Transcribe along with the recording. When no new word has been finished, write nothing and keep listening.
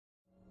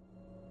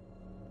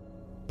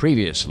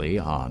Previously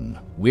on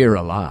We're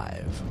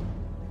Alive.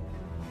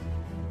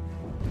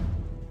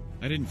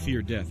 I didn't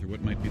fear death or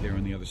what might be there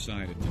on the other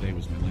side if today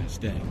was my last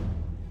day.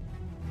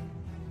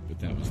 But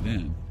that was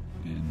then,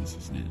 and this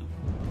is now.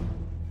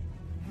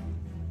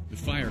 The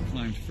fire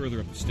climbed further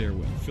up the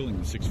stairwell, filling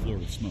the 6th floor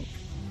with smoke.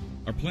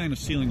 Our plan of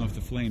sealing off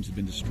the flames had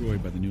been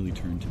destroyed by the newly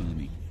turned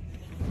Tommy.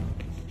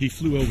 He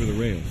flew over the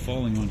rail,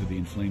 falling onto the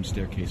inflamed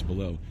staircase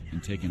below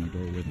and taking our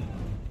door with him.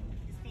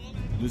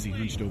 Lizzie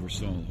hunched over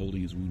Saul,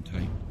 holding his wound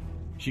tight.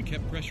 She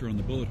kept pressure on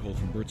the bullet hole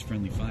from Bert's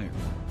friendly fire,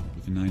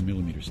 with the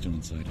 9mm still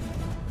inside him.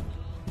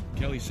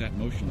 Kelly sat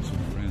motionless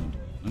on the ground,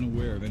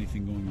 unaware of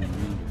anything going on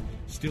around her,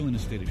 still in a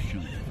state of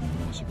shock from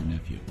the loss of her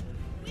nephew.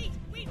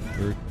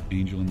 Bert,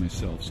 Angel, and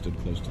myself stood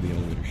close to the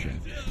elevator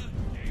shaft,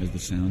 as the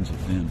sounds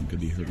of them could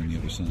be heard on the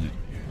other side.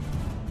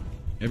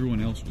 Everyone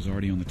else was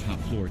already on the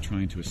top floor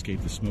trying to escape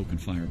the smoke and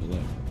fire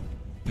below.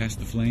 Past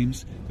the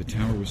flames, the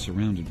tower was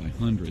surrounded by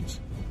hundreds,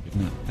 if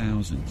not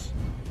thousands,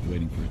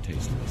 waiting for a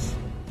taste of us.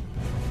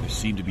 There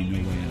seemed to be no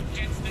way out. We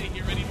can't stay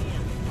here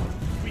anymore.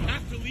 We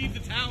have to leave the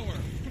tower.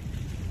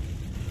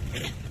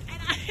 And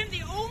I am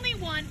the only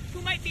one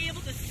who might be able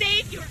to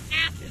save your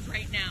asses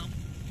right now.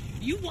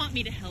 If you want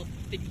me to help,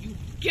 then you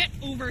get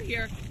over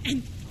here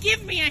and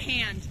give me a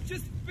hand.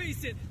 Just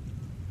face it.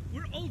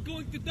 We're all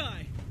going to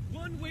die,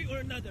 one way or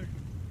another.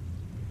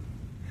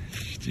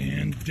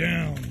 Stand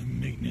down,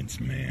 maintenance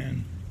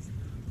man.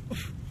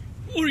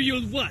 Or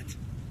you'll what?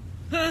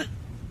 Huh?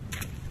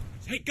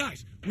 Hey,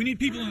 guys, we need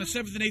people on the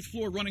 7th and 8th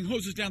floor running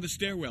hoses down the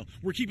stairwell.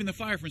 We're keeping the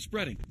fire from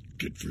spreading.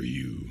 Good for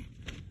you.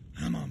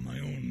 I'm on my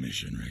own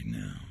mission right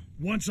now.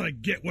 Once I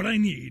get what I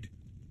need,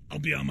 I'll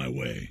be on my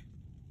way.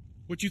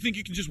 What, you think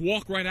you can just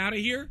walk right out of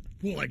here?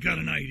 Well, I got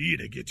an idea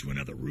to get to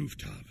another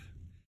rooftop.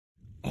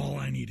 All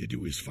I need to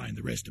do is find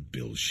the rest of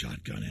Bill's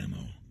shotgun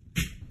ammo.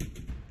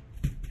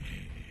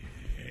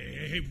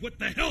 Hey, what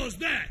the hell is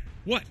that?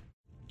 What?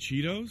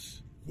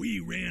 Cheetos? We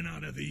ran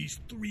out of these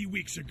 3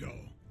 weeks ago.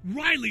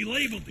 Riley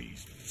labeled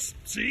these.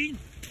 See?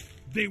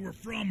 They were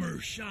from her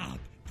shop.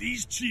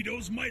 These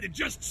Cheetos might have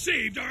just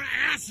saved our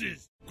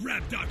asses.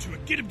 Grab Datu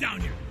and get him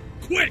down here.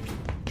 Quick!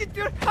 Get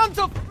your hands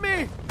off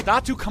me!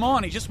 Datu, come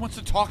on. He just wants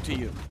to talk to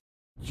you.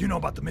 You know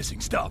about the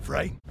missing stuff,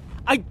 right?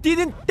 I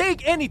didn't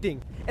take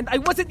anything, and I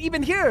wasn't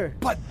even here.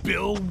 But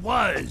Bill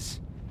was.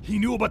 He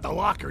knew about the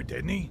locker,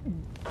 didn't he?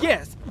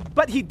 Yes,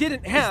 but he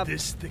didn't have...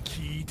 Is this the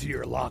key to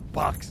your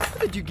lockbox? How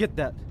did you get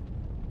that?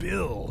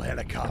 Bill had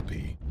a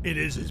copy. It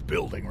is his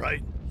building,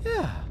 right?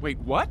 Yeah. Wait,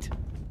 what?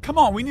 Come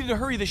on, we need to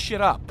hurry this shit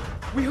up.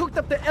 We hooked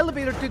up the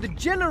elevator to the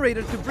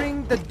generator to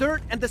bring the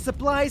dirt and the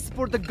supplies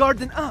for the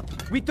garden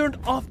up. We turned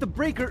off the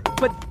breaker,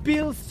 but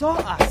Bill saw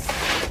us.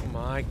 Oh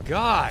my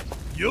God.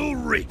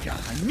 Eureka!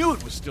 I knew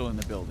it was still in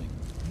the building.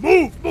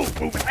 Move!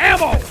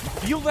 Ammo!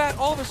 Feel that?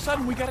 All of a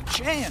sudden, we got a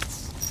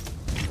chance.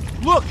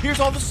 Look, here's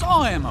all the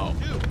saw ammo.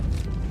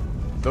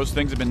 Those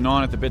things have been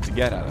gnawing at the bit to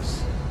get at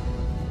us.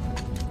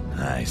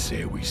 I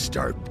say we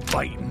start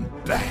fighting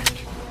back.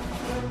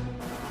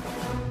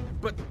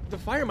 But the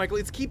fire, Michael,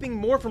 it's keeping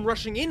more from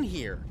rushing in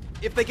here.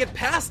 If they get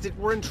past it,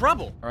 we're in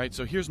trouble. All right,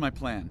 so here's my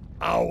plan.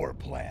 Our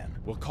plan.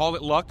 We'll call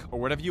it luck or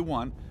whatever you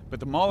want,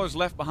 but the Mauler's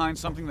left behind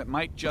something that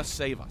might just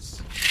save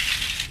us.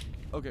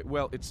 Okay,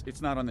 well,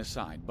 it's not on this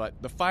side, but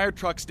the fire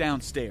truck's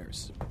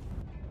downstairs.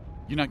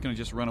 You're not going to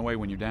just run away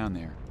when you're down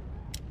there.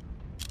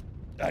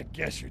 I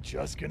guess you're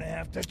just gonna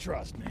have to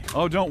trust me.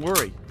 Oh, don't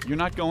worry. You're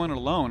not going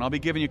alone. I'll be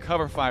giving you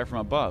cover fire from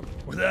above.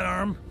 With that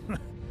arm?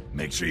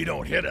 Make sure you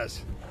don't hit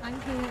us.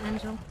 I'm here,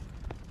 Angel.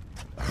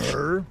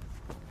 Her?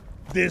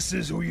 This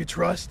is who you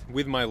trust?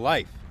 With my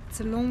life.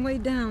 It's a long way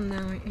down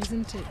now,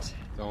 isn't it?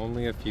 It's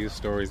only a few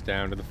stories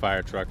down to the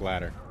fire truck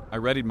ladder. I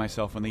readied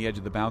myself on the edge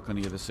of the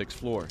balcony of the 6th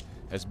floor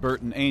as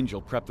Bert and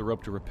Angel prepped the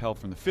rope to rappel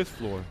from the 5th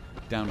floor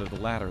down to the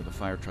ladder of the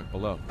fire truck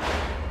below.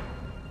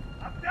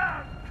 I'm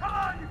down! Come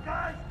on, you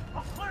guys!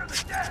 I'll clear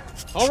the deck!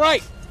 All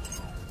right!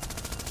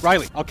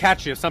 Riley, I'll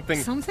catch you if something...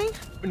 Something?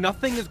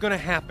 Nothing is gonna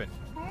happen.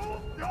 Move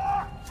your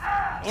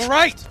ass! All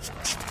right!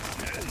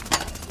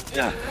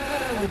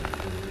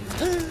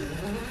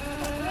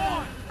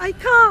 I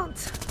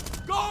can't!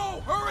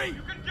 Go! Hurry!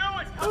 You can do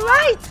it! All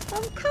right,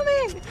 I'm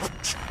coming!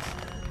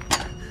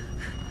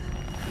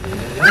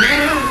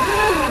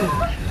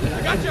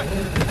 I gotcha!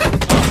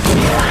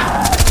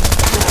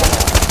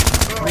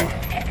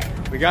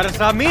 We gotta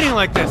stop meeting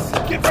like this.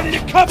 Get ready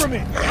to cover me!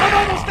 I'm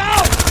almost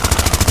out!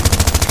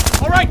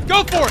 All right,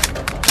 go for it!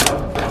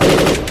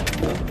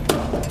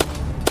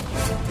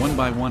 One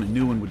by one, a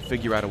new one would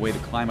figure out a way to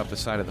climb up the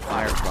side of the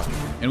fire truck,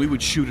 and we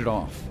would shoot it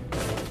off.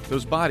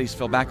 Those bodies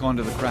fell back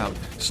onto the crowd,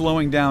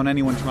 slowing down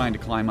anyone trying to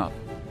climb up.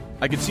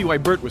 I could see why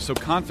Bert was so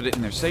confident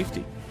in their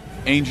safety.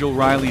 Angel,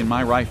 Riley, and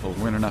my rifle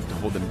weren't enough to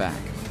hold them back.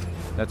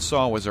 That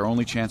saw was our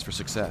only chance for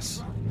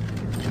success.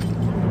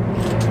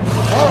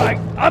 All right,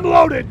 I'm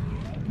loaded!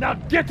 Now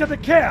get to the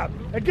cab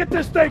and get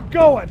this thing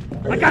going!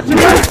 I got your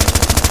back!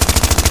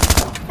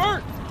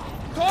 Bert!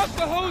 Toss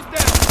the hose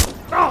down!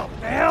 Oh,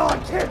 the hell, I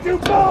can't do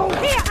both!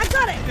 Here, I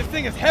got it! This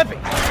thing is heavy.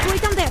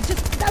 Wait down there,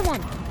 just that one.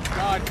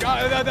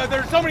 God,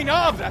 there's so many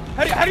knobs.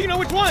 How do you know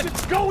which one?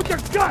 Just go with your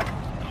gut.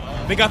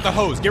 They got the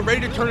hose. Get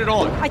ready to turn it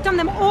on. I turned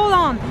them all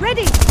on.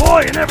 Ready?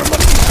 Boy, you never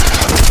looked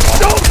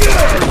so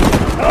good.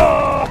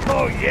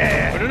 Oh,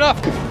 yeah. Good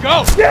enough.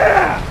 Go.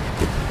 Yeah.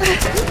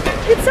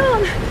 It's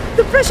on.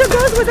 The pressure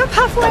gauge was up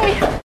halfway.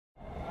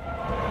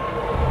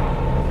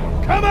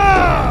 Come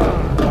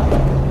on.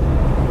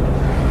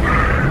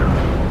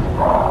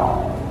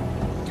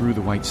 Through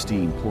the white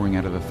steam pouring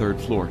out of the third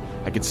floor,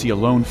 I could see a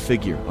lone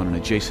figure on an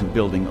adjacent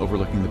building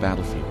overlooking the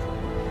battlefield.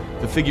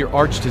 The figure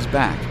arched his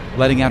back,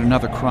 letting out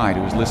another cry to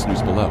his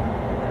listeners below.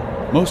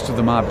 Most of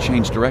the mob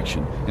changed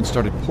direction and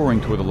started pouring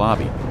toward the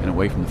lobby and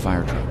away from the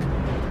fire truck.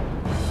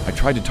 I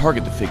tried to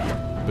target the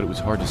figure, but it was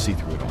hard to see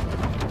through it all.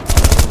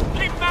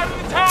 Keep him out of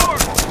the tower!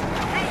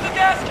 Use the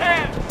gas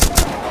can!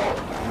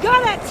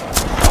 Got it!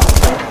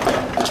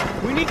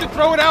 We need to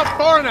throw it out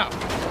far enough.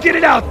 Get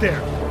it out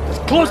there. As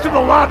close to the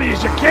lobby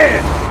as you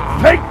can.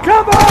 Take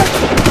cover!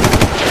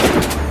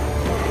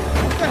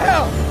 What the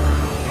hell?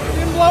 It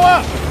didn't blow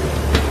up.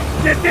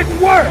 It didn't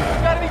work.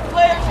 There's gotta be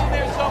flares in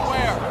there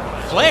somewhere!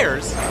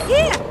 Flares?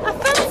 Here, I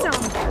found some.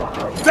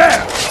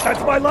 There.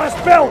 That's my last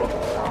bell.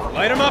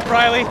 Light them up,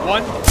 Riley.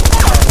 1, 2,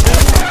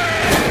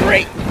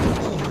 3.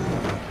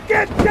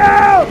 Get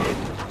down!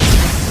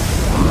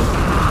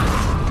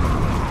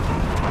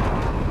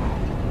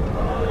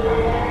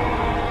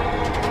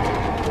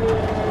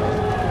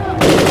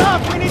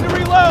 Stop! We need to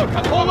reload.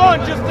 Hold on,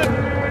 just a...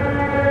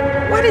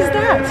 What is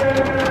that?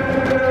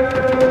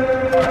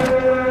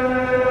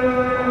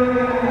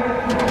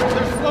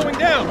 They're slowing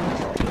down.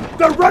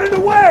 They're running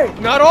away.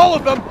 Not all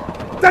of them.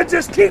 Then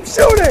just keep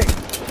shooting.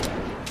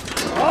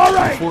 All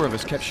right. 4 of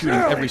us kept shooting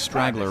Surely, every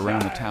straggler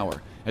around the Parmesan.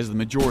 tower as the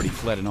majority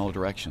fled in all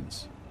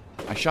directions.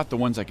 I shot the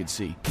ones I could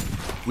see.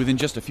 Within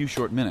just a few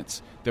short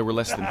minutes, there were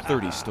less than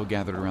 30 still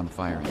gathered around the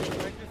fire engine.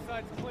 This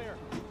side's clear.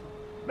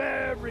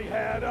 Every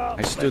head up.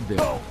 I stood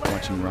there,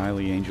 watching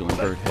Riley, Angel, and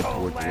Bert head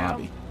toward the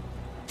lobby.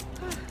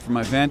 From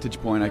my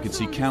vantage point, I could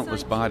see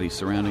countless bodies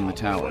surrounding the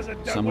tower,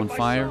 some on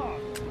fire,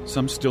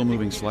 some still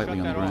moving slightly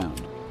on the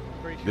ground.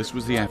 This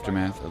was the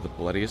aftermath of the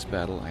bloodiest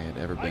battle I had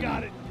ever been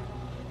in.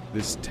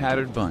 This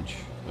tattered bunch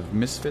of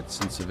misfits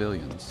and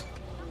civilians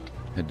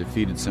had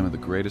defeated some of the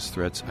greatest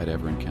threats I'd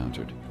ever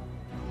encountered.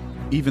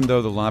 Even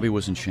though the lobby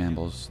was in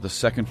shambles, the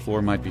second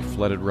floor might be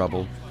flooded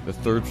rubble, the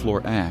third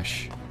floor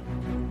ash,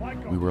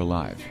 we were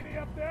alive.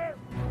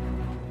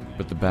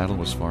 But the battle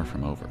was far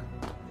from over.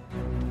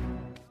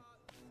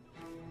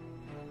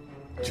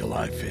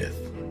 July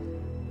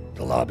 5th.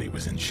 The lobby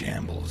was in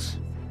shambles.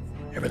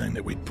 Everything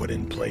that we'd put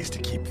in place to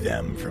keep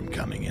them from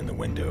coming in the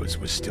windows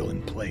was still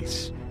in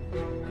place.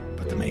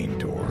 But the main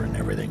door and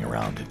everything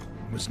around it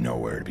was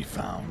nowhere to be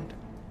found.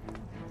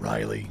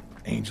 Riley,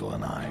 Angel,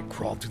 and I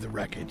crawled through the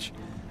wreckage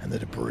and the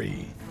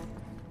debris.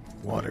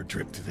 Water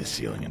dripped through the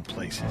ceiling in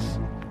places.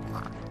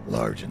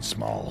 Large and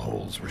small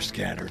holes were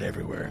scattered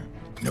everywhere,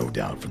 no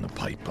doubt from the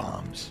pipe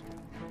bombs.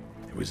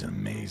 It was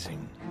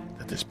amazing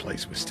that this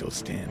place was still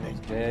standing.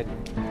 Dead.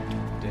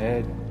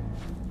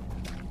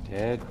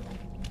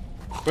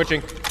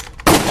 Switching.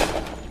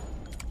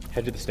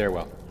 Head to the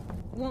stairwell.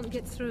 Won't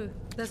get through.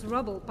 There's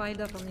rubble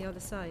piled up on the other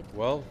side.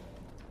 Well,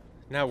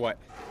 now what?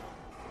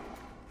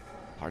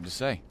 Hard to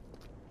say.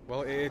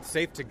 Well, it's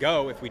safe to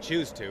go if we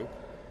choose to.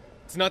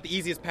 It's not the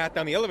easiest path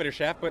down the elevator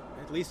shaft, but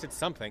at least it's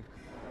something.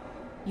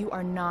 You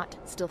are not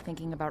still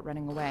thinking about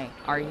running away,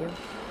 are you?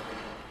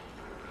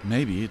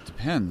 Maybe, it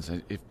depends.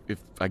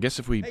 I guess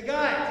if we... Hey,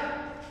 guys!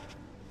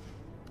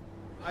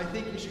 I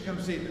think you should come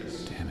see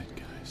this. Damn it,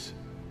 guys.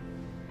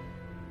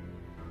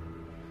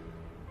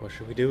 What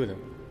should we do with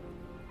him?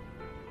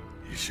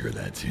 You sure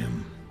that's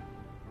him?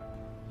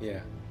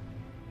 Yeah.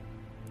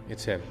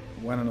 It's him.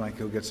 Why don't I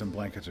go get some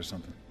blankets or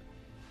something?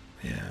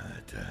 Yeah,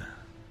 that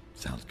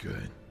sounds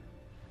good.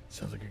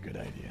 Sounds like a good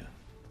idea.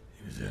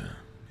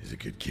 He's a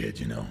good kid,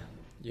 you know.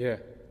 Yeah.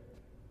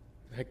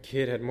 That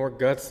kid had more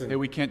guts than... Hey,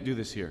 we can't do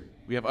this here.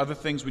 We have other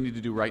things we need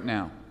to do right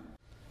now.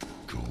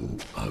 Go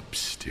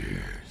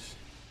upstairs.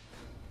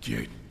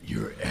 Get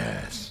your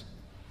ass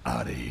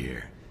out of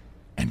here.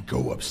 And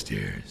go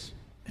upstairs.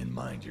 And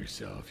mind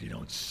yourself you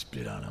don't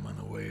spit on him on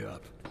the way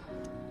up.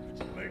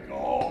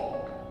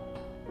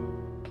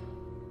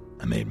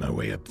 I made my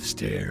way up the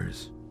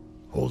stairs,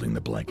 holding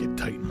the blanket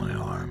tight in my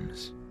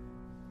arms.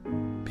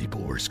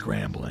 People were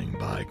scrambling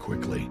by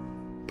quickly,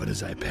 but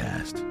as I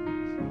passed,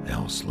 they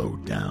all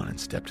slowed down and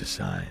stepped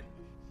aside.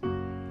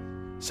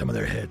 Some of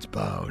their heads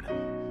bowed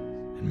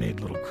and made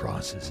little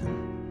crosses,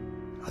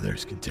 and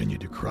others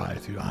continued to cry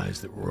through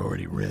eyes that were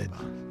already red.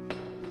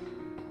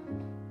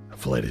 A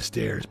flight of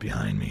stairs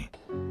behind me,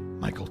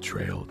 Michael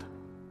trailed.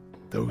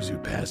 Those who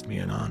passed me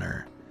in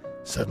honor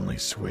suddenly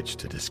switched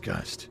to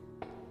disgust.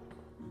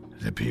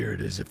 It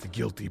appeared as if the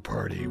guilty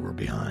party were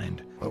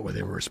behind what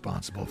they were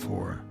responsible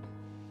for,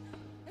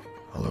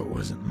 although it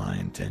wasn't my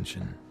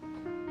intention.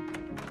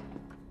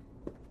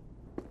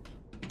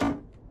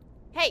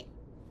 Hey!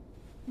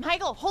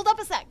 Michael, hold up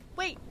a sec.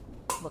 Wait.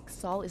 Look,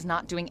 Saul is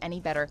not doing any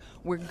better.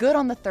 We're good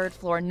on the third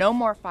floor. No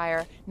more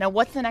fire. Now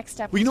what's the next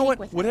step? Well, you know what?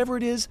 With Whatever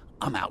it is,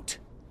 I'm out.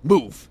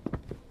 Move.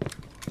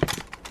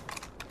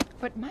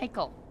 But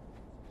Michael,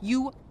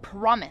 you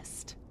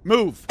promised.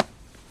 Move.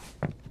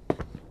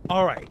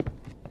 All right.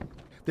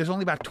 There's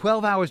only about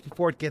 12 hours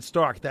before it gets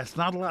dark. That's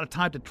not a lot of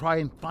time to try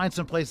and find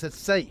someplace that's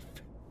safe.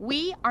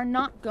 We are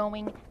not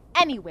going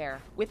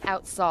anywhere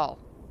without Saul.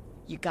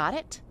 You got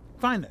it?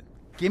 Fine then.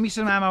 Give me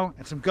some ammo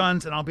and some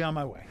guns and I'll be on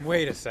my way.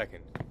 Wait a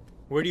second.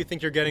 Where do you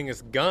think you're getting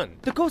this gun?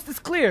 The coast is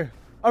clear.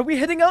 Are we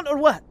heading out or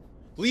what?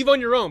 Leave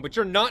on your own, but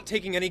you're not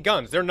taking any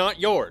guns. They're not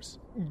yours.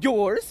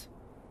 Yours?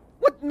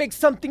 What makes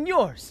something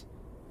yours?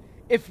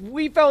 If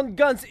we found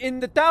guns in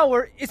the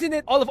tower, isn't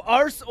it all of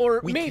ours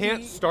or We maybe...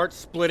 can't start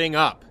splitting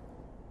up.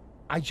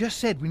 I just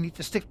said we need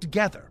to stick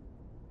together.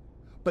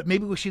 But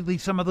maybe we should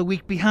leave some of the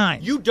weak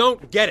behind. You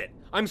don't get it.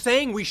 I'm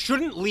saying we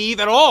shouldn't leave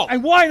at all.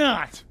 And why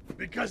not?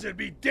 Because it'd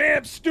be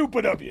damn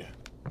stupid of you.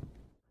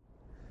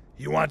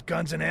 You want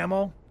guns and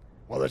ammo?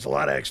 Well, there's a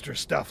lot of extra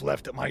stuff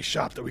left at my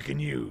shop that we can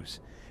use.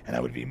 And I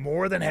would be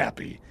more than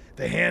happy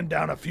to hand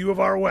down a few of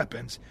our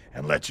weapons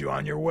and let you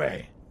on your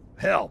way.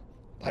 Hell,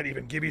 I'd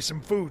even give you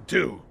some food,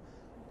 too.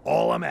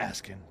 All I'm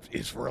asking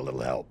is for a little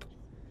help.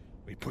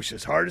 We push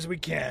as hard as we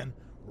can,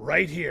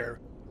 right here,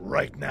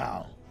 right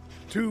now.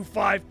 2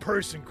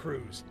 5-person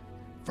crews.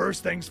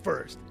 First things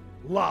first.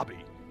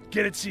 Lobby.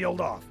 Get it sealed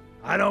off.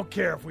 I don't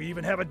care if we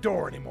even have a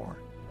door anymore.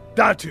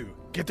 Datu,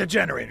 get the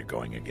generator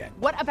going again.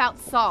 What about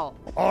Saul?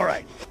 All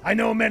right. I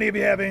know many of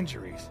you have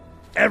injuries.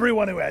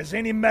 Everyone who has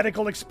any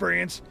medical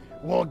experience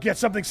will get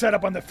something set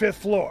up on the 5th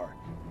floor.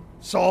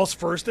 Saul's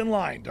first in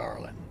line,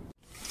 darling.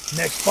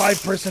 Next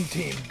 5-person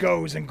team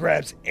goes and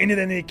grabs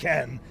anything they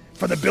can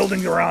from the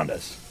buildings around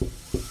us.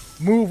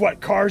 Move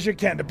what cars you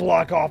can to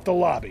block off the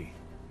lobby.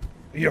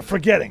 You're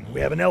forgetting we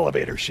have an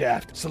elevator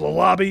shaft, so the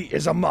lobby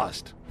is a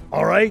must.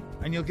 All right?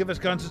 And you'll give us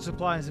guns and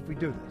supplies if we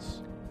do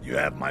this. You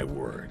have my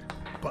word,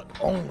 but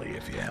only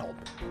if you help.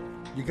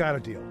 You got a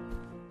deal.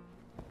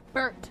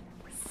 Bert,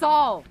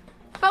 Saul,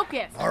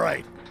 focus. All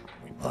right.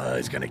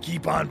 He's gonna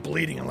keep on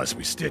bleeding unless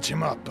we stitch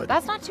him up, but...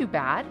 That's not too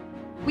bad.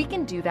 We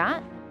can do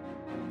that.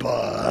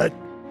 But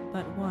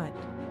what?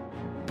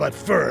 But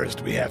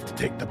first, we have to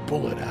take the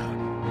bullet out.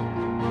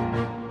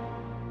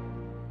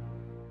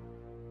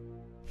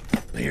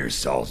 Here's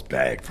Saul's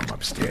bag from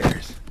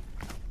upstairs.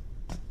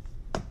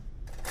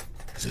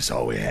 Is this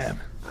all we have?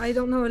 I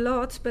don't know a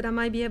lot, but I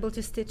might be able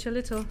to stitch a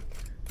little.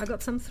 I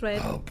got some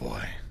thread. Oh,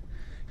 boy.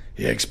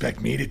 You expect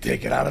me to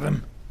take it out of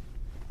him?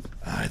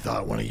 I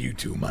thought one of you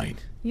two might.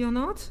 You're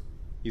not?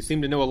 You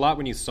seemed to know a lot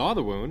when you saw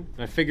the wound.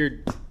 I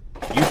figured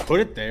you put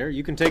it there,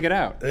 you can take it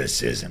out.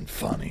 This isn't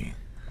funny.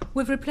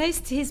 We've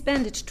replaced his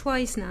bandage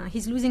twice now.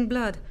 He's losing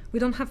blood. We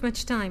don't have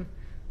much time.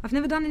 I've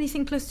never done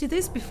anything close to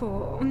this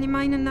before, only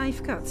minor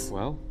knife cuts.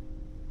 Well,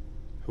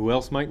 who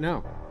else might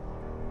know?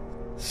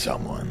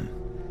 Someone.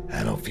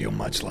 I don't feel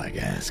much like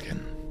asking.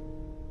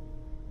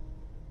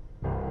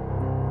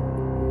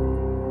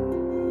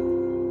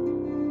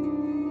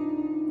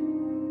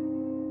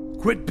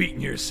 Quit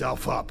beating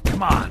yourself up.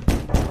 Come on.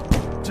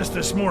 Just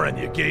this morning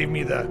you gave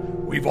me the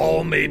 "we've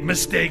all made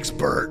mistakes,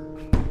 Bert."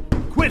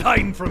 Quit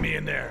hiding from me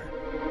in there.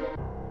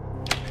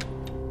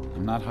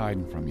 I'm not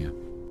hiding from you.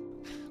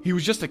 He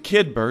was just a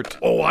kid, Bert.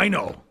 Oh, I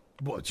know.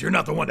 But you're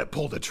not the one that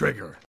pulled the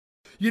trigger.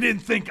 You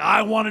didn't think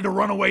I wanted to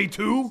run away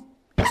too?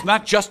 It's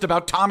not just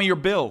about Tommy or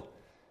Bill.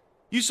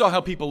 You saw how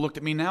people looked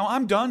at me now.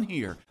 I'm done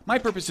here. My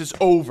purpose is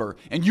over,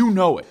 and you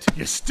know it.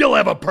 You still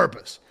have a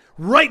purpose.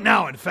 Right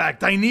now, in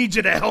fact, I need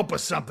you to help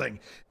us something.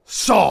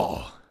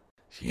 Saul.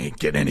 He ain't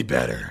getting any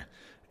better,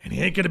 and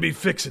he ain't gonna be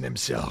fixing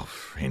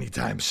himself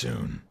anytime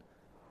soon.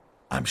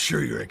 I'm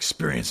sure your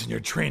experience and your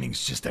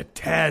training's just a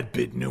tad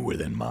bit newer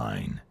than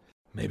mine.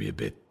 Maybe a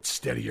bit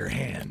steadier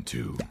hand,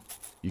 too.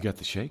 You got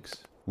the shakes?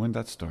 When'd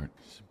that start?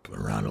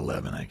 Around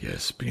 11, I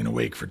guess. Being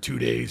awake for 2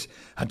 days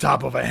on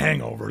top of a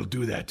hangover will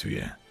do that to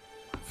you.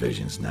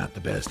 Vision's not the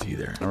best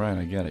either. All right,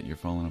 I get it. You're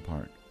falling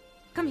apart.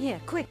 Come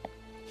here, quick.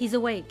 He's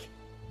awake.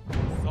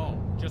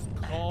 Saul, just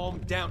calm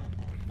down.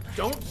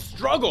 Don't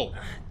struggle!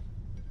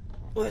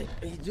 What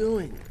are you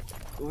doing?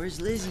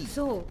 Where's Lizzie?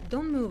 Saul,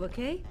 don't move,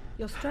 okay?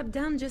 You're strapped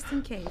down just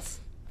in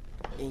case.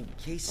 In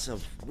case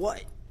of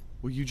what?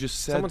 Well, you just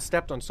said... Someone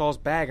stepped on Saul's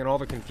bag and all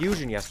the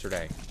confusion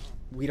yesterday.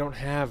 We don't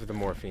have the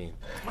morphine.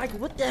 Michael,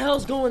 what the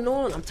hell's going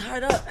on? I'm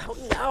tied up. Help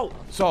me out.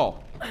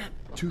 Saul,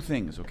 2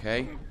 things,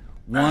 okay?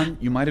 1,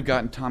 you might have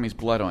gotten Tommy's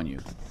blood on you.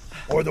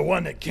 Or the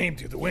one that came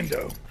through the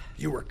window.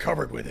 You were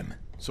covered with him.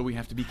 So we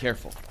have to be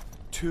careful.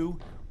 2,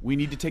 we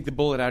need to take the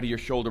bullet out of your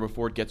shoulder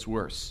before it gets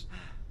worse.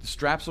 The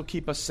straps will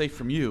keep us safe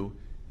from you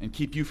and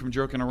keep you from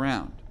jerking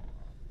around.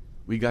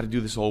 We got to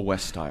do this old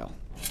West style.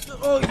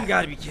 Oh, you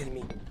gotta be kidding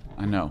me.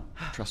 I know.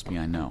 Trust me,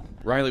 I know.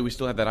 Riley, we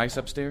still have that ice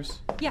upstairs?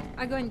 Yeah,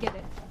 I'll go and get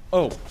it.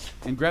 Oh,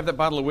 and grab that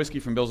bottle of whiskey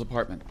from Bill's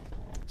apartment.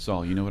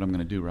 Saul, you know what I'm going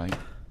to do, right?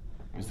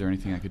 Is there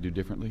anything I could do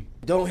differently?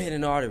 Don't hit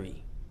an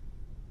artery.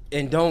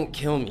 And don't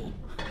kill me.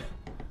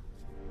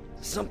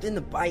 Something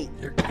to bite.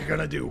 You're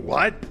gonna do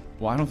what?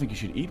 Well, I don't think you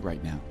should eat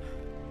right now.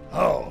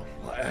 Oh,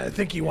 I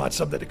think you want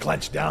something to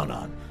clench down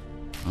on.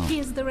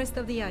 Here's the rest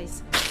of the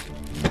ice.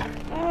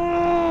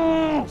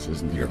 This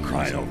isn't You're even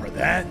crying easy. over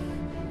that?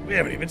 We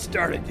haven't even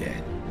started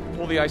yet.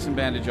 Pull the ice and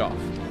bandage off.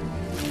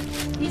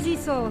 Easy,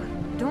 Saul.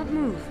 Don't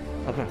move.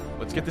 Okay.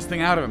 Let's get this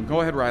thing out of him.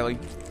 Go ahead, Riley.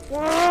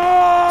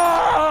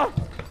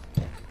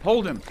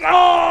 Hold him. Did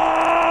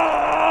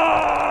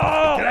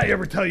I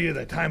ever tell you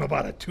the time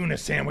about a tuna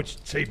sandwich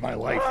saved my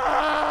life?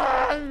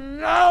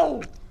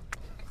 No!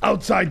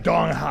 Outside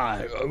Dong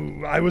Hai,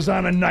 I was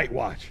on a night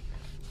watch.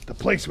 The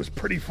place was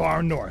pretty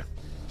far north,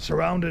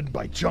 surrounded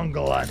by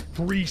jungle on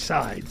 3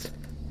 sides.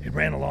 It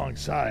ran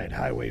alongside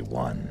Highway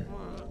 1.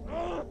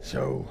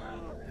 So,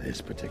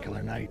 this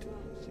particular night,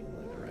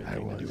 I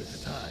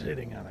was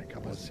sitting on a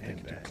couple of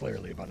thinking too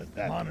clearly about it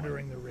that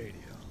monitoring the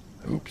radio.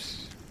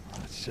 Oops.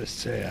 Let's just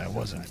say I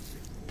wasn't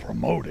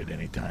promoted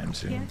anytime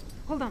soon. Yeah?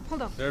 Hold on.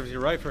 Serves you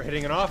right for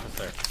hitting an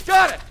officer.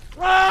 Got it!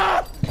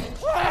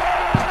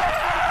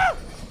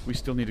 We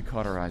still need to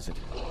cauterize it.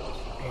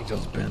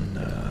 Angel's been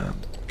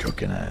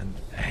cooking a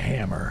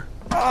hammer.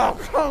 Oh,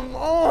 come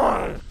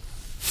on!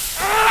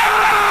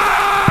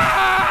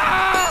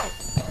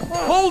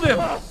 Hold him!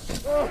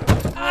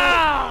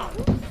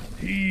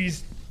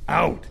 He's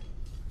out.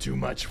 Too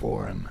much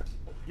for him.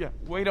 Yeah,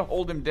 way to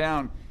hold him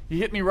down. He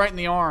hit me right in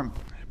the arm.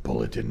 That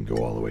bullet didn't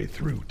go all the way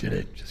through, did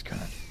it? Just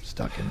kind of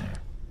stuck in there.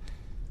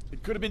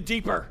 It could have been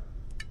deeper.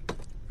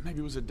 Maybe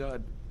it was a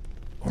dud.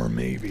 Or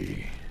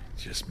maybe,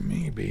 just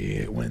maybe,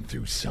 it went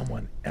through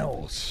someone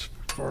else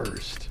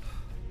first.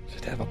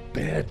 Just have a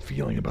bad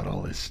feeling about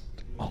all this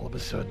all of a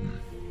sudden.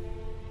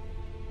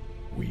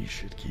 We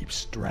should keep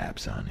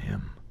straps on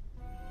him.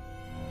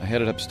 I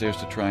headed upstairs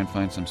to try and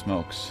find some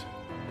smokes.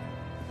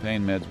 The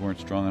pain meds weren't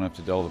strong enough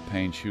to dull the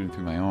pain shooting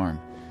through my arm.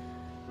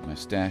 My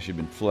stash had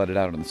been flooded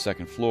out on the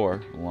 2nd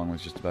floor, along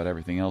with just about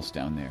everything else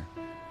down there.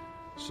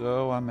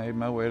 So I made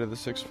my way to the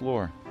 6th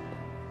floor.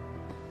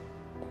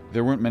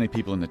 There weren't many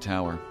people in the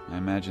tower. I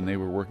imagine they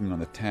were working on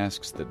the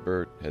tasks that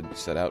Bert had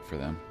set out for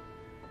them.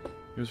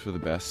 It was for the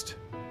best.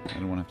 I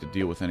didn't want to have to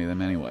deal with any of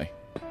them anyway.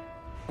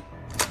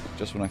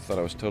 Just when I thought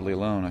I was totally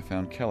alone, I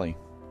found Kelly,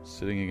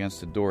 sitting against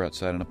the door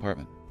outside an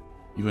apartment.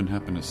 You wouldn't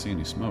happen to see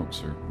any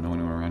smokes or know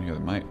anyone around here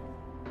that might?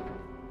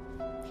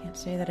 Can't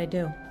say that I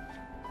do.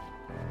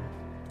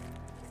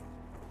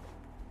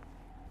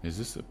 Is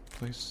this the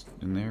place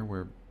in there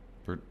where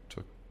Bert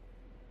took...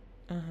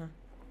 Uh-huh.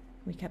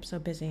 We kept so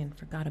busy and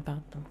forgot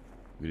about them.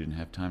 We didn't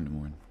have time to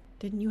mourn.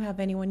 Didn't you have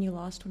anyone you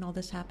lost when all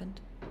this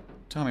happened?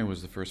 Tommy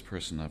was the first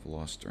person I've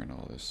lost during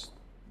all this.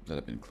 That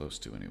I've been close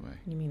to, anyway.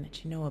 You mean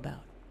that you know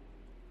about?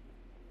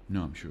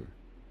 No, I'm sure.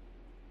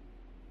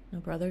 No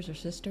brothers or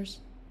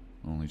sisters?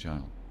 Only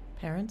child.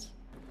 Parents?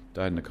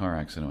 Died in a car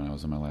accident when I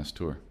was on my last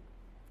tour.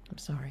 I'm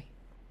sorry.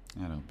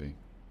 I don't be.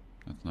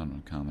 That's not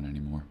uncommon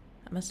anymore.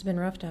 It must have been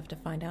rough to have to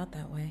find out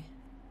that way.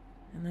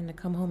 And then to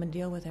come home and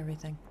deal with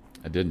everything.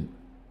 I didn't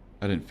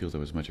feel there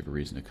was much of a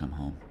reason to come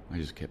home. I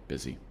just kept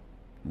busy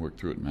and worked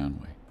through it my own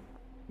way.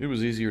 It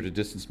was easier to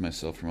distance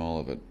myself from all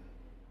of it.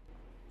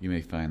 You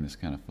may find this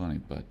kind of funny,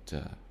 but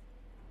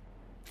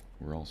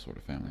we're all sort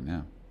of family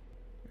now.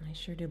 I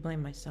sure do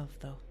blame myself,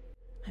 though.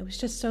 I was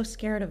just so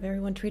scared of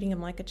everyone treating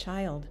him like a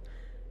child,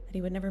 that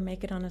he would never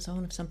make it on his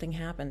own if something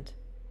happened.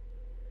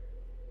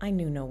 I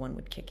knew no one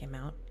would kick him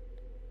out,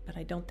 but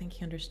I don't think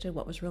he understood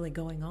what was really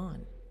going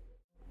on.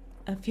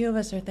 A few of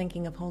us are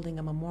thinking of holding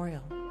a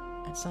memorial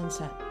at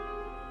sunset.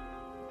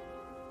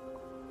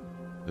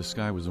 The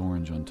sky was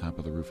orange on top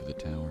of the roof of the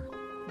tower.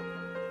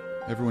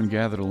 Everyone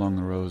gathered along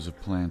the rows of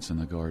plants in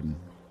the garden.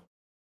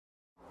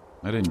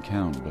 I didn't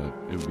count, but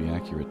it would be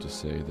accurate to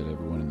say that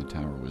everyone in the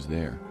tower was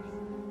there,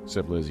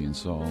 except Lizzie and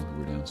Saul, who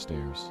were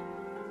downstairs.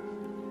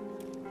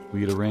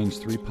 We had arranged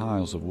 3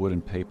 piles of wood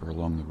and paper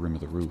along the rim of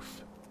the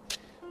roof.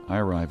 I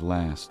arrived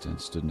last and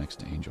stood next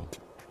to Angel.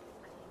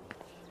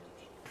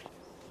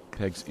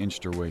 Pegs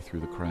inched her way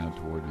through the crowd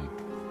toward me.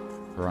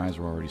 Her eyes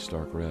were already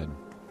stark red.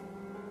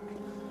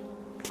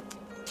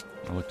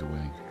 I looked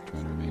away,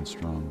 trying to remain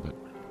strong, but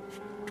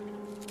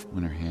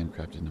when her hand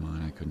crept into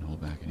mine, I couldn't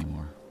hold back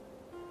anymore.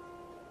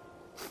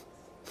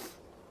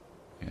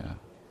 Yeah,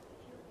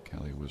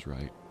 Kelly was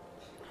right.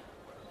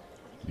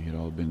 We had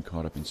all been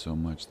caught up in so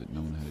much that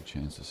no one had a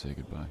chance to say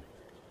goodbye.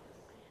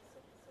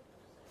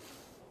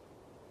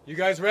 You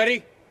guys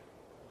ready?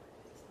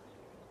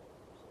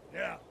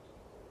 Yeah.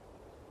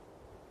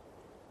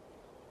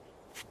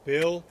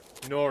 Bill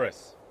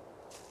Norris,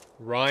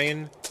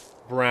 Ryan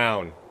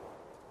Brown,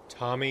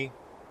 Tommy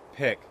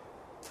Pick.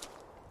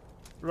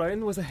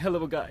 Ryan was a hell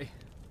of a guy.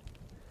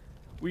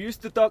 We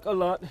used to talk a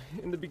lot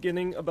in the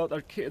beginning about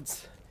our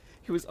kids.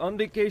 He was on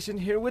vacation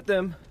here with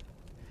them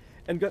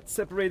and got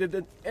separated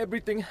and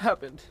everything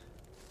happened.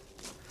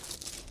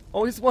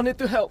 Always wanted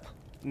to help,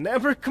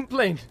 never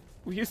complained.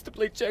 We used to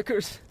play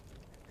checkers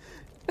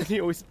and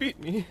he always beat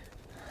me.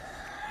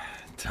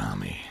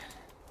 Tommy,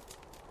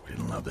 we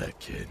didn't love that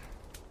kid.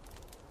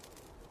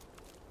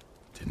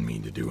 Didn't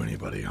mean to do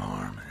anybody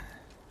harm.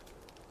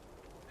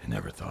 He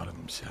never thought of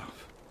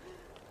himself.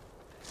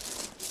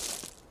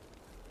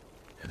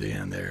 At the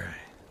end there,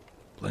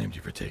 I blamed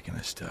you for taking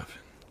this stuff.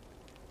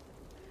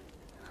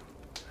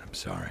 I'm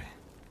sorry.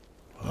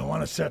 Well, I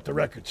want to set the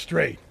record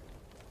straight.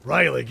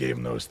 Riley gave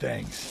him those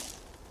things.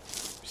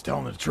 He's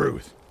telling the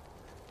truth.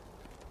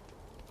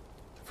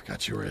 I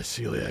forgot you were a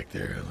celiac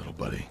there, little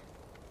buddy.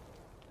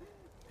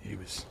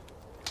 He's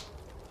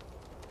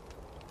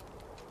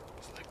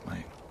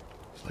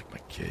like my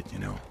kid, you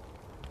know?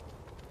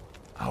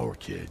 Our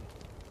kid.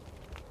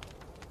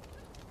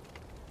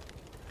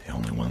 The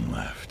only one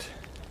left.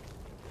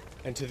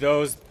 And to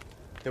those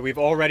that we've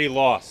already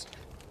lost,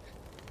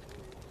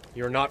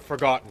 you're not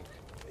forgotten.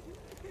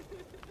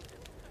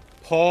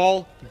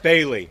 Paul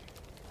Bailey,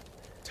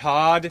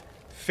 Todd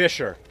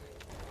Fisher,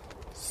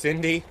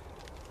 Cindy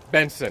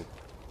Benson.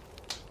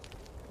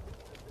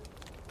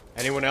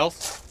 Anyone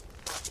else?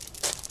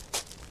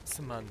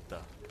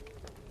 Samantha.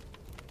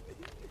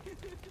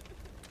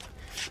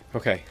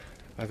 Okay,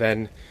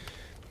 then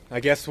I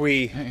guess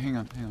we... Hey, hang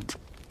on.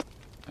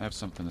 I have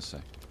something to say.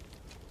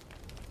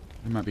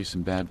 There might be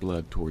some bad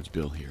blood towards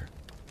Bill here.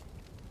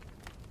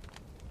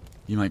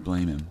 You might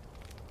blame him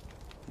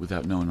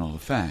without knowing all the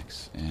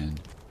facts, and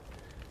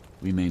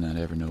we may not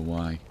ever know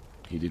why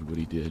he did what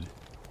he did.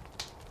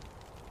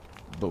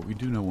 But we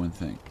do know one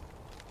thing.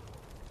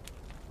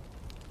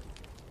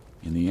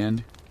 In the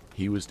end,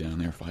 he was down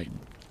there fighting.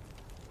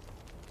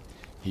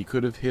 He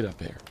could have hid up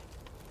there,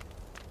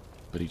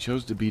 but he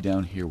chose to be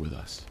down here with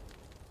us.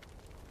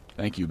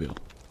 Thank you, Bill.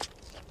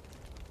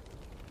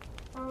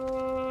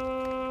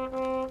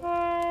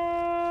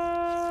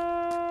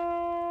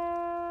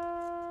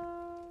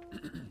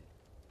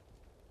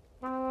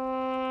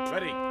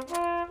 Ready.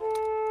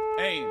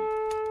 Aim.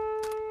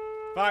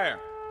 Fire.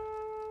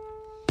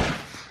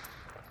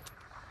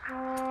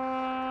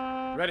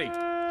 Ready.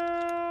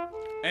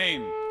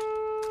 Aim.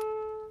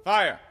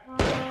 Fire.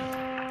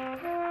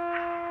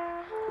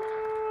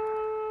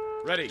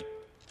 Ready.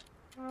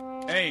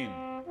 Aim.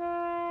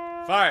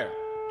 Fire.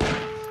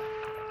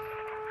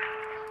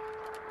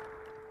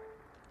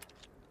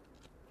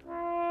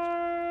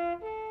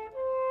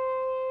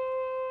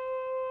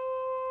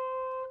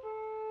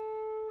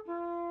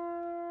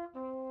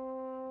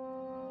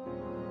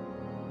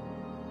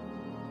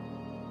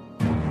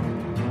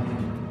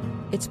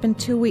 It's been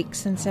 2 weeks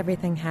since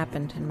everything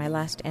happened and my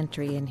last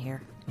entry in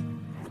here.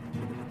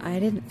 I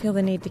didn't feel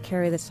the need to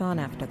carry this on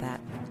after that.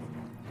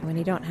 When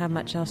you don't have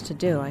much else to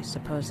do, I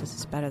suppose this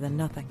is better than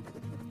nothing.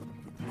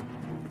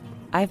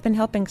 I've been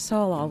helping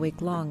Saul all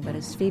week long, but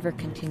his fever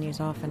continues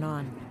off and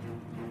on.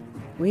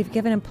 We've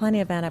given him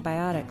plenty of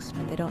antibiotics,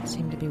 but they don't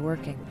seem to be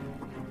working.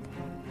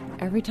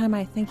 Every time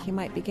I think he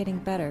might be getting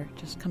better, it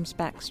just comes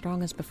back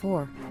strong as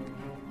before.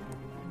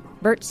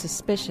 Bert's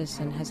suspicious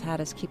and has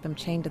had us keep him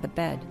chained to the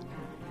bed.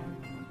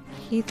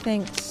 He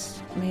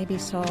thinks maybe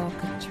Saul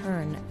could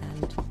turn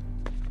and...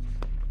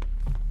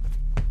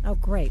 Oh,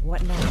 great.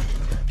 What now?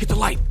 Hit the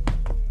light!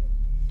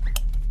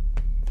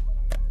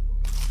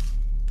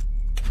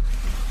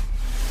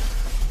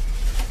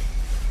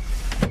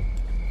 I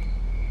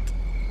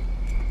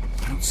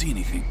don't see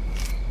anything.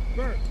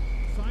 Bert,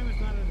 Simon's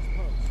not at his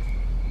post.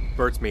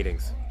 Bert's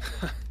meetings.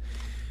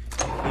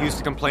 He used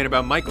to complain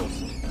about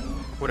Michael's.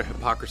 What a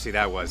hypocrisy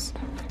that was.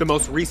 The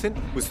most recent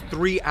was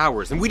 3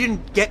 hours, and we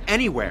didn't get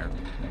anywhere.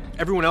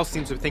 Everyone else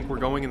seems to think we're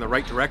going in the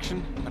right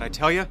direction, but I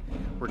tell you,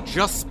 we're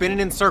just spinning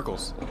in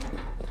circles.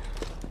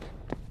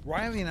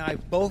 Riley and I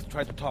both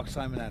tried to talk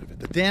Simon out of it.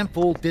 The damn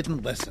fool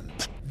didn't listen.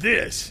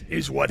 This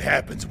is what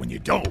happens when you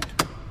don't.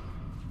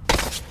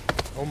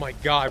 Oh my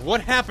God,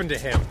 what happened to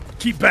him?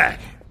 Keep back.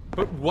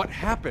 But what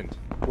happened?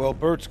 Well,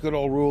 Bert's good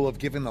old rule of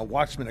giving the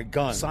watchman a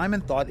gun.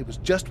 Simon thought it was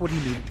just what he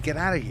needed to get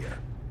out of here.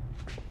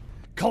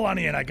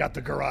 Kalani and I got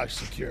the garage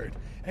secured,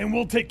 and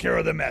we'll take care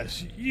of the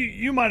mess.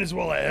 You might as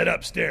well head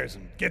upstairs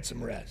and get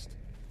some rest.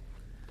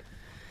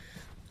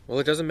 Well,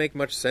 it doesn't make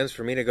much sense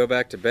for me to go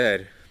back to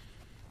bed.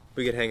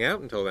 We could hang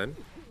out until then.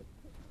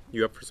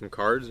 You up for some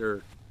cards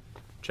or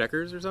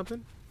checkers or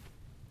something?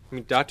 I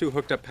mean, Datu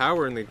hooked up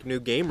power in the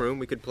new game room.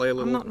 We could play a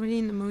little... I'm not really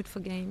in the mood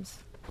for games.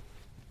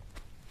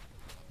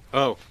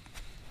 Oh.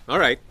 All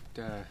right.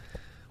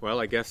 Well,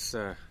 I guess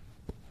I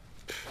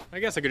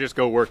could just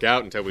go work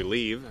out until we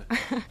leave.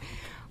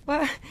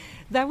 Well,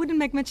 that wouldn't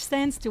make much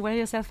sense to wear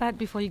yourself out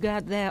before you go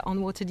out there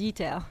on water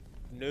detail.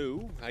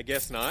 No, I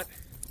guess not.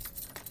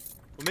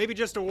 Well, maybe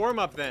just a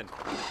warm-up then.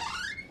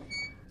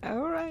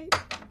 All right.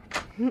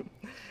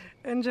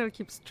 Angel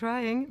keeps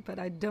trying, but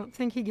I don't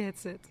think he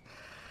gets it.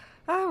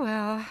 Oh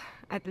well,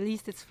 at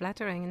least it's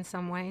flattering in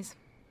some ways.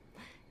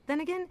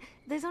 Then again,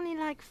 there's only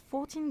like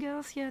 14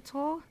 girls here at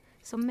all,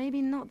 so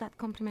maybe not that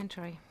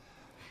complimentary.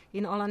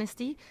 In all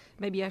honesty,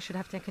 maybe I should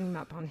have taken him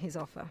up on his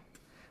offer.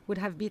 Would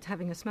have beat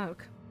having a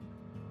smoke.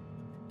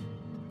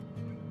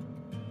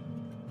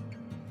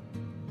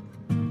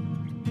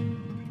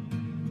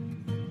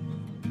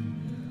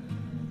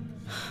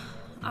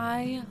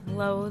 I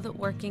loathe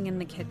working in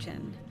the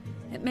kitchen.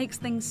 It makes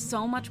things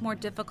so much more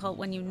difficult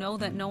when you know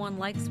that no one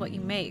likes what you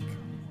make.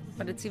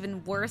 But it's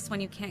even worse when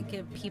you can't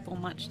give people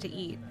much to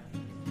eat.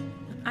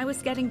 I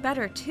was getting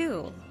better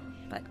too,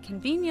 but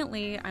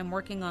conveniently I'm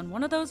working on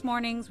one of those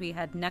mornings we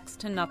had next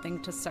to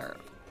nothing to serve.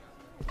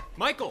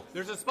 Michael,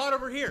 there's a spot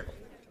over here.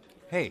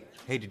 Hey,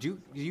 did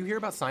you hear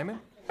about Simon?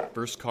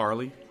 First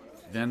Carly,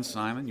 Then,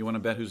 Simon, you want to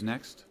bet who's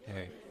next?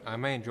 Hey, I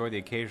may enjoy the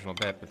occasional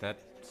bet, but that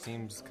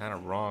seems kind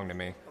of wrong to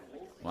me.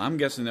 Well, I'm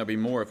guessing there'll be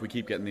more if we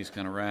keep getting these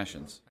kind of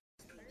rations.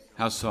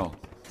 How's Saul?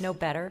 No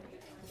better.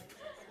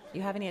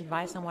 You have any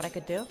advice on what I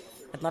could do?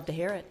 I'd love to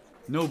hear it.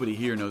 Nobody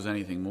here knows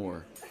anything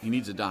more. He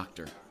needs a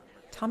doctor.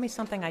 Tell me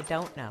something I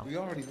don't know. We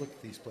already looked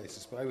at these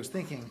places, but I was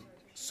thinking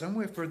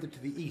somewhere further to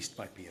the east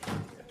might be an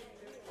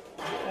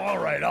idea. All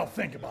right, I'll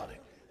think about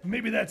it.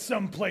 Maybe that's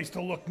some place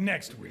to look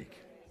next week.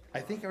 I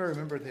think I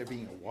remember there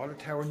being a water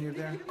tower near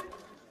there.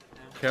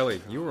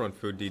 Kelly, you were on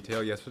food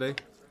detail yesterday.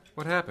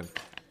 What happened?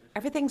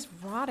 Everything's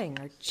rotting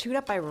or chewed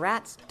up by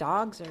rats,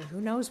 dogs, or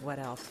who knows what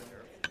else.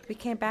 We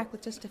came back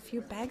with just a few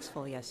bags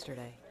full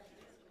yesterday.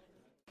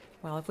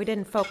 Well, if we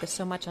didn't focus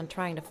so much on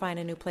trying to find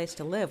a new place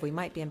to live, we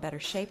might be in better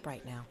shape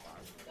right now.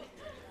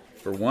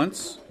 For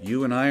once,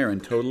 you and I are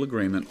in total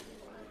agreement.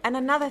 And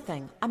another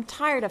thing, I'm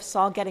tired of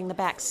Saul getting the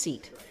back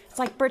seat. It's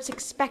like Bert's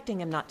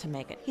expecting him not to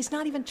make it. He's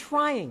not even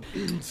trying.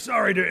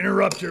 Sorry to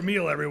interrupt your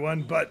meal,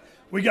 everyone, but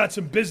we got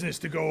some business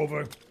to go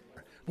over.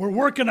 We're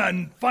working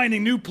on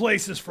finding new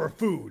places for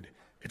food.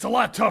 It's a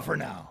lot tougher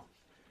now.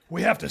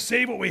 We have to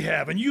save what we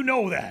have, and you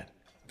know that.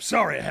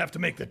 Sorry I have to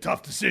make the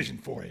tough decision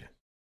for you.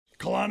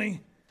 Kalani,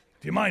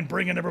 do you mind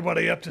bringing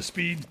everybody up to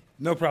speed?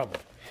 No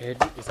problem.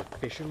 Head is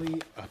officially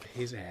up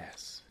his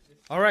ass.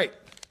 All right.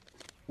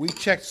 We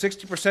checked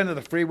 60% of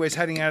the freeways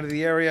heading out of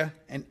the area,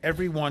 and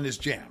every one is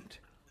jammed.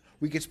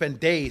 We could spend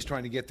days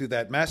trying to get through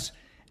that mess,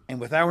 and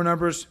with our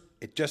numbers,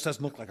 it just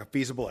doesn't look like a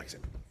feasible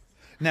exit.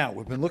 Now,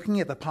 we've been looking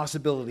at the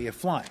possibility of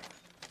flying.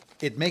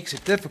 It makes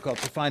it difficult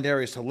to find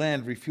areas to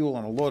land, refuel,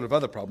 and a load of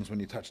other problems when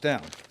you touch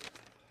down.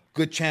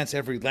 Good chance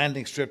every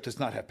landing strip does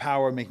not have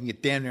power, making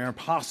it damn near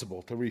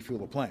impossible to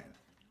refuel a plane.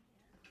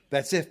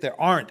 That's if there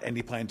aren't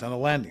any planes on the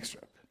landing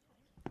strip.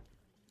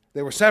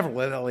 There were several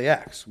at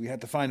LAX. We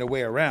had to find a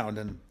way around,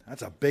 and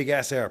that's a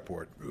big-ass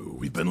airport.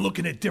 We've been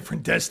looking at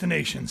different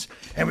destinations,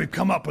 and we've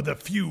come up with a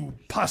few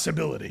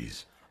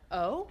possibilities.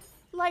 Oh?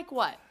 Like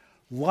what?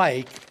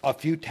 Like a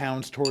few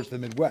towns towards the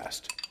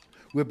Midwest.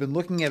 We've been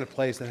looking at a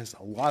place that has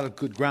a lot of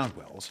good ground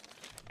wells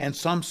and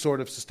some sort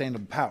of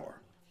sustainable power.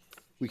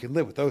 We can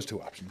live with those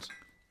two options.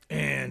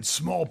 And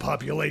small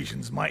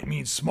populations might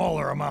mean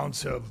smaller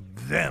amounts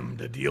of them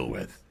to deal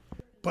with.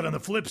 But on the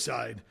flip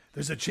side,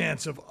 there's a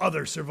chance of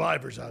other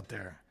survivors out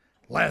there.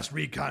 Last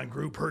recon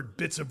group heard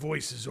bits of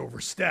voices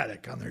over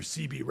static on their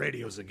CB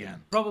radios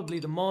again. Probably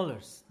the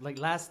Maulers, like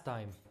last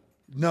time.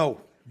 No,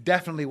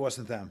 definitely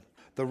wasn't them.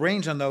 The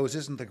range on those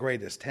isn't the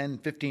greatest, 10,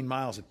 15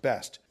 miles at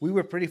best. We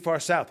were pretty far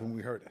south when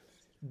we heard it.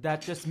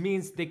 That just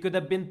means they could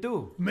have been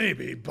too.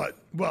 Maybe, but,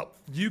 well,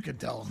 you could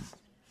tell them.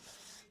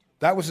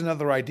 That was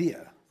another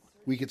idea.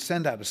 We could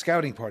send out a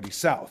scouting party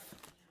south,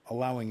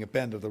 allowing a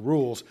bend of the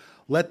rules,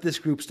 let this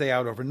group stay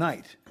out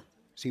overnight,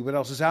 see what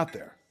else is out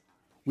there.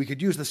 We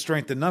could use the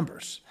strength in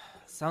numbers.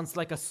 Sounds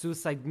like a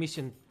suicide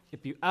mission,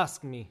 if you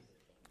ask me.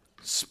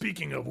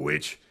 Speaking of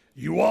which,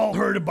 you all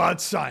heard about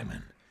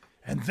Simon.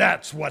 And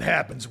that's what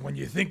happens when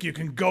you think you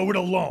can go it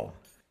alone.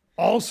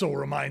 Also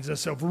reminds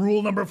us of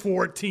rule number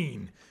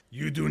 14.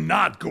 You do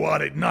not go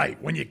out at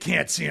night when you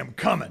can't see him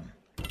coming.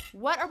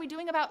 What are we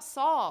doing about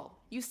Saul?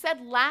 You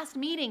said last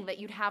meeting that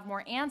you'd have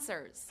more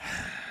answers.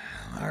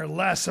 Our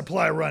last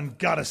supply run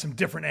got us some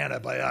different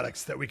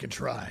antibiotics that we could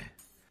try.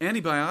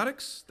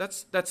 Antibiotics?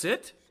 That's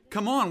it?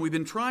 Come on, we've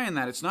been trying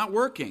that. It's not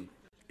working.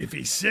 If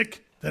he's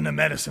sick, then the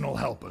medicine will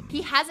help him.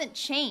 He hasn't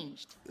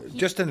changed.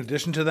 Just in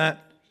addition to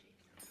that,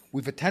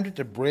 we've attempted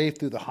to brave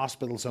through the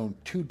hospital zone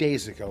 2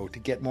 days ago to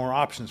get more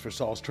options for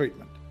Saul's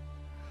treatment.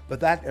 But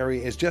that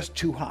area is just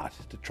too hot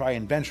to try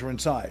and venture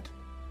inside.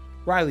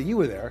 Riley, you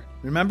were there,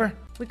 remember?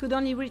 We could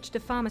only reach the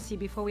pharmacy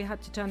before we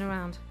had to turn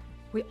around.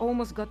 We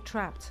almost got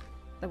trapped.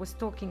 That was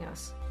stalking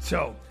us.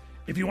 So,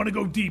 if you want to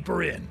go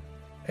deeper in,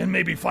 and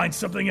maybe find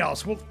something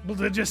else, we'll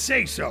just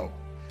say so.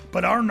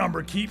 But our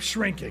number keeps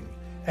shrinking,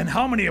 and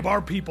how many of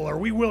our people are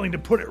we willing to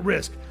put at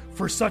risk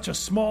for such a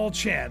small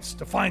chance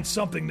to find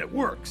something that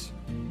works?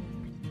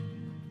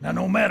 Now,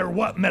 no matter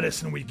what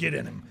medicine we get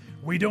in him,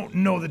 we don't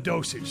know the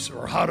dosage,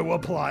 or how to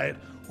apply it,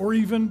 or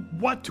even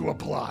what to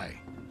apply.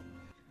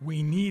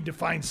 We need to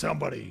find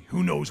somebody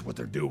who knows what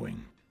they're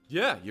doing.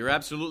 Yeah, you're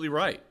absolutely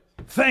right.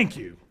 Thank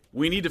you.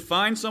 We need to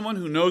find someone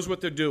who knows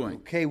what they're doing.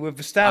 Okay, we've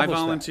established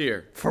I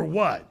volunteer. That. For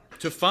what?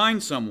 To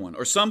find someone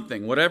or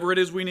something, whatever it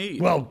is we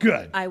need. Well,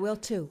 good. I will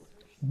too.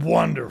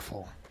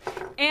 Wonderful.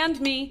 And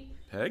me.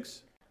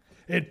 Pegs?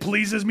 It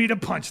pleases me to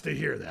punch to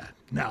hear that.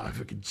 Now, if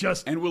we could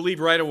just... And we'll leave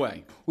right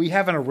away. We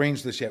haven't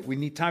arranged this yet. We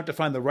need time to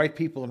find the right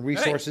people and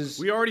resources.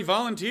 Hey, we already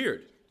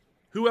volunteered.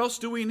 Who else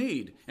do we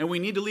need? And we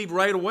need to leave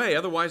right away,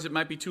 otherwise it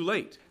might be too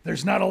late.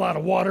 There's not a lot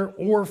of water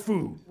or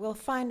food. We'll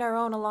find our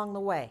own along the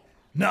way.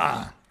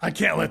 Nah, I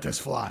can't let this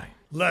fly.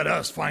 Let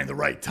us find the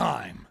right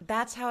time.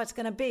 That's how it's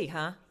gonna be,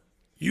 huh?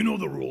 You know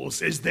the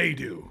rules, as they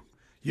do.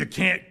 You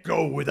can't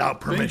go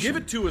without permission. Then give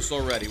it to us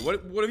already.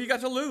 What have you got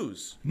to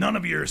lose? None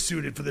of you are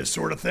suited for this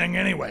sort of thing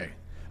anyway.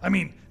 I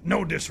mean,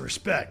 no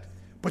disrespect,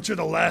 but you're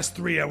the last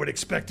 3 I would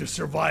expect to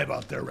survive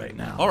out there right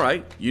now. All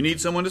right, you need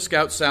someone to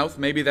scout south.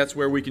 Maybe that's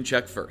where we can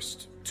check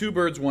first. 2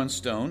 birds, 1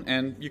 stone,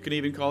 and you can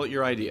even call it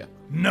your idea.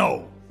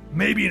 No,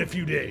 maybe in a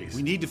few days.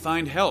 We need to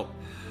find help.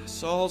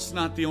 Saul's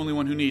not the only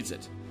one who needs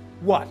it.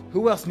 What?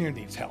 Who else near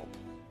needs help?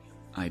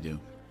 I do.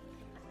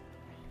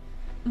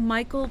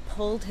 Michael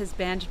pulled his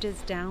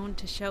bandages down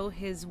to show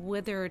his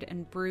withered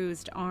and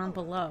bruised arm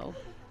below.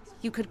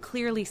 You could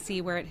clearly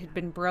see where it had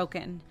been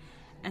broken,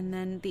 and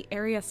then the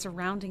area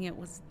surrounding it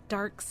was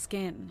dark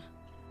skin.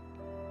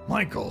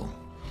 Michael,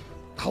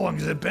 how long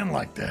has it been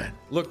like that?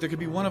 Look, there could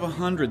be one of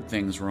 100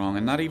 things wrong,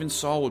 and not even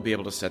Saul would be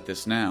able to set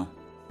this now.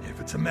 If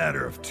it's a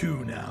matter of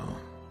 2 now,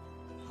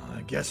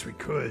 I guess we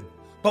could.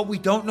 But we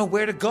don't know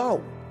where to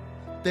go.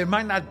 There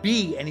might not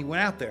be anyone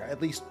out there,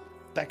 at least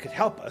that could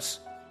help us.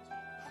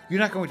 You're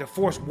not going to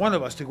force one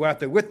of us to go out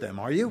there with them,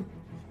 are you?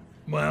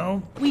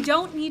 Well... We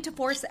don't need to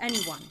force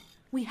anyone.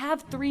 We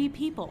have 3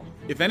 people.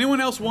 If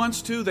anyone else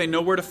wants to, they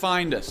know where to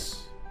find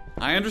us.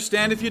 I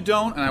understand if you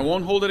don't, and I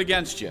won't hold it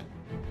against you.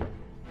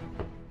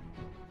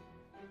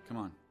 Come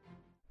on.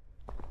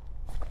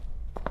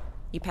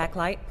 You pack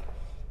light?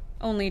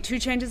 Only 2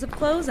 changes of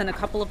clothes and a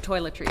couple of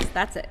toiletries.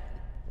 That's it.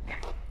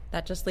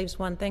 That just leaves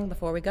one thing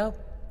before we go.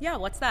 Yeah,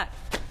 what's that?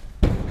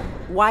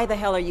 Why the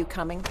hell are you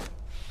coming?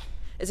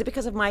 Is it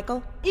because of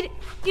Michael? It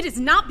is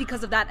not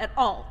because of that at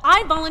all.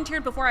 I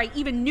volunteered before I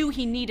even knew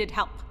he needed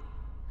help.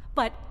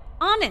 But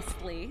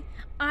honestly,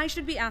 I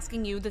should be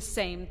asking you the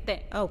same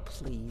thing. Oh,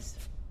 please.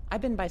 I've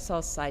been by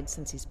Saul's side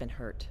since he's been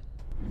hurt.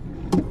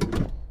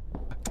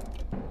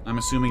 I'm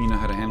assuming you know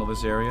how to handle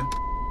this area?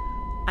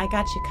 I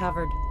got you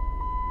covered.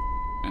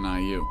 And I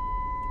you.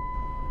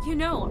 You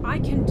know, I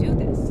can do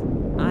this.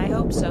 I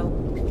hope so.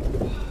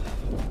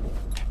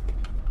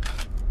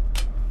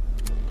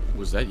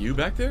 Was that you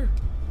back there?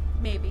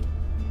 Maybe.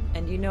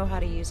 And you know how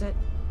to use it?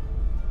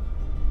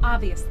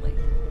 Obviously.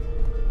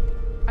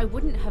 I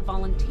wouldn't have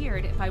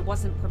volunteered if I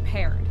wasn't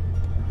prepared.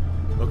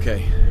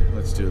 Okay,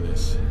 let's do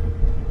this.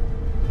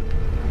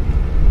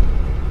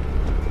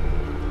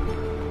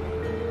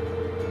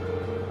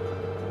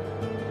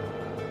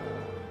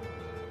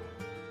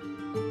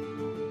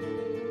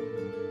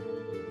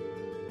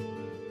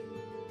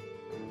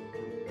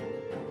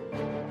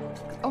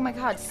 Oh my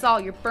god,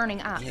 Saul, you're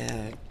burning up.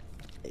 Yeah,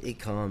 it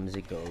comes,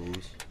 it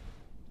goes.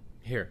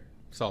 Here,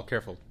 Saul,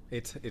 careful.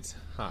 It's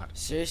hot.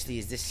 Seriously,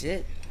 is this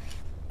it?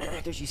 I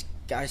thought you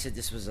guys said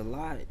this was a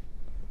lot.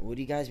 What have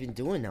you guys been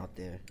doing out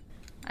there?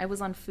 I was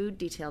on food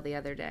detail the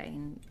other day,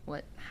 and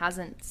what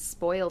hasn't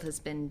spoiled has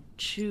been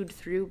chewed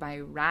through by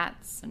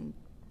rats and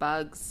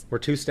bugs. We're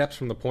 2 steps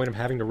from the point of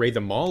having to raid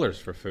the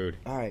maulers for food.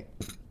 Alright,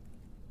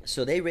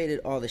 so they raided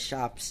all the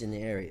shops in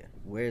the area.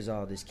 Where's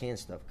all this canned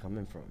stuff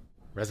coming from?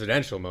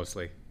 Residential,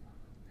 mostly.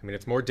 I mean,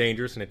 it's more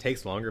dangerous and it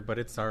takes longer, but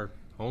it's our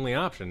only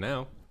option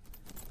now.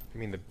 I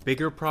mean, the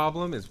bigger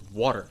problem is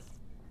water.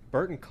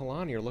 Bert and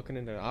Kalani are looking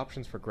into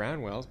options for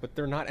ground wells, but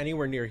they're not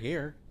anywhere near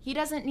here. He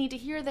doesn't need to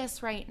hear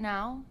this right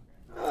now.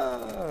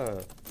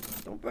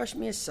 Don't brush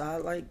me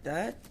aside like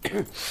that.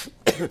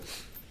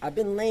 I've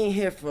been laying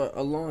here for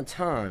a long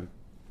time.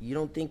 You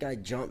don't think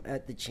I'd jump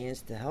at the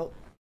chance to help?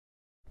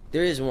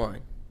 There is one.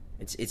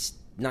 It's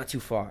not too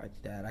far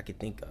that I could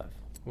think of.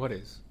 What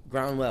is?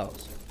 Ground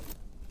wells.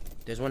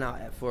 There's one out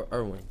at Fort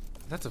Irwin.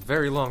 That's a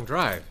very long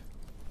drive.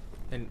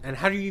 And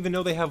how do you even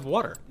know they have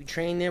water? You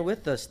trained there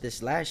with us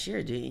this last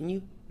year, didn't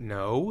you?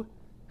 No.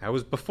 That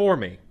was before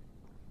me.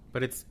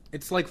 But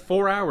it's like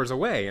 4 hours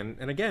away, and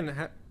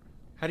again,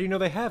 how do you know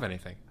they have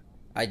anything?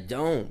 I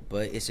don't,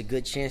 but it's a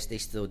good chance they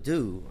still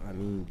do. I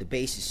mean, the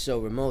base is so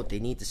remote, they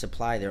need to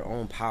supply their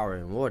own power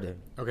and water.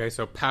 Okay,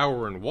 so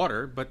power and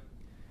water, but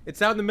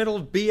it's out in the middle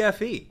of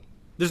BFE.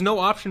 There's no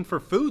option for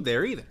food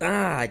there either.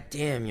 Ah,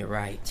 damn, you're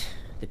right.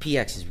 The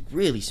PX is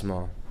really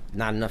small.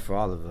 Not enough for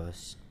all of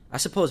us. I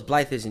suppose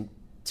Blythe isn't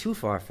too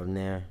far from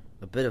there.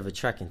 A bit of a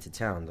trek into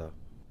town, though.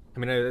 I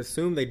mean, I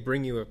assume they'd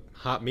bring you a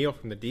hot meal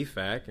from the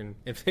DFAC, and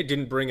if they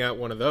didn't bring out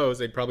one of those,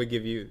 they'd probably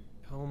give you,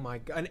 oh my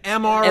god,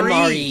 an MRE!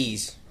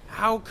 MREs!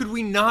 How could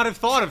we not have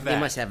thought of that? They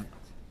must have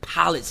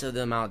pallets of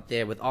them out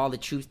there with all the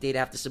troops they'd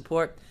have to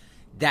support.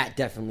 That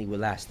definitely would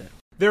last them.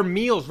 They're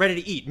meals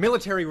ready to eat,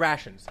 military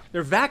rations.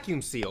 They're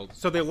vacuum sealed,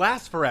 so they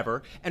last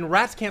forever, and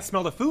rats can't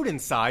smell the food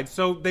inside,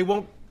 so they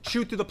won't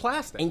shoot through the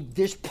plastic. And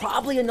there's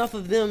probably enough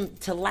of them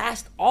to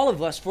last all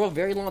of us for a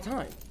very long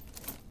time.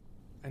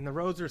 And the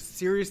roads are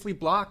seriously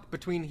blocked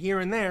between here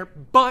and there,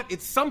 but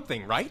it's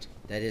something, right?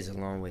 That is a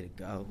long way to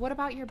go. What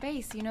about your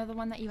base? You know, the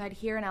one that you had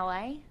here in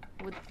LA?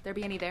 Would there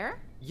be any there?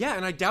 Yeah,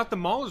 and I doubt the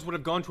Maulers would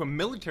have gone to a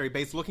military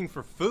base looking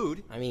for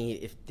food. I mean,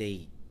 if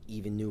they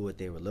even knew what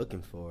they were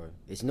looking for.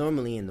 It's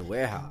normally in the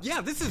warehouse.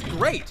 Yeah, this is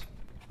great.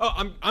 Oh,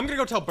 I'm gonna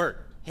go tell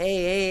Bert.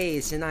 Hey,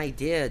 it's an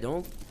idea.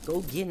 Don't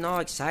go getting all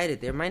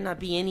excited. There might not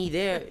be any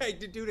there. Hey,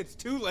 dude, it's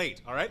too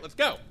late. All right, let's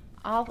go.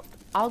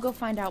 I'll go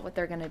find out what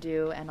they're gonna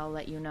do, and I'll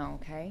let you know,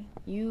 okay?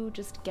 You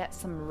just get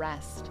some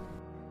rest.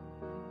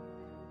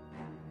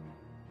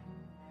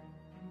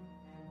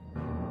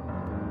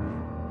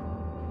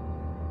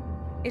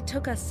 It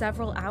took us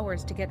several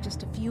hours to get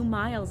just a few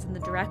miles in the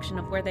direction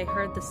of where they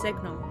heard the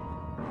signal.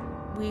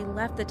 We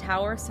left the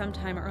tower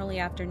sometime early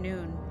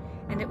afternoon,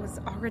 and it was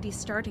already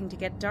starting to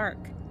get dark.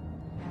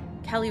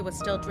 Kelly was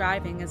still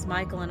driving as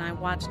Michael and I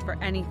watched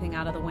for anything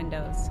out of the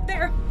windows.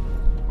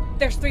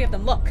 There's 3 of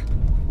them, look!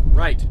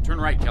 Right,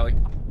 turn right, Kelly.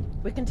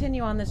 We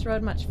continue on this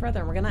road much further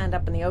and we're gonna end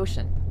up in the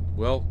ocean.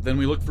 Well, then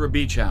we look for a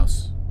beach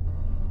house.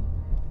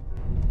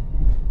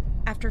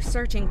 After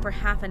searching for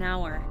half an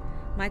hour,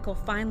 Michael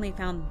finally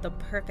found the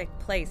perfect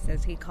place,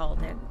 as he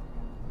called it.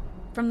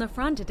 From the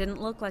front, it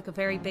didn't look like a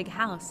very big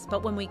house,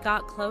 but when we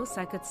got close,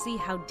 I could see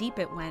how deep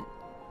it went.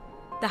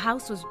 The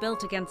house was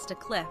built against a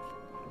cliff.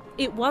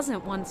 It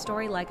wasn't one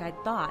story like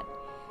I'd thought,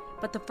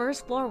 but the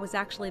first floor was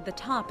actually the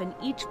top, and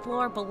each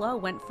floor below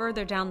went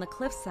further down the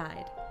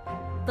cliffside.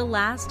 The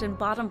last and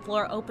bottom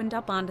floor opened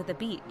up onto the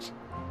beach.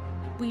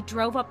 We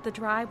drove up the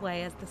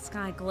driveway as the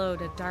sky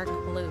glowed a dark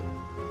blue.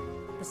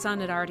 The sun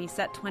had already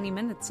set 20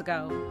 minutes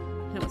ago,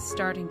 and it was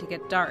starting to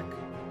get dark.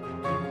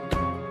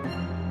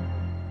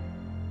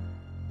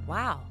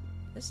 Wow,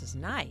 this is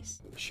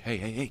nice. Shh,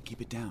 hey, keep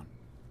it down.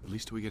 At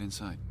least till we get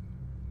inside.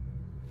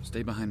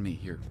 Stay behind me.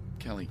 Here,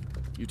 Kelly,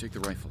 you take the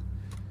rifle.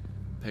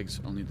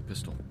 Pegs, I'll need the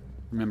pistol.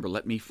 Remember,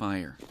 let me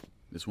fire.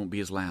 This won't be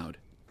as loud.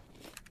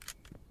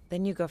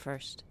 Then you go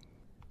first.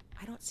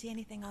 I don't see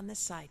anything on this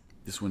side.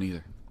 This one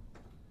either.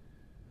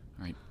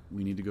 All right,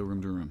 we need to go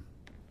room to room.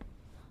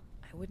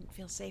 I wouldn't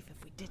feel safe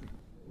if we didn't.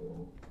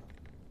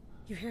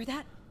 You hear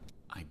that?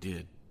 I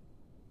did,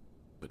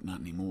 but not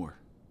anymore.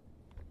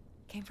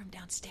 Came from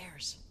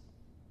downstairs.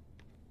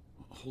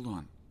 Hold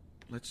on.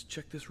 Let's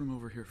check this room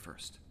over here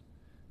first.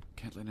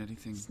 Can't let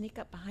anything... Sneak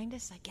up behind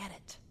us? I get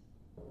it.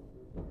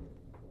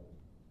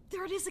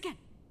 There it is again.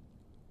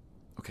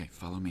 Okay,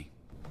 follow me.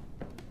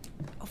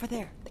 Over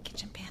there, the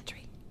kitchen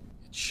pantry.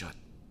 It's shut.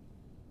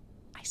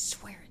 I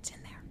swear it's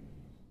in there.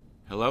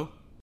 Hello?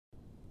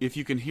 If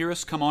you can hear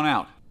us, come on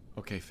out.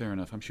 Okay, fair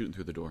enough. I'm shooting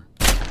through the door.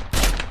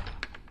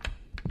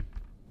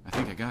 I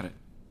think I got it.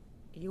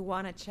 You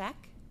want to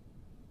check?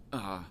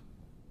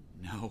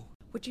 No.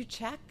 Would you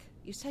check?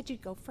 You said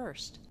you'd go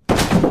first.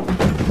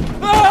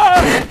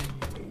 Ah!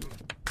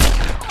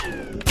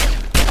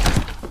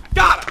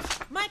 Got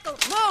him! Michael,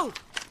 move!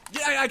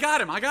 Yeah, I got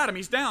him.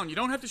 He's down. You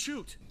don't have to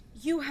shoot.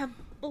 You have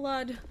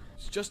blood.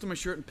 It's just on my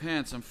shirt and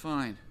pants. I'm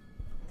fine.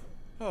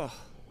 Oh.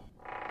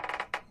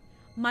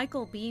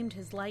 Michael beamed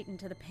his light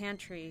into the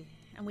pantry,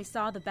 and we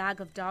saw the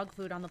bag of dog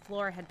food on the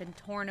floor had been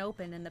torn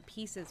open and the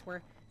pieces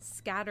were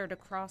scattered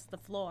across the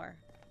floor.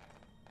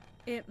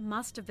 It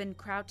must have been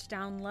crouched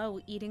down low,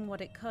 eating what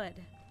it could.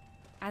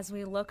 As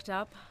we looked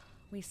up,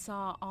 we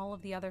saw all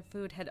of the other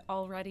food had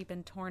already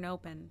been torn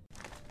open.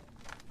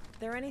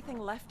 There anything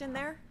left in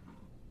there?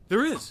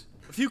 There is.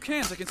 A few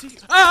cans. I can see.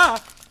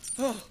 Ah!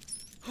 Oh.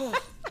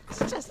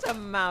 It's just a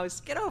mouse.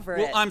 Get over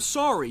it. Well, I'm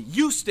sorry.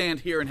 You stand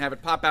here and have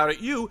it pop out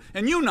at you,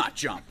 and you not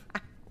jump.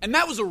 And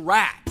that was a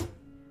rat.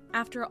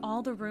 After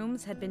all the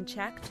rooms had been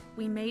checked,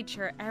 we made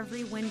sure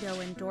every window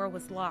and door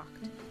was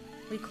locked.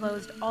 We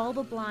closed all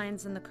the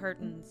blinds and the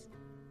curtains.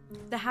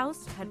 The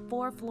house had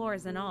 4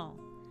 floors in all.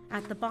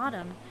 At the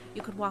bottom,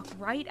 you could walk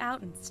right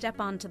out and step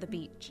onto the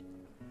beach.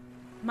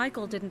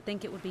 Michael didn't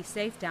think it would be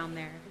safe down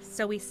there,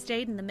 so we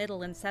stayed in the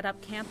middle and set up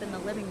camp in the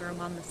living room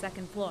on the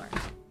 2nd floor.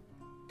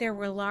 There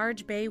were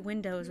large bay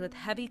windows with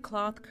heavy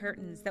cloth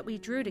curtains that we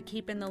drew to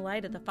keep in the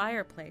light of the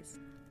fireplace.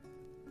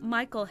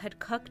 Michael had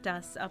cooked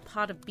us a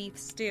pot of beef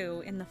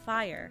stew in the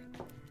fire.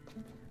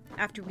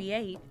 After we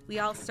ate, we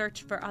all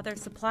searched for other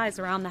supplies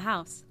around the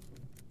house.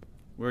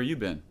 Where you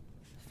been?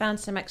 Found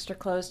some extra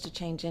clothes to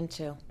change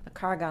into. The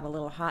car got a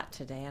little hot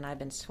today and I've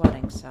been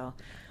sweating, so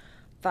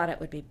thought it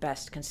would be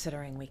best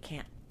considering we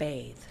can't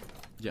bathe.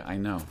 Yeah, I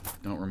know.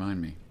 Don't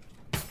remind me.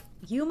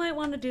 You might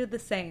want to do the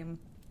same.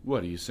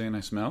 What, are you saying I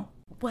smell?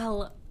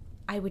 Well,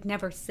 I would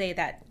never say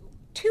that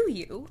to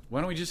you. Why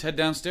don't we just head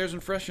downstairs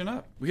and freshen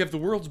up? We have the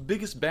world's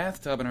biggest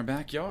bathtub in our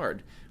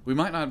backyard. We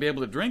might not be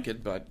able to drink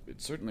it, but it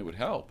certainly would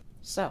help.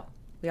 So,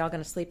 we all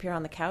gonna sleep here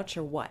on the couch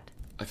or what?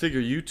 I figure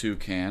you two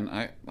can.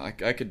 I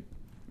could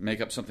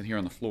make up something here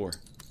on the floor.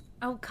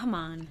 Oh, come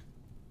on.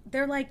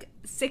 There are like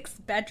 6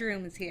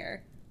 bedrooms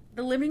here.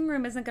 The living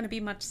room isn't going to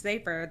be much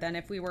safer than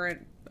if we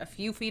were a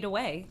few feet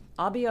away.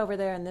 I'll be over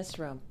there in this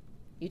room.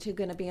 You two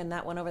gonna be in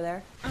that one over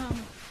there?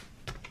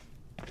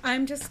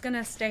 I'm just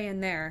gonna stay in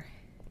there.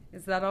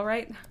 Is that all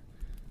right?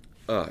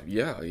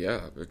 Yeah.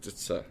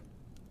 It's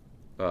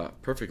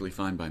perfectly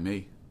fine by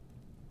me.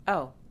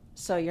 Oh,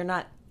 so you're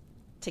not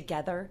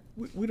together?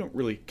 We don't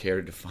really care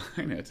to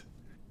define it.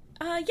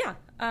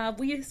 Yeah.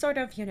 We sort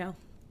of,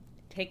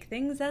 take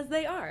things as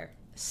they are.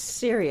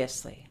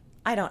 Seriously,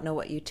 I don't know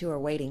what you two are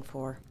waiting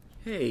for.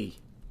 Hey,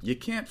 you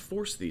can't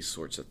force these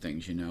sorts of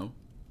things, you know.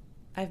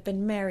 I've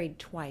been married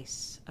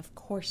twice. Of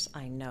course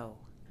I know.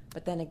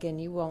 But then again,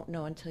 you won't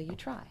know until you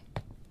try.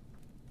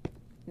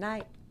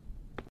 Night.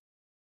 I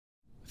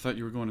thought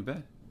you were going to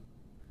bed.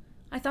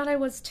 I thought I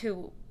was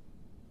too.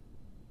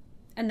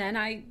 And then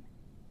I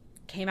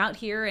came out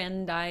here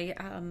and I,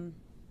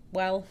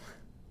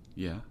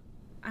 Yeah?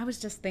 I was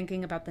just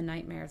thinking about the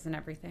nightmares and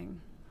everything.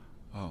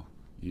 Oh,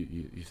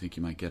 you think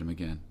you might get him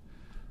again?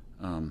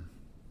 Well,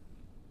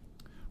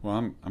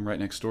 I'm right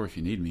next door if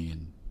you need me,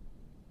 and...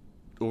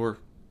 Or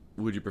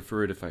would you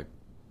prefer it if I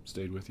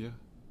stayed with you?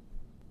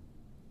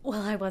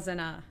 Well, I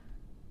wasn't,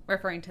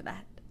 referring to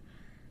that.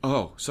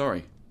 Oh,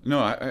 sorry. No,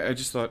 I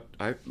just thought...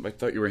 I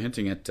thought you were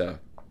hinting at,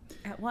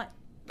 At what?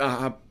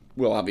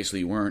 Well, obviously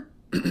you weren't.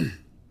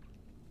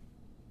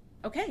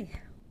 Okay.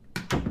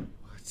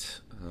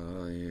 What?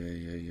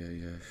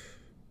 Yeah.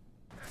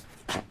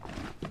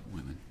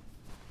 Women.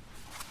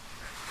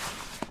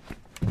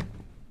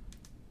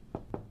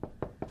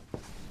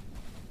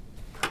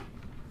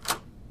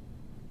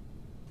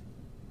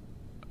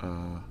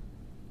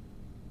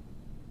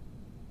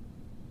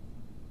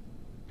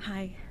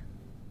 Hi.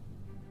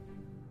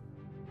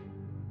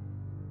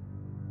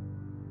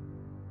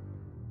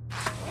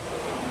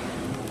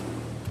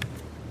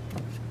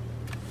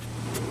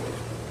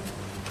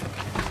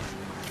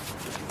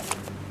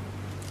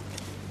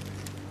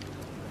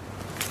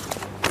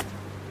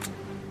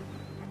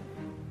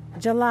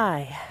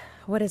 July.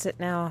 What is it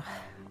now?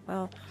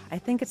 Well, I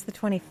think it's the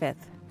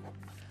 25th.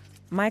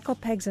 Michael,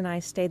 Peggs, and I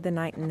stayed the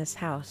night in this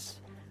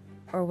house.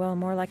 Or, well,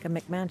 more like a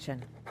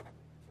McMansion.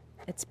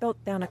 It's built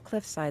down a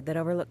cliffside that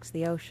overlooks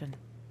the ocean.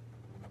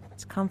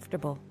 It's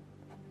comfortable.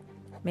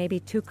 Maybe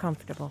too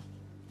comfortable.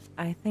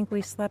 I think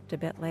we slept a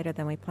bit later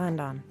than we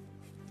planned on.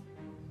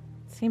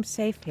 It seems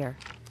safe here.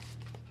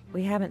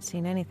 We haven't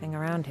seen anything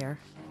around here,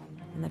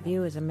 and the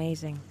view is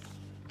amazing.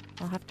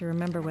 I'll have to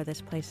remember where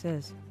this place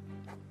is.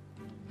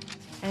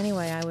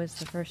 Anyway, I was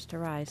the first to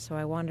rise, so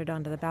I wandered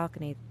onto the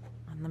balcony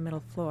on the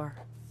middle floor.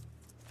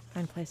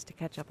 Fine place to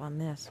catch up on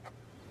this.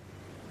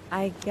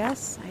 I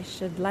guess I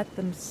should let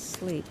them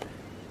sleep.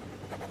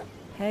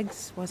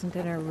 Peggs wasn't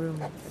in her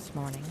room this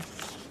morning,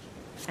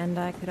 and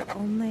I could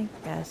only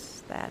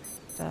guess that,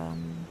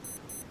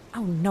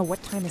 Oh no,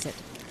 what time is it?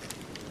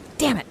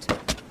 Damn it!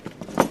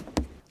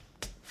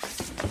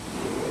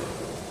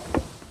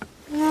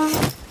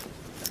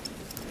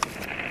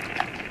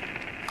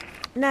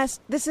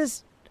 Nest, this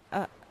is...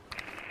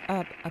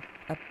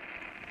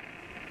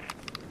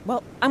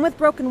 Well, I'm with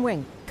Broken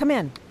Wing. Come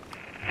in.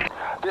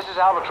 This is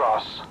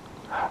Albatross.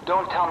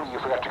 Don't tell me you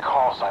forgot your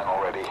call sign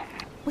already.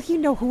 Well, you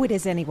know who it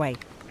is anyway.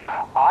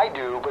 I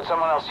do, but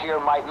someone else here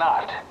might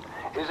not.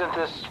 Isn't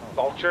this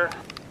Vulture?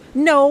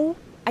 No,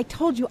 I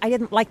told you I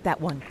didn't like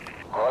that one.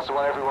 Well, that's the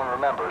one everyone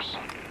remembers.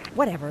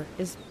 Whatever.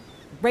 Is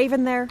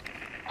Raven there?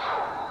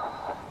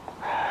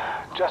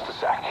 Just a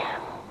sec.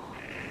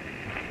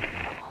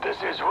 This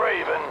is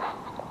Raven.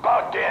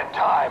 About damn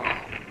time.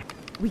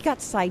 We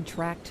got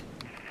sidetracked.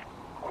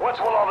 What's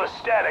with all the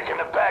static in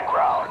the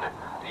background?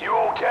 You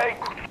okay?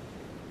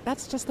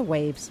 That's just the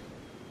waves.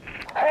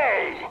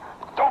 Hey!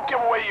 Don't give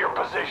away your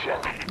position.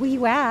 Well,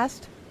 you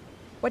asked.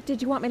 What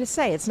did you want me to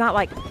say? It's not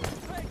like...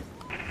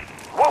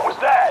 What was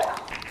that?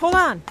 Hold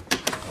on.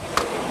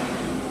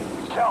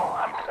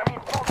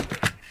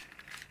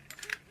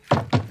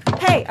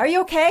 Hey, are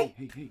you okay?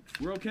 Hey,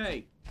 we're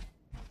okay.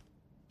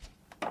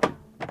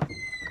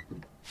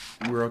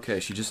 We're okay.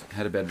 She just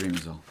had a bad dream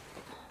is all.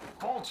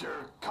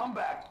 Vulture, come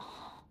back.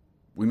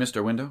 We missed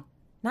our window?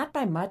 Not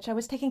by much. I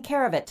was taking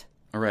care of it.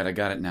 All right, I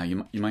got it now.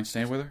 You mind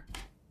staying with her?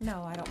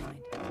 No, I don't mind.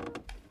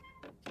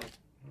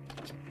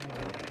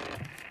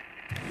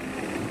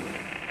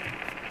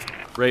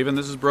 Raven,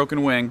 this is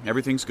Broken Wing.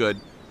 Everything's good.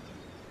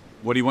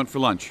 What do you want for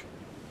lunch?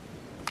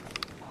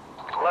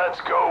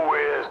 Let's go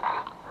with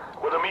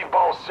a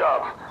meatball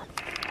sub.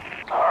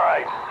 All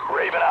right,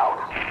 Raven out.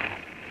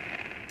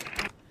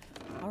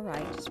 All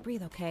right, just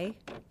breathe, okay?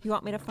 You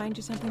want me to find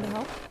you something to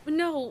help?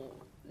 No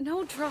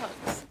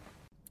drugs.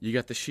 You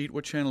got the sheet?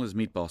 What channel is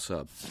Meatball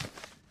Sub?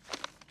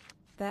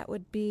 That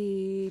would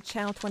be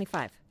Channel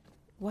 25.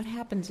 What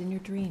happens in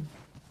your dream?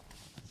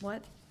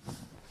 What?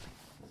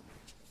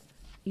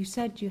 You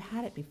said you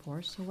had it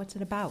before, so what's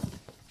it about?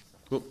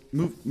 Well,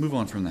 move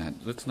on from that.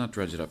 Let's not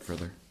dredge it up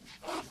further.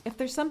 If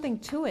there's something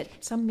to it,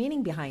 some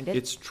meaning behind it...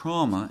 It's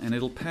trauma, and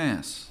it'll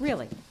pass.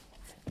 Really?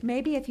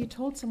 Maybe if you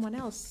told someone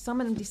else,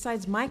 someone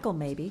besides Michael,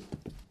 maybe.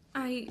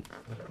 I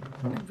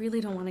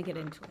really don't want to get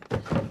into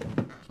it.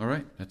 All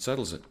right, that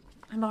settles it.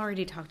 I've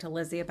already talked to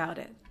Lizzie about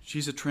it.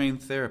 She's a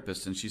trained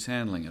therapist, and she's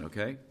handling it,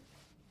 okay?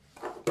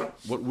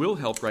 What will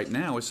help right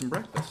now is some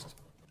breakfast.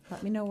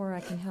 Let me know where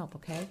I can help,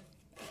 okay?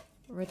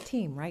 We're a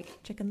team, right,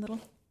 Chicken Little?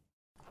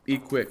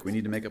 Eat quick. We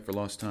need to make up for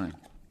lost time.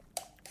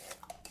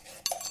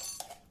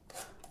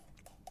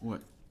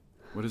 What?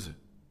 What is it?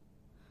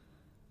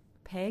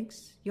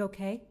 Peggs, you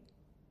okay?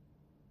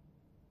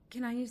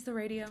 Can I use the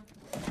radio?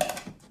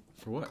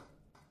 For what?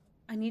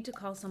 I need to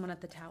call someone at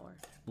the tower.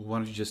 Well, why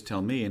don't you just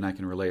tell me and I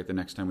can relay it the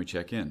next time we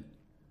check in?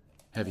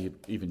 Have you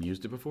even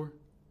used it before?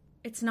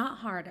 It's not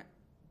hard.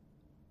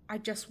 I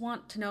just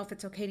want to know if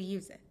it's okay to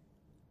use it.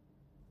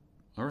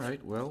 All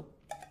right, well,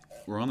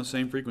 we're on the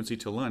same frequency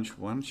till lunch.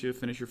 Why don't you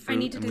finish your fruit? I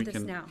need to do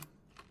this now.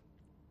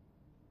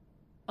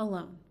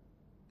 Alone.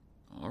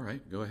 All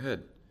right, go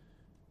ahead.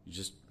 You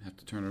just have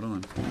to turn it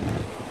on.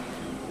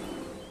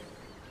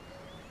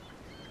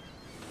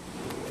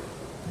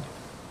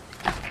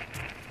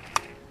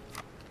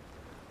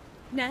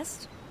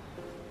 Nest,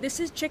 this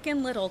is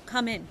Chicken Little.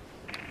 Come in.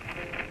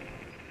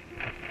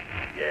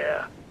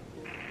 Yeah.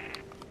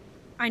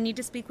 I need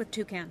to speak with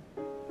Toucan.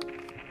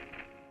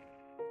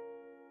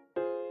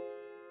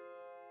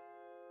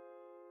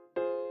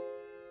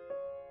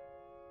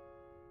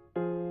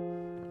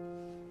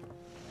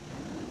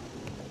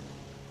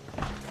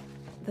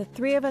 The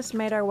three of us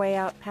made our way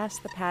out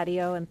past the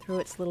patio and through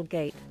its little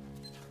gate.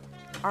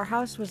 Our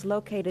house was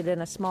located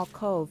in a small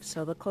cove,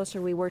 so the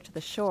closer we were to the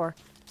shore,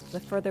 the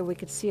further we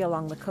could see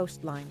along the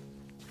coastline.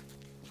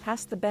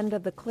 Past the bend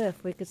of the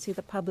cliff, we could see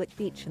the public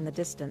beach in the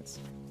distance,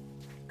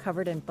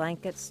 covered in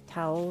blankets,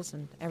 towels,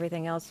 and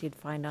everything else you'd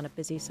find on a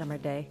busy summer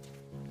day,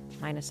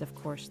 minus, of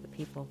course, the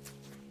people.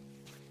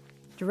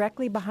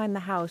 Directly behind the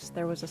house,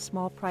 there was a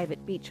small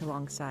private beach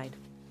alongside.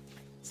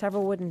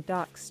 Several wooden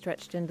docks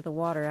stretched into the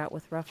water out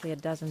with roughly a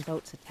dozen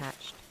boats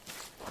attached.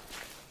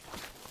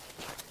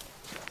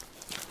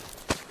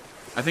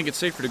 I think it's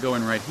safer to go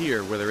in right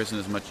here where there isn't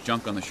as much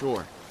junk on the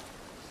shore.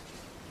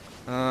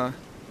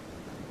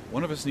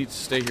 One of us needs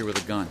to stay here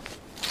with a gun.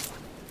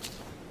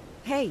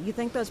 Hey, you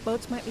think those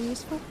boats might be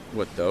useful?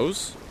 What,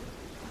 those?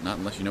 Not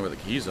unless you know where the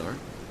keys are.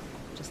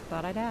 Just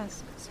thought I'd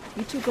ask.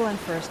 You two go in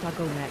first, I'll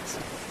go next.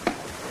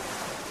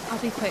 I'll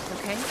be quick,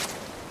 okay?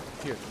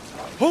 Here.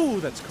 Oh,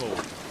 that's cold.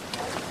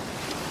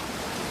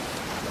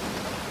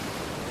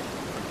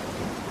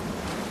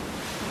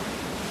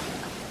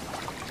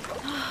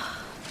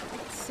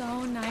 It's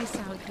so nice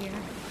out here.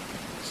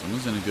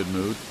 Someone's in a good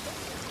mood.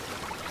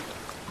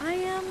 I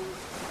am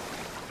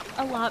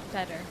a lot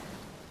better.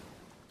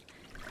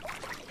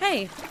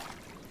 Hey,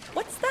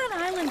 what's that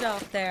island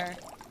off there?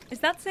 Is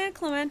that San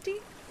Clemente?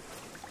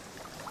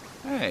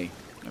 Hey,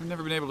 I've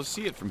never been able to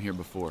see it from here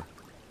before.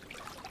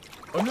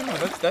 Oh, no,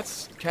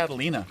 that's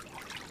Catalina.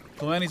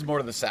 Clemente's more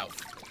to the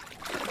south.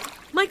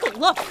 Michael,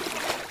 look!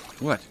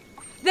 What?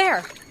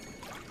 There!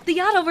 The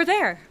yacht over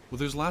there! Well,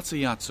 there's lots of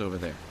yachts over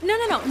there. No,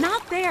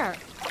 not there.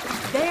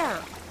 There.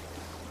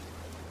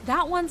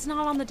 That one's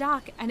not on the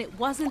dock, and it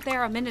wasn't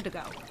there a minute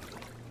ago.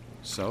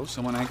 So,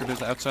 someone anchored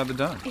it outside the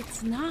dock.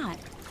 It's not.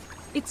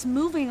 It's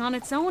moving on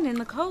its own in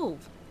the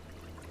cove.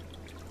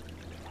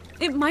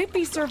 It might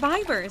be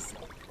survivors.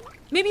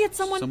 Maybe it's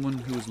someone... Someone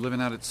who was living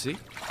out at sea?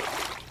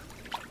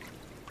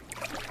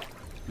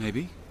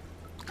 Maybe.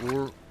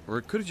 Or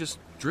it could have just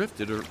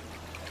drifted, or...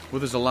 Well,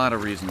 there's a lot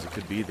of reasons it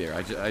could be there.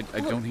 I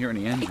don't hear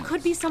any engines. It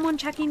could be someone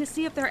checking to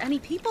see if there are any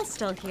people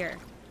still here.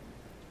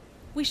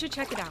 We should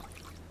check it out.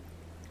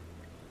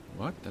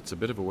 What? That's a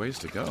bit of a ways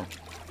to go.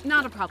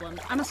 Not a problem.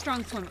 I'm a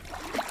strong swimmer.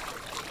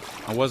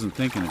 I wasn't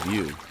thinking of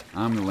you.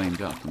 I'm the lame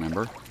duck,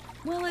 remember?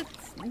 Well,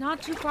 it's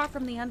not too far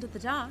from the end of the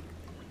dock.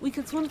 We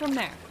could swim from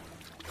there.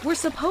 We're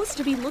supposed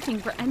to be looking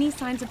for any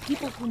signs of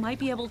people who might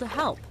be able to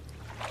help.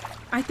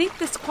 I think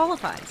this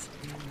qualifies.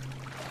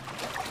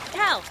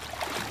 Cal!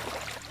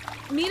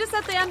 Meet us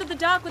at the end of the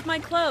dock with my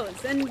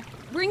clothes, and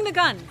bring the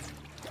guns.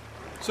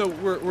 So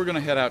we're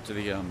gonna head out to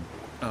the,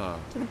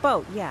 To the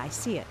boat, yeah, I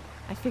see it.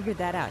 I figured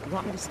that out. You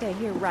want me to stay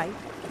here, right?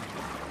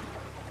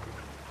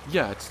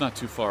 Yeah, it's not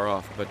too far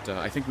off, but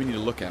I think we need a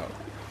lookout.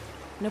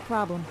 No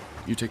problem.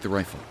 You take the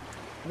rifle.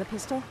 The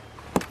pistol?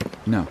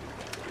 No.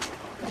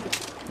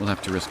 We'll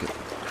have to risk it.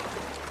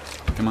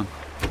 Come on.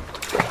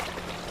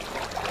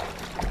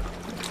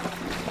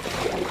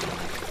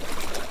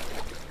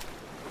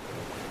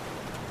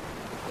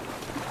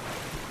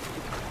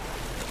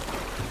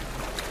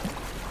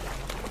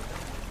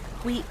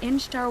 We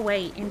inched our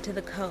way into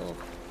the cove.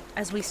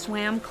 As we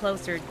swam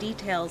closer,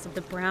 details of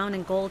the brown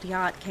and gold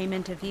yacht came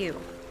into view.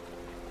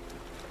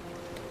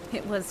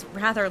 It was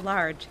rather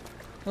large,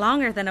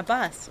 longer than a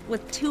bus,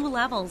 with 2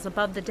 levels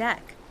above the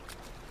deck.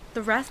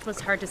 The rest was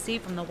hard to see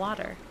from the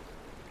water.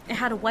 It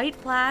had a white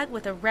flag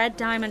with a red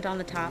diamond on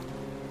the top,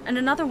 and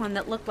another one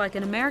that looked like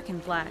an American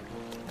flag.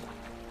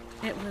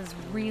 It was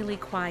really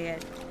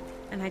quiet,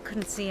 and I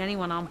couldn't see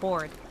anyone on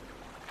board.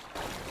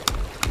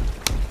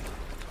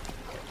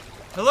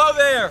 Hello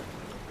there!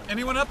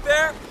 Anyone up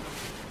there?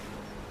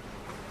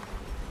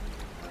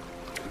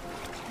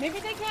 Maybe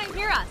they can't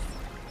hear us.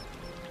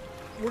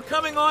 We're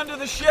coming onto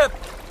the ship!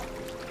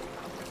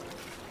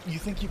 You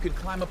think you could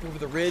climb up over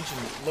the ridge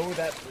and lower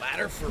that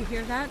ladder for... You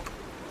hear that?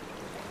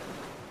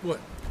 What?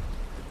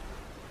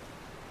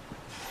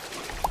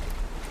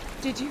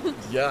 Did you?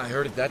 Yeah, I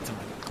heard it that time.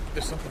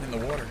 There's something in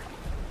the water.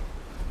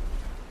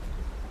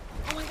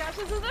 Oh my gosh,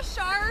 is it a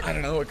shark? I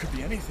don't know, it could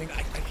be anything.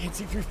 I can't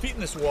see 3 feet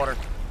in this water.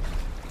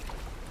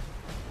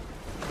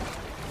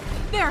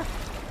 There!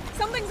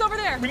 Something's over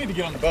there! We need to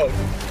get on the boat.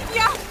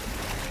 Yeah!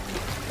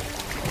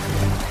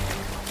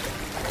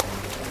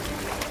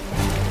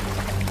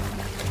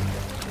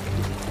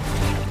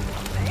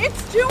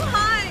 It's too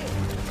high!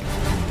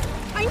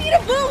 I need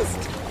a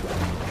boost!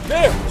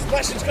 There!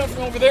 Splashing's coming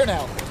from over there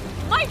now.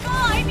 Michael,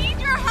 I need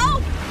your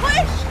help!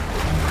 Push!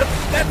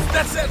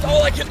 That's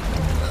all I can...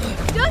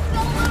 Just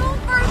a little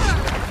further!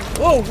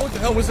 Whoa, what the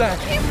hell was that?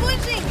 Keep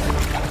pushing!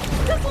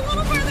 Just a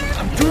little further!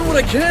 I'm doing what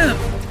I can!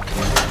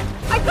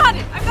 I got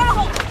it! I got a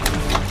hold!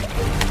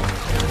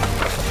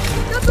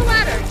 That's a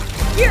ladder!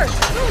 Here!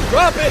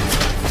 Drop it!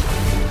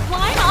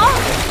 Climb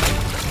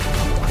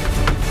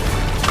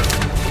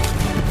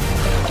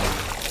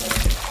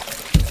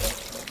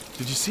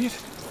Did you see it?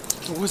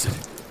 What was it?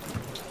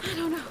 I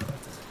don't know.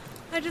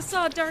 I just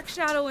saw a dark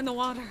shadow in the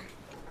water.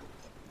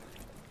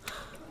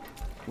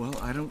 Well,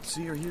 I don't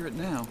see or hear it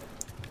now.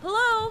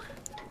 Hello?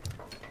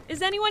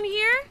 Is anyone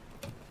here?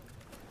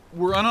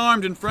 We're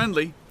unarmed and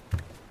friendly.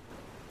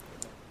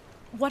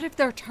 What if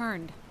they're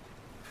turned?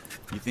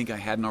 You think I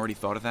hadn't already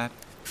thought of that?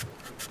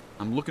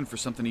 I'm looking for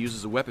something to use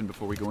as a weapon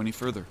before we go any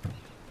further.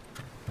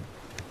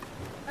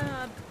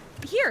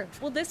 Here,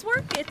 will this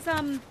work?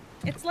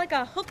 It's like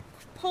a hook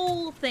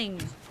pole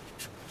thing.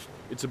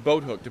 It's a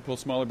boat hook to pull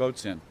smaller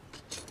boats in.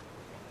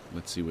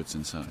 Let's see what's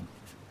inside.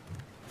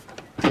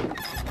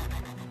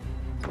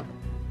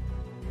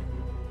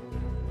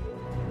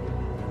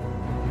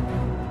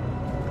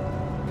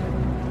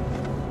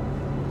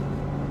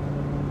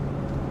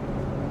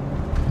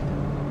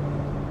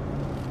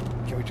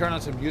 Can we turn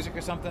on some music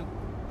or something?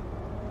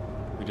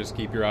 You just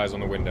keep your eyes on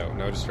the window.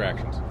 No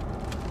distractions.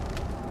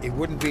 It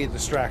wouldn't be a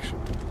distraction.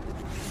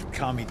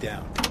 Calm me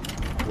down.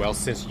 Well,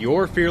 since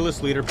your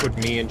fearless leader put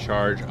me in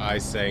charge, I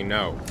say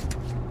no.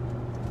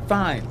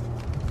 Fine.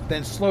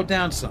 Then slow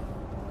down some.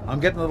 I'm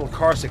getting a little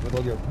carsick with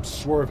all your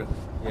swerving.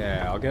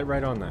 Yeah, I'll get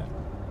right on that.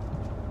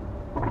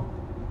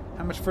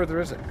 How much further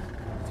is it?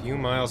 A few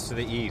miles to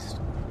the east.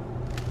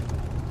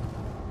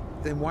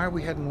 Then why are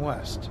we heading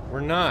west? We're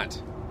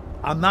not.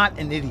 I'm not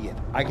an idiot.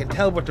 I can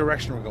tell what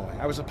direction we're going.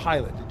 I was a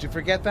pilot. Did you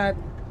forget that?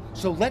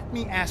 So let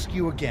me ask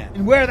you again.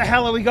 And where the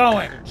hell are we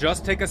going?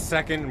 Just take a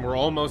second and we're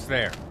almost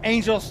there.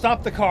 Angel,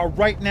 stop the car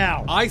right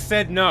now. I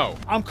said no.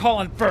 I'm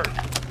calling Bert.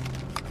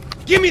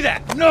 Give me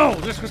that! No,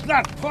 this was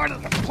not part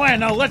of the plan.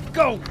 Now let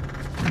go.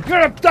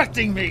 You're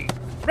abducting me.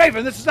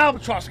 Raven, this is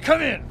Albatross.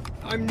 Come in.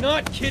 I'm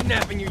not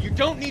kidnapping you. You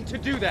don't need to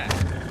do that.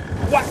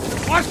 What?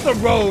 Watch the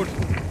road.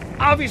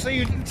 Obviously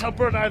you didn't tell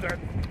Bert either.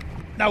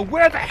 Now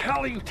where the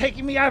hell are you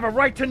taking me? I have a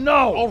right to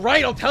know. All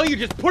right, I'll tell you.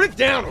 Just put it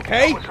down,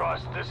 okay?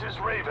 Albatross, this is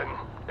Raven.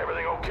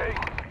 Everything okay?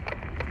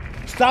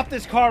 Stop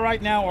this car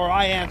right now or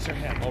I answer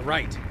him. All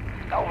right.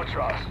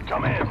 Albatross,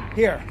 come in.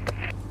 Here.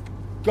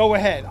 Go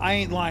ahead. I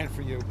ain't lying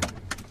for you.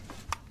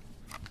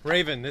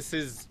 Raven, this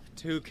is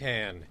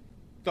Toucan.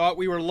 Thought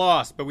we were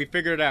lost, but we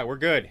figured it out. We're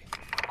good.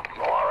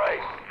 All right.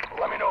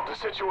 Let me know if the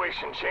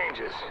situation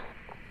changes.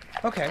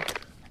 Okay.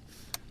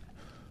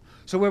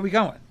 So where are we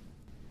going?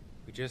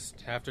 We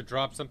just have to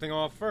drop something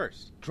off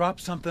first. Drop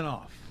something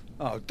off.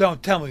 Oh,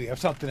 don't tell me you have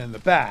something in the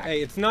back.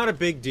 Hey, it's not a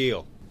big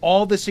deal.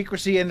 All the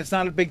secrecy and it's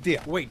not a big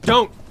deal. Wait,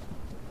 don't!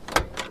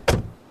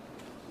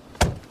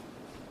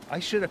 I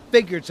should have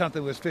figured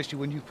something was fishy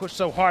when you pushed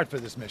so hard for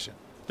this mission.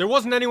 There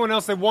wasn't anyone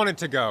else that wanted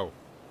to go.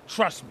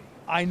 Trust me,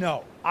 I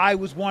know. I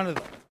was one of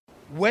them.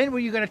 When were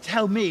you going to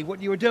tell me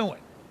what you were doing?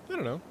 I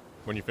don't know.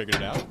 When you figured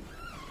it out.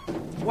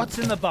 What's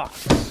in the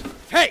box?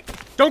 Hey!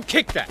 Don't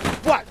kick that!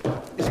 What?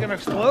 Is it going to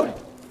explode?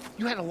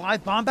 You had a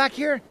live bomb back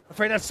here?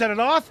 Afraid I'd set it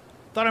off?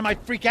 Thought I might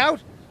freak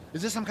out?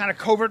 Is this some kind of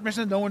covert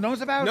mission no one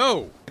knows about?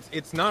 No!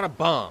 It's not a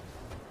bomb.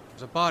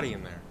 There's a body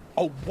in there.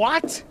 Oh,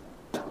 what?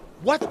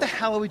 What the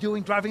hell are we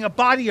doing driving a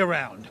body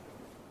around?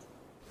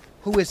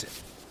 Who is it?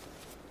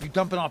 You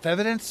dumping off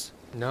evidence?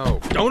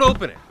 No. Don't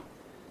open it!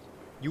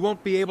 You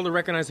won't be able to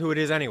recognize who it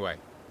is anyway.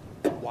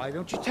 Why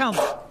don't you tell me?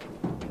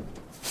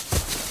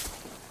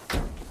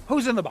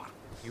 Who's in the box?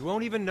 You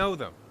won't even know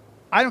them.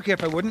 I don't care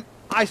if I wouldn't.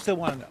 I still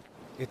want to know.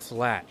 It's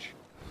Latch.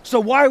 So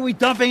why are we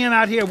dumping him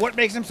out here? What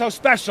makes him so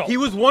special? He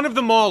was one of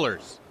the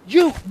Maulers.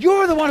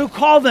 You're the one who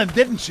called them,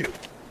 didn't you?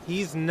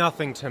 He's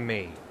nothing to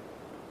me.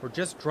 We're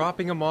just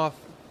dropping him off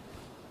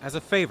as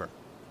a favor.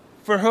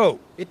 For who?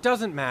 It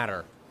doesn't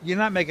matter. You're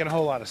not making a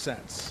whole lot of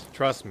sense.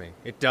 Trust me,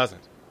 it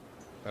doesn't.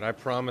 But I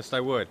promised I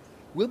would.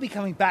 We'll be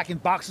coming back in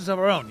boxes of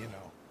our own, you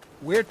know.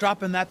 We're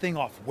dropping that thing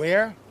off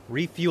where?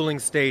 Refueling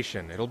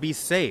station. It'll be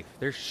safe.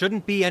 There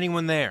shouldn't be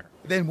anyone there.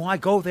 Then why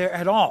go there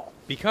at all?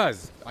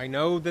 Because I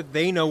know that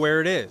they know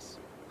where it is.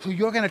 So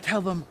you're going to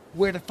tell them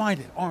where to find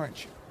it,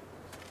 aren't you?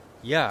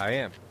 Yeah, I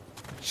am.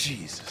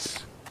 Jesus.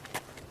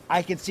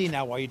 I can see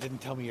now why you didn't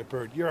tell me your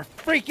bird. You're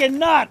freaking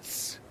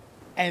nuts!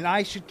 And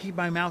I should keep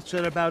my mouth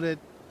shut about it.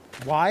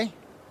 Why?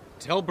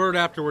 Tell Bert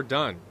after we're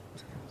done.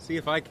 See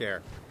if I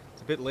care.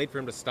 It's a bit late for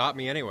him to stop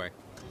me anyway.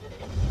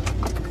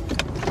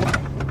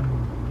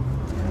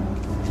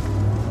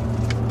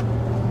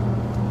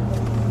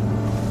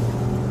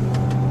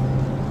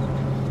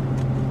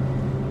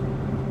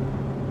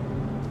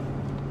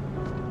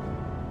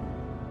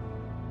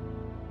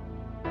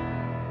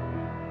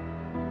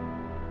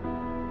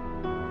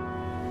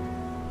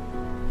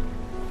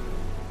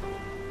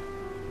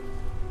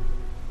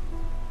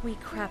 We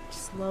crept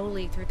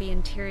slowly through the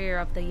interior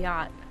of the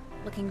yacht,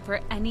 looking for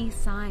any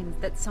signs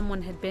that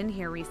someone had been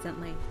here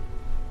recently.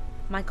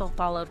 Michael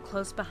followed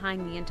close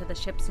behind me into the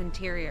ship's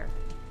interior.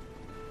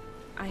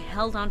 I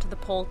held onto the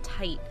pole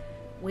tight,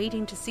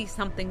 waiting to see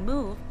something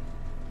move,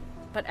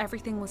 but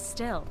everything was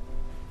still.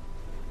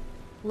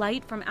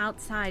 Light from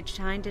outside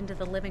shined into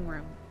the living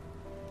room.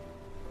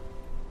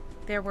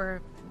 There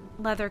were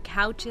Leather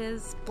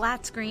couches,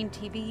 flat-screen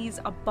TVs,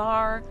 a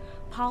bar,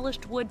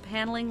 polished wood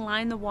paneling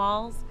lined the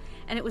walls,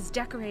 and it was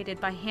decorated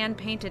by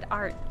hand-painted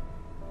art.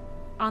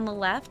 On the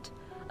left,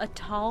 a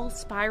tall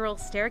spiral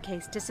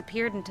staircase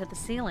disappeared into the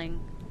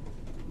ceiling.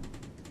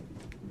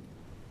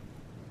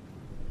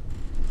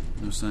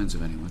 No signs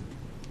of anyone.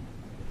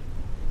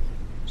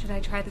 Should I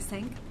try the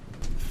sink?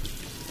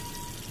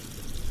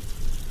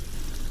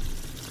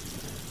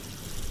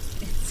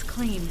 It's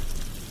clean.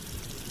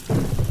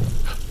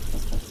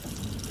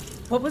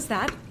 What was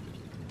that?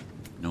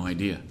 No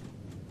idea.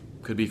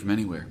 Could be from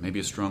anywhere.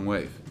 Maybe a strong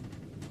wave.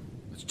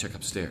 Let's check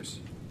upstairs.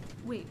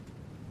 Wait,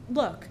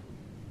 look.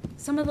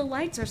 Some of the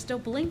lights are still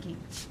blinking.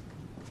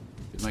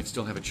 It might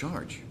still have a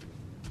charge.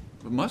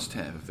 It must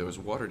have if there was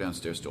water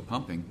downstairs still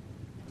pumping.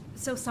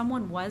 So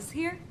someone was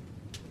here?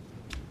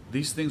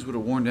 These things would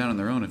have worn down on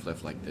their own if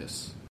left like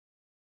this.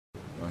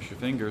 Wash your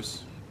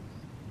fingers.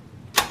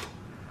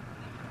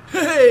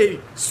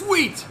 Hey!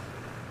 Sweet!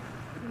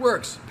 It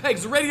works.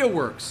 Pegs, the radio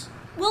works.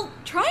 Well,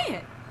 try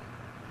it.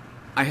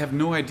 I have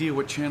no idea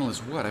what channel is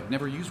what. I've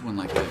never used one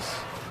like this.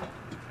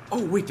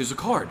 Oh, wait, there's a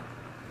card.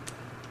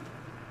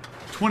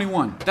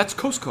 21. That's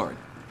Coast Guard.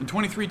 And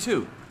 23,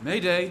 too.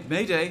 Mayday,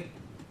 Mayday.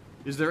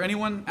 Is there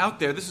anyone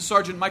out there? This is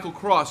Sergeant Michael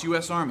Cross,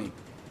 U.S. Army.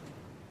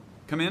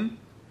 Come in.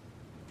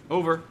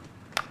 Over.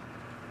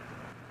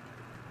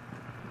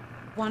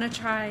 Want to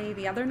try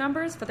the other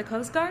numbers for the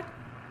Coast Guard?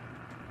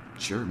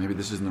 Sure, maybe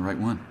this isn't the right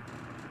one.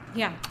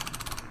 Yeah.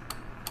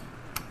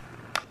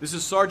 This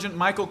is Sergeant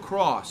Michael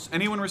Cross.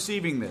 Anyone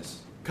receiving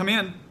this? Come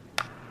in.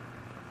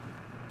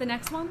 The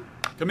next one?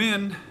 Come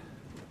in.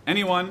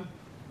 Anyone?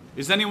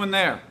 Is anyone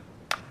there?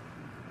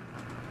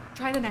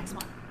 Try the next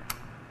one.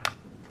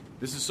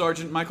 This is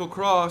Sergeant Michael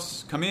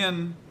Cross. Come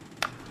in.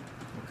 Oh,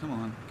 come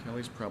on.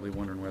 Kelly's probably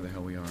wondering where the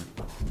hell we are.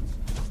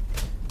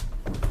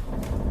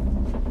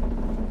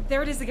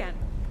 There it is again.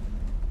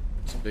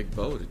 It's a big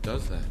boat. It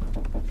does that.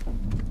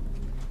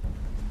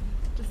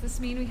 Does this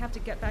mean we have to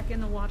get back in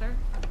the water?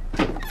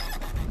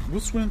 We'll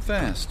swim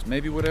fast.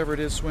 Maybe whatever it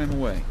is, swim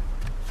away.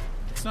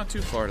 It's not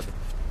too far to the...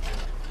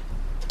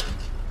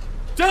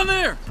 Down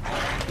there!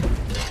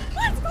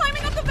 What's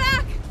climbing up the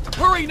back?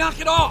 Hurry, knock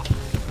it off!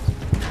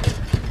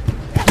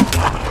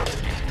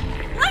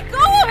 Let go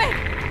of it!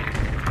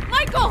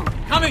 Michael!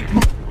 Coming!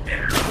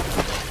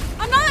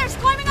 Another's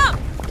climbing up!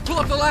 Pull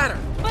up the ladder!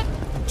 But...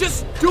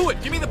 Just do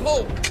it! Give me the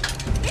pole!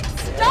 It's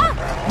stuck!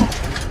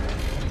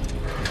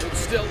 Hold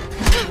still.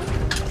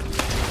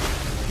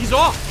 He's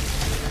off!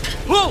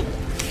 Pull!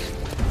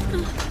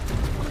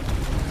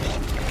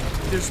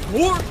 There's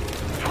more?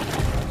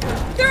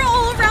 They're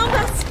all around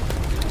us!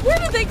 Where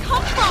did they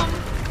come from?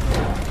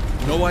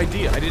 No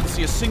idea. I didn't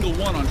see a single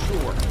one on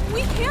shore.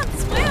 We can't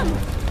swim!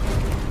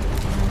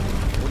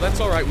 Well, that's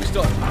all right. We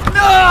still...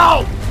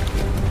 No!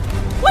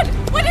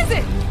 What is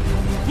it?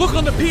 Look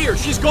on the pier.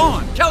 She's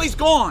gone. Kelly's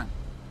gone.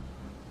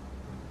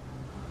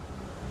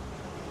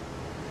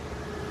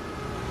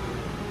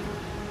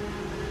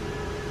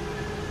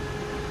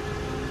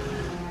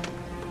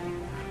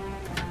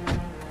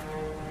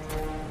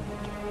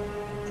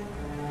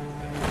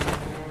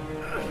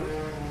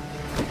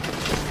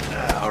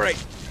 All right.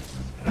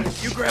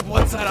 You grab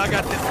one side, I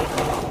got this one.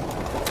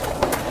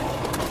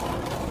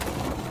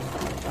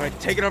 All right,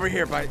 take it over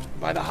here by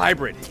the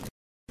hybrid.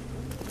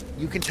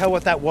 You can tell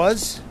what that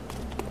was?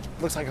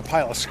 Looks like a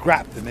pile of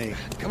scrap to me.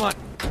 Come on.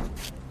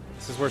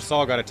 This is where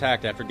Saul got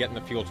attacked after getting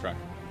the fuel truck.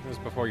 It was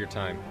before your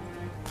time.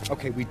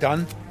 Okay, we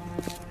done?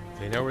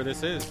 They know where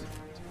this is.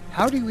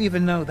 How do you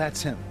even know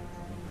that's him?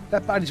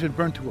 That body's been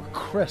burned to a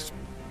crisp.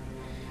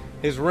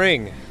 His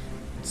ring.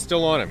 It's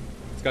still on him.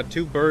 It's got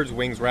 2 birds'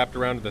 wings wrapped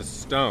around the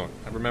stone.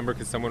 I remember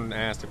because someone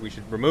asked if we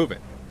should remove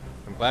it.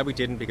 I'm glad we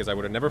didn't because I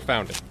would have never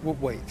found it. Well,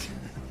 wait.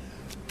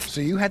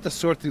 So you had to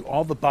sort through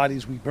all the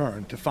bodies we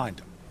burned to find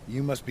them.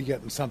 You must be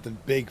getting something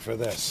big for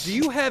this. Do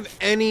you have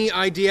any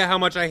idea how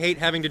much I hate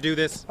having to do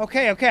this?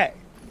 Okay.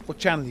 What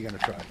channel are you going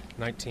to try?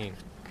 19.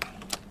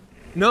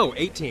 No,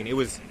 18. It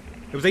was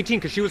 18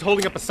 because she was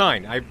holding up a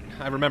sign. I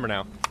remember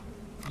now.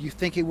 You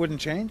think it wouldn't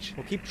change?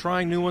 We'll keep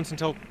trying new ones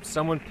until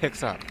someone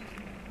picks up.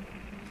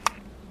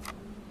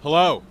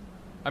 Hello.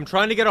 I'm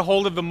trying to get a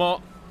hold of the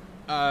mall...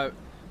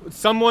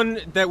 someone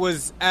that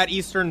was at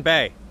Eastern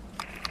Bay.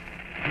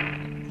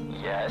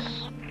 Yes?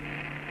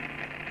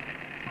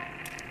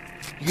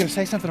 You gonna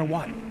say something or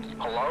what?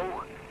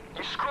 Hello?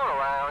 You screwing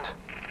around?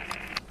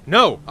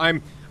 No,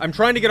 I'm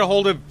trying to get a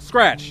hold of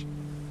Scratch.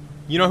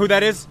 You know who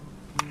that is?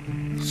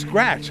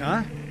 Scratch,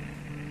 huh?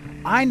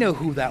 I know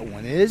who that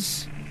one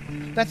is.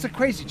 That's the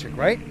crazy chick,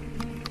 right?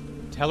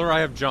 Tell her I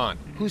have John.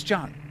 Who's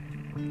John?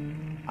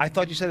 I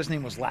thought you said his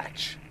name was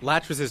Latch.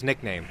 Latch was his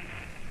nickname.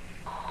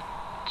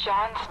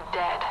 John's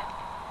dead.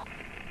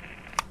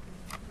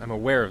 I'm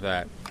aware of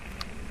that.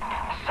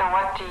 So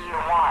what do you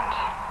want,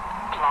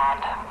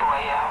 blonde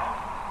boyo?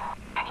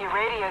 Your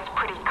radio's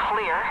pretty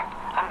clear.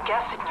 I'm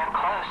guessing you're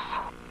close.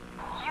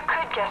 You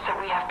could guess that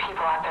we have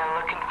people out there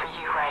looking for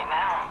you right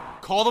now.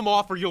 Call them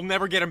off or you'll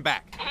never get him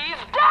back.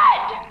 He's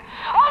dead!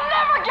 I'll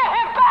never get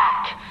him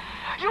back!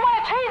 You want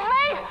to tease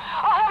me?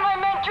 I'll have my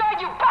men drag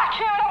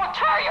I'll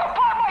tear you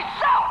apart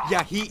myself!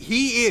 Yeah,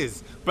 he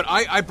is. But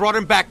I brought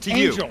him back to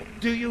you. Angel,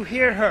 do you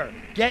hear her?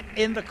 Get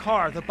in the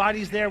car. The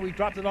body's there. We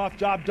dropped it off.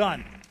 Job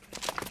done.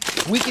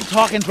 We can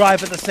talk and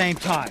drive at the same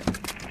time.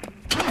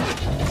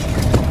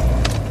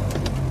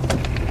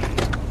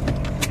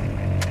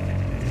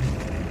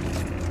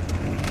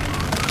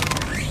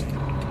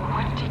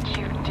 What did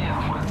you do?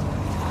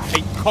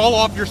 Hey, call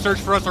off your search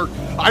for us or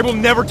I will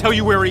never tell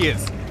you where he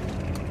is. It's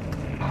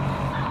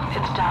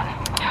done.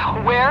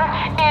 Where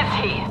is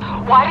he?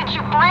 Why did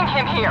you bring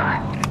him here?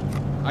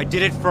 I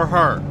did it for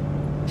her.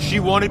 She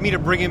wanted me to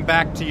bring him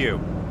back to you.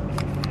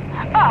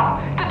 Oh,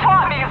 to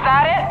taunt me, is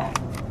that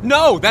it?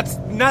 No, that's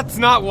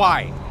not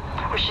why.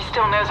 Well, she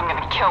still knows I'm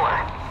gonna kill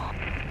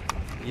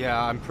her. Yeah,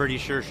 I'm pretty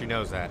sure she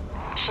knows that.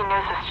 She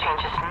knows this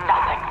changes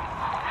nothing.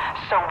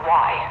 So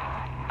why?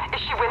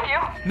 Is she with you?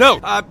 No,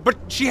 but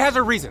she has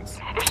her reasons.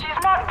 If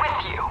she's not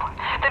with you,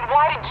 then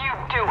why did you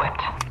do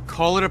it?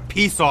 Call it a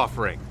peace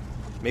offering.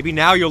 Maybe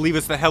now you'll leave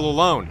us the hell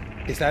alone.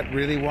 Is that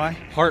really why?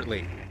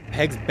 Partly.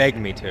 Peg's begged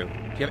me to.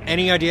 Do you have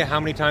any idea how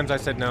many times I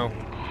said no?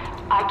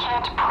 I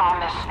can't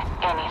promise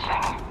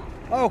anything.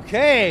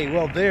 Okay,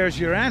 well, there's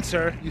your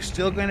answer. You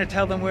still going to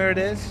tell them where it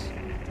is?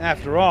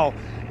 After all,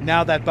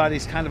 now that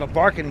body's kind of a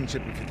bargaining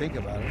chip if you think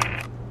about it.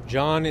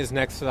 John is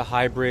next to the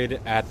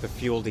hybrid at the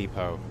fuel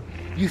depot.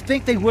 You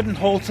think they wouldn't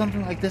hold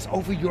something like this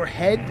over your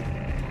head?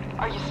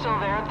 Are you still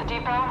there at the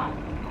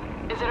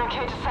depot? Is it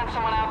okay to send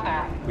someone out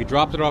there? We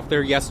dropped it off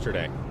there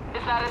yesterday.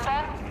 Is that it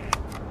then?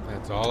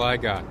 That's all I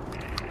got.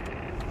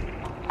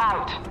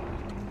 Out.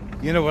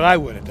 You know what I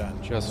would have done?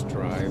 Just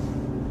drive.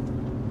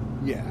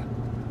 Yeah.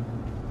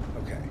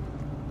 Okay.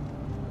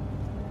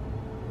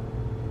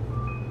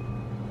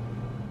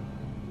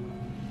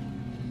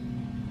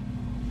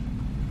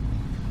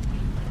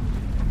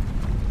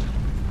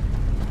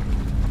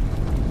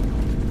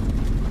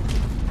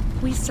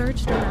 We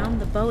searched around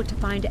the boat to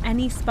find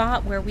any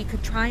spot where we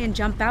could try and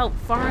jump out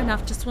far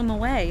enough to swim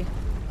away.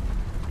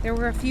 There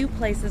were a few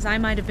places I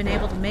might have been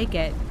able to make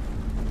it,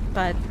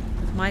 but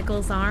with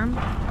Michael's arm,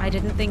 I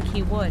didn't think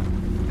he would.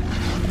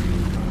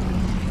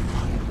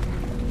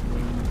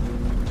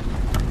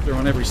 They're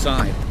on every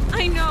side.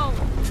 I know.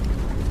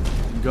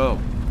 Go.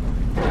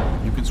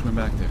 You can swim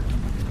back there.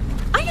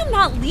 I am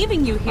not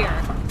leaving you here.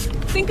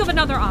 Think of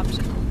another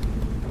option.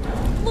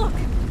 Look,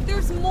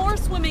 there's more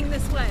swimming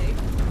this way.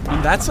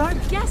 On that side?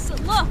 Yes,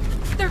 look.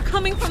 They're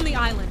coming from the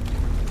island.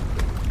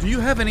 Do you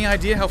have any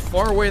idea how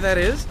far away that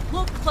is?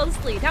 Look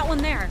closely. That one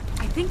there.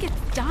 I think it's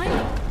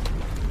dying.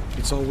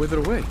 It's all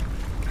withered away.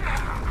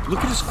 Look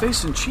at his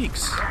face and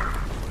cheeks.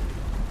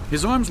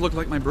 His arms look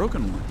like my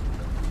broken one.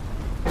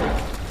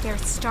 They're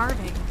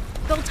starving.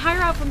 They'll tire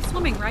out from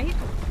swimming, right?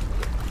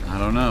 I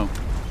don't know.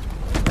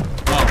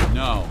 Oh,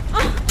 no.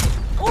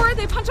 Or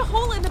they punch a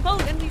hole in the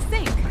boat and we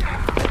sink.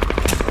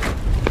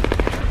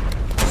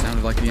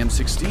 Sounded like the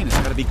M16. It's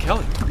gotta be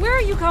Kelly. Where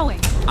are you going?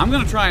 I'm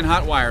gonna try and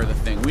hotwire the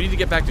thing. We need to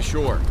get back to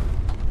shore.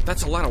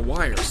 That's a lot of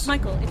wires.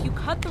 Michael, if you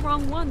cut the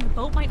wrong one, the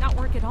boat might not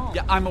work at all.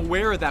 Yeah, I'm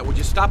aware of that. Would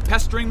you stop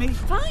pestering me?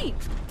 Fine.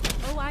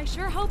 Oh, I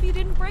sure hope you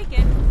didn't break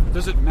it.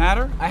 Does it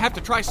matter? I have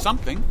to try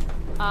something.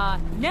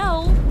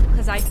 No,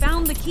 because I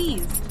found the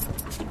keys.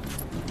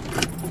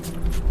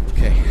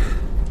 Okay.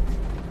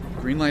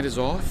 Green light is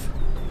off.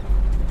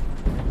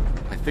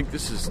 I think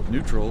this is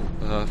neutral.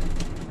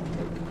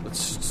 Let's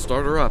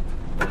start her up.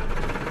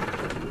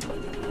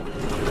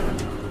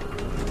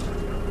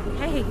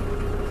 Hey.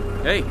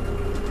 Hey.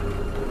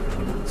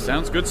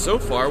 Sounds good so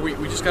far. We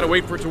just gotta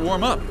wait for it to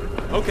warm up.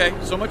 Okay,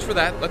 so much for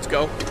that. Let's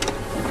go.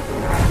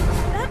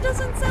 That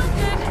doesn't sound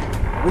good.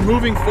 We're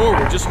moving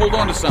forward. Just hold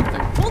on to something.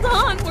 Hold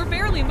on, we're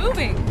barely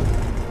moving.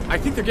 I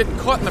think they're getting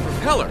caught in the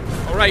propeller.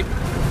 All right,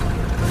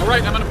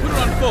 I'm gonna put it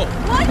on full.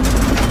 What?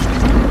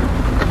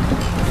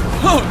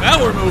 Oh, now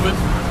we're moving.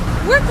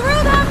 We're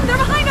through them. They're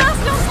behind us.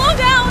 Don't slow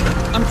down.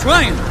 I'm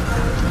trying.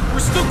 We're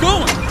still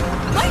going.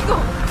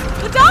 Michael,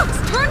 the docks.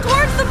 Turn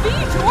towards the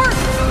beach, or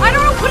I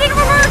don't know. Put it in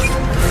reverse.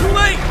 Too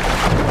late.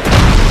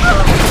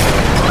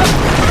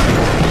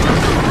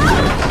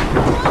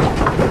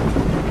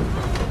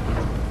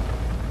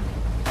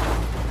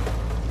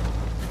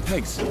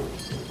 Pegs,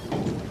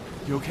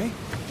 you okay?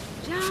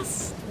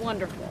 Just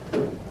wonderful.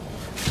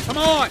 Come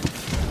on!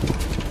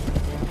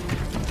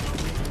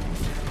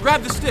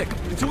 Grab the stick.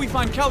 Until we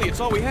find Kelly, it's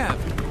all we have.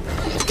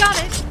 Got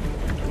it.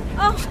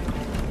 Oh,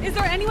 is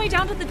there any way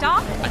down to the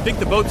dock? I think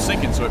the boat's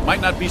sinking, so it might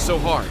not be so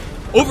hard.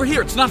 Over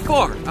here, it's not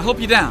far. I'll help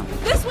you down.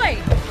 This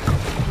way.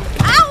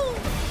 Ow!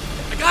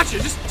 I got you.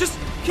 Just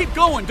keep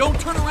going. Don't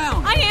turn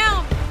around. I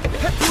am.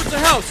 Head towards the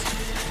house.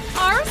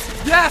 Ours?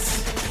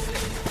 Yes!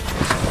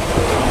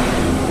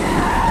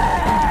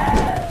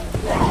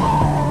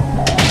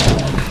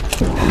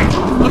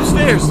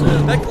 Upstairs.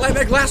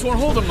 That glass won't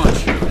hold them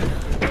much.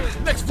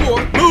 Next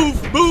floor. Move!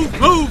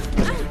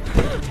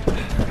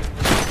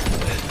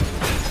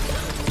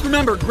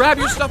 Remember, grab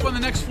your stuff on the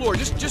next floor.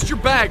 Just your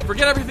bag.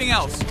 Forget everything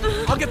else.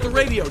 I'll get the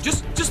radio.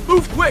 Just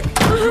move quick.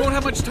 We won't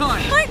have much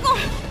time. Michael,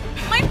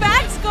 my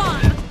bag's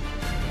gone.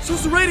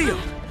 So's the radio.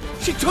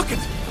 She took it.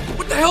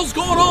 What the hell's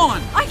going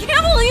on? I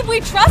can't believe we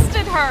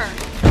trusted her!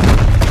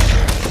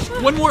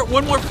 One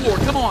more floor,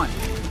 come on.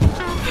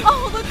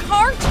 Oh, the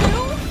car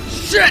too?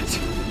 Shit!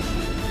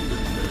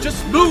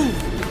 Just move!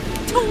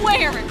 To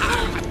where?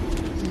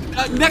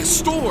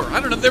 Next door. I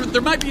don't know,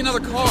 there might be another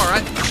car.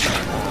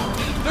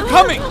 They're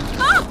coming!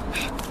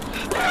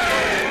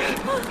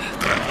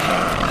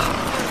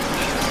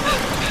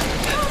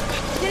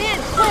 Get in,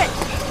 quick!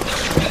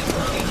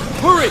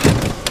 Hurry!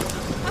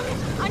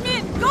 I'm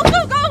in! Go,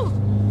 go, go!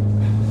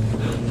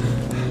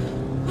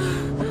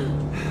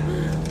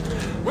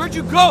 Where'd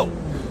you go?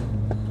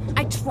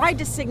 I tried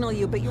to signal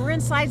you, but you were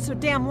inside so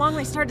damn long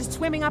they started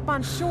swimming up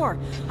on shore.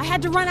 I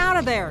had to run out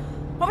of there.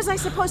 What was I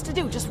supposed to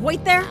do? Just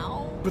wait there?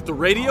 But the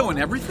radio and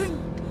everything?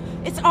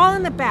 It's all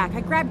in the back.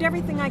 I grabbed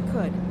everything I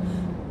could.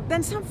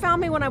 Then some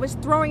found me when I was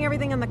throwing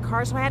everything in the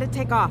car, so I had to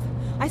take off.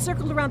 I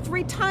circled around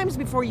 3 times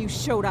before you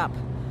showed up.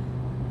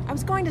 I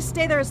was going to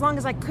stay there as long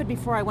as I could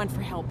before I went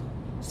for help.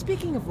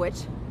 Speaking of which,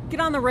 get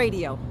on the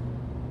radio.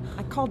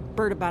 I called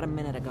Bert about a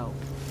minute ago.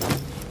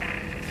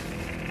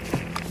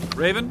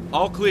 Raven,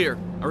 all clear.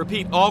 I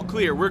repeat, all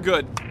clear. We're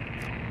good.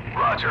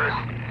 Roger.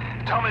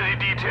 Tell me the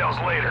details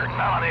later,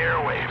 not on the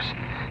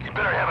airwaves. You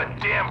better have a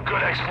damn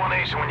good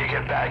explanation when you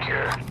get back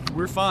here.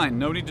 We're fine.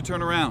 No need to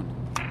turn around.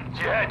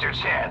 You had your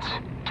chance.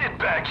 Get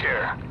back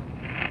here.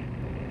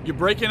 You're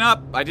breaking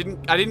up. I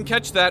didn't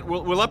catch that.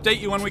 We'll update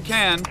you when we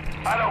can.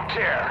 I don't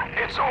care.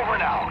 It's over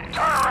now.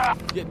 Turn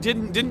around. Yeah,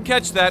 didn't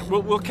catch that.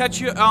 We'll catch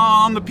you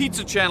on the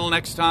Pizza Channel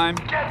next time.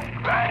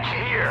 Get back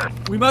here.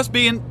 We must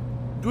be in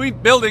between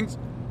buildings.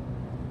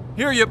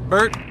 Hear you,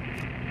 Bert.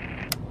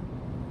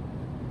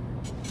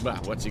 Well,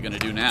 what's he gonna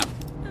do now?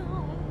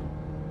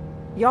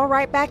 You all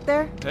right back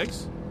there?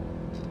 Pegs?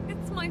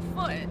 It's my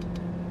foot.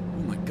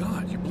 Oh my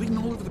God, you're bleeding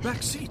all over the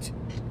back seat.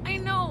 I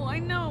know.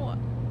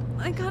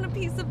 I got a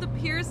piece of the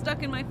pier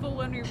stuck in my foot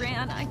when we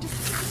ran. I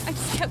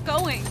just kept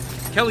going.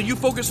 Kelly, you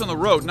focus on the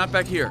road, not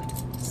back here.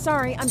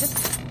 Sorry, I'm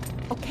just...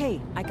 Okay,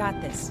 I got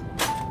this.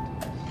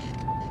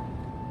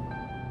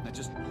 Now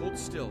just hold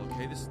still,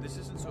 okay? This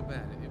isn't so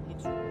bad. It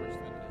looks worse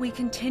than... We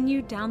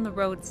continued down the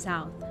road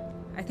south.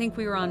 I think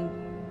we were on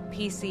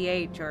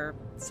PCH or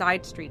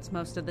side streets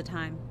most of the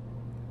time.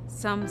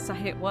 Some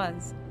sight it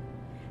was.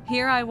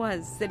 Here I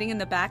was, sitting in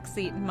the back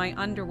seat in my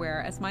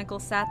underwear as Michael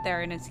sat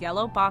there in his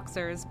yellow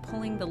boxers,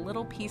 pulling the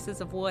little pieces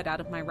of wood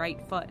out of my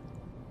right foot.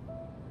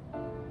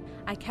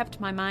 I kept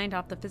my mind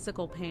off the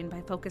physical pain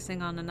by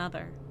focusing on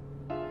another.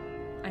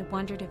 I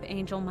wondered if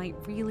Angel might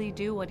really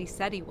do what he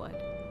said he would,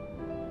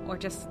 or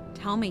just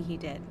tell me he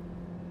did.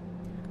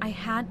 I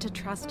had to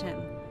trust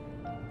him,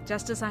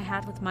 just as I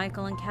had with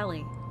Michael and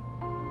Kelly,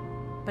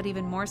 but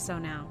even more so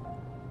now.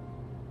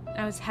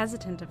 I was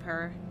hesitant of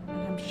her, and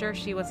I'm sure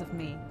she was of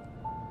me.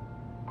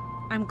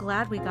 I'm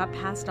glad we got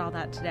past all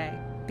that today,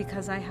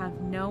 because I have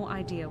no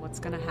idea what's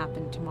going to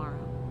happen tomorrow.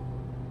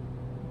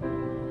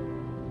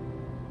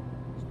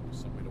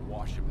 Some way to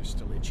wash them, they're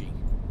still itchy.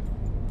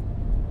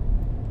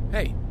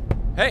 Hey!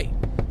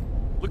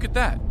 Look at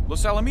that,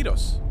 Los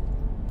Alamitos.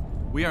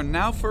 We are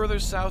now further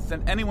south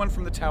than anyone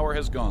from the tower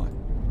has gone.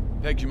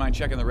 Peg, do you mind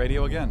checking the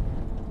radio again?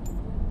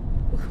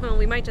 Well,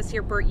 we might just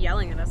hear Bert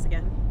yelling at us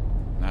again.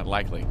 Not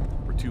likely.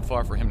 We're too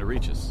far for him to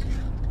reach us.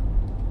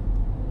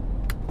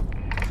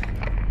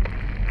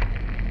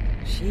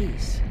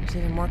 Jeez, there's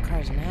even more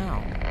cars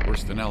now.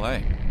 Worse than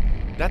L.A.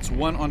 That's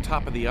one on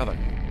top of the other.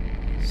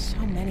 So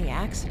many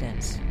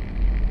accidents.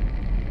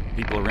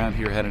 People around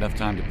here had enough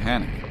time to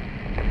panic.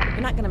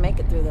 You're not gonna make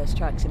it through those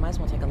trucks. You might as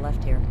well take a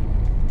left here.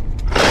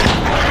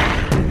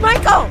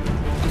 Michael!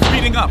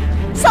 Speeding up!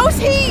 So's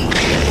he!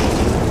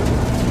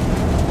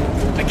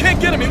 I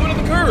can't get him! He went on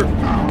the curb!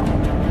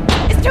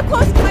 It's too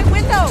close to my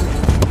window!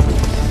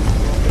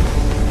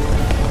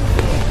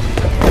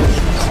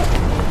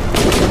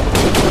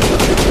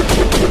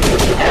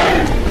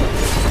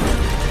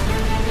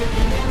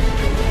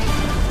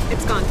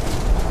 It's gone.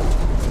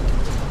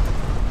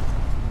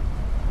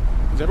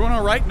 Is everyone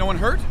all right? No one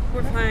hurt?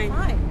 We're fine.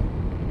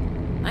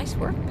 Nice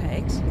work,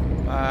 Pegs.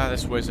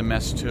 This way's a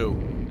mess, too.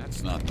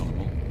 That's not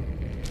normal.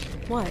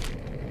 What?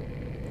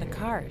 The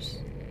cars.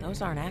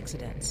 Those aren't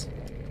accidents.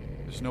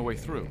 There's no way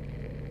through.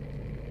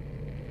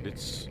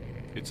 It's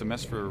a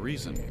mess for a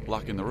reason,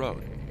 blocking the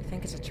road. You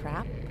think it's a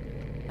trap?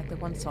 Like the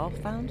one Saul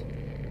found?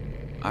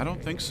 I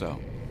don't think so.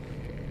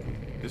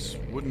 This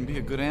wouldn't be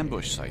a good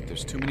ambush site.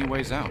 There's too many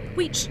ways out.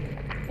 Wait.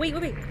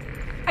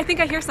 I think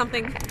I hear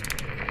something.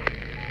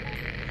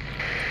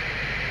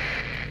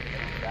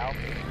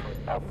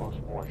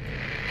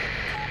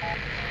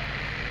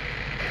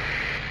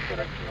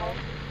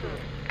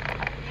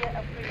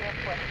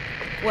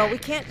 Well, we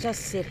can't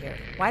just sit here.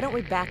 Why don't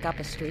we back up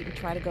a street and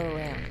try to go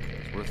around?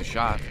 It's worth a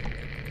shot.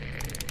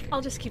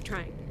 I'll just keep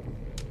trying.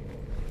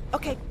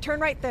 Okay, turn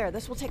right there.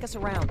 This will take us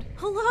around.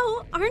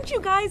 Hello? Aren't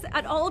you guys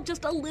at all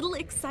just a little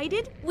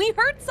excited? We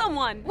heard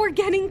someone. We're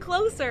getting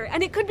closer,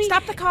 and it could be...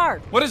 Stop the car.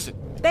 What is it?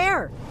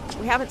 There.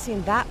 We haven't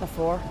seen that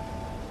before.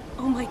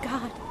 Oh my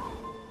God.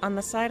 On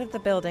the side of the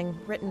building,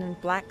 written in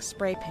black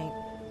spray paint,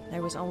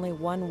 there was only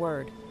one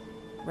word.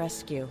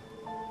 Rescue.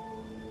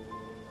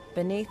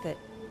 Beneath it,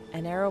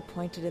 an arrow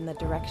pointed in the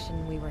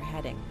direction we were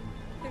heading.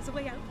 There's a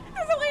way out.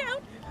 There's a way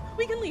out.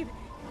 We can leave.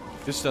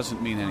 This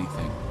doesn't mean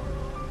anything.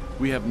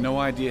 We have no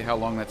idea how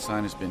long that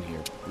sign has been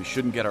here. We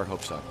shouldn't get our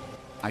hopes up.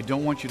 I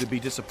don't want you to be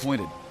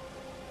disappointed.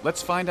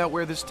 Let's find out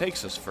where this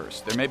takes us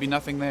first. There may be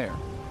nothing there.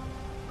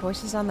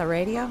 Voices on the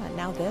radio, and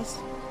now this?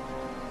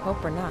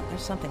 Hope or not,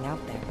 there's something out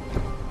there.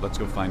 Let's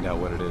go find out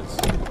what it is.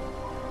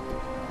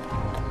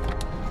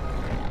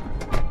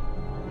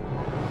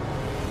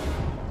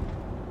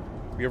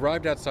 We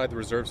arrived outside the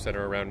reserve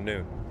center around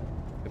noon.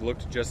 It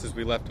looked just as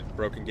we left it,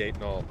 broken gate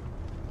and all.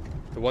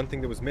 The one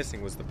thing that was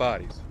missing was the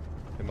bodies.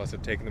 They must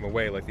have taken them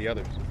away like the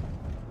others.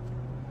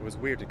 It was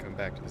weird to come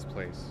back to this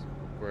place,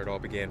 where it all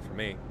began for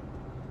me.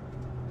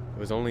 It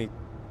was only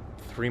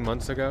 3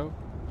 months ago,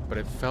 but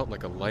it felt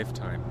like a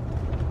lifetime.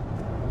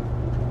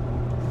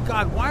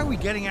 God, why are we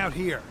getting out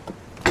here?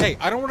 Hey,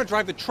 I don't want to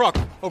drive the truck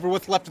over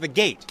what's left of the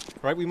gate,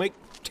 right? We might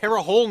tear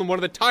a hole in one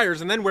of the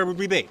tires, and then where would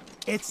we be?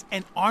 It's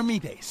an army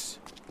base.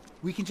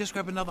 We can just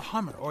grab another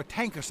Hummer or a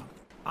tank or something.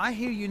 I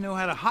hear you know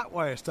how to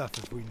hotwire stuff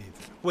if we need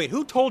to. Wait,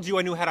 who told you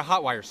I knew how to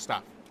hotwire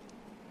stuff?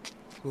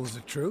 Well, is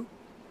it true?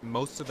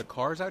 Most of the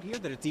cars out here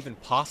that it's even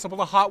possible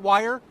to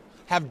hotwire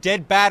have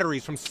dead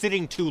batteries from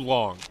sitting too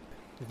long.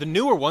 The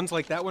newer ones,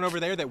 like that one over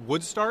there that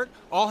would start,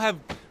 all have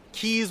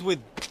keys with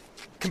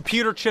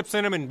computer chips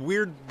in them and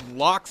weird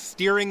lock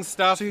steering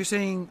stuff. So you're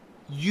saying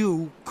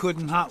you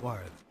couldn't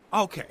hotwire them?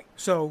 Okay,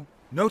 so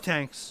no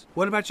tanks.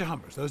 What about your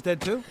Hummers? Those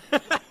dead too?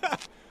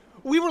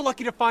 We were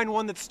lucky to find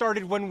one that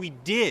started when we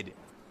did.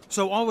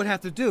 So all we'd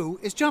have to do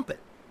is jump it.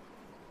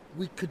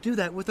 We could do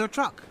that with our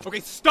truck. Okay,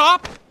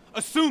 stop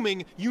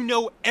assuming you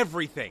know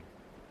everything.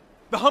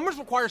 The Hummers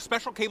require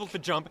special cables to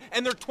jump,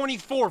 and they're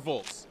 24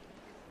 volts.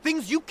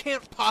 Things you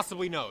can't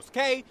possibly know,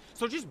 okay?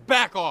 So just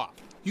back off.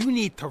 You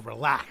need to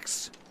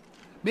relax.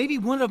 Maybe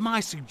one of my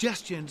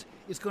suggestions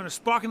is going to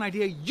spark an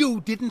idea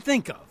you didn't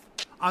think of.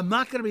 I'm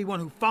not going to be one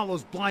who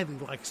follows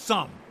blindly like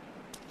some.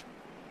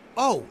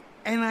 Oh,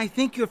 and I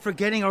think you're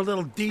forgetting our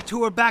little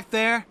detour back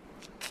there.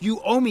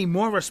 You owe me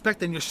more respect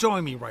than you're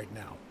showing me right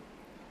now.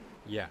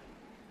 Yeah.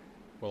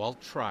 Well, I'll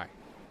try.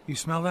 You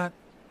smell that?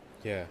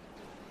 Yeah.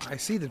 I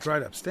see the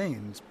dried up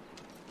stains,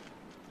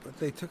 but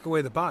they took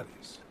away the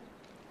bodies.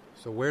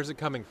 So where's it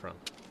coming from?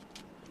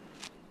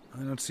 I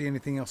don't see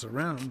anything else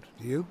around,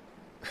 do you?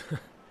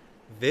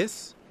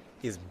 This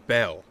is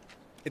Bell.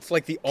 It's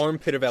like the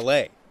armpit of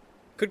LA.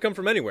 Could come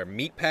from anywhere.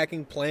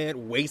 Meatpacking plant,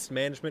 waste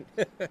management,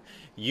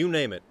 you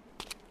name it.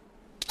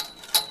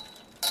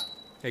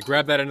 Hey,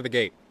 grab that end of the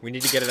gate. We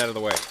need to get it out of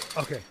the way.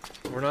 Okay.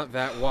 We're not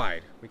that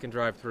wide. We can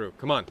drive through.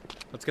 Come on,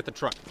 let's get the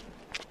truck.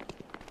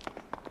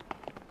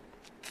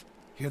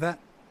 Hear that?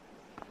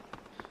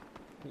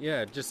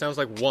 Yeah, it just sounds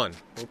like one.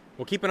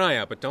 We'll keep an eye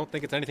out, but don't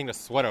think it's anything to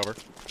sweat over.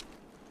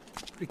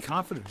 Pretty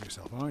confident of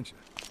yourself, aren't you?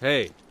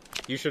 Hey,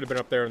 you should have been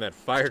up there in that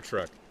fire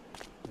truck.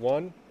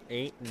 One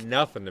ain't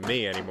nothing to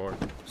me anymore.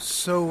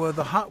 So,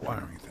 the hot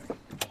wiring thing.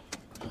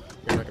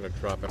 You're not going to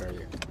drop it, are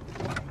you?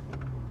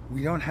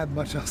 We don't have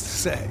much else to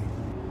say.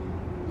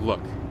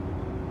 Look,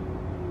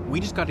 we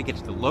just got to get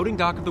to the loading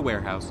dock of the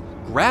warehouse,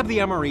 grab the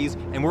MREs,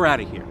 and we're out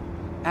of here.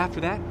 After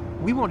that,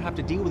 we won't have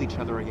to deal with each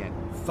other again.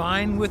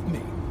 Fine with me.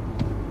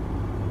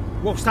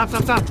 Whoa, stop.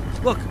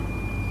 Look.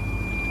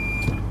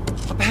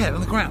 Up ahead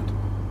on the ground.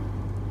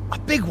 A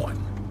big one.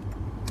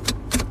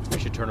 We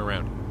should turn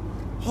around.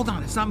 Hold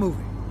on, it's not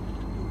moving.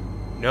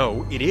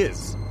 No, it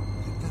is.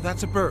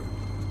 That's a bird.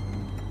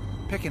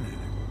 Picking at it.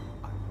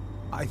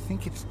 I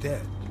think it's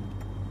dead.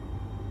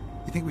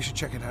 You think we should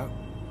check it out?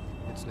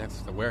 It's next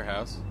to the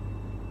warehouse.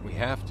 We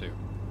have to.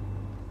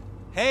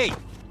 Hey,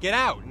 get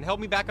out and help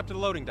me back up to the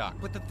loading dock.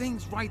 But the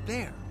thing's right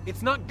there.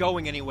 It's not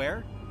going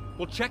anywhere.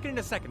 We'll check it in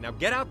a second. Now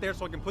get out there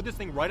so I can put this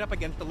thing right up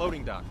against the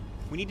loading dock.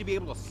 We need to be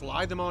able to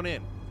slide them on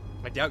in.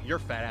 I doubt your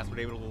fat ass would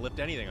be able to lift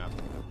anything up.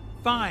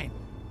 Fine.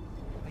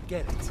 I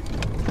get it.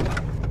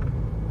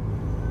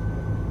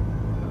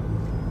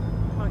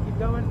 Come on, keep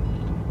going.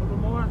 A little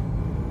more.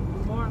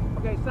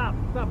 Okay, stop.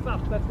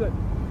 That's good.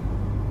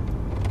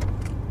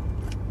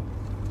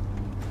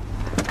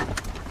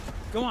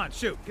 Go on,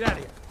 shoot. Get out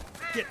of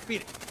here.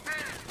 Beat it.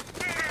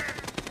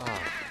 Oh,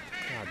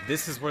 God,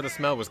 this is where the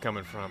smell was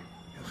coming from.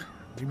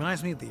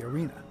 Reminds me of the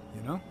arena,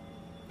 you know?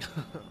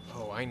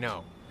 Oh, I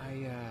know.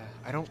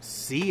 I don't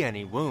see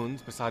any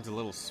wounds besides a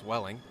little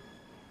swelling.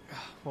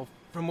 Well,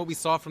 from what we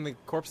saw from the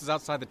corpses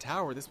outside the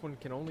tower, this one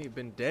can only have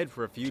been dead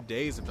for a few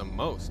days at the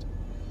most.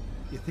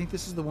 You think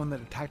this is the one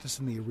that attacked us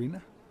in the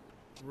arena?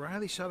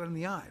 Riley shot her in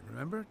the eye,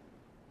 remember?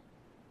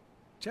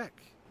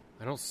 Check.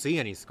 I don't see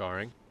any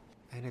scarring.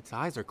 And its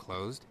eyes are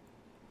closed.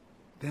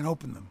 Then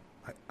open them.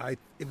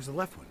 It was the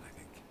left one, I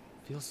think.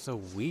 Feels so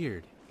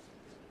weird.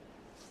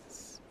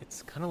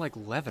 It's kind of like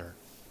leather.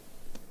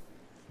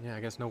 Yeah, I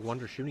guess no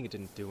wonder shooting it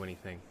didn't do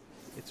anything.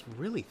 It's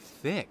really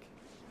thick.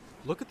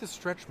 Look at the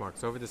stretch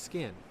marks over the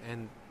skin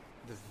and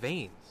the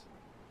veins.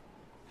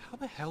 How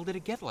the hell did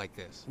it get like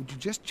this? Would you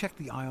just check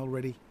the eye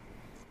already?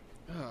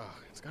 Oh,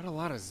 it's got a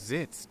lot of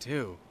zits,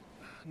 too.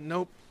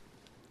 Nope,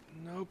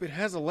 it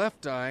has a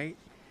left eye.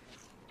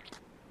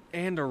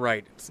 and a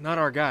right. It's not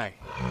our guy.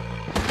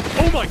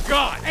 Oh my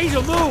god!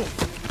 Angel, move!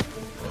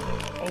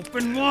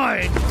 Open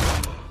wide!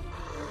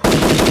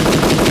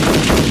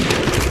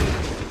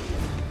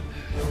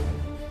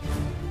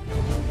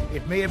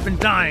 It may have been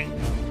dying,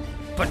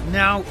 but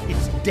now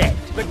it's dead.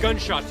 The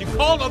gunshots. You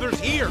called others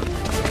here!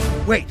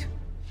 Wait.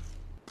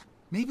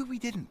 Maybe we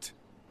didn't.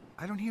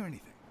 I don't hear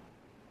anything.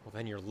 Well,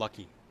 then you're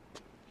lucky.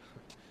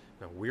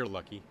 No, we're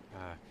lucky.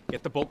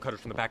 Get the bolt cutters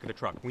from the back of the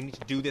truck. We need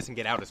to do this and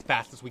get out as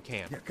fast as we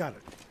can. Yeah, got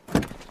it.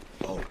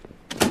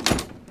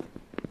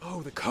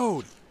 Oh, the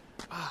code.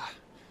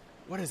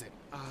 What is it?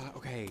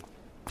 Okay.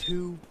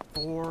 2,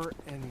 4,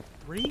 and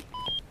 3?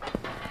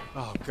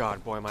 Oh,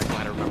 God, boy, am I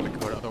glad I remember the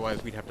code.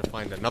 Otherwise, we'd have to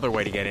find another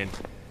way to get in.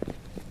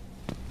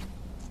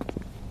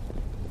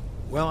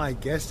 Well, I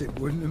guess it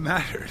wouldn't have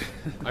mattered.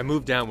 I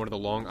moved down one of the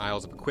long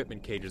aisles of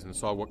equipment cages and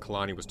saw what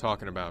Kalani was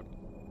talking about.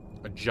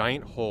 A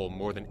giant hole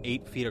more than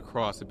 8 feet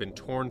across had been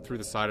torn through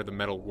the side of the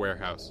metal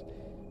warehouse.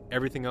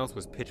 Everything else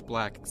was pitch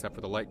black except for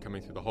the light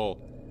coming through the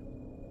hole.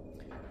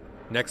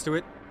 Next to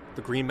it,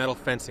 the green metal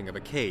fencing of a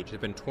cage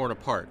had been torn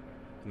apart,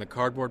 and the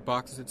cardboard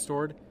boxes it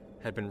stored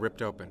had been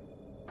ripped open.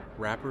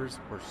 Wrappers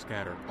were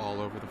scattered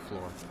all over the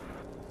floor.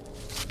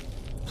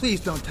 Please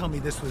don't tell me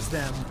this was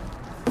them.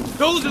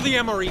 Those are the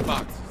MRE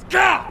boxes!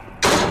 God!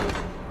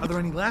 Are there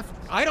any left?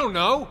 I don't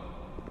know.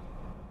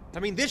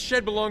 I mean, this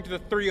shed belonged to the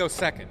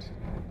 302nd.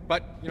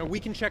 But, we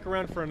can check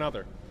around for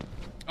another.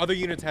 Other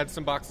units had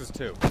some boxes,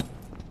 too.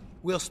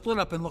 We'll split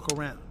up and look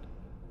around.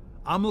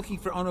 I'm looking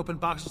for unopened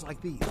boxes like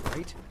these,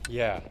 right?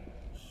 Yeah.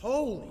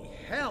 Holy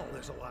hell,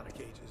 there's a lot of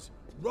cages.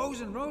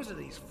 Rows and rows of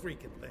these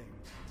freaking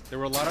things. There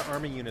were a lot of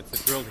Army units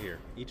that drilled here.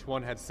 Each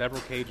one had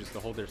several cages to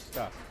hold their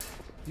stuff.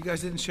 You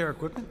guys didn't share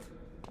equipment?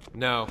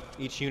 No,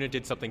 each unit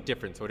did something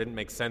different, so it didn't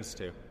make sense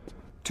to.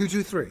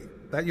 223,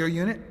 that your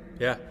unit?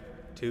 Yeah,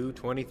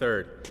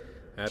 223rd.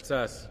 That's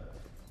us.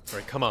 All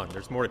right, come on,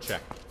 there's more to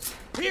check.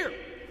 Here!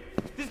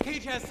 This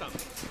cage has some.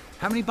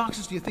 How many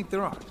boxes do you think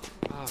there are?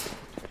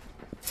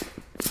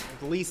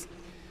 At least,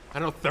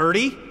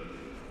 30?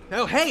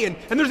 Oh, hey,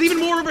 and there's even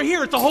more over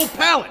here. It's a whole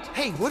pallet.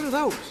 Hey, what are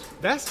those?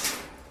 Vests?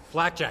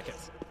 Flak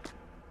jackets.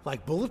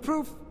 Like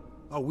bulletproof?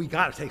 Oh, we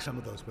gotta take some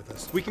of those with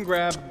us. We can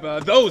grab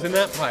those in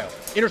that pile.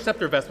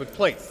 Interceptor vests with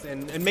plates,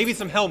 and maybe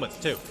some helmets,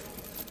 too.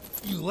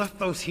 You left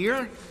those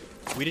here?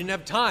 We didn't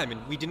have time,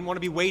 and we didn't want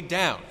to be weighed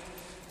down.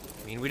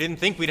 I mean, we didn't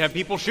think we'd have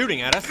people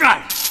shooting at us.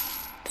 God!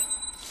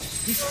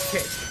 Piece of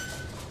cake.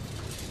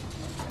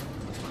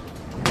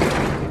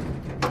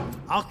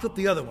 I'll clip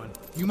the other one.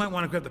 You might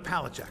want to grab the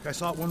pallet jack. I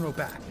saw it one row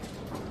back.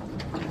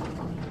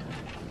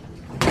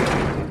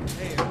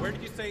 Hey, where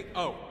did you say?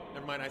 Oh,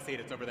 never mind. I see it.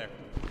 It's over there.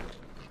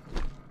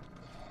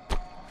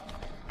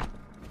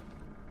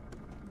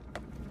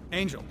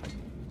 Angel.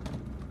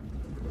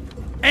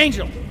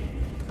 Angel!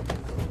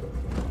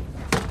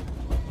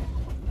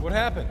 What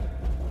happened?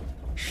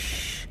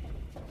 Shh.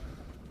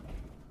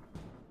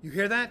 You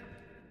hear that?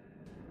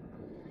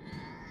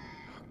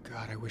 Oh,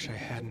 God, I wish I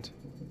hadn't.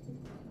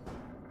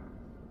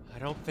 I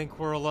don't think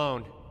we're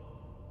alone.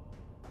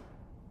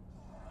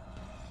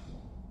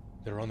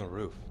 They're on the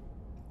roof.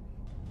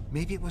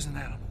 Maybe it was an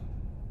animal.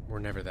 We're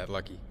never that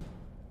lucky.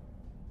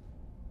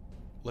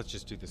 Let's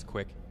just do this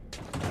quick.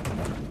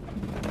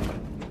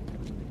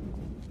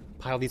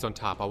 Pile these on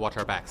top. I'll watch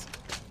our backs.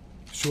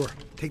 Sure.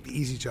 Take the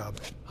easy job.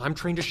 I'm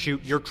trained to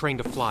shoot. You're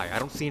trained to fly. I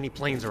don't see any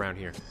planes around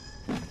here.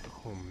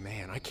 Oh,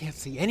 man. I can't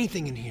see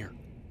anything in here.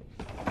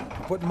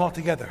 Put them all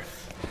together.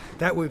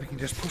 That way we can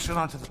just push it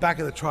onto the back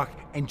of the truck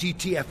and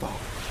GTFO.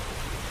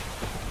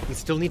 We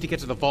still need to get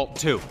to the vault,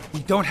 too. We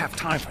don't have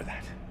time for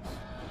that.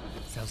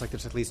 Sounds like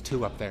there's at least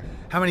 2 up there.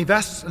 How many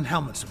vests and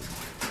helmets do we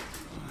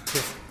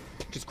want?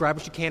 Just grab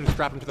what you can and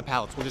strap them to the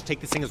pallets. We'll just take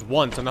this thing as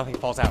one so nothing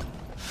falls out.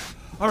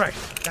 All right,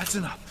 that's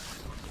enough.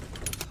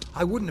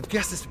 I wouldn't have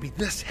guessed this to be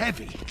this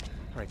heavy.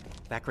 All right,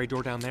 that gray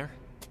door down there,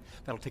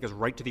 that'll take us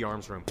right to the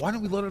arms room. Why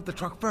don't we load up the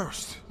truck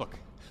first? Look,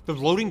 the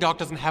loading dock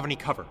doesn't have any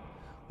cover.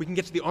 We can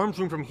get to the arms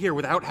room from here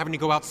without having to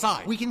go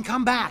outside. We can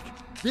come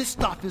back. This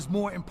stuff is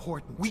more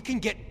important. We can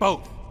get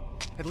both.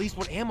 At least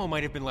what ammo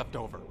might have been left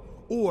over.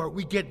 Or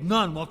we get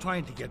none while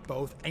trying to get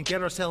both and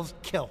get ourselves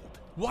killed.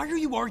 Why are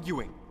you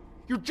arguing?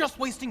 You're just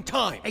wasting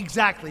time.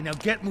 Exactly. Now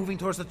get moving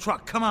towards the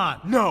truck. Come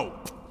on. No!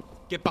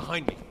 Get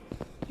behind me.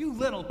 You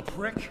little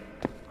prick.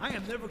 I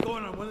am never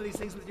going on one of these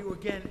things with you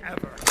again,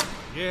 ever.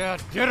 Yeah,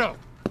 ditto.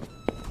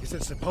 Is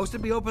it supposed to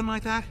be open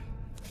like that?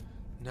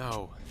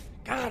 No.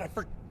 God, I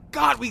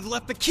forgot we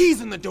left the keys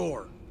in the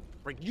door.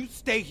 Right, you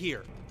stay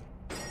here.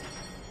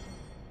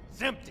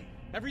 It's empty.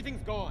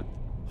 Everything's gone.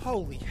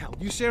 Holy hell.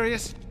 You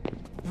serious?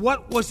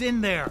 What was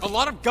in there? A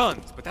lot of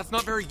guns, but that's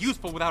not very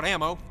useful without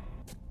ammo.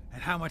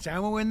 And how much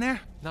ammo in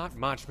there? Not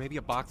much. Maybe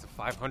a box of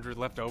 500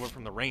 left over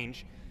from the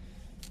range.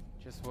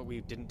 Just what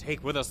we didn't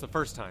take with us the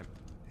first time.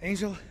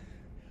 Angel,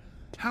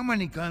 how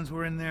many guns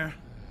were in there?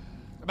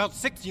 About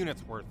 6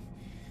 units worth.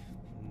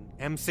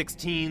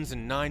 M16s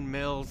and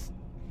 9mm.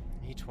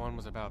 Each one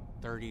was about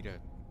 30 to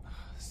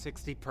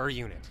 60 per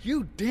unit.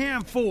 You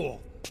damn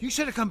fool! You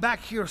should have come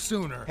back here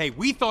sooner. Hey,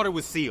 we thought it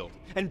was sealed.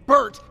 And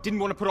Bert didn't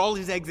want to put all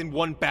his eggs in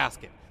one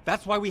basket.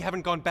 That's why we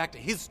haven't gone back to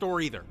his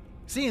store either.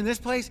 See, in this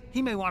place,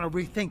 he may want to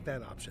rethink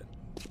that option.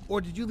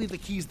 Or did you leave the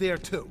keys there,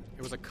 too?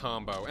 It was a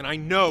combo, and I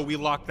know we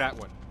locked that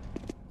one.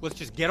 Let's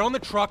just get on the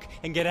truck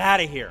and get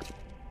out of here.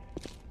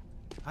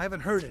 I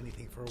haven't heard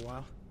anything for a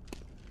while.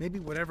 Maybe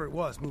whatever it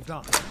was moved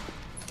on.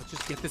 Let's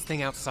just get this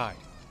thing outside.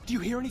 Do you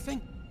hear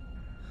anything?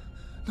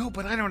 No,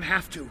 but I don't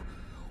have to.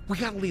 We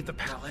gotta leave the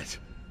pallet.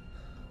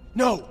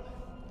 No!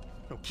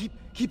 No,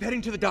 keep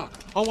heading to the dock.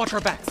 I'll watch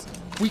our backs.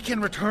 We can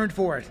return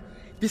for it.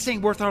 This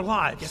ain't worth our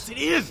lives. Yes, it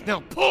is!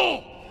 Now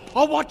pull!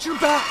 I'll watch your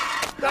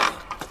back!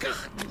 Oh, God,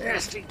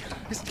 nasty.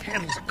 His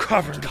handles are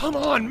covered. Come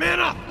on,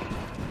 man up!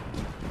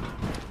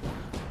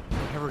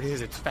 Whatever it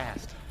is, it's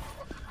fast.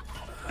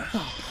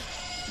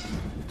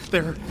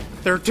 There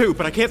are two,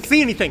 but I can't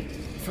see anything.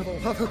 For the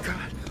love of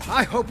God,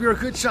 I hope you're a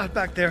good shot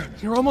back there.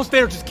 You're almost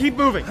there. Just keep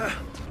moving.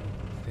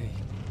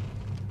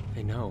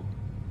 They know.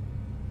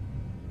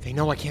 They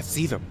know I can't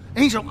see them.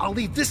 Angel, I'll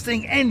leave this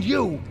thing and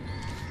you.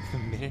 The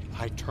minute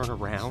I turn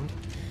around,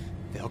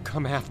 they'll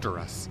come after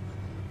us.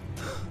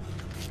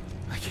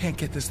 I can't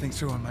get this thing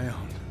through on my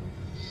own.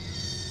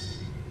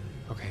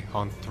 Okay,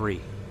 on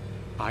 3.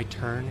 I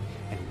turn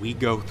and we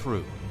go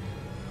through.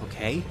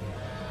 Okay?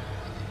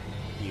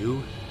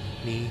 You,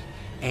 me,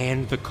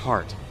 and the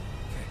cart.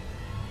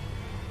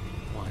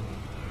 1,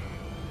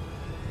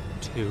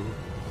 2,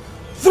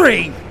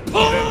 3!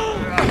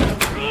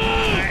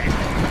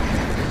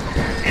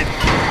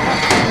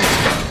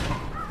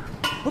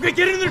 Okay,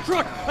 get in the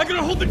truck! I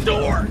gotta hold the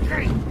door!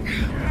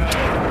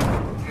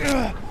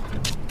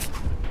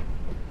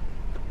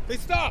 They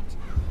stopped!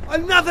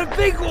 Another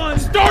big one!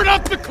 Start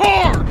up the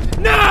car!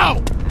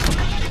 Now!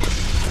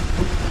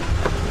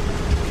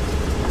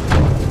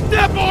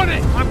 Step on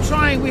it! I'm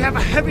trying. We have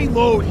a heavy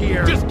load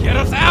here. Just get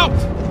us out!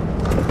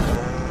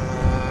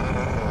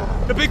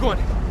 The big one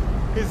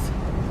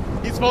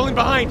he's falling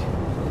behind.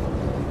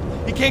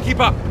 He can't keep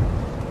up.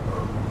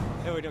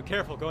 Hey, wait, no,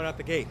 careful, going out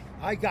the gate.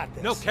 I got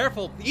this. No,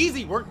 careful,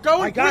 easy, we're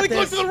going really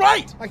close to the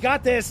right! I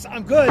got this,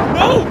 I'm good.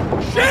 No!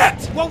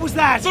 Shit! What was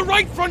that? The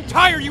right front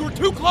tire, you were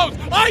too close!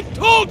 I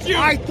told you!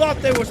 I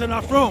thought there was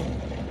enough room.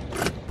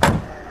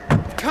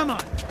 Come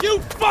on. You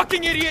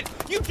fucking idiot!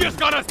 You just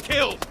got us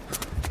killed!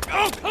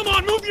 Oh, come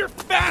on, move your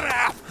fat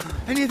ass!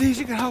 Any of these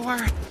you can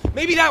hotwire?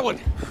 Maybe that one.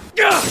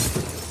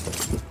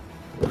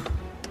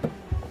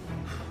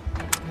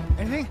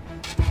 Anything?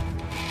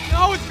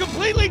 No, it's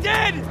completely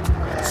dead!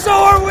 So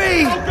are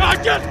we! Oh,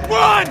 God, just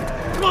run!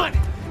 Come on,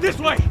 this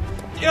way.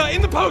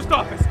 In the post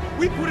office.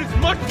 We put as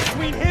much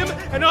between him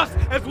and us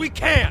as we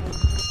can.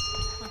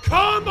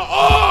 Come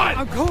on!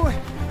 I'm going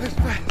as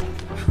fast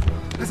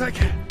as I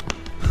can.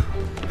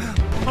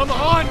 Come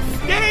on,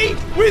 stay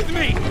with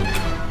me!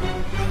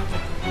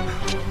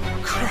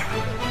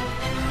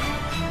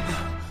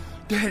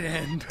 Dead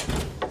end.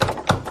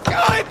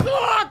 God,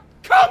 look!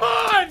 Come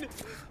on!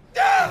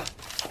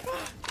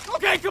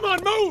 Okay, come on,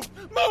 move!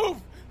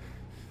 Move!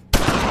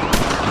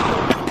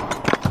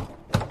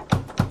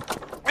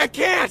 I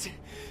can't!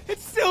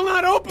 It's still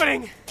not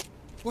opening!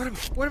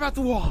 What about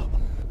the wall?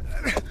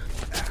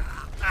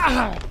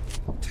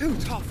 Too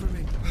tall for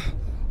me.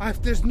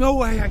 There's no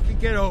way I can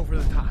get over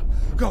the top.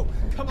 Go.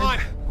 Come on.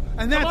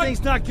 And that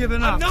thing's not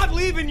giving up. I'm not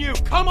leaving you.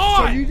 Come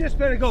on. So you just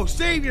better go.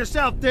 Save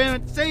yourself, damn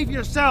it. Save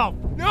yourself.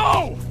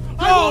 No.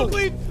 Go. I won't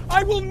leave.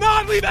 I will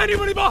not leave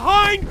anybody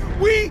behind.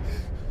 We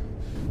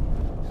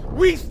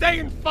stay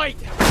and fight.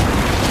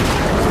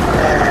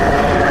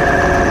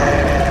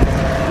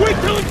 Wait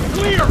till it's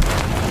clear.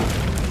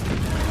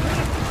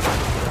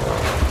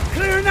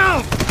 Clear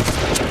now.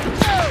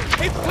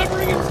 It's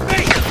covering its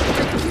face. I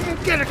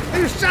can't get a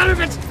clear shot of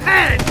its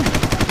head.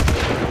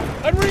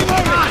 I'm reloading.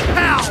 Ah,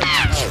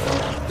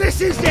 hell.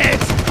 This is it.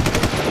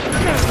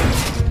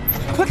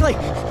 Quickly,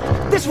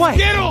 this way.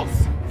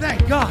 Skittles.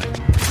 Thank God.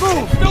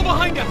 Move. It's still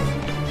behind us.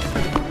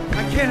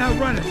 I can't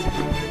outrun it.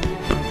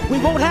 We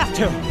won't have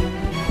to.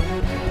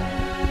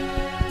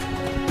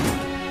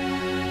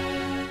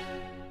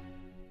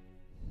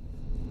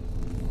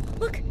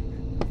 Look,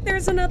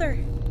 there's another.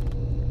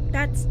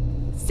 That's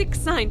 6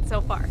 signs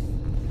so far.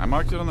 I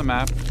marked it on the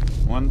map.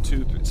 1,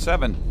 2, 3,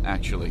 7,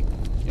 actually.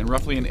 In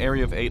roughly an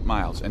area of 8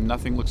 miles, and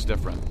nothing looks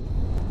different.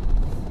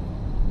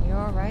 You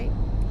all right?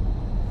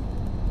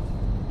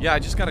 Yeah, I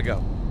just gotta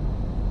go.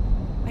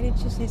 Why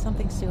didn't you say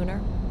something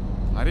sooner?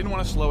 I didn't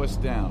want to slow us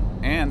down,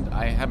 and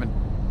I haven't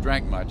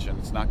drank much, and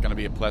it's not gonna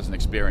be a pleasant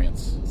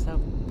experience. So,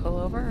 pull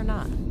over or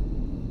not?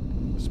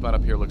 The spot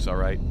up here looks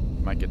alright.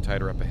 Might get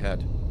tighter up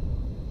ahead.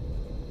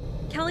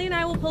 Kelly and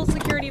I will pull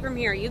security from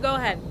here. You go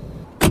ahead.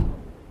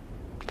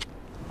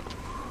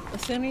 The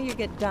sooner you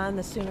get done,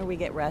 the sooner we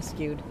get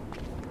rescued.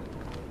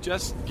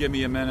 Just give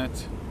me a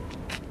minute.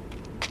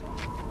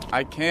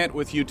 I can't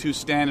with you two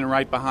standing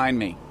right behind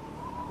me.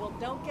 Well,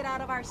 don't get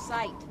out of our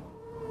sight.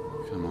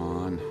 Come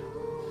on.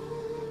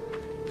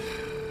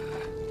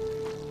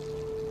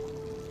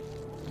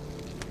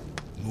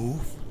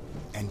 Move,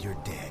 and you're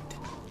dead.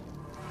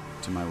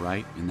 To my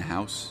right, in the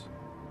house,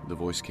 the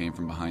voice came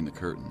from behind the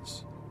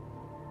curtains.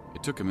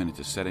 It took a minute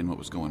to set in what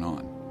was going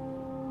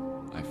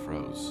on. I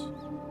froze.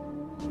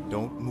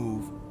 Don't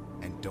move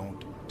and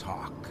don't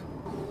talk.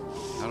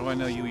 How do I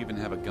know you even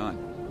have a gun?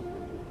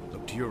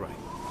 Look to your right.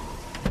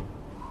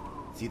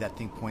 See that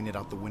thing pointed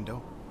out the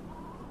window?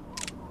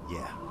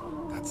 Yeah,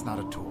 that's not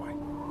a toy.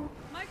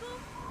 Michael?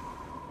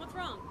 What's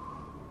wrong?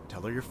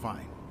 Tell her you're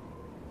fine.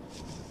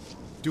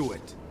 Do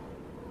it.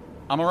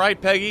 I'm alright,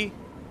 Peggy.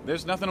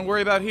 There's nothing to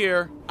worry about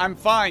here. I'm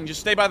fine.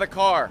 Just stay by the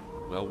car.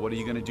 Well, what are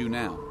you going to do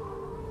now?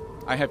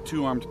 I have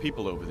 2 armed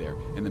people over there,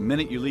 and the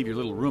minute you leave your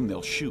little room,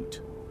 they'll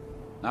shoot.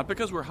 Not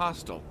because we're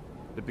hostile,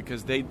 but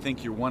because they'd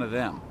think you're one of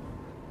them.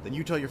 Then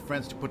you tell your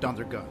friends to put down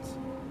their guns.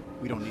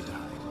 We don't need to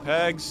hide.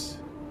 Pegs,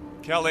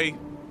 Kelly,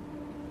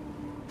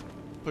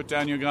 put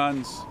down your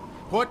guns.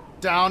 Put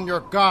down your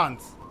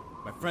guns!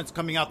 My friend's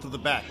coming out through the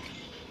back.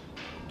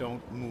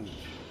 Don't move.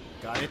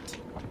 Got it?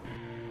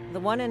 The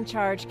one in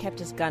charge kept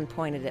his gun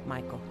pointed at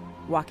Michael,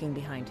 walking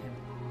behind him.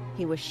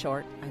 He was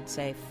short, I'd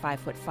say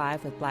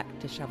 5'5", with black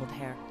disheveled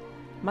hair.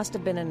 Must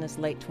have been in his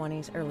late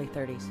 20s, early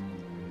 30s.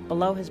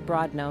 Below his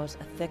broad nose,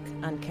 a thick,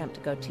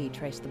 unkempt goatee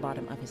traced the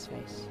bottom of his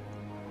face.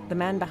 The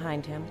man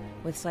behind him,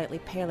 with slightly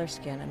paler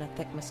skin and a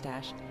thick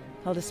mustache,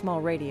 held a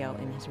small radio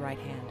in his right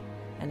hand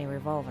and a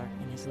revolver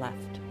in his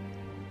left.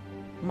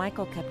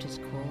 Michael kept his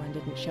cool and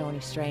didn't show any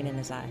strain in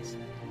his eyes.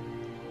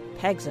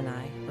 Pegs and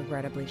I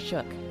regrettably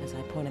shook as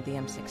I pointed the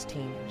M16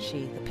 and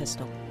she the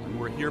pistol. And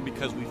we're here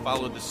because we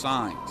followed the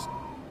signs.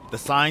 The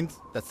signs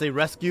that say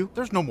rescue?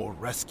 There's no more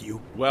rescue.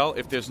 Well,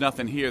 if there's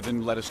nothing here,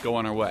 then let us go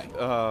on our way.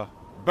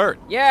 Bert.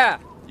 Yeah.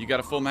 You got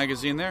a full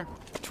magazine there?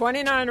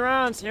 29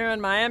 rounds here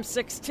in my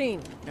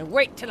M16. And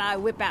wait till I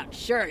whip out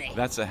Shirley.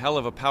 That's a hell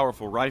of a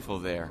powerful rifle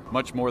there.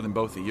 Much more than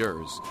both of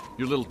yours.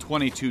 Your little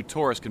 .22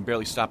 Taurus can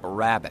barely stop a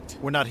rabbit.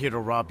 We're not here to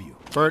rob you.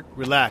 Bert,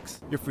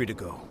 relax. You're free to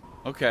go.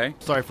 Okay.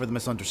 Sorry for the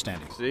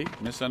misunderstanding. See?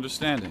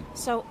 Misunderstanding.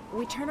 So,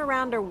 we turn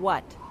around or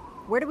what?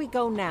 Where do we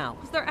go now?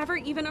 Was there ever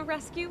even a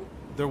rescue?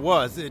 There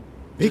was.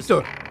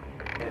 Victor!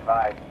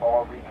 Advise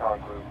all recon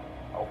groups.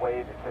 A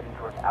wave is heading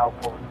towards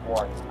Outpost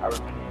 1. I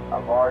repeat, a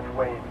large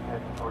wave is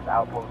heading towards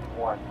Outpost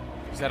 1.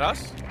 Is that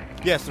us?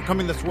 Yes, they're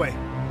coming this way.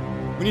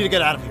 We need to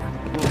get out of here.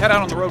 We'll head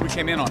out on the road we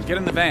came in on. Get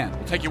in the van.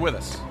 We'll take you with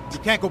us. You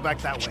can't go back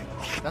that way.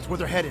 That's where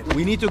they're headed.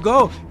 We need to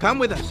go. Come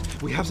with us.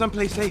 We have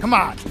someplace safe. Come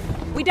on.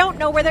 We don't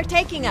know where they're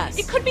taking us.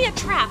 It could be a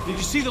trap. Did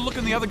you see the look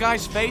in the other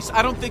guy's face?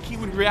 I don't think he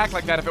would react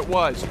like that if it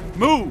was.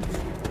 Move!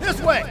 This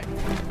way!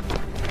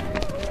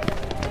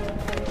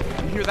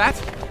 You hear that?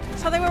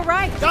 So they were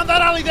right. Down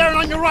that alley there and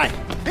on your right.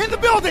 In the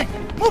building!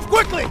 Move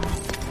quickly!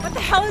 What the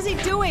hell is he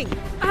doing?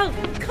 Oh,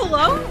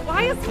 Cologne?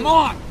 Why is he... Come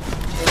on!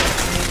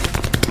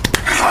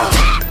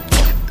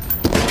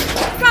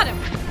 Got him!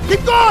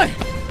 Keep going!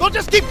 Don't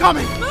just keep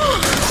coming!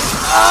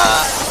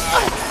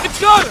 It's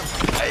got him!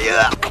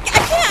 I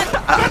can't!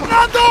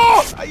 Fernando!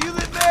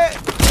 Ayúdenme!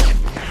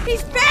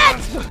 He's bad!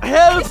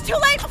 Help! It's too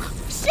late!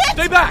 Shit!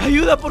 Stay back!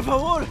 Ayuda, por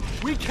favor!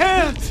 We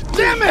can't!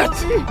 Damn it!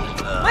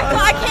 Michael,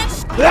 I can't...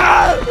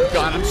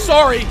 God, I'm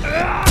sorry!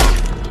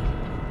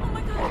 Oh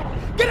my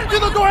God! Get into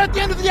the door at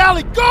the end of the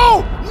alley!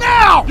 Go!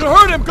 Now! You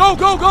heard him! Go,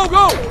 go, go,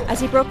 go! As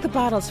he broke the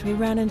bottles, we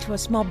ran into a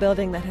small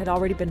building that had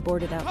already been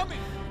boarded up.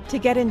 To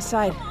get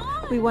inside,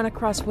 we went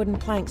across wooden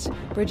planks,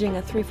 bridging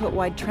a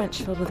 3-foot-wide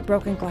trench filled with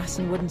broken glass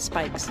and wooden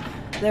spikes.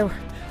 There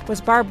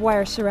was barbed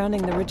wire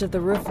surrounding the ridge of the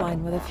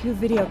roofline, with a few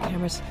video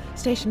cameras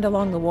stationed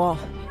along the wall.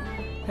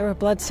 There were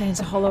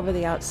bloodstains all over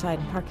the outside,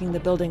 marking the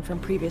building from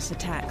previous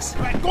attacks.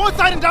 Right, go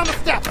inside and down the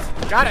steps!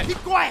 Got it! Keep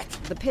quiet!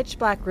 The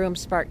pitch-black room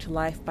sparked to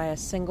life by a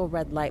single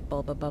red light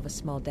bulb above a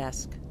small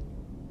desk.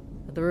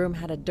 The room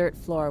had a dirt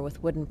floor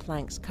with wooden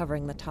planks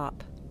covering the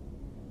top.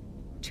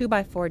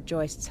 2x4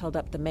 joists held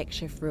up the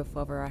makeshift roof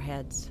over our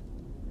heads.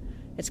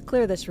 It's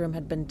clear this room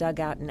had been dug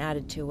out and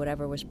added to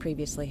whatever was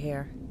previously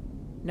here.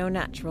 No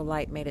natural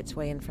light made its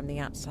way in from the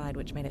outside,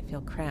 which made it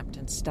feel cramped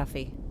and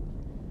stuffy.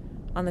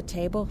 On the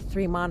table,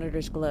 3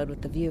 monitors glowed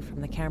with the view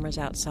from the cameras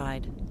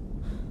outside.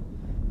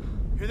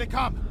 Here they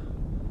come!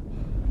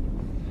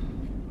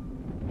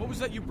 What was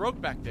that you broke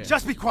back there?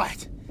 Just be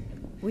quiet!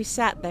 We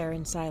sat there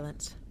in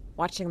silence,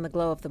 watching the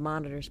glow of the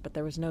monitors, but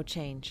there was no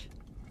change.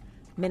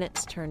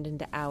 Minutes turned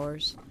into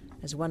hours,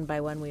 as one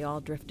by one we all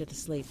drifted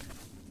asleep.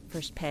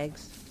 First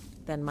Pegs,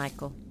 then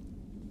Michael.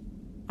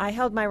 I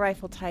held my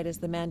rifle tight as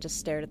the man just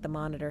stared at the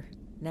monitor,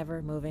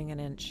 never moving an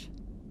inch.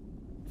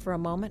 For a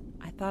moment,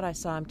 I thought I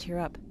saw him tear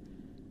up,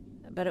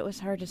 but it was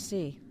hard to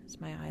see as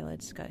my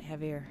eyelids got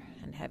heavier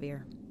and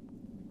heavier.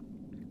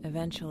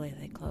 Eventually,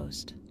 they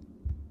closed.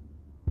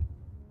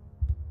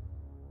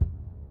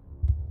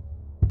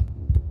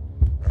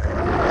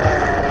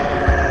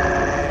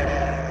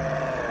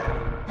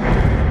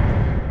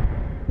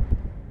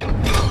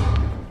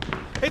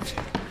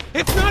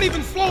 It's not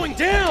even slowing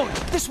down!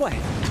 This way!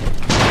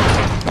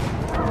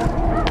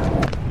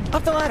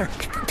 Up the ladder!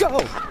 Go!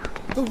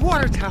 The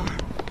water tower!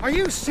 Are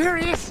you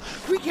serious?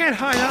 We can't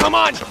hide up! Come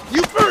on!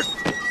 You first!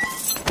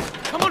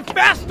 Come on,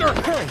 faster!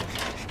 Hurry!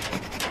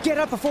 Get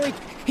up before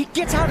he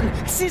gets out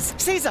and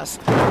sees us!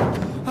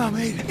 Oh,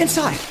 mate.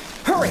 Inside!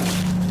 Hurry!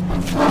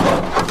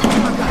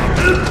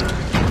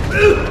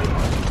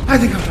 I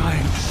think I'm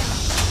dying.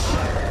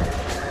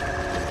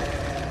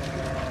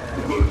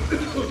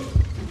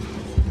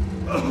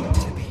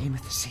 Did a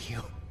behemoth see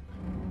you?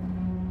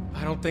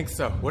 I don't think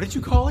so. What did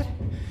you call it?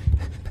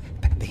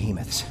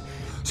 Behemoths.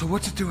 So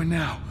what's it doing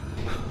now?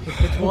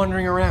 It's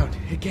wandering around.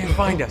 It can't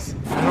find us.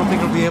 I don't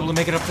think it'll be able to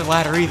make it up the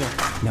ladder either.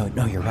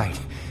 No, you're right.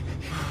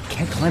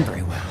 Can't climb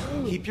very well.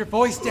 Keep your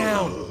voice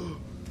down.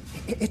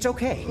 It's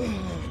okay.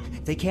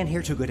 They can't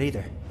hear too good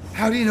either.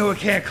 How do you know it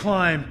can't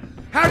climb?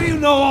 How do you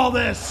know all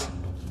this?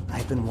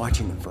 I've been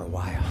watching them for a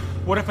while.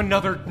 What if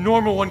another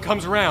normal one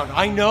comes around?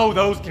 I know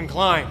those can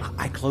climb.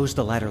 I closed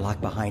the ladder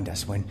lock behind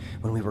us when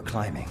we were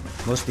climbing.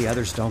 Most of the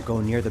others don't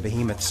go near the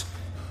behemoths.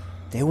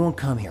 They won't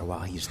come here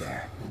while he's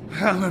there.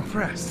 I'm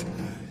impressed.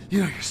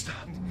 You know your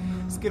stuff.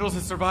 Skittles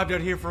has survived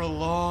out here for a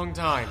long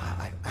time.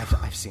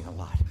 I've seen a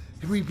lot.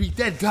 We'd be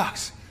dead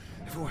ducks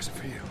if it wasn't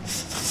for you.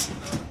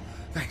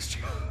 Thanks,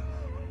 Chief.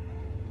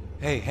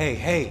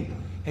 Hey,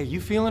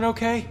 you feeling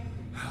okay?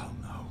 Hell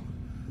no.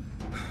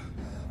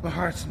 My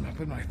heart's up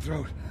in my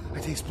throat. I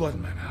taste blood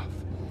in my mouth.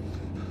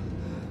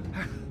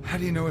 How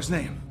do you know his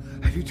name?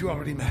 Have you two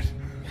already met?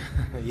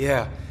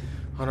 Yeah,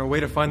 on our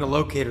way to find the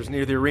locators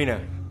near the arena.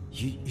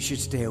 You should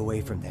stay away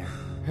from there.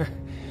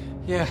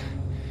 Yeah,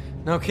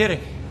 no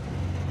kidding.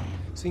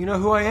 So you know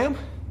who I am?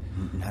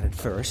 Not at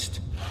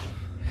first.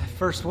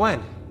 First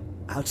when?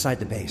 Outside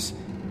the base.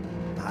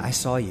 I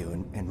saw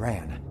you and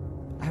ran.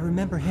 I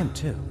remember him,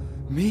 too.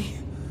 Me?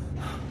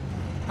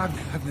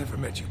 I've never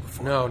met you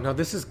before. No,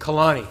 this is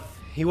Kalani.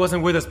 He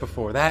wasn't with us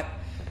before. That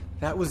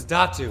was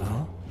Datu.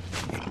 Oh?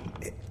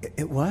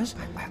 It was?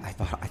 I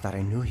thought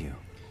I knew you.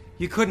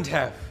 You couldn't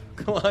have.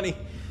 Kalani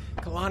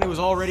was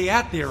already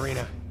at the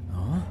arena.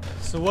 Oh?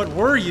 So what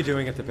were you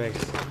doing at the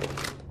base?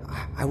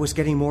 I was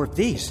getting more of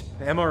these.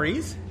 The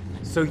MREs?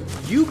 So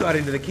you got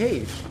into the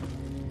cage.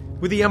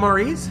 With the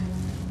MREs?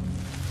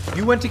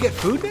 You went to get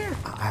food there?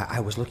 I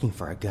was looking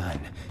for a gun.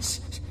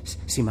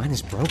 See, mine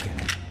is broken.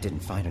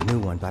 Didn't find a new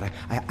one, but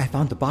I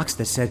found the box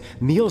that said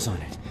meals on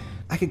it.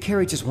 I could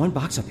carry just one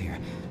box up here.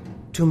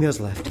 2 meals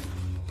left.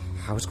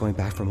 I was going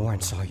back for more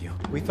and saw you.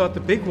 We thought the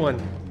big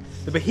one,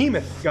 the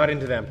behemoth, got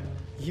into them.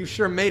 You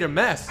sure made a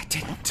mess. I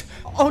didn't.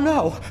 Oh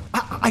no!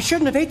 I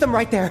shouldn't have ate them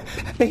right there.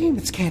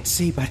 Behemoths can't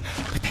see, but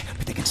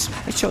they can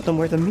smell. I showed them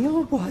where the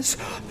meal was.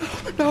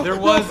 No, there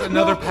was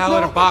another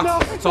pallet of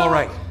boxes. No, it's all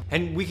right.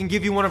 And we can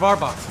give you one of our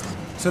boxes.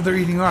 So they're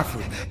eating our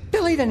food?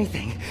 They'll eat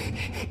anything.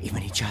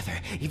 Even each other.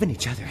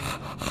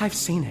 I've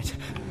seen it.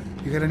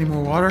 You got any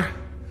more water?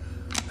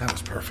 That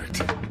was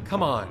perfect.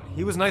 Come on.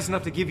 He was nice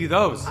enough to give you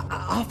those.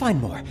 I'll find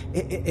more.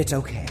 It's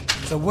okay.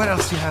 So what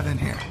else do you have in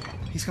here?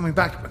 He's coming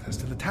back with us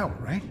to the tower,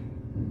 right?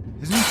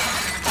 Isn't he?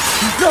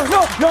 No,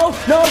 not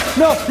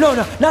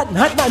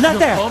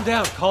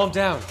there. Calm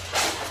down.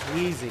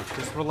 Easy,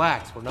 just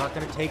relax. We're not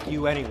going to take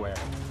you anywhere.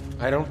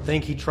 I don't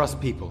think he trusts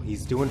people.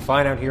 He's doing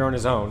fine out here on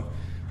his own.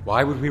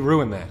 Why would we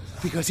ruin that?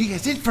 Because he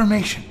has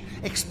information,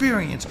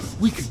 experience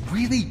we could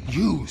really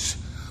use.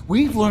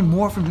 We've learned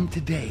more from him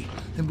today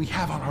than we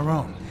have on our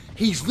own.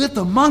 He's lived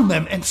among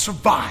them and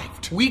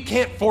survived. We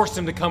can't force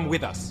him to come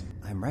with us.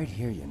 I'm right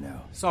here, you know.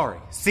 Sorry.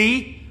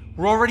 See?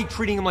 We're already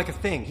treating him like a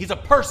thing. He's a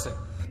person.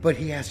 But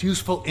he has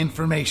useful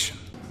information.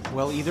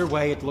 Well, either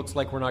way, it looks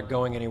like we're not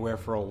going anywhere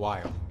for a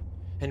while.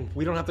 And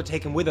we don't have to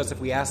take him with us if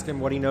we ask him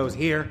what he knows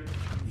here.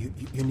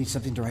 You need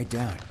something to write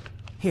down.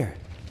 Here,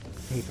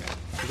 paper.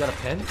 You got a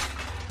pen?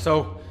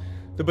 So,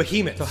 the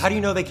behemoth. So how do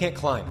you know they can't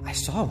climb? I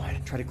saw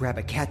one try to grab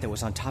a cat that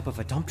was on top of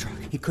a dump truck.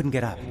 He couldn't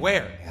get up.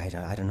 Where?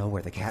 I don't know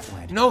where the cat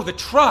went. No, the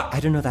truck! I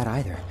don't know that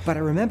either. But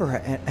I remember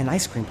an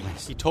ice cream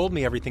place. He told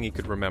me everything he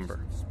could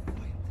remember.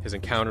 His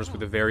encounters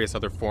with the various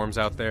other forms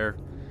out there.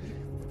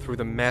 Through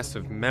the mess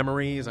of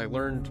memories, I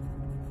learned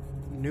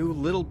new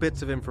little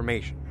bits of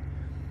information.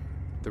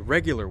 The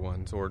regular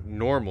ones, or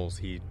normals,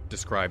 he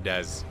described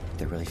as...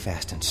 They're really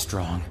fast and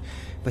strong,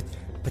 but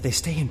they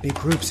stay in big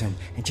groups and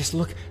just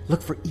look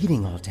for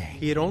eating all day.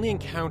 He had only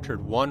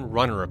encountered one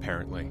runner,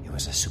 apparently. It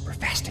was a super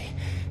fastie.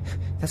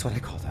 That's what I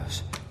call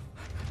those.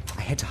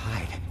 I had to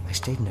hide. I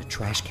stayed in a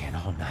trash can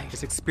all night.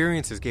 His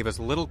experiences gave us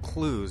little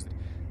clues.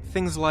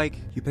 Things like...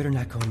 You better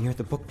not go near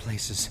the book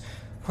places.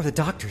 Or the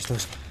doctors.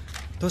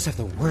 Those have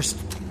the worst.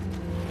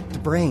 The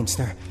brains,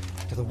 they're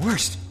the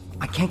worst.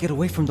 I can't get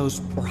away from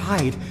those or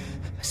hide.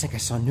 I think I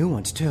saw new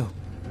ones, too.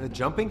 The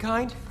jumping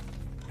kind?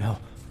 No,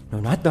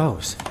 not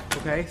those.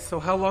 Okay, so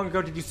how long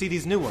ago did you see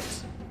these new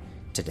ones?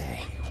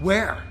 Today.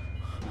 Where?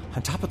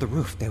 On top of the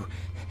roof. They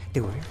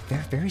were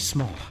very, very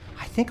small.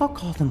 I think I'll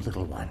call them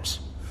little ones.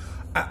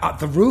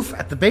 The roof?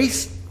 At the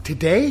base?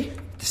 Today?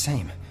 The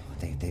same.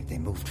 They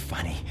moved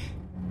funny.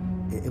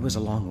 It was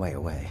a long way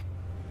away.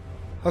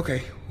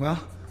 Okay,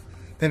 well,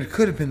 then it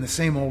could have been the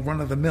same old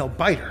run-of-the-mill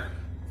biter.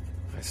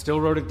 I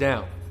still wrote it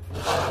down.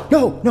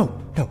 No.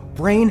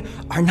 Brain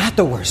are not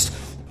the worst.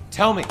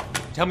 Tell me,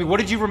 what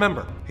did you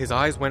remember? His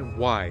eyes went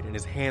wide and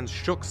his hands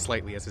shook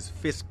slightly as his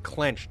fist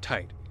clenched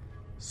tight,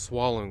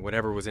 swallowing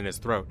whatever was in his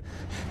throat.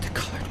 The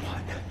colored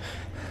one.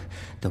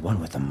 The one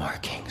with the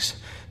markings.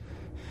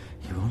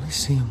 You only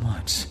see him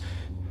once,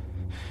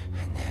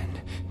 and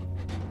then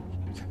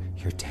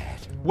you're dead.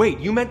 Wait,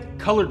 you meant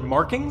colored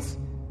markings?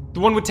 The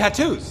one with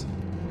tattoos?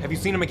 Have you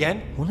seen him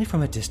again? Only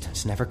from a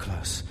distance, never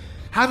close.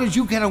 How did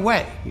you get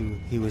away?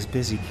 He was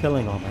busy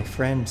killing all my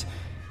friends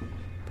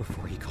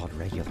before he called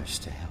regulars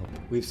to help.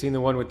 We've seen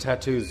the one with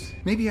tattoos.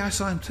 Maybe I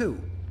saw him too,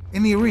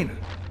 in the arena.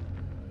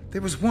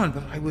 There was one,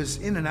 but I was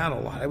in and out a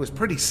lot. I was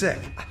pretty sick.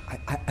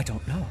 I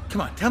don't know.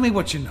 Come on, tell me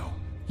what you know.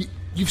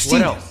 You've seen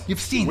What else? him. You've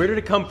seen Where him.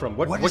 did it come from?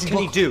 What does can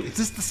he look do? like? Is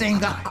this the same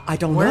guy? I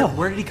don't know.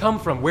 Where did he come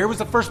from? Where was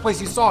the first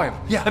place you saw him?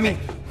 Yeah. I mean,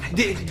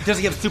 does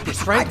he have super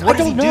strength? I What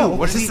does he don't know. do?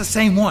 What Is does this the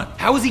same one?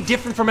 How is he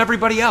different from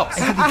everybody else?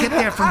 How did he get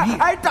there from here?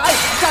 I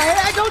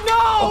don't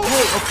know!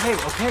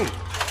 Okay.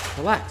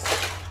 Relax.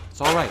 It's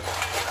all right.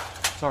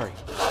 Sorry.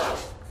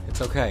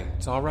 It's okay.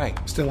 It's all right.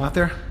 Still out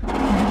there?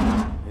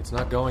 It's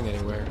not going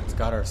anywhere. It's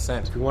got our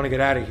scent. If we want to get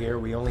out of here,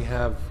 we only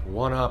have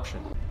one option.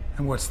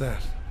 And what's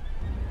that?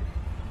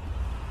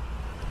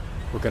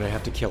 We're gonna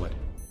have to kill it.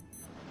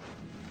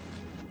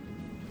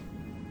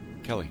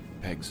 Kelly,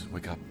 Pegs,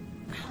 wake up.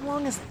 How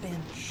long has it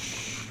been?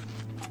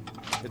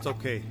 It's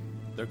okay.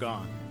 They're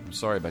gone. I'm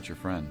sorry about your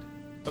friend.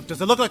 Look, does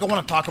it look like I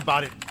want to talk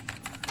about it?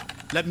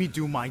 Let me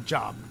do my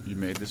job. You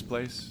made this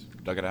place?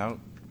 Dug it out?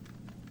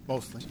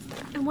 Mostly.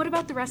 And what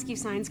about the rescue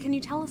signs? Can you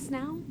tell us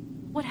now?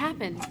 What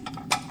happened?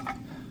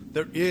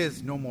 There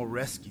is no more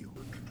rescue.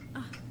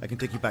 I can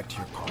take you back to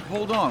your car.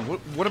 Hold on.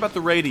 What about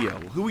the radio?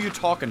 Who are you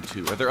talking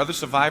to? Are there other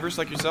survivors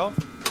like yourself?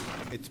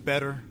 It's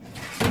better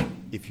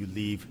if you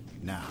leave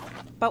now.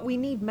 But we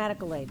need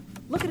medical aid.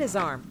 Look at his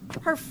arm.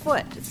 Her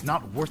foot. It's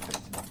not worth it.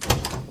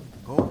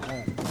 Go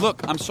home.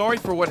 Look, I'm sorry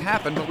for what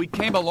happened, but we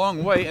came a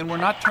long way and we're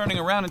not turning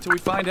around until we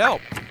find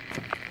help.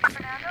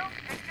 Fernando,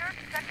 Victor,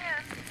 check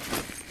in.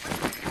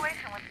 What's the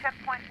situation with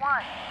checkpoint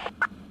 1?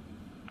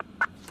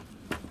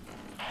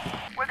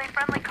 Were they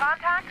friendly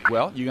contacts?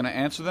 Well, you gonna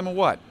answer them or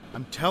what?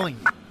 I'm telling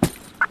you,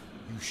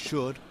 you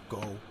should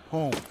go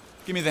home.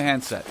 Give me the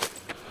handset.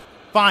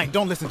 Fine,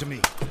 don't listen to me.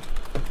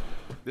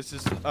 This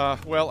is,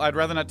 well, I'd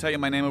rather not tell you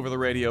my name over the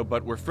radio,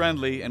 but we're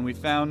friendly and we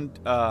found,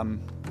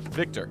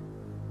 Victor.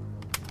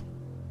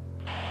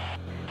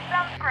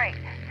 Sounds great.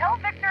 Tell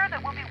Victor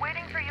that we'll be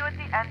waiting for you at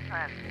the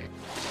entrance.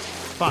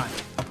 Fine.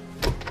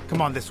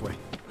 Come on this way.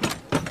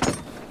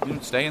 You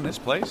don't stay in this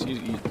place?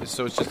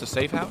 So it's just a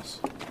safe house?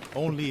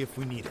 Only if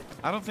we need it.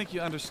 I don't think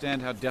you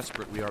understand how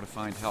desperate we are to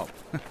find help.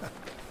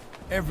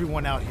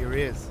 Everyone out here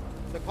is.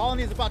 The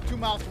colony is about 2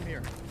 miles from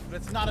here, but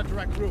it's not a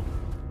direct route.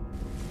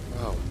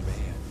 Oh,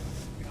 man.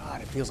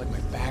 God, it feels like my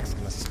back's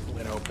gonna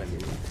split open.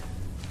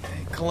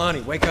 Hey,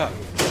 Kalani, wake up.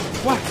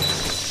 What?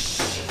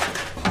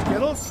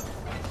 Skittles?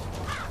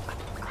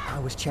 I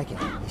was checking.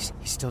 He's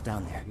still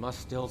down there. He must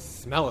still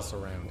smell us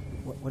around.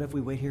 What if we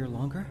wait here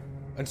longer?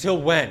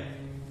 Until when?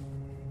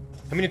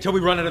 I mean, until we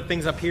run out of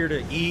things up here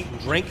to eat and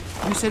drink?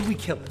 You said we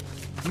kill it.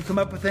 You come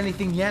up with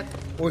anything yet?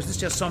 Or is this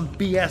just some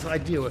BS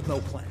idea with no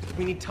plan?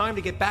 We need time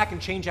to get back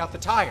and change out the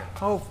tire.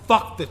 Oh,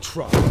 fuck the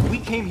truck. We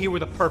came here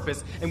with a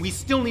purpose, and we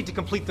still need to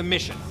complete the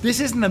mission.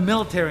 This isn't the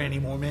military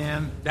anymore,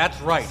 man.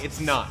 That's right, it's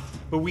not.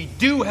 But we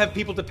do have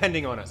people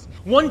depending on us.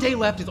 1 day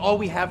left is all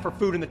we have for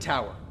food in the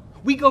tower.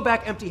 We go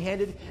back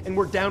empty-handed, and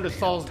we're down to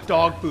Saul's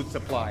dog food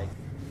supply.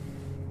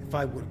 If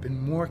I would have been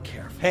more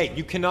careful. Hey,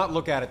 you cannot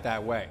look at it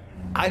that way.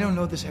 I don't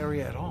know this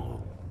area at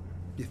all.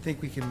 You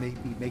think we can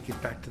maybe make it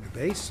back to the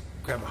base?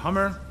 Grab a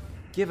Hummer?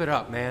 Give it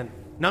up, man.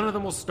 None of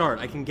them will start.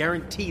 I can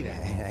guarantee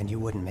that. And you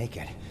wouldn't make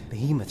it.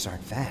 Behemoths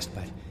aren't fast,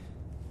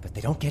 but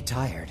they don't get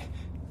tired.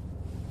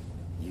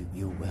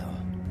 You will.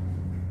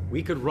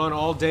 We could run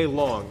all day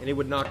long, and it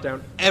would knock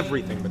down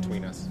everything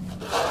between us.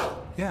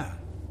 Yeah.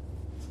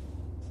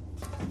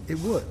 It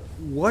would.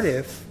 What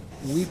if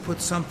we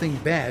put something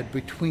bad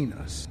between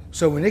us?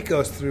 So when it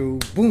goes through,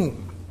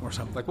 boom, or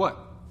something. Like what?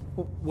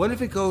 Well, what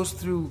if it goes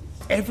through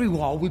every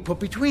wall we put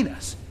between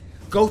us?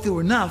 Go through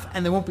enough,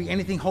 and there won't be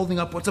anything holding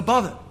up what's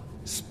above it.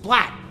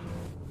 Splat!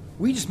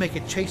 We just make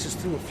it chase us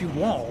through a few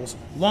walls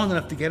long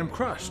enough to get them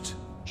crushed.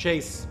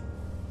 Chase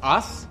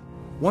us?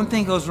 One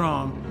thing goes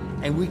wrong,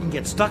 and we can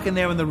get stuck in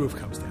there when the roof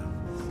comes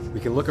down. We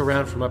can look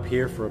around from up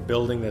here for a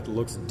building that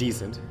looks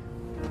decent.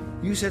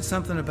 You said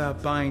something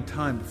about buying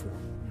time before.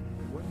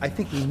 I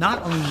think we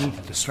not only need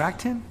to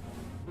distract him,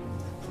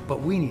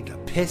 but we need to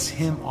piss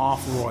him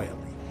off royally.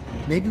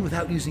 Maybe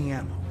without using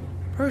ammo.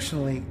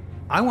 Personally,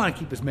 I want to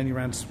keep as many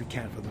rounds as we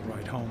can for the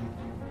ride home.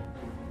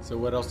 So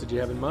what else did you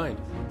have in mind?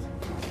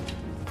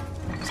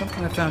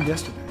 Something I found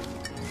yesterday.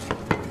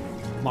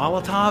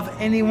 Molotov,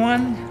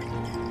 anyone?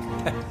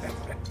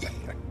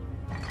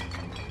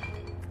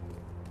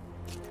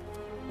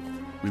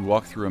 We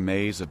walked through a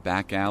maze of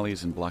back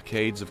alleys and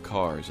blockades of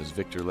cars as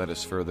Victor led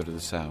us further to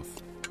the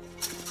south.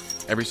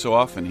 Every so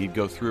often, he'd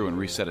go through and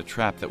reset a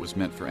trap that was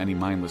meant for any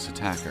mindless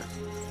attacker.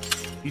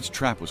 Each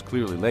trap was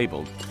clearly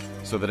labeled,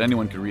 so that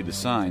anyone could read the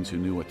signs who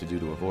knew what to do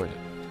to avoid it.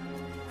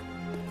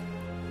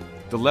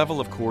 The level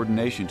of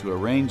coordination to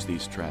arrange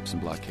these traps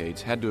and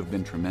blockades had to have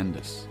been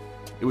tremendous.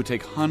 It would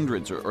take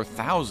hundreds or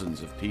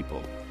thousands of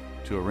people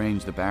to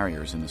arrange the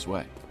barriers in this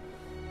way.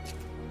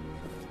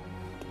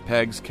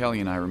 Pegs, Kelly,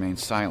 and I remained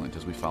silent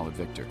as we followed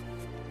Victor.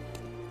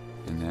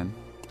 And then,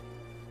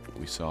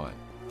 we saw it.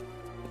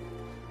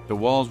 The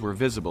walls were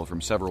visible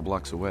from several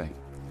blocks away.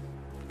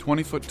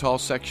 20-foot-tall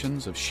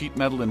sections of sheet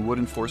metal and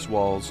wood-enforced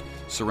walls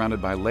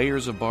surrounded by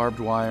layers of barbed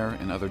wire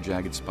and other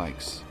jagged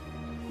spikes.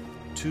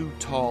 2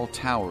 tall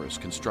towers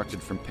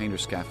constructed from painter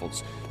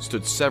scaffolds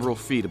stood several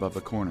feet above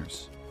the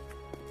corners.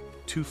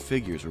 2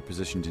 figures were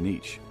positioned in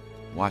each,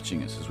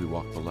 watching us as we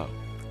walked below.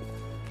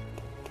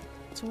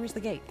 So where's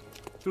the gate?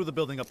 Through the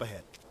building up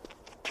ahead.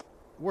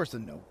 Where's the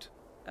note?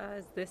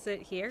 Is this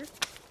it here?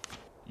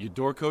 Your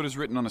door code is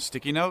written on a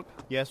sticky note?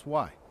 Yes,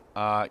 why?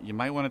 You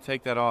might want to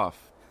take that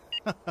off.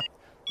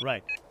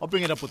 Right. I'll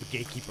bring it up with the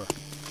gatekeeper.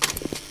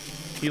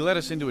 He led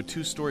us into a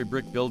 2-story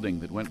brick building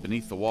that went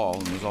beneath the wall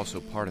and was also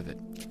part of it.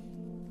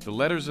 The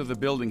letters of the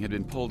building had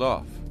been pulled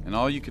off, and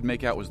all you could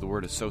make out was the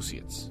word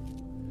Associates.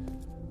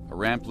 A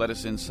ramp led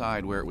us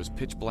inside where it was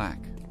pitch black.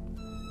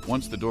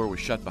 Once the door was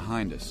shut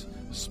behind us,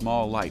 a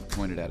small light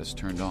pointed at us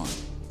turned on.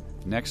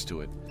 Next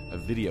to it, a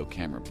video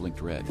camera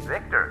blinked red.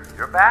 Victor,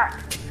 you're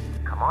back.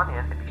 Come on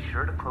in and be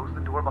sure to close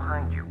the door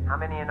behind you. How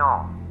many in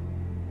all?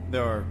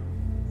 There are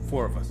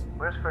 4 of us.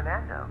 Where's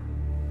Fernando?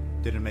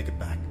 Didn't make it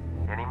back.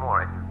 Any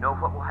more, and you know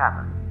what will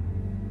happen.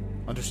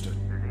 Understood.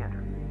 Here's the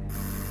entrance.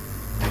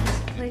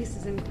 This place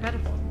is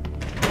incredible.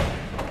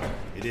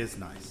 It is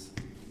nice.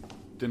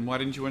 Then why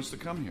didn't you want us to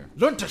come here?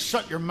 Learn to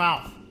shut your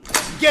mouth.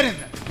 Get in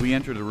there. We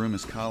entered a room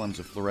as columns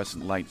of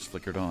fluorescent lights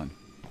flickered on.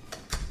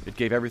 It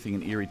gave everything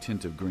an eerie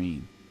tint of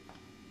green.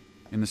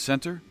 In the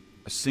center,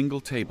 a single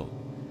table,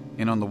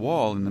 and on the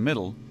wall in the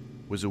middle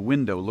was a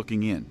window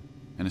looking in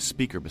and a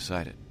speaker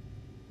beside it.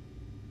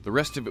 The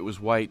rest of it was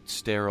white,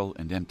 sterile,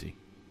 and empty.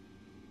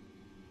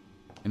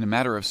 In a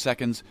matter of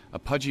seconds, a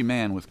pudgy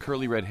man with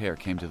curly red hair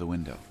came to the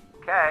window.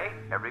 Okay,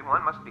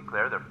 everyone must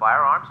declare their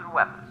firearms and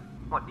weapons.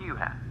 What do you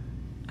have?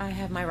 I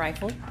have my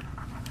rifle.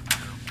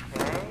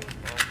 Okay,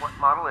 and what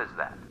model is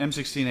that?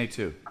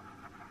 M16A2.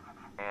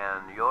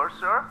 And yours,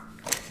 sir?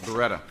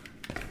 Beretta.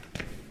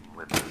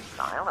 With a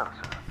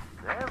silencer.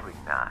 Very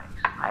nice.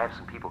 I have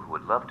some people who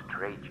would love to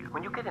trade you.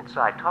 When you get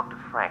inside, talk to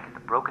Frank at the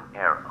Broken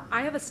Arrow.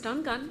 I have a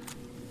stun gun.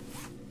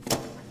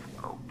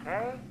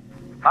 Okay.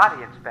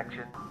 Body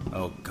inspection.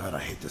 Oh, God, I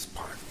hate this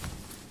part.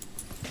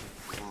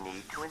 We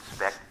need to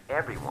inspect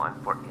everyone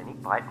for any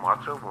bite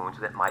marks or wounds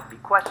that might be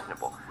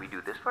questionable. We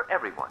do this for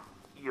everyone.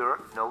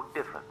 You're no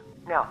different.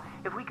 Now,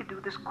 if we could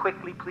do this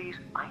quickly, please.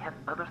 I have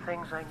other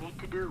things I need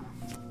to do.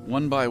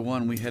 One by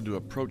one, we had to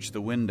approach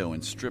the window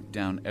and strip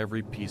down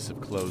every piece of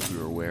clothes we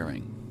were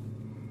wearing.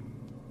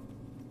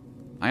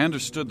 I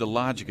understood the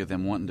logic of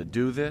them wanting to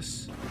do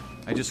this.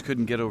 I just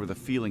couldn't get over the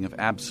feeling of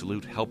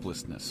absolute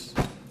helplessness.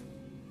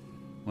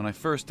 When I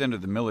first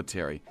entered the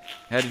military,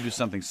 I had to do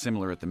something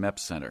similar at the MEP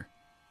Center.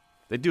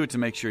 They do it to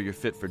make sure you're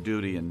fit for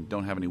duty and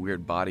don't have any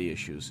weird body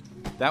issues.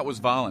 That was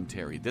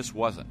voluntary. This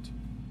wasn't.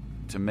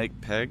 To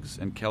make Pegs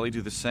and Kelly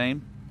do the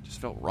same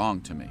just felt wrong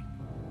to me.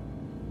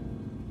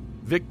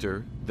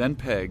 Victor, then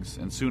Pegs,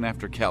 and soon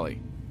after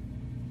Kelly.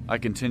 I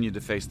continued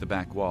to face the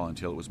back wall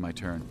until it was my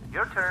turn.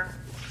 Your turn.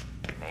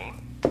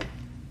 Name?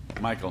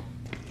 Michael.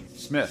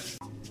 Smith.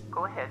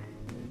 Go ahead.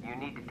 You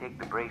need to take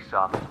the brace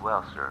off as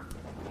well, sir.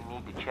 We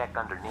need to check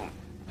underneath.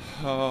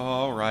 Oh,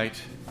 all right.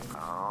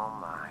 Oh,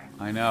 my.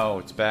 I know,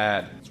 it's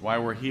bad. It's why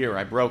we're here.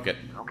 I broke it.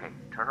 Okay,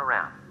 turn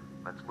around.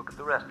 Let's look at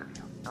the rest of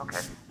you. Okay,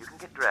 you can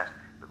get dressed,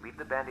 but leave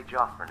the bandage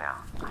off for now.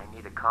 I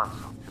need a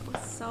consult. It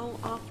was so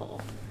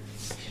awful.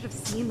 I should have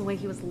seen the way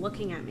he was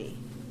looking at me.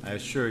 I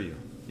assure you,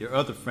 your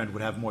other friend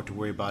would have more to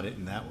worry about it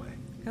in that way.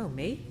 Oh,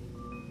 me?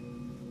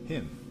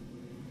 Him.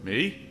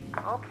 Me?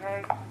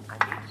 Okay,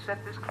 I need to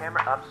set this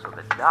camera up so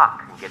the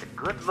doc can get a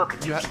good look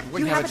at you.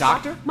 You have a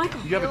doctor?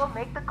 Michael, you have We'll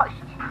make the call.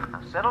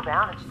 Now settle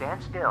down and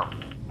stand still.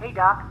 Hey,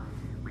 Doc,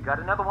 we got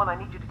another one I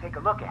need you to take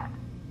a look at.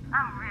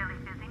 I'm really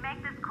busy.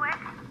 Make this quick.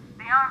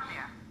 The arm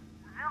there.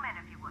 Zoom in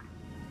if you would.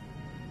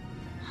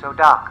 So,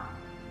 Doc,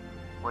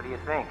 what do you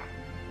think?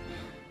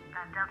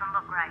 That doesn't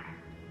look right.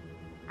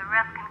 The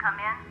rest can come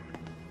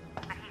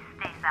in, but he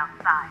stays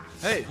outside.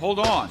 Hey, hold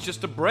on. It's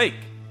just a break.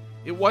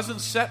 It wasn't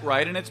set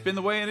right, and it's been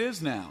the way it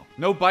is now.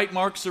 No bite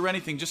marks or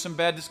anything, just some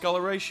bad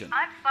discoloration.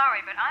 I'm sorry,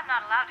 but I'm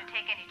not allowed to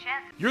take any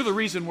chances. You're the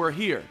reason we're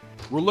here.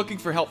 We're looking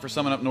for help for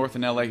someone up north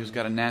in L.A. who's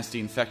got a nasty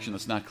infection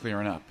that's not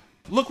clearing up.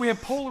 Look, we have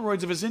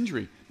Polaroids of his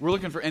injury. We're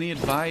looking for any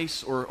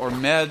advice or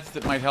meds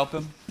that might help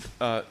him.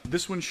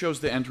 This one shows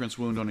the entrance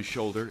wound on his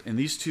shoulder, and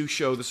these two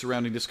show the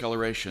surrounding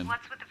discoloration.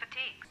 What's with the fatigue?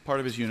 Part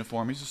of his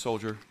uniform. He's a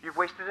soldier. You've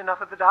wasted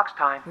enough of the doc's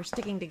time. We're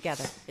sticking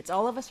together. It's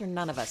all of us or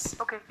none of us.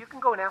 Okay, you can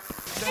go now.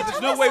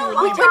 There's no way we're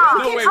leaving. There's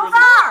no way so we're leaving.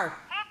 far!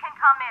 He can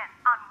come in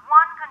on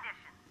one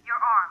condition. Your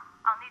arm.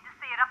 I'll need to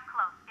see it up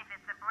close. If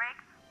it's a break,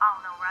 I'll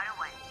know right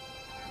away.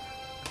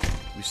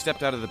 We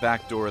stepped out of the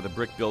back door of the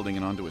brick building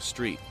and onto a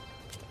street.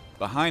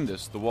 Behind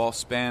us, the wall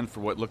spanned for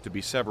what looked to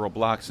be several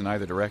blocks in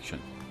either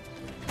direction.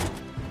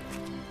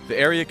 The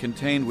area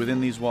contained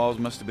within these walls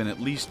must have been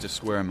at least a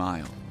square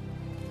mile.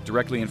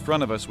 Directly in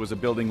front of us was a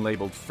building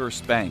labeled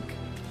First Bank,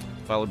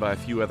 followed by a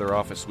few other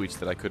office suites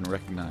that I couldn't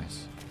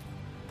recognize.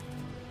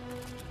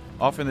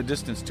 Off in the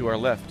distance to our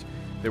left,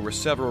 there were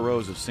several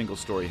rows of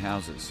single-story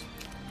houses.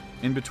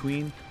 In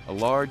between, a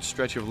large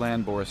stretch of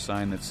land bore a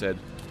sign that said,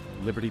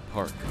 Liberty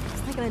Park.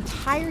 It's like an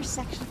entire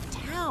section of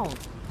town.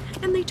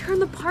 And they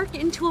turned the park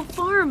into a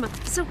farm.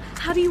 So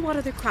how do you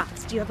water their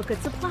crops? Do you have a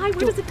good supply?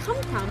 Where does it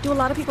come from? Do a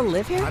lot of people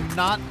live here? I'm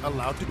not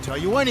allowed to tell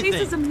you anything.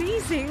 This is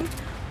amazing.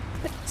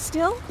 But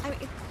still,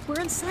 we're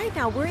inside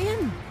now. We're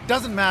in.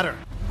 Doesn't matter.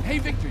 Hey,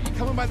 Victor, you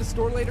coming by the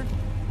store later?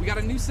 We got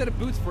a new set of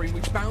boots for you.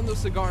 We found those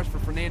cigars for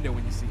Fernando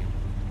when you see him.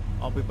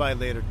 I'll be by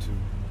later to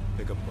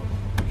pick up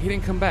Bubba. He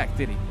didn't come back,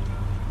 did he?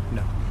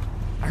 No.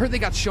 I heard they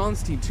got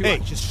Sean's team, too. Hey,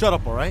 just shut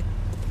up, all right?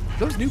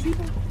 Those new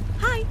people?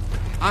 Hi.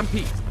 I'm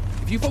Pete.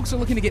 If you folks are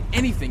looking to get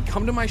anything,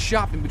 come to my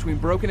shop in between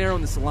Broken Arrow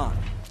and the Salon.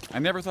 I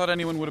never thought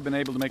anyone would have been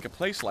able to make a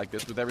place like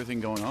this with everything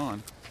going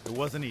on. It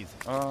wasn't easy.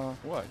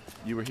 What?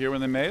 You were here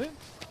when they made it?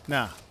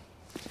 Nah.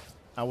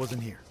 I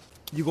wasn't here.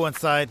 You go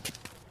inside.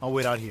 I'll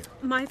wait out here.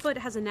 My foot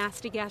has a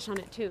nasty gash on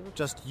it, too.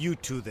 Just you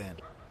two, then.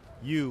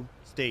 You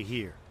stay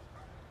here.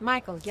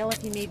 Michael, yell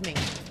if you need me.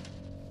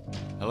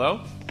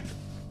 Hello?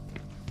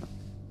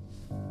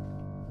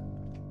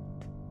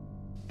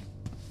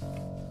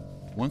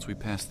 Once we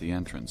passed the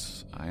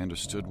entrance, I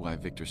understood why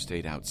Victor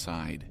stayed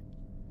outside.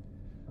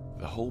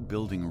 The whole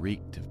building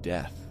reeked of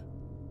death.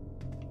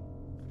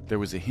 There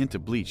was a hint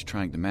of bleach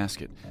trying to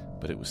mask it,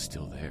 but it was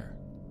still there.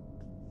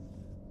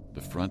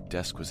 The front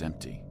desk was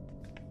empty,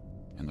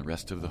 and the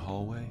rest of the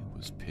hallway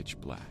was pitch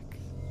black.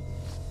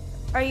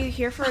 Are you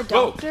here for a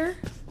doctor?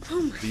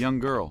 The young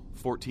girl,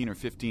 14 or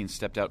 15,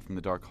 stepped out from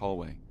the dark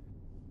hallway.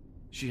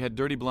 She had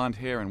dirty blonde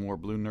hair and wore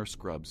blue nurse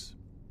scrubs.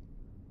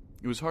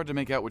 It was hard to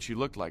make out what she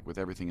looked like with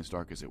everything as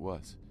dark as it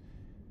was.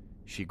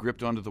 She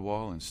gripped onto the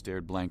wall and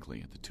stared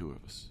blankly at the two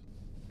of us.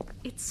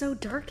 It's so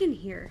dark in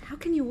here. How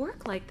can you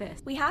work like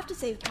this? We have to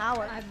save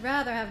power. I'd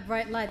rather have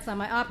bright lights on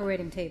my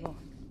operating table.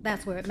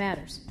 That's where it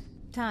matters.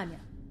 Tanya,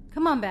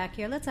 come on back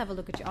here. Let's have a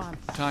look at your arm.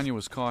 Tanya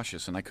was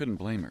cautious, and I couldn't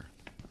blame her.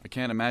 I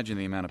can't imagine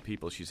the amount of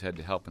people she's had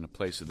to help in a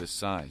place of this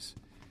size.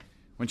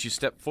 When she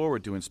stepped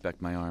forward to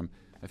inspect my arm,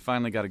 I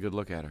finally got a good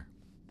look at her.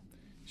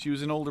 She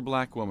was an older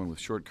black woman with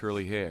short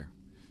curly hair.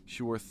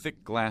 She wore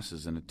thick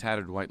glasses and a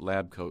tattered white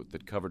lab coat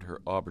that covered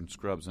her auburn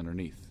scrubs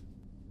underneath.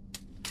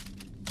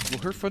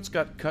 Well, her foot's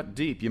got cut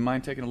deep. You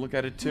mind taking a look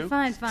at it, too?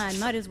 Fine,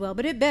 might as well,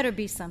 but it better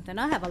be something.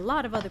 I have a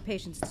lot of other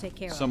patients to take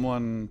care of.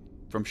 Someone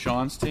from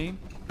Sean's team?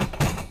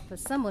 For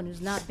someone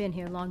who's not been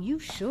here long, you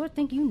sure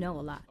think you know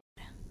a lot.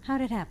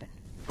 How'd it happen?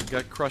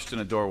 Got crushed in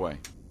a doorway.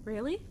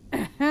 Really?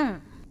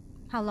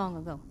 How long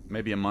ago?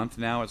 Maybe a month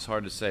now. It's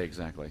hard to say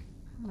exactly.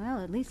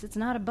 Well, at least it's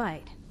not a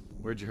bite.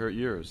 Where'd you hurt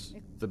yours?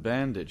 The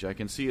bandage. I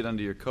can see it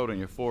under your coat on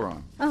your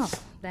forearm. Oh,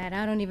 that.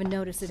 I don't even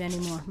notice it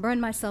anymore.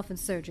 Burned myself in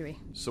surgery.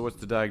 So what's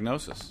the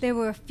diagnosis? There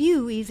were a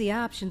few easy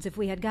options if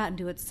we had gotten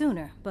to it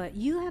sooner, but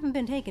you haven't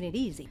been taking it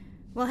easy.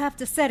 We'll have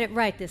to set it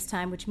right this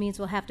time, which means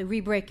we'll have to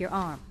re-break your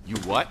arm. You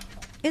what?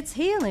 It's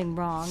healing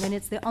wrong, and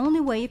it's the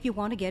only way if you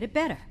want to get it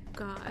better.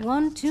 God.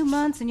 1-2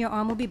 months and your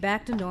arm will be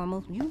back to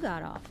normal. You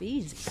got off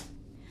easy.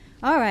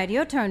 All right,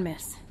 your turn,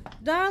 miss.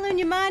 Darling,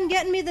 you mind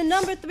getting me the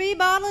number 3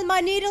 bottle in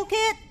my needle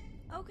kit?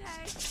 Okay.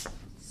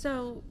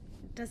 So,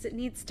 does it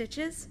need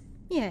stitches?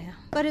 Yeah,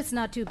 but it's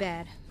not too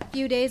bad. A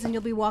few days and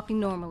you'll be walking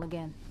normal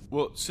again.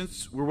 Well,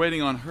 since we're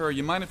waiting on her,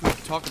 you mind if we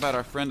talk about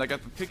our friend? I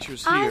got the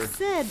pictures here. I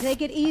said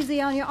take it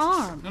easy on your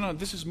arm. No,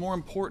 this is more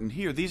important.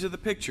 Here, these are the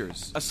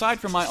pictures. Aside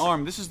from my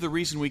arm, this is the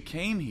reason we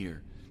came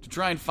here. To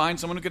try and find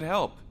someone who could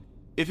help.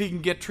 If he can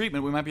get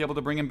treatment, we might be able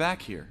to bring him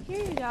back here.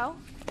 Here you go.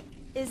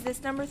 Is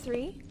this number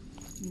 3?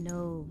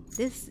 No,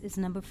 this is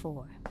number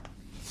 4.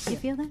 You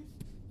feel that?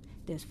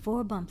 There's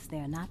 4 bumps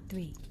there, not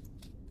 3.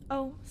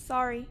 Oh,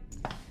 sorry.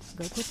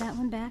 Go put that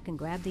one back and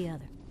grab the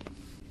other.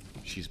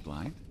 She's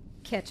blind?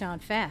 Catch on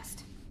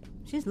fast.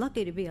 She's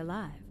lucky to be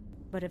alive.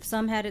 But if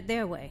some had it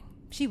their way,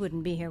 she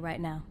wouldn't be here right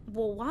now.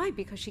 Well, why?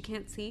 Because she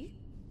can't see?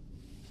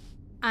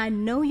 I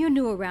know you're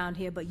new around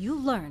here, but you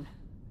learn.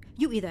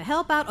 You either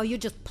help out or you're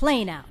just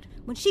plain out.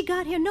 When she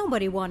got here,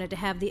 nobody wanted to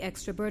have the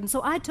extra burden,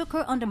 so I took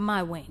her under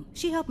my wing.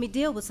 She helped me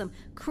deal with some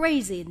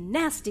crazy,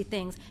 nasty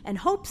things, and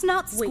Hope's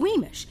not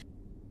squeamish.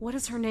 What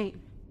is her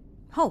name?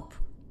 Hope.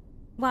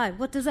 Why,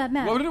 what does that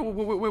matter?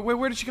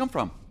 Where did she come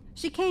from?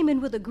 She came in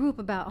with a group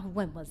about,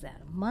 when was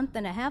that, a month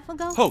and a half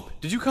ago? Hope,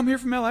 did you come here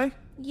from L.A.?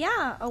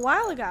 Yeah, a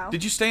while ago.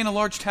 Did you stay in a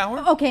large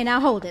tower? Okay,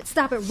 now hold it.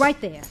 Stop it right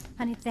there.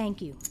 Honey,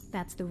 thank you.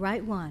 That's the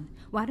right one.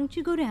 Why don't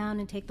you go down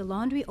and take the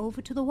laundry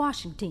over to the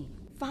washing team?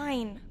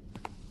 Fine.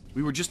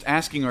 We were just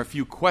asking her a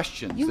few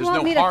questions. You There's want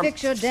no me harm. to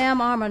fix your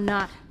damn arm or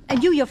not?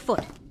 And you your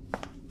foot.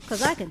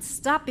 Because I can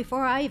stop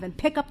before I even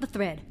pick up the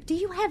thread. Do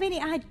you have any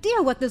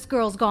idea what this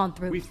girl's gone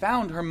through? We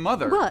found her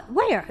mother. What?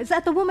 Where? Is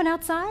that the woman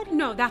outside?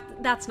 No,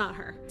 that's not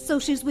her. So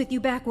she's with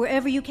you back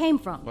wherever you came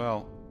from?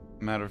 Well,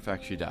 matter of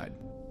fact, she died.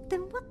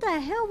 Then what the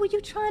hell were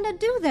you trying to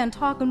do then,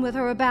 talking with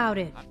her about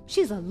it?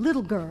 She's a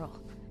little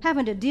girl,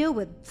 having to deal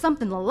with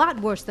something a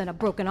lot worse than a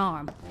broken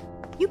arm.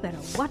 You better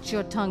watch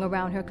your tongue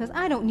around her, because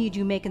I don't need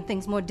you making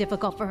things more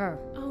difficult for her.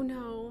 Oh,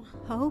 no.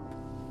 Hope?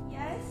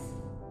 Yes?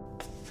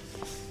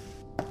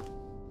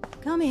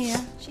 Come here.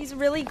 She's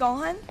really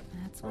gone?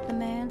 That's what the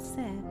man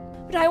said.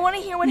 But I want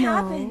to hear what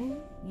happened.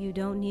 You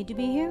don't need to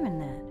be hearing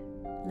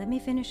that. Let me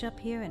finish up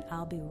here and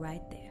I'll be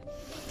right there.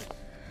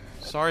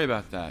 Sorry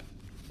about that.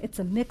 It's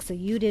a mix of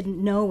you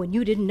didn't know and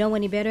you didn't know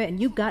any better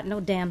and you got no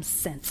damn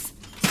sense.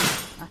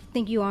 I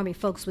think you Army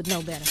folks would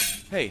know better.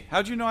 Hey,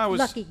 how'd you know I was...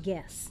 Lucky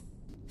guess.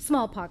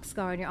 Smallpox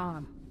scar on your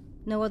arm.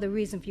 No other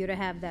reason for you to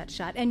have that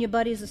shot. And your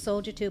buddy's a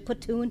soldier too.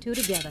 Put 2 and 2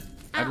 together.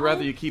 I'd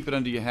rather you keep it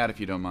under your hat if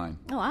you don't mind.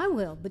 Oh, I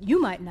will, but you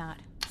might not.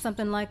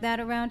 Something like that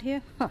around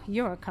here? Huh,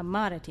 you're a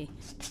commodity.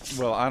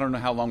 Well, I don't know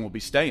how long we'll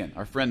be staying.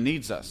 Our friend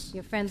needs us.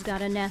 Your friend's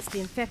got a nasty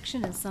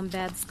infection and some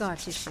bad scar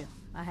tissue.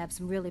 I have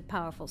some really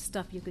powerful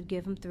stuff you could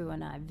give him through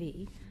an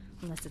IV.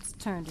 Unless it's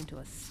turned into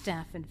a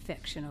staph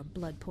infection or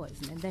blood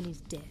poison, and then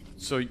he's dead.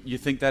 So you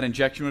think that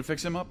injection would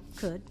fix him up?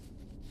 Could.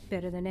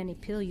 Better than any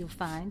pill you'll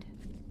find.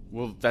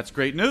 Well, that's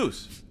great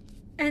news.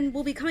 And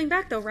we'll be coming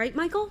back, though, right,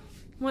 Michael?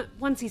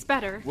 Once he's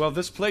better. Well,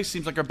 this place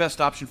seems like our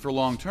best option for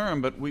long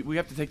term, but we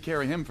have to take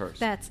care of him first.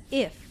 That's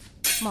if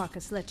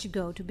Marcus lets you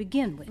go to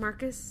begin with.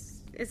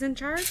 Marcus is in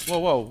charge?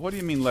 Whoa, what do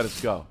you mean let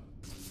us go?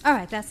 All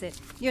right, that's it.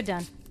 You're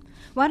done.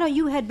 Why don't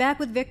you head back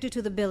with Victor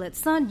to the billet?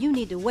 Son, you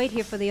need to wait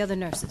here for the other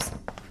nurses.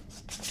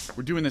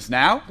 We're doing this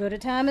now? Good a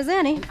time as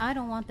any. I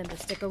don't want them to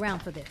stick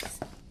around for this.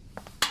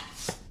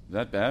 Is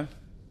that bad?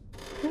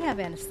 We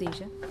have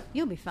anesthesia.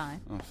 You'll be fine.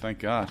 Oh, thank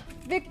God.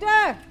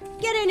 Victor!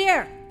 Get in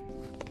here!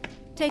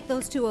 Take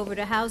those 2 over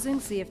to housing,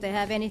 see if they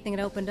have anything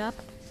that opened up.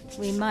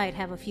 We might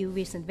have a few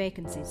recent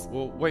vacancies.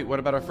 Well, wait, what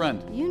about our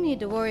friend? You need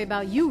to worry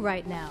about you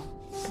right now.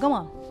 Go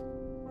on.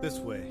 This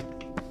way.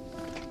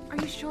 Are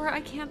you sure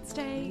I can't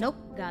stay? Nope,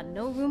 got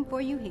no room for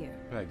you here.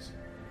 Pegs,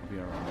 I'll be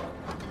alright.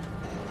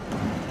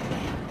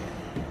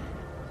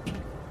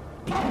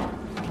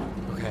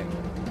 Okay.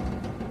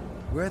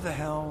 Where the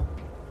hell?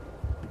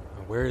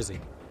 Where is he?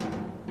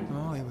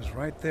 Oh, he was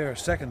right there a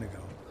second ago.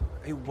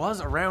 He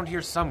was around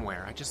here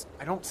somewhere.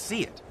 I don't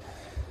see it.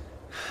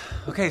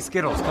 Okay,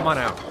 Skittles, come on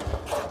out.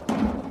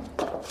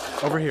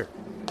 Over here.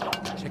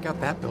 Check out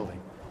that building.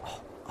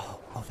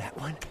 Oh, that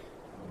one?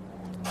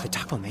 The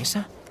Taco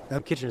Mesa?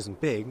 That kitchen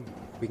isn't big.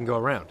 We can go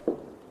around.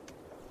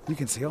 You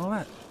can see all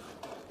that?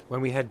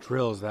 When we had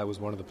drills, that was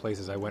one of the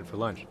places I went for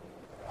lunch.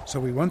 So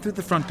we went through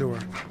the front door,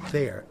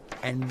 there,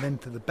 and then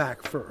to the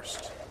back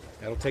first.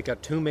 That'll take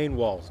out 2 main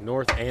walls,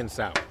 north and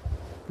south.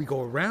 We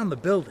go around the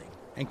building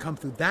and come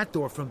through that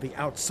door from the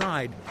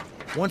outside.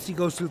 Once he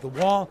goes through the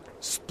wall,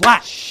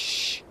 splash!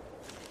 Shh!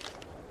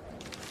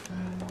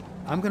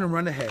 I'm gonna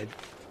run ahead,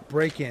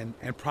 break in,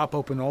 and prop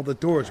open all the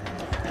doors.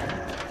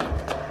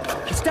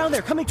 It's down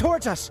there, coming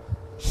towards us!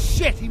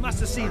 Shit, he must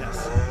have seen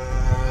us.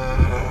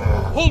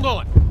 Hold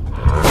on!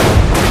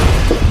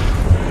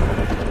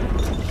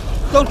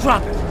 Don't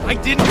drop it! I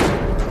didn't!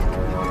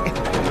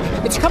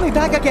 It's coming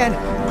back again!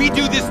 We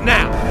do this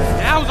now!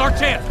 Now's our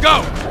chance!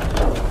 Go!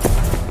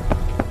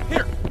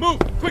 Here, move!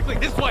 Quickly,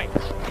 this way!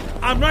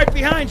 I'm right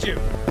behind you!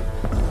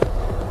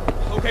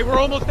 Okay, we're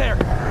almost there.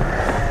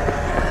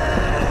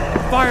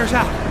 Fire's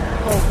out!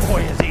 Oh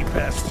boy, is he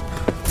pissed!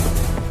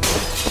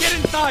 Get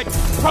inside!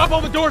 Prop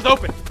all the doors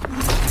open!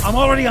 I'm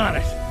already on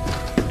it!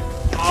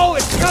 Oh,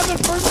 it's coming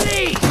for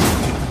me!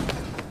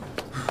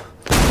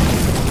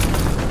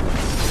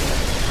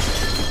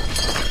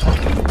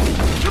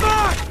 Come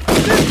on!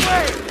 This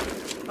way!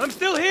 I'm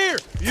still here!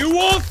 You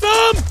want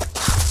some?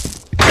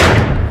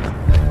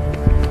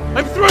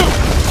 I'm through!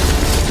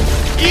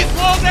 East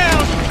wall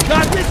down!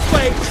 Not this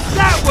way!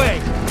 That way!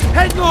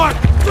 Head north!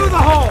 Through the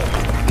hole!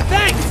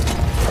 Thanks!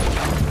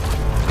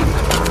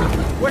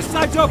 West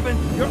side's open.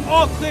 You're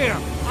all clear.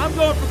 I'm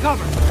going for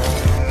cover.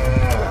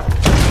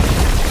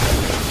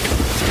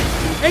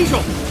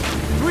 Angel!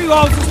 3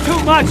 walls is too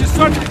much. It's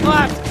starting to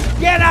collapse.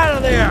 Get out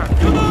of there!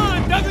 Come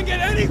on! Doesn't get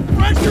any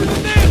fresher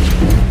than this!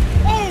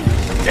 Oh,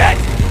 shit!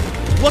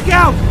 Look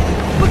out!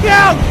 Look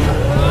out!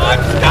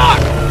 I'm stuck!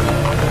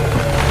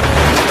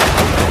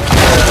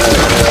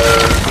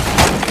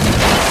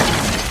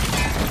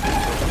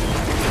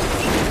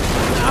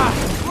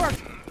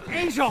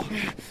 Angel!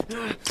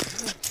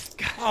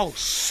 Oh,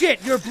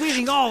 shit! You're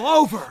bleeding all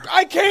over!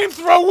 I came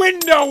through a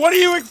window! What do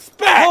you expect?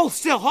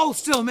 Hold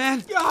still,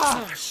 man!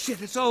 Oh,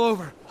 shit, it's all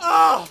over.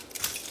 Oh!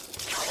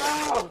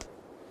 Oh!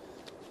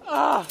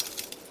 Oh!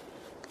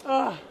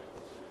 Oh!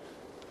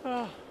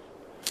 Oh!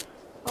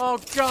 Oh,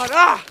 God!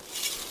 Ah!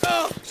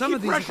 Oh, Some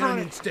of these are pressure on going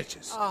it. in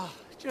stitches. Oh,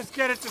 just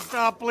get it to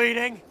stop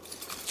bleeding.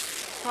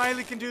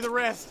 Riley can do the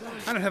rest.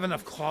 I don't have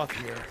enough cloth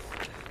here.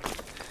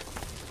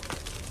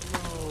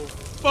 No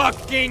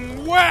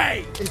fucking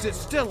way! Is it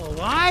still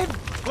alive?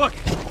 Look,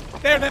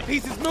 there, that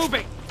piece is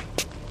moving.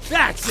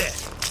 That's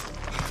it.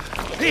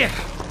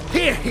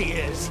 Here he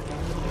is.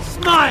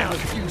 Smile,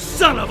 you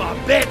son of a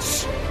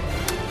bitch!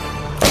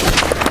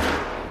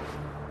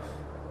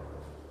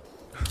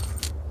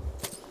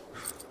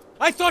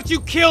 I thought you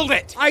killed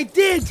it! I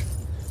did!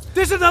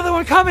 There's another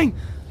one coming!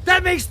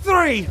 That makes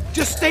 3!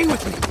 Just stay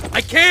with me.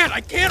 I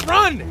can't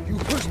run! You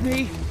pushed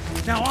me,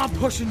 now I'm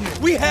pushing you.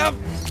 We have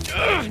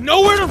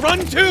nowhere to run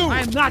to! I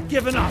am not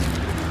giving up.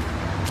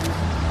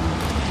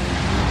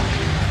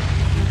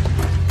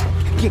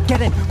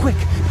 Get in, quick!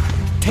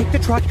 Take the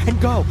truck and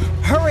go!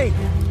 Hurry!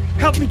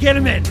 Help me get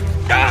him in!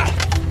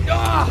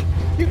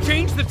 You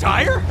changed the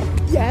tire?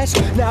 Yes,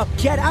 now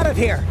get out of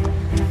here!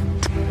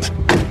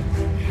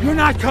 You're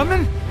not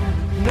coming?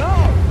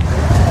 No!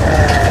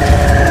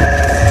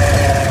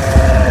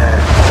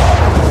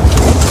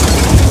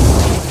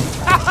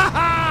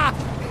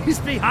 He's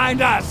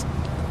behind us!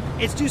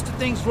 It's used to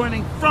things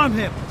running from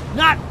him,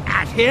 not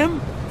at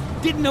him!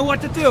 Didn't know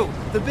what to do.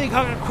 The big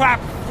hunk of crap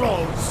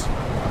froze.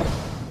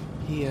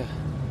 He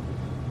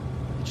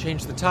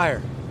changed the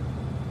tire.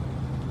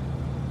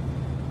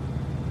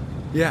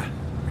 Yeah.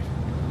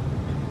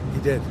 He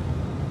did.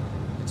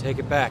 Take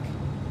it back.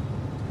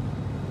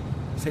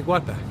 Take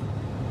what back?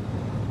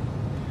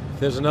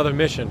 If there's another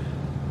mission,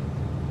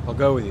 I'll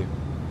go with you.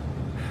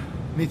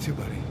 Me too,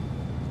 buddy.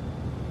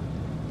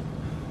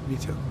 Me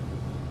too.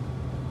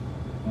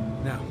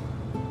 Now,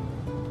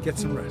 get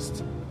some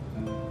rest.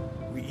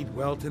 We eat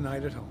well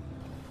tonight at home.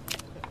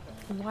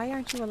 Why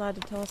aren't you allowed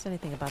to tell us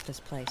anything about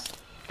this place?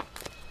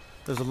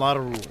 There's a lot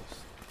of rules.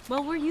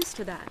 Well, we're used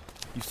to that.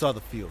 You saw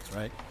the fields,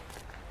 right?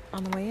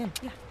 On the way in?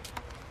 Yeah.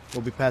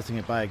 We'll be passing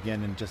it by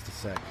again in just a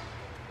sec.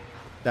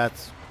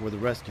 That's where the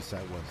rescue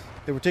site was.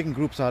 They were taking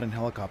groups out in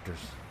helicopters.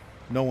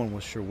 No one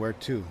was sure where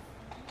to.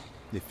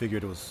 They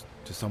figured it was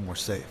to somewhere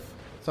safe.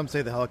 Some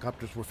say the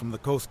helicopters were from the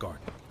Coast Guard.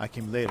 I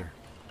came later,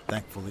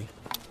 thankfully.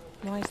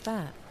 Why is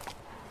that?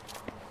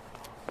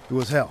 It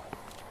was hell.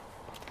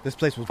 This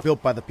place was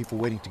built by the people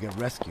waiting to get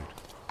rescued.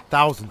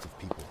 Thousands of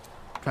people,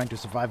 trying to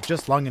survive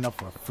just long enough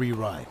for a free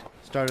ride.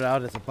 Started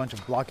out as a bunch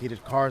of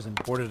blockaded cars and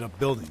boarded up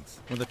buildings.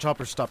 When the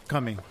choppers stopped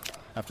coming,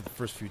 after the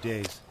first few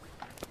days,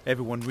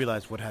 everyone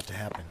realized what had to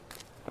happen.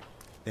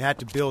 They had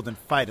to build and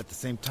fight at the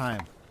same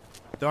time.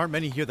 There aren't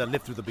many here that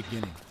lived through the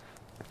beginning.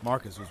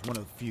 Marcus was one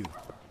of the few.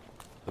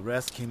 The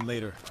rest came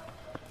later,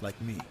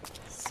 like me.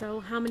 So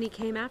how many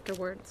came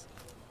afterwards?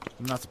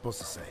 I'm not supposed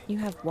to say. You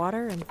have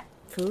water and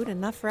food,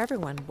 enough for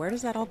everyone. Where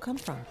does that all come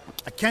from?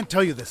 I can't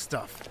tell you this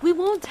stuff. We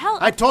won't tell.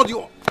 I told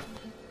you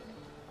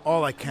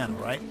all I can,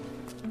 right?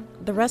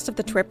 The rest of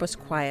the trip was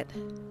quiet.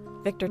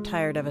 Victor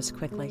tired of us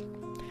quickly.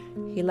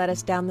 He led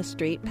us down the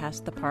street,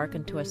 past the park,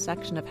 and to a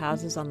section of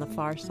houses on the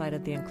far side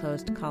of the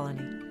enclosed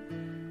colony.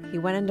 He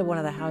went into one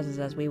of the houses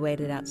as we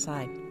waited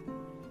outside.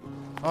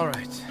 All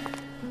right.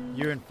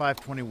 You're in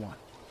 521.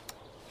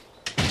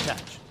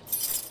 Attach.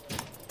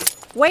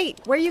 Wait,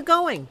 where are you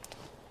going?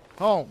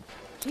 Home.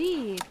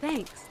 Gee,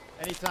 thanks.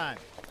 Anytime.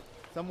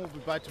 Someone will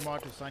be by tomorrow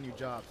to assign you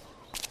jobs.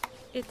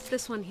 It's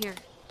this one here.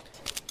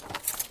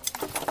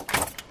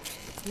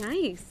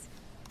 Nice.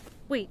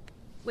 Wait,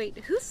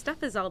 whose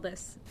stuff is all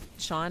this?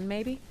 Sean,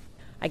 maybe?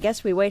 I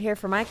guess we wait here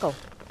for Michael.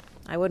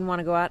 I wouldn't want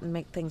to go out and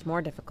make things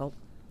more difficult.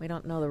 We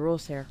don't know the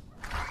rules here.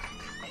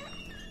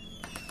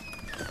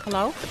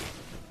 Hello?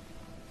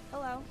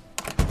 Hello.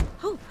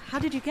 Oh, how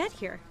did you get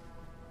here?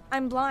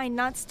 I'm blind,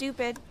 not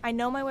stupid. I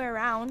know my way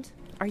around.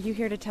 Are you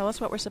here to tell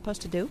us what we're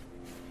supposed to do?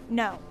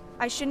 No.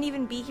 I shouldn't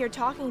even be here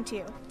talking to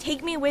you.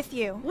 Take me with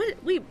you. What?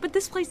 Wait, but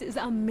this place is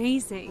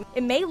amazing.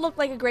 It may look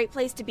like a great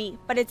place to be,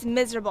 but it's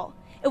miserable.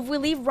 If we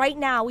leave right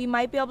now, we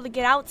might be able to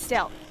get out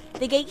still.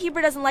 The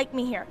gatekeeper doesn't like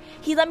me here.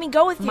 He let me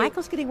go with you.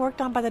 Michael's getting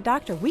worked on by the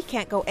doctor. We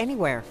can't go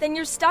anywhere. Then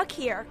you're stuck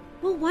here.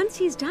 Well, once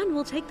he's done,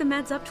 we'll take the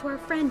meds up to our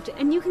friend,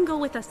 and you can go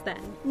with us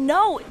then.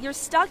 No, you're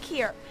stuck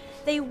here.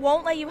 They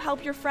won't let you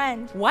help your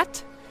friend.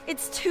 What?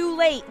 It's too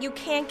late. You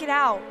can't get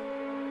out.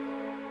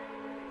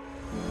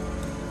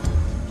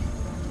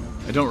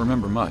 I don't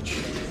remember much.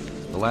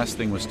 The last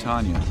thing was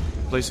Tanya,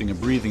 placing a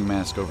breathing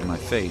mask over my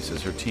face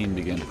as her team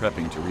began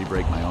prepping to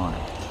re-break my arm.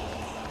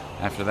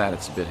 After that,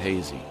 it's a bit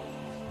hazy.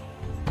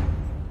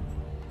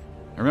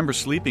 I remember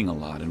sleeping a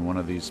lot in one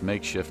of these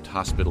makeshift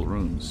hospital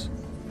rooms.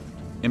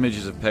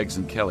 Images of Peggs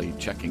and Kelly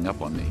checking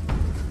up on me.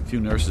 A few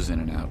nurses in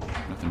and out,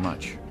 nothing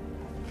much.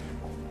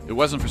 It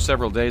wasn't for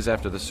several days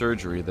after the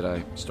surgery that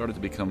I started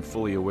to become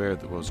fully aware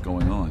of what was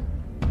going on.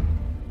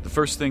 The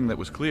first thing that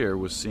was clear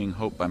was seeing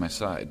Hope by my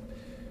side.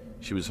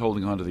 She was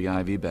holding onto the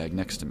IV bag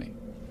next to me.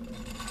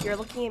 You're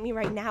looking at me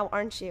right now,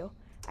 aren't you?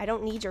 I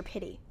don't need your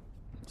pity.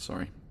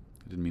 Sorry,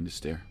 I didn't mean to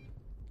stare.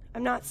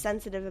 I'm not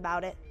sensitive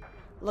about it.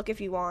 Look if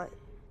you want.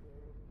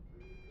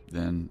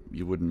 Then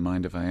you wouldn't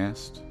mind if I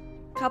asked?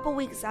 A couple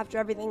weeks after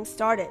everything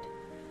started,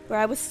 where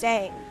I was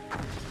staying,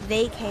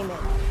 they came in.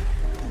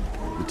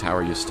 The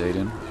tower you stayed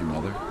in with your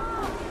mother?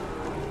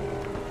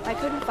 I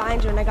couldn't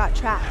find you and I got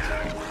trapped.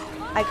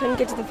 I couldn't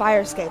get to the fire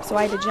escape, so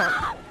I had to jump.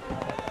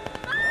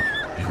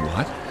 You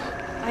what?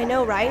 I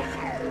know, right?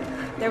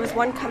 There was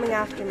one coming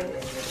after me,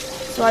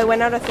 so I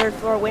went out a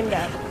third-floor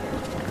window.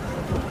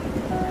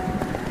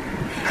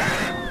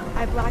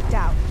 I blacked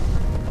out,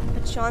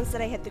 but Sean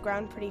said I hit the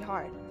ground pretty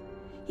hard.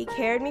 He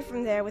carried me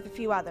from there with a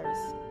few others.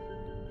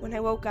 When I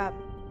woke up,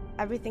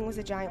 everything was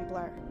a giant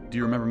blur. Do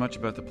you remember much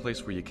about the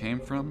place where you came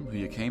from, who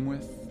you came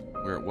with,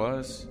 where it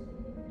was?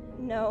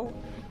 No.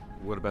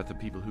 What about the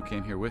people who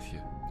came here with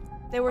you?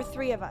 There were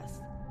 3 of us.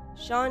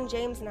 Sean,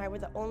 James, and I were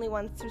the only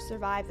ones to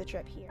survive the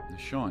trip here.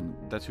 Sean,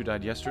 that's who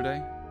died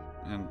yesterday?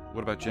 And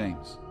what about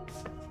James?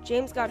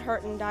 James got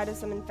hurt and died of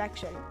some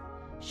infection.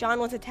 Sean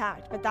was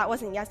attacked, but that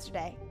wasn't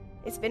yesterday.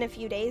 It's been a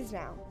few days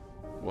now.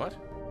 What?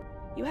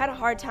 You had a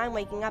hard time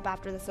waking up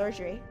after the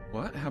surgery.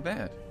 What? How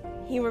bad?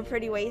 You were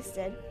pretty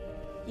wasted.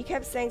 You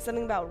kept saying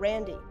something about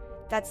Randy.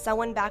 That's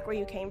someone back where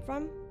you came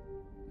from?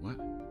 What?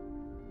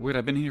 Wait,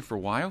 I've been here for a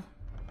while?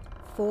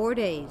 4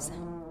 days.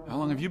 How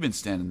long have you been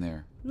standing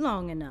there?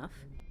 Long enough.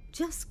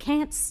 Just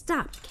can't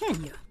stop,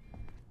 can you?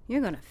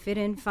 You're gonna fit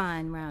in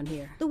fine round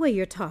here. The way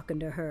you're talking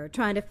to her,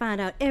 trying to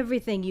find out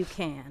everything you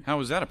can. How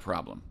is that a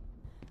problem?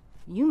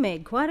 You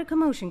made quite a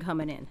commotion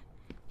coming in.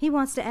 He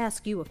wants to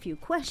ask you a few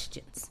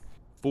questions.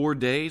 4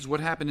 days? What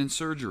happened in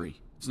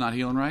surgery? It's not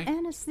healing right?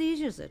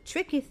 Anesthesia's a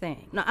tricky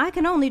thing. Now, I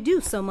can only do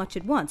so much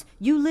at once.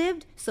 You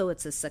lived, so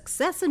it's a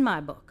success in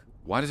my book.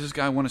 Why does this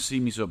guy want to see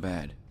me so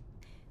bad?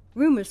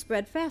 Rumors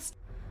spread fast.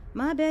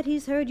 My bet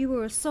he's heard you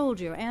were a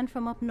soldier and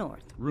from up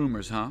north.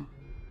 Rumors, huh?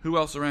 Who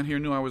else around here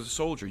knew I was a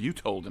soldier? You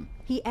told him.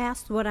 He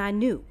asked what I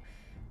knew.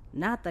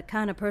 Not the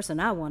kind of person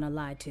I want to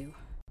lie to.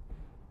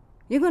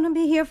 You're going to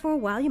be here for a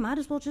while. You might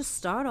as well just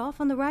start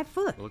off on the right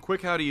foot. Well, a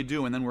quick how do you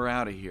do, and then we're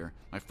out of here.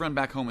 My friend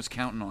back home is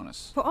counting on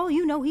us. For all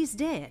you know, he's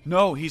dead.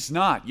 No, he's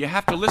not. You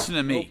have to listen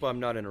to me. Hope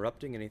I'm not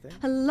interrupting anything.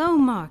 Hello,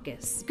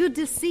 Marcus. Good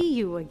to see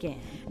you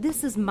again.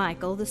 This is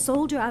Michael, the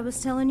soldier I was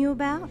telling you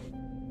about.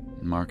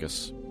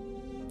 Marcus.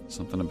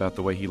 Something about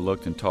the way he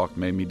looked and talked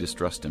made me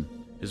distrust him.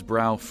 His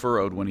brow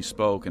furrowed when he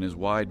spoke, and his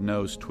wide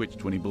nose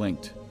twitched when he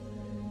blinked.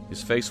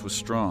 His face was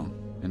strong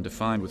and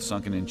defined with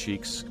sunken-in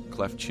cheeks,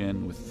 cleft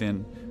chin, with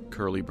thin,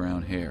 curly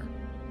brown hair.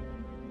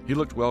 He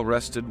looked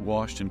well-rested,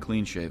 washed, and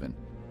clean-shaven.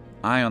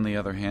 I, on the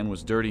other hand,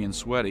 was dirty and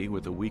sweaty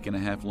with a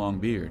week-and-a-half long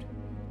beard.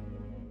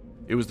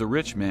 It was the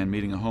rich man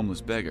meeting a homeless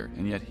beggar,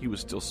 and yet he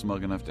was still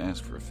smug enough to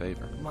ask for a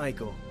favor.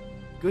 Michael,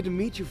 good to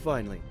meet you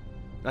finally.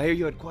 I hear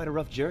you had quite a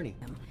rough journey.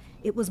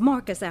 It was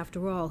Marcus,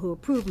 after all, who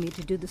approved me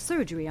to do the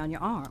surgery on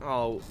your arm.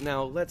 Oh,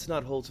 now let's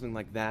not hold something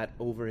like that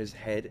over his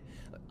head.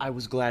 I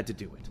was glad to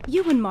do it.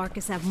 You and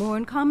Marcus have more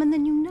in common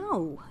than you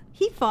know.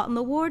 He fought in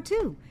the war,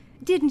 too.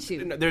 Didn't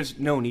you? No, there's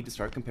no need to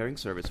start comparing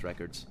service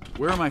records.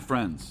 Where are my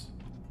friends?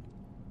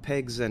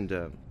 Pegs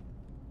and,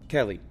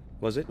 Kelly,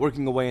 was it?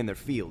 Working away in their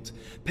fields.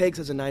 Pegs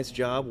has a nice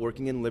job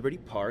working in Liberty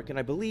Park, and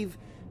I believe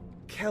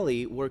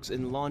Kelly works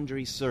in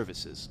laundry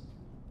services.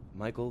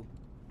 Michael,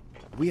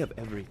 we have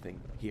everything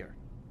here.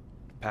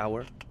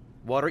 Power,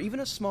 water, even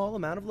a small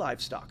amount of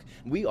livestock.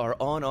 We are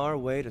on our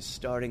way to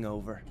starting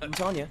over.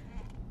 Tanya,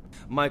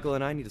 Michael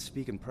and I need to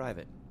speak in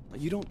private.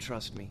 You don't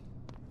trust me.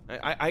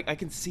 I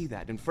can see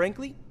that, and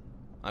frankly,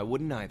 I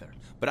wouldn't either.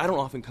 But I don't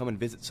often come and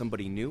visit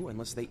somebody new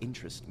unless they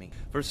interest me.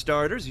 For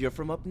starters, you're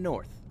from up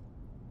north.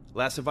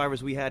 Last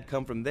survivors we had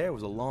come from there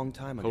was a long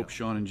time ago. Hope,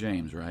 Sean, and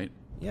James, right?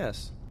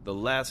 Yes, the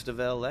last of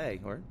L.A.,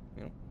 or,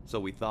 so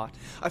we thought.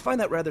 I find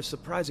that rather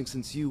surprising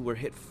since you were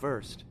hit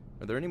first.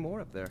 Are there any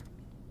more up there?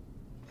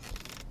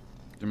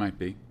 There might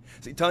be.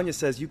 See, Tanya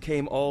says you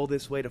came all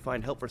this way to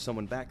find help for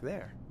someone back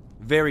there.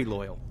 Very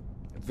loyal.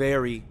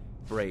 Very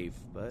brave.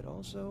 But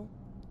also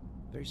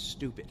very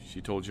stupid. She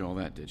told you all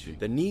that, did she?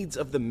 The needs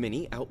of the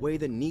many outweigh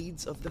the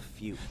needs of the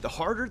few. The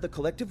harder the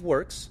collective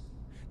works,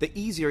 the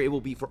easier it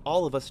will be for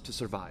all of us to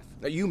survive.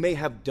 Now, you may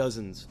have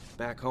dozens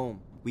back home.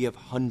 We have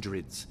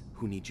hundreds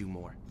who need you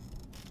more.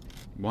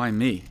 Why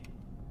me?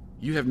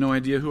 You have no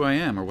idea who I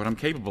am or what I'm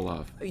capable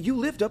of. You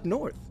lived up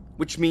north,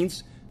 which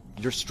means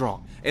you're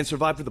strong and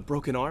survived with a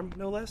broken arm,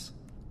 no less.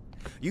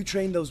 You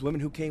trained those women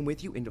who came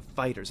with you into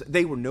fighters.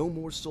 They were no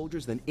more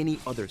soldiers than any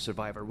other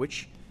survivor,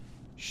 which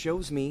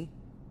shows me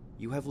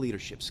you have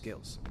leadership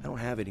skills. I don't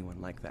have anyone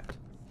like that.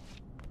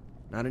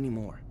 Not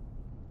anymore.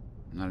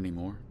 Not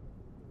anymore?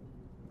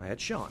 I had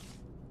Sean.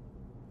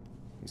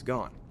 He's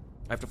gone.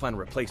 I have to find a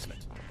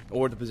replacement,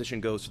 or the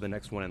position goes to the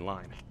next one in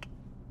line.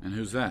 And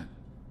who's that?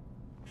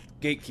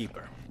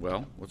 Gatekeeper.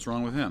 Well, what's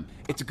wrong with him?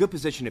 It's a good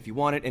position if you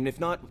want it, and if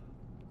not,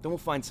 then we'll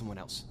find someone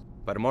else.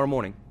 By tomorrow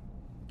morning,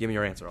 give me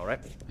your answer, all right?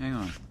 Hang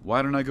on.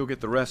 Why don't I go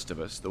get the rest of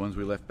us, the ones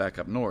we left back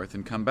up north,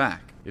 and come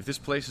back? If this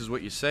place is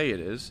what you say it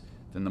is,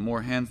 then the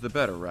more hands the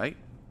better, right?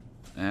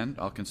 And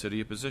I'll consider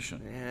your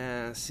position.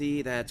 Yeah,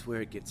 see, that's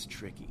where it gets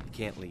tricky. You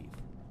can't leave.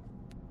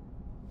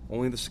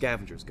 Only the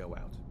scavengers go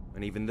out.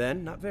 And even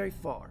then, not very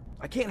far.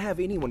 I can't have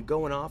anyone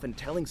going off and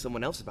telling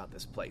someone else about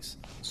this place.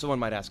 Someone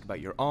might ask about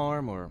your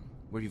arm or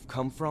where you've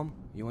come from.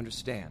 You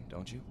understand,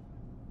 don't you?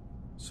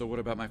 So what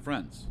about my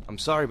friends? I'm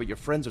sorry, but your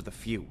friends are the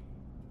few.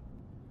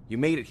 You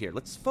made it here.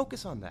 Let's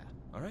focus on that,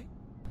 all right?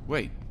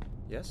 Wait.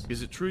 Yes?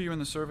 Is it true you're in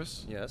the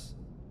service? Yes.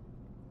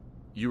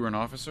 You were an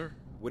officer?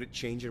 Would it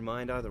change your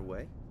mind either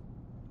way?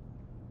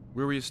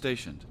 Where were you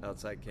stationed?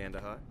 Outside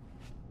Kandahar.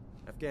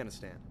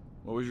 Afghanistan.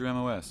 What was your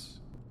MOS?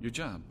 Your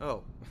job?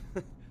 Oh.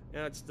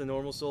 Yeah, it's the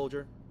normal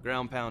soldier.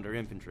 Ground pounder,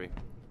 infantry.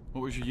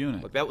 What was your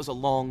unit? Look, that was a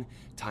long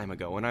time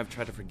ago, and I've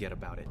tried to forget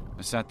about it.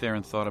 I sat there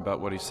and thought about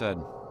what he said.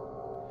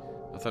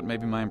 I thought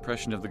maybe my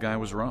impression of the guy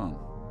was wrong.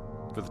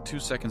 For the 2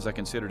 seconds I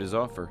considered his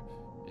offer,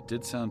 it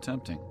did sound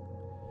tempting.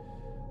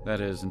 That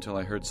is, until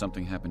I heard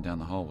something happen down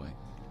the hallway.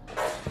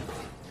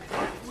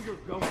 Where you're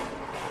going?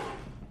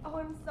 Oh,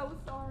 I'm so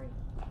sorry.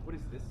 What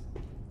is this?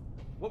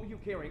 What were you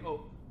carrying?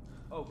 Oh,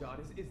 Oh God,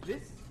 is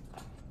this?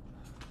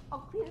 I'll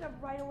clean it up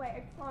right away,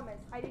 I promise.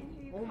 I didn't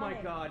hear you Oh coming.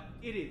 my God,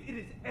 it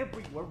is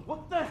everywhere.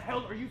 What the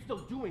hell are you still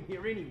doing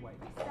here anyway?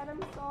 I said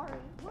I'm sorry.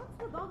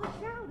 What's with all the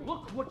shouting?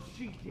 Look what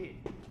she did.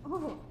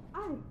 Oh,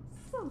 I'm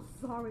so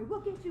sorry. We'll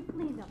get you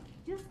cleaned up.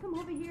 Just come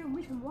over here and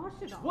we can wash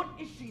it off. What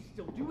is she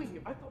still doing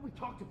here? I thought we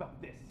talked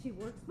about this. She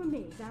works for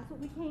me. That's what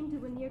we came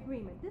to in the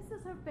agreement. This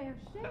is her fair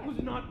share. That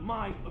was not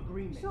my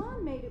agreement.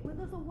 Sean made it with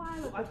us a while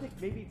ago. Well, I think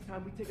maybe it's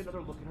time we take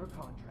another look at her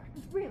contract.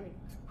 Really,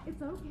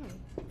 it's okay.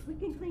 We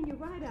can clean you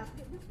right up.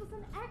 This was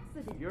an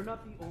accident. You're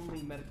not the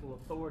only medical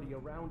authority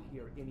around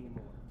here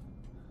anymore.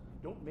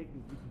 Don't make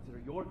me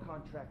reconsider your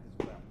contract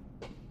as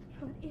well.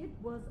 But it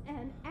was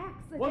an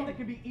accident. One that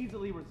can be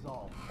easily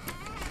resolved.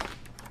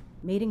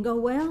 Meeting go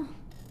well?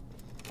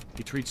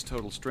 He treats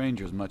total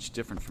strangers much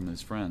different from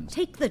his friends.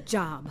 Take the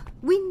job.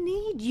 We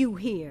need you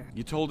here.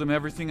 You told him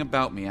everything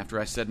about me after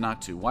I said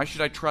not to. Why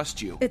should I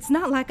trust you? It's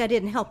not like I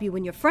didn't help you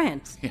and your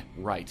friends. Yeah,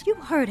 right. You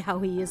heard how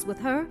he is with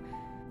her.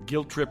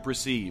 Guilt trip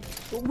received.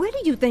 Where do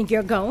you think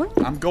you're going?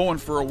 I'm going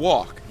for a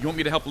walk. You want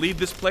me to help leave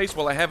this place?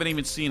 Well, I haven't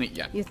even seen it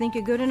yet. You think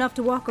you're good enough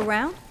to walk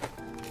around?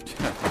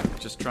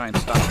 Just try and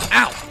stop.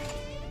 Ow!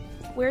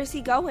 Where is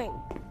he going?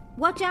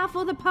 Watch out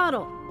for the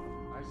puddle.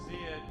 I see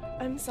it.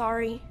 I'm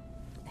sorry.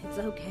 It's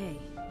okay.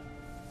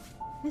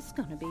 It's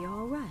gonna be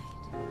all right.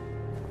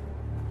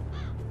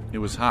 It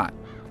was hot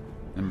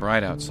and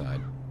bright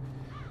outside.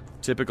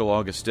 Typical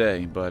August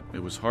day, but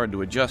it was hard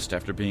to adjust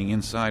after being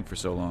inside for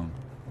so long.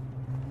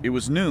 It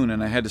was noon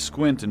and I had to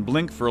squint and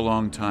blink for a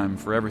long time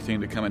for everything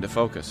to come into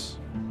focus.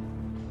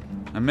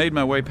 I made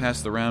my way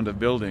past the round of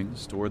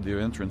buildings toward the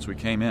entrance we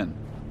came in.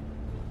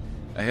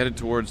 I headed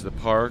towards the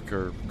park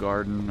or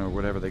garden or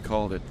whatever they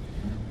called it.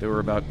 There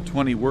were about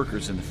 20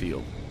 workers in the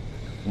field,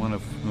 one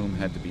of whom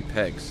had to be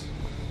Pegs.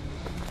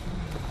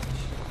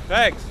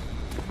 Pegs!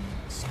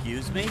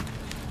 Excuse me?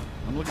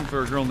 I'm looking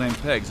for a girl named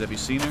Pegs. Have you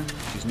seen her?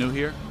 She's new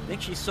here? I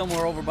think she's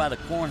somewhere over by the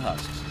corn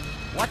husks.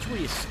 Watch where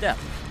you step.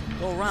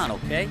 Go around,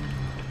 okay?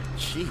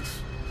 Jeez.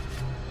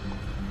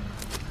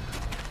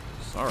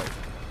 Sorry.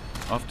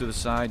 Off to the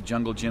side,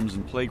 jungle gyms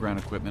and playground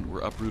equipment were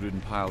uprooted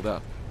and piled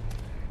up,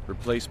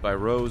 replaced by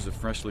rows of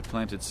freshly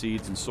planted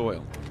seeds and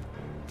soil.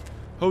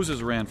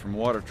 Hoses ran from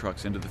water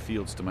trucks into the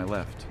fields to my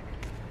left.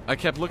 I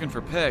kept looking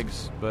for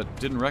Pegs, but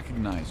didn't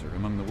recognize her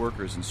among the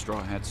workers in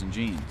straw hats and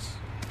jeans.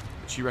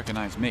 But she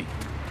recognized me.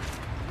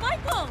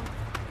 Michael!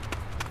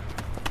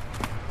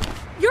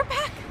 You're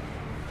back!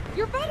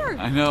 You're better!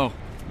 I know.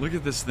 Look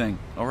at this thing.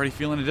 Already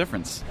feeling a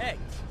difference. Pegs,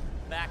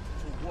 back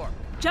to work.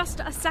 Just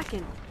a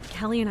second.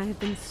 Kelly and I have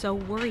been so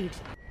worried.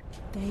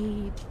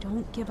 They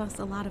don't give us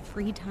a lot of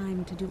free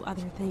time to do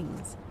other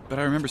things. But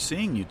I remember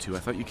seeing you two. I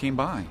thought you came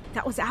by.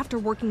 That was after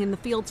working in the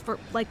fields for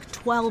like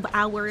 12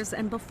 hours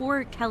and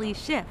before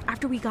Kelly's shift.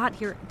 After we got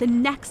here, the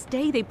next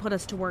day they put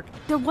us to work.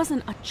 There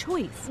wasn't a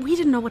choice. We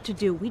didn't know what to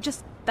do. We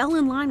just fell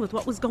in line with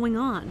what was going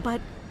on.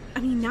 But, I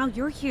mean, now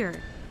you're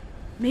here.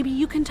 Maybe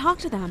you can talk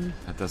to them.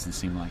 That doesn't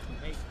seem likely.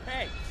 Hey,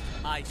 Pegs,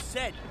 I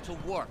said to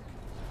work.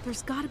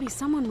 There's got to be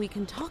someone we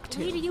can talk to.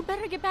 Rita, you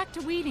better get back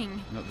to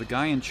weeding. No, the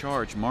guy in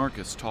charge,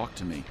 Marcus, talked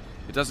to me.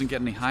 It doesn't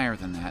get any higher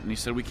than that, and he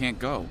said we can't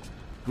go.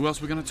 Who else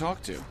are we going to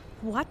talk to?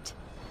 What?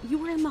 You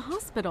were in the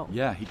hospital.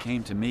 Yeah, he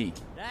came to me.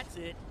 That's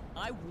it.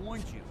 I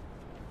warned you.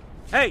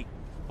 Hey!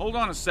 Hold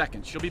on a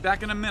second. She'll be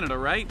back in a minute, all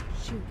right?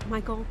 Shoot,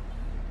 Michael.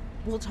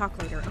 We'll talk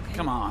later, okay?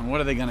 Come on,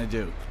 what are they going to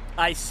do?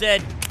 I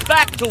said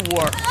back to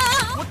work.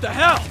 What the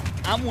hell?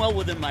 I'm well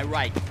within my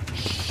right.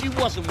 She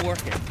wasn't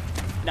working.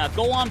 Now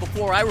go on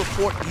before I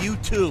report you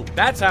too.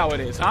 That's how it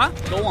is, huh?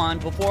 Go on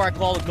before I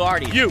call the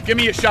guardian. You, give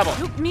me a shovel.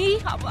 Who,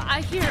 me?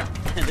 I hear.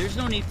 There's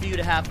no need for you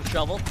to have a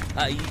shovel.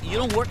 You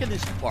don't work in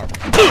this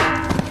department.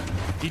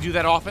 Do you do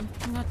that often?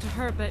 Not to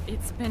her, but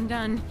it's been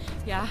done.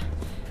 Yeah.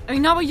 I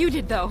mean, not what you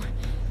did, though.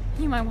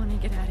 You might want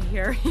to get out of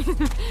here.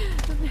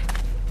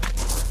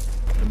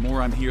 The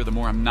more I'm here, the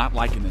more I'm not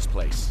liking this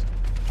place.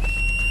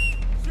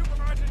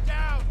 Supermarket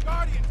down!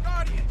 Guardians!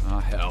 Oh,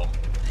 hell.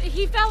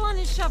 He fell on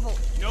his shovel.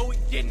 No, he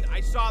didn't.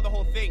 I saw the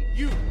whole thing.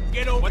 You,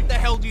 get over. What the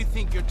hell do you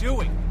think you're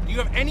doing? Do you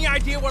have any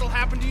idea what'll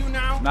happen to you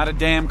now? Not a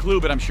damn clue,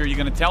 but I'm sure you're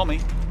going to tell me.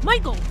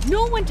 Michael,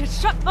 know when to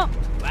shut up.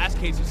 Last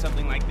case of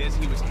something like this,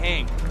 he was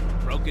hanged.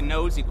 Broken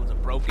nose equals a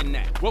broken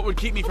neck. What would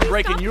keep me from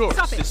breaking yours?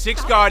 Stop it. The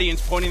 6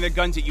 guardians pointing their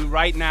guns at you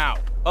right now.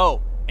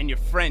 Oh, and your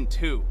friend,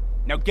 too.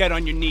 Now get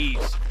on your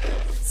knees.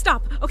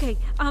 Stop. Okay,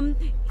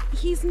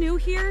 he's new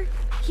here.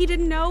 He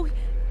didn't know.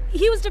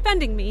 He was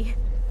defending me.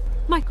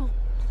 Michael,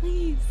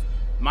 please.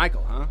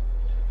 Michael, huh?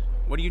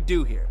 What do you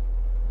do here?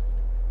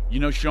 You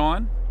know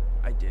Sean?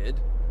 I did.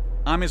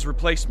 I'm his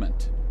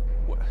replacement.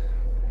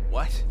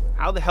 What?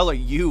 How the hell are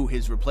you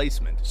his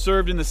replacement?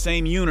 Served in the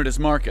same unit as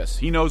Marcus.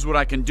 He knows what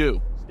I can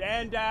do.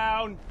 Stand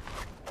down!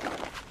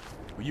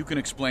 Well, you can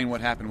explain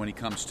what happened when he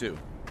comes to.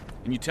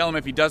 And you tell him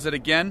if he does it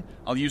again,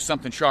 I'll use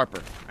something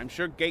sharper. I'm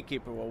sure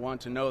Gatekeeper will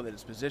want to know that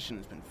his position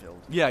has been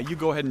filled. Yeah, you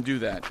go ahead and do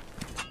that.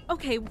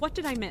 Okay, what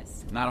did I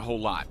miss? Not a whole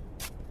lot.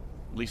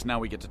 At least now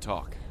we get to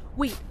talk.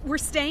 Wait, we're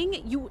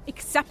staying? You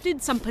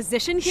accepted some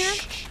position here?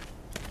 Shh.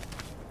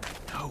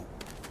 No,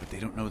 but they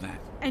don't know that.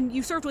 And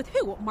you served with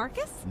who?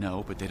 Marcus?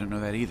 No, but they don't know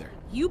that either.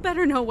 You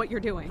better know what you're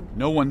doing.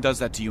 No one does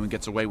that to you and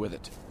gets away with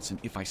it. Listen,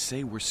 if I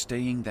say we're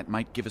staying, that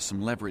might give us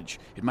some leverage.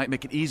 It might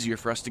make it easier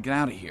for us to get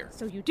out of here.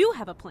 So you do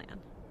have a plan?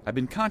 I've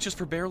been conscious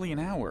for barely an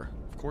hour.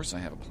 Of course I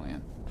have a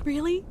plan.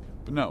 Really?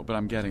 But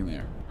I'm getting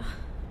there.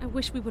 I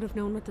wish we would have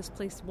known what this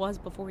place was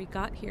before we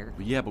got here.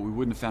 But yeah, but we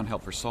wouldn't have found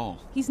help for Saul.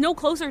 He's no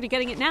closer to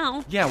getting it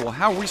now. Yeah, well,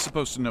 how are we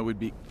supposed to know we'd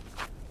be...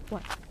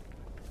 What?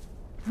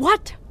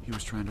 What? He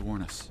was trying to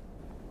warn us.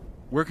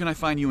 Where can I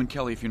find you and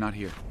Kelly if you're not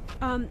here?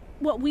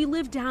 Well, we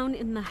live down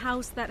in the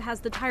house that has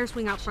the tire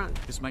swing out front.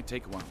 This might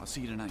take a while. I'll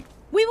see you tonight.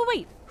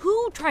 Wait.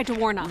 Who tried to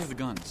warn us? Where are the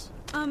guns?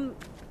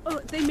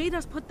 They made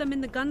us put them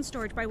in the gun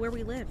storage by where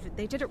we live.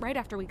 They did it right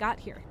after we got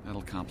here.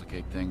 That'll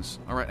complicate things.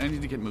 All right, I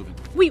need to get moving.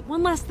 Wait,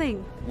 one last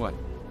thing. What?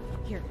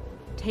 Here,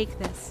 take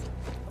this.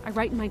 I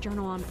write in my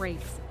journal on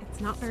breaks.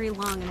 It's not very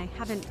long, and I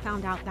haven't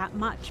found out that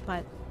much,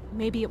 but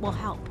maybe it will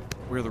help.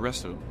 Where are the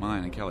rest of them?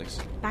 Mine and Kelly's?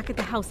 Back at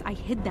the house, I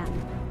hid them.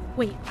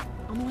 Wait,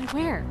 on the way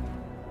where?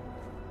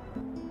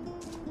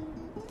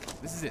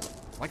 This is it.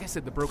 Like I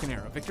said, the Broken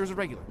Arrow. Victor's a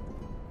regular.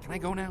 Can I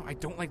go now? I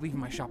don't like leaving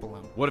my shop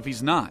alone. What if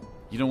he's not?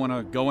 You don't want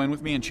to go in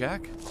with me and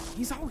check?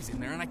 He's always in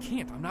there, and I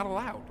can't. I'm not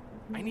allowed.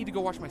 I need to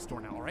go watch my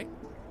store now, all right?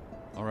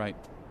 All right.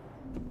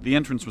 The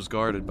entrance was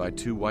guarded by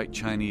 2 white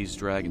Chinese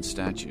dragon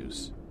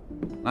statues.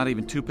 Not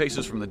even 2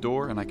 paces from the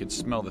door, and I could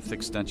smell the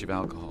thick stench of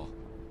alcohol.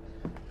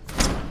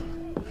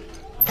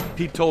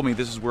 Pete told me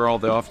this is where all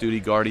the off-duty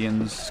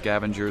guardians,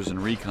 scavengers,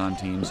 and recon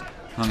teams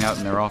hung out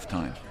in their off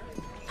time.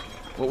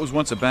 What was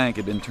once a bank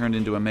had been turned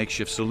into a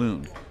makeshift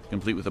saloon,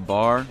 complete with a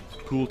bar,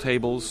 pool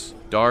tables,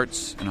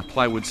 darts, and a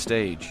plywood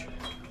stage.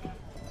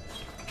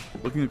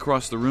 Looking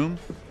across the room,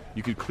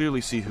 you could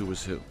clearly see who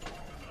was who.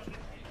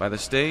 By the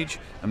stage,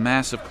 a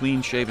mass of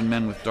clean-shaven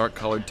men with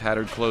dark-colored,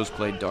 tattered clothes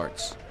played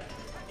darts.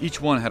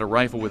 Each one had a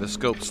rifle with a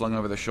scope slung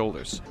over their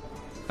shoulders.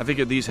 I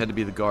figured these had to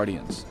be the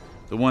guardians,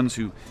 the ones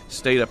who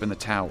stayed up in the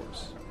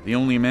towers, the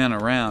only men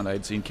around I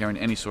had seen carrying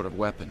any sort of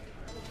weapon.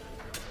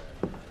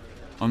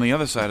 On the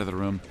other side of the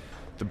room,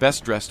 the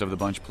best-dressed of the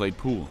bunch played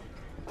pool.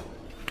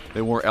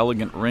 They wore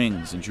elegant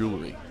rings and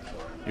jewelry.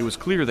 It was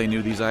clear they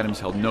knew these items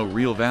held no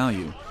real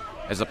value,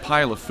 as a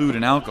pile of food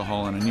and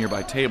alcohol on a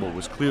nearby table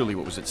was clearly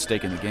what was at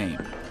stake in the game.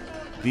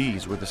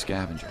 These were the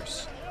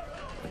scavengers.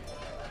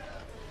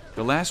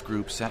 The last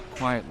group sat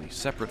quietly,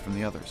 separate from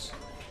the others,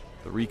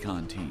 the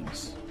recon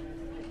teams.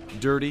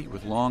 Dirty,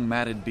 with long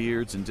matted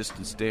beards and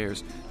distant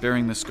stares,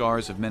 bearing the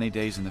scars of many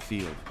days in the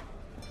field.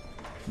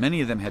 Many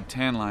of them had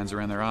tan lines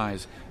around their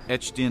eyes,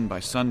 etched in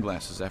by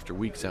sunglasses after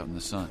weeks out in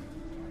the sun.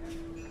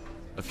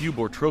 A few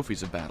bore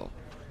trophies of battle.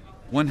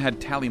 One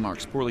had tally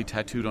marks poorly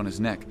tattooed on his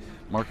neck,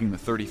 marking the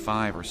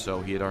 35 or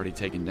so he had already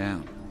taken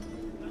down.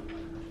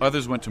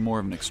 Others went to more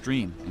of an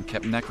extreme and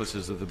kept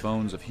necklaces of the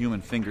bones of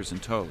human fingers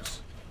and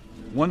toes.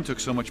 One took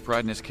so much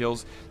pride in his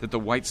kills that the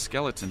white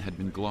skeleton had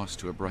been glossed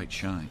to a bright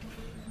shine.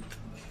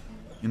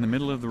 In the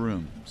middle of the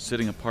room,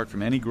 sitting apart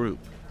from any group,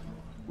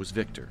 was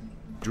Victor,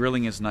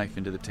 drilling his knife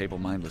into the table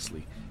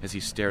mindlessly as he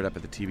stared up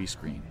at the TV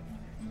screen.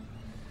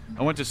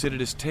 I went to sit at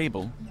his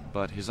table,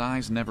 but his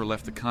eyes never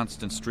left the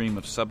constant stream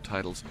of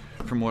subtitles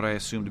from what I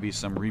assumed to be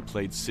some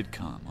replayed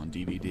sitcom on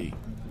DVD.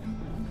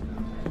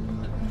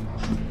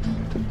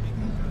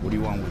 What do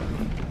you want with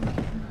me?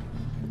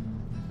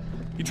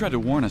 You tried to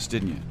warn us,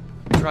 didn't you?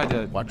 You tried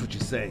to... Watch what you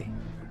say.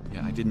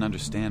 Yeah, I didn't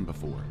understand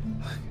before.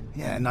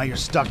 Yeah, now you're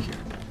stuck here.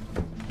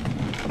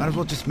 Might as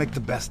well just make the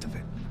best of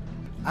it.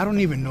 I don't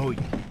even know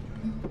you.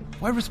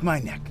 Why risk my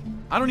neck?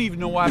 I don't even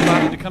know why I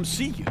bothered to come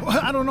see you. Well,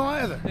 I don't know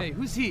either. Hey,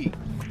 who's he?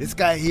 This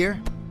guy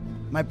here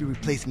might be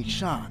replacing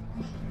Sean.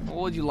 What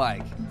would you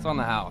like? It's on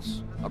the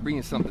house. I'll bring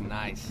you something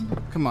nice.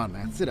 Come on,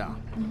 man. Sit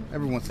down.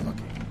 Everyone's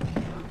looking.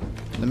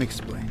 Let me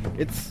explain.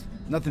 It's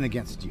nothing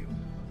against you.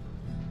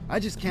 I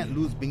just can't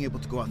lose being able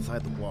to go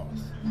outside the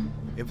walls.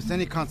 If it's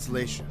any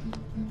consolation,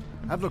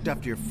 I've looked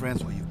after your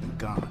friends while you've been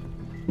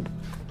gone.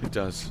 It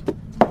does.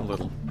 A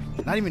little.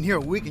 Not even here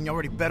a week and you're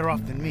already better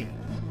off than me.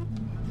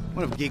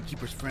 One of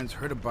Gatekeeper's friends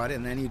heard about it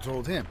and then he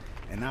told him.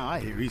 And now I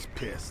hear he's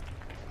pissed.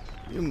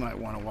 You might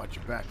want to watch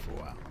your back for a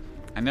while.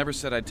 I never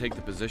said I'd take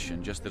the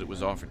position, just that it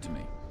was offered to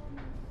me.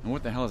 And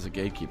what the hell is a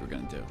Gatekeeper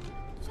gonna do?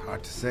 It's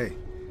hard to say.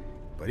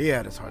 But he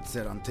had his heart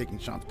set on taking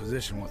Sean's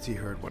position once he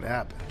heard what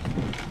happened.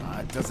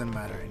 It doesn't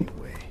matter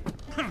anyway.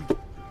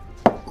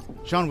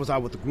 Sean was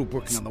out with the group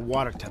working on the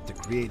water tap they're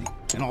creating,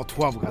 and all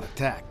 12 got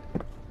attacked.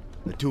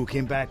 The 2 who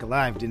came back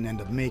alive didn't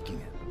end up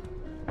making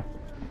it.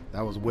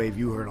 That was a wave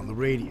you heard on the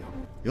radio.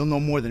 You'll know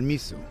more than me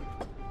soon.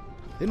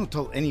 They don't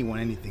tell anyone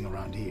anything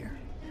around here.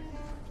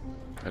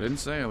 I didn't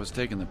say I was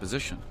taking the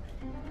position.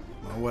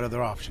 Well, what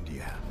other option do you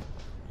have?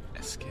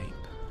 Escape.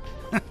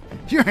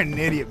 You're an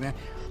idiot, man.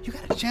 You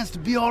got a chance to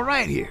be all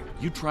right here.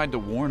 You tried to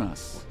warn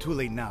us. Well, too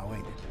late now,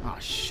 ain't it? Oh,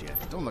 shit.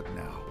 Don't look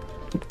now.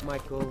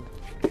 Michael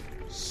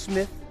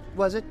Smith,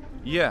 was it?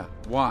 Yeah,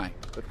 why?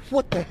 But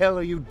what the hell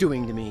are you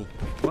doing to me?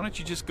 Why don't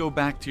you just go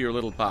back to your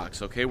little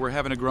box, okay? We're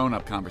having a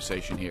grown-up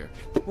conversation here.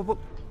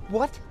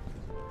 What?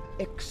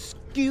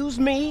 Excuse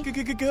me?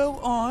 Go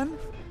on.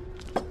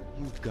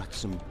 You've got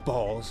some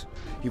balls.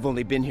 You've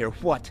only been here,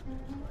 what?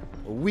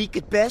 A week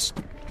at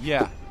best?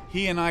 Yeah,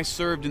 he and I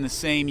served in the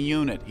same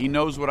unit. He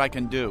knows what I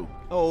can do.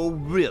 Oh,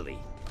 really?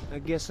 I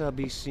guess I'll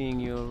be seeing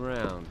you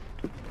around.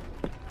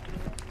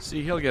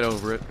 See, he'll get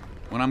over it.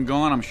 When I'm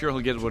gone, I'm sure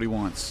he'll get what he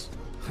wants.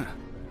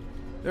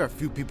 There are a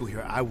few people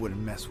here I wouldn't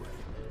mess with.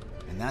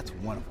 And that's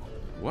one of them.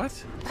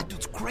 What? That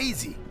dude's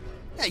crazy.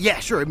 Yeah,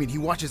 sure. I mean, he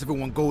watches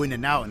everyone go in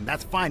and out, and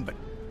that's fine, but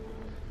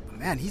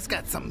man, he's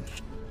got some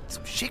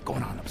shit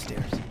going on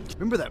upstairs.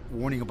 Remember that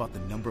warning about the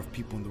number of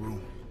people in the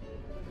room?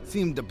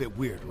 Seemed a bit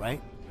weird,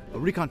 right? A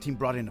recon team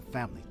brought in a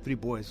family, 3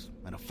 boys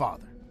and a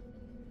father.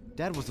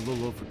 Dad was a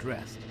little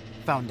overdressed.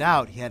 Found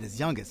out he had his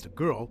youngest, a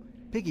girl,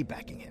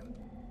 piggybacking him.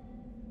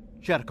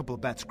 She had a couple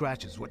of bad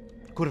scratches, what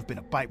could have been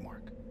a bite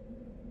mark.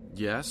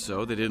 Yeah,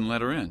 so they didn't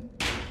let her in.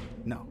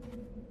 No.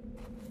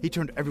 He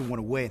turned everyone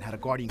away and had a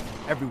guardian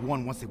for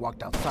everyone once they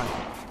walked outside,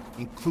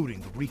 including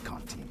the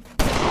recon team.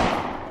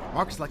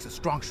 Marcus likes a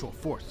strong show of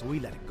force, so he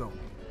let it go.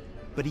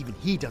 But even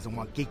he doesn't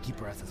want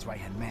Gatekeeper as his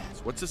right-hand man.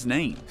 What's his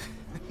name?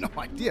 No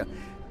idea.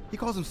 He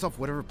calls himself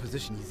whatever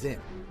position he's in.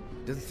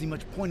 Doesn't see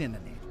much point in the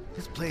name.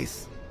 This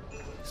place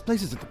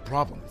isn't the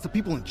problem. It's the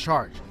people in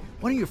charge.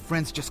 Why don't your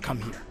friends just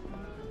come here?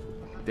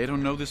 They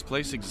don't know this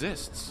place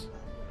exists.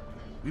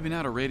 We've been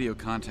out of radio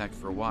contact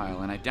for a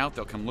while, and I doubt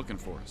they'll come looking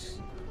for us.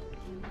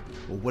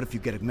 Well, what if you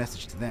get a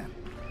message to them?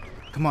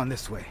 Come on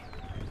this way.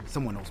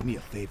 Someone owes me a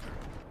favor.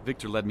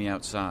 Victor led me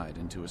outside,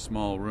 into a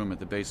small room at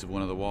the base of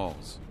one of the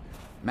walls.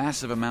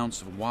 Massive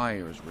amounts of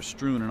wires were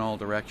strewn in all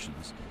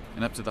directions,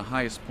 and up to the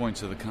highest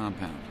points of the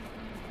compound.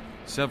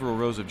 Several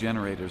rows of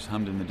generators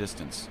hummed in the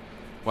distance,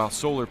 while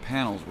solar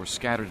panels were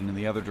scattered in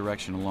the other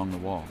direction along the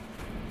wall.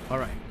 All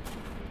right.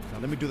 Now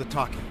let me do the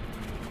talking.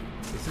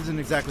 This isn't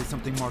exactly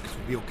something Marcus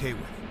would be okay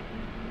with.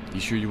 You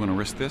sure you want to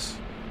risk this?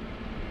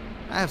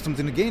 I have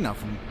something to gain now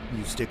from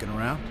you sticking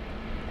around.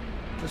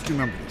 Just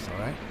remember this, all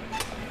right?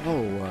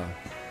 Oh,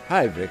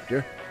 hi,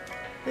 Victor.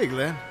 Hey,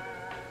 Glenn.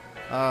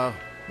 Why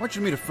don't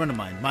you meet a friend of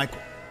mine,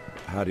 Michael?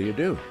 How do you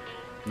do?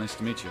 Nice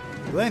to meet you.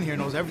 Glenn here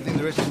knows everything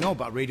there is to know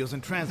about radios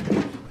and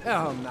transmitters.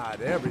 Well,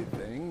 not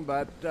everything,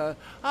 but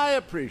I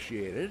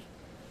appreciate it.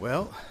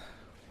 Well,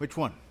 which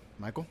one,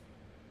 Michael?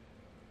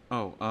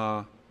 Oh,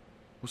 well,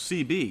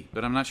 CB,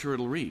 but I'm not sure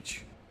it'll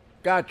reach.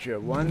 Gotcha,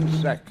 1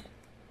 sec.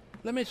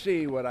 Let me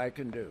see what I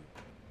can do.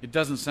 It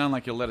doesn't sound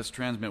like you'll let us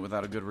transmit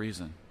without a good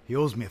reason. He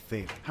owes me a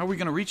favor. How are we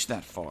going to reach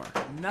that far?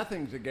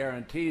 Nothing's a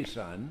guarantee,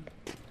 son.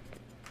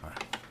 All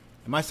right.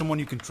 Am I someone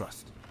you can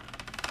trust?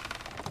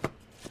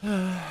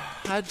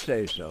 I'd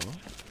say so.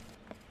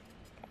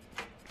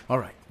 All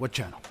right, what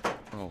channel?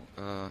 Oh,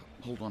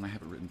 hold on, I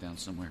have it written down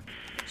somewhere.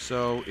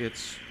 So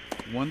it's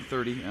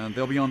 130, and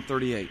they'll be on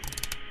 38.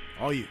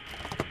 All you.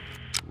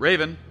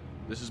 Raven,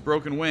 this is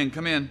Broken Wing.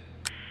 Come in.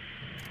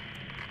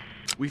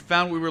 We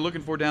found what we were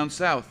looking for down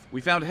south. We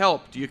found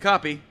help. Do you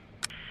copy?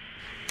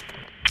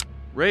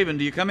 Raven,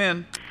 do you come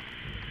in?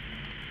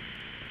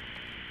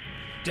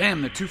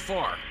 Damn, they're too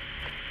far.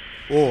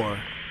 Or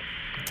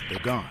they're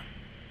gone.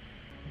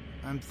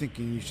 I'm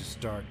thinking you should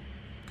start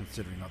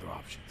considering other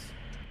options.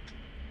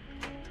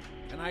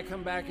 Can I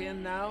come back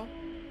in now?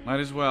 Might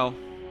as well.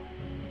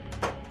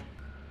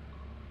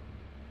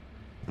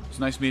 It's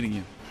nice meeting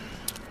you.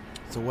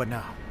 So what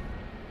now?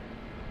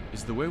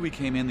 Is the way we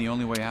came in the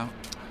only way out?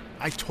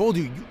 I told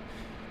you,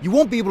 you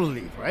won't be able to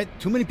leave, right?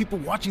 Too many people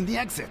watching the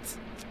exits.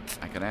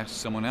 I could ask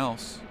someone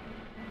else.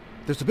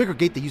 There's a bigger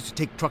gate that used to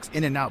take trucks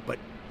in and out, but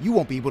you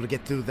won't be able to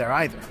get through there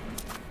either.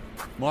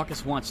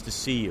 Marcus wants to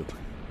see you.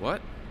 What?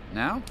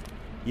 Now?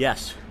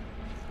 Yes.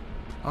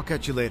 I'll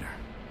catch you later.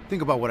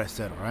 Think about what I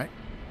said, all right?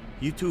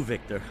 You too,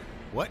 Victor.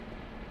 What?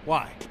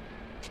 Why?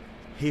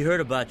 He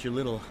heard about your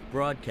little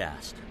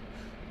broadcast.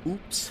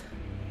 Oops.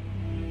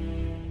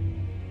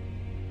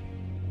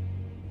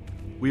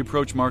 We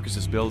approached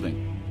Marcus's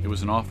building. It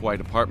was an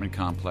off-white apartment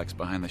complex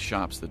behind the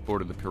shops that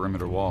bordered the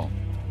perimeter wall.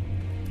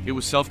 It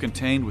was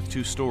self-contained with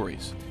 2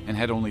 stories and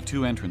had only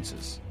 2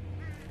 entrances.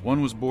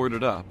 One was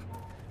boarded up,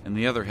 and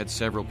the other had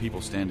several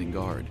people standing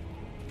guard.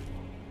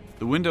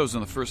 The windows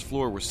on the first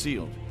floor were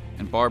sealed,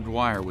 and barbed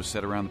wire was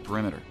set around the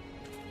perimeter.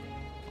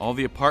 All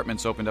the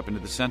apartments opened up into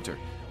the center,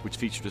 which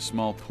featured a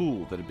small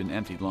pool that had been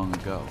emptied long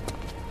ago.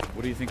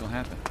 What do you think will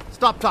happen?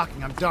 Stop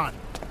talking, I'm done.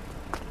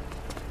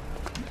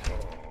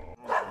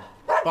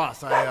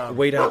 Boss,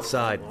 Wait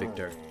outside,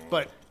 Victor.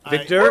 But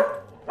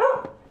Victor?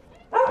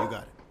 You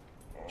got it.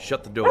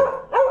 Shut the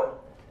door.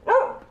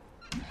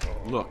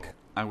 Look,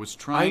 I was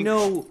trying... I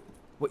know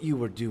what you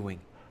were doing.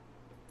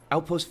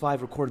 Outpost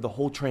 5 recorded the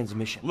whole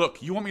transmission.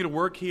 Look, you want me to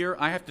work here?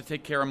 I have to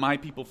take care of my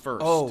people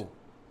first. Oh.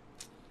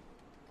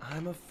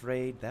 I'm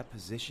afraid that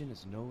position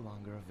is no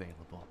longer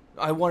available.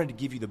 I wanted to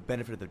give you the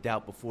benefit of the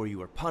doubt before you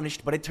were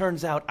punished, but it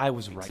turns out I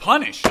was right.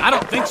 Punished? I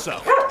don't think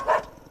so.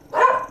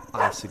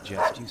 I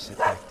suggest you sit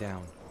back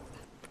down.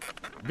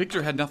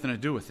 Victor had nothing to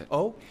do with it.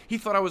 Oh? He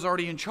thought I was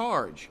already in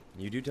charge.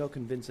 You do tell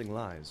convincing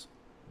lies.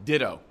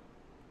 Ditto.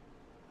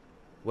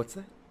 What's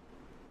that?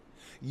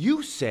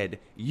 You said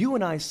you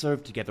and I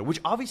served together,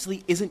 which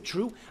obviously isn't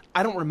true.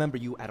 I don't remember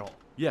you at all.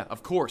 Yeah,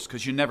 of course,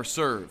 because you never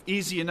served.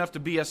 Easy enough to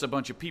BS a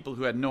bunch of people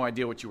who had no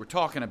idea what you were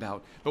talking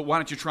about, but why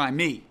don't you try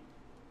me?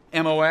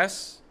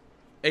 MOS?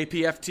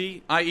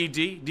 APFT?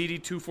 IED?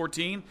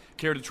 DD-214?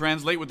 Care to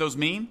translate what those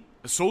mean?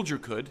 A soldier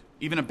could,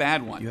 even a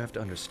bad one. You have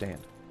to understand.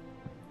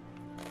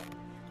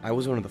 I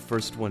was one of the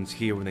first ones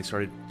here when they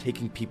started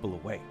taking people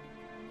away.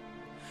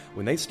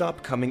 When they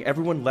stopped coming,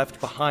 everyone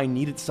left behind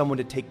needed someone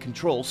to take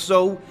control,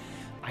 so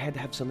I had to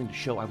have something to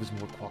show I was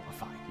more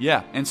qualified.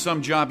 Yeah, and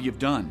some job you've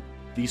done.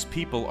 These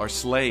people are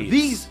slaves.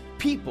 These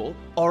people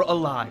are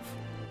alive.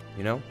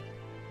 You know?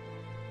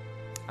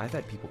 I've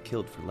had people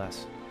killed for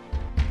less.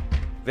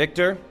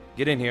 Victor,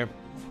 get in here.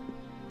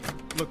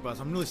 Look, boss,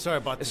 I'm really sorry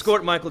about this.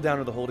 Escort Michael down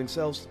to the holding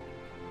cells.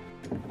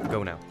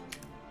 Go now.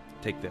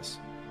 Take this.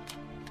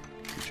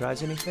 If he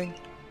tries anything,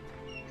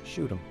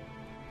 shoot him.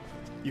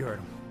 You heard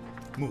him.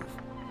 Move.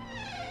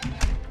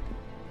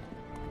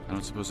 I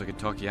don't suppose I could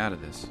talk you out of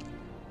this.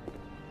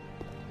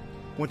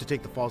 One to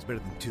take the falls better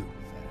than two.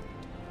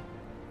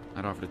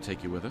 I'd offer to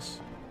take you with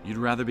us. You'd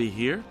rather be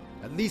here?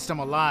 At least I'm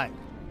alive.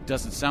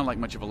 Doesn't sound like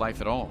much of a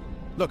life at all.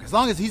 Look, as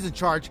long as he's in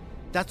charge,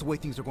 that's the way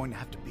things are going to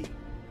have to be.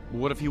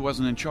 What if he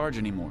wasn't in charge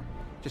anymore?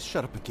 Just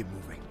shut up and keep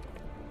moving.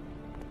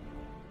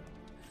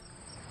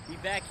 Be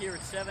back here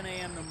at 7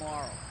 a.m.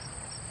 tomorrow.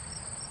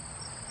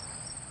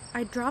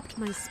 I dropped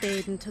my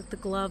spade and took the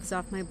gloves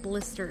off my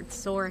blistered,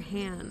 sore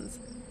hands.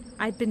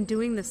 I'd been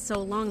doing this so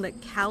long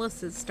that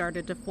calluses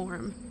started to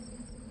form.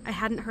 I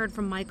hadn't heard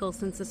from Michael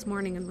since this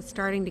morning and was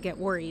starting to get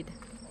worried.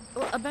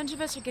 Well, a bunch of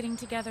us are getting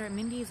together at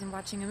Mindy's and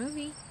watching a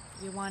movie.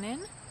 You want in?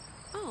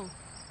 Oh.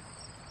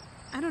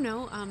 I don't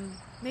know,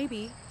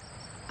 maybe.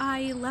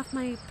 I left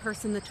my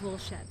purse in the tool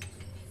shed.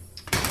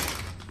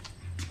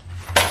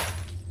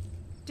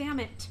 Damn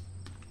it.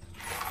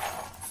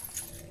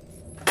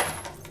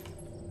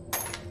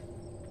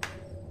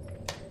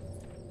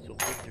 So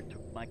Victor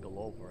took Michael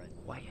over and...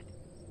 Quiet.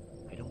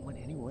 I don't want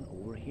anyone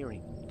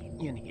overhearing.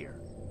 Get in here.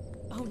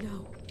 Oh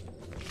no.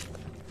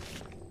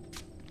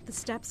 The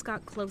steps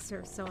got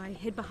closer, so I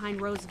hid behind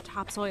rows of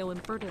topsoil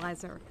and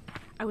fertilizer.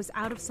 I was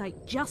out of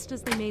sight just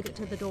as they made it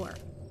to the door.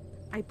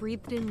 I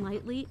breathed in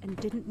lightly and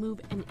didn't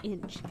move an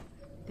inch.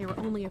 They were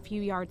only a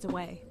few yards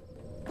away.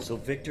 So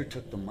Victor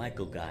took the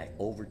Michael guy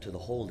over to the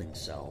holding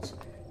cells,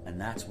 and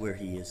that's where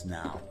he is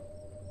now.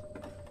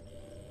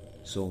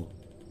 So,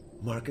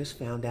 Marcus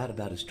found out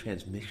about his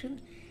transmission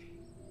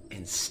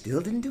and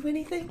still didn't do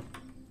anything?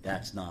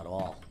 That's not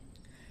all.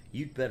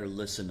 You'd better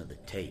listen to the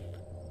tape.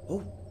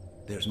 Oh,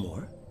 there's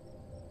more?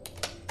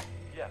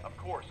 Yeah, of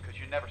course, because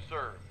you never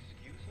served.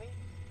 Excuse me?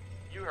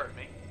 You heard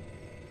me.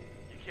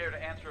 You care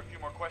to answer a few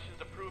more questions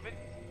to prove it?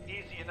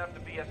 Easy enough to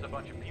BS a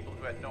bunch of people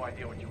who had no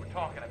idea what you were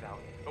talking about.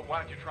 But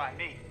why don't you try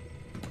me?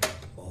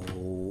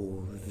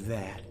 Oh,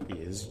 that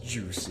is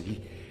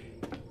juicy.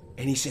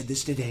 And he said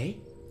this today?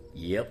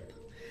 Yep.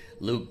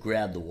 Luke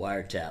grabbed the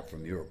wiretap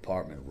from your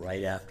apartment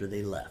right after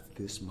they left.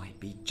 This might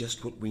be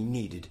just what we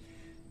needed.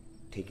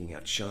 Taking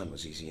out Sean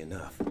was easy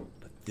enough,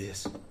 but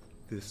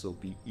this'll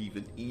be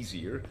even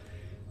easier.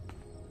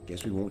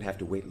 Guess we won't have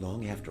to wait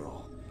long after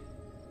all.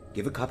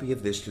 Give a copy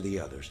of this to the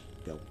others.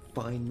 They'll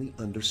finally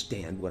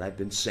understand what I've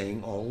been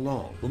saying all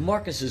along. Well,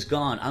 Marcus is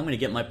gone. I'm going to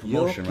get my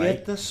promotion, You'll right?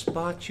 get the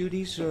spot you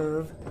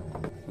deserve.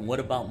 And what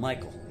about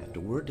Michael? After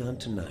we're done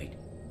tonight,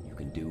 you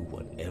can do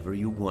whatever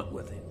you want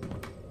with him.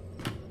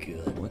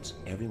 Good. Once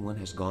everyone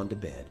has gone to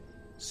bed,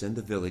 send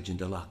the village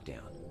into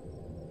lockdown.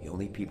 The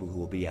only people who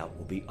will be out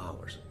will be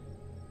ours.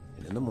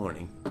 And in the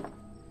morning...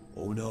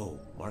 Oh no,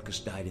 Marcus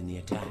died in the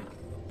attack.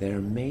 There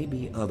may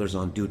be others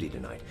on duty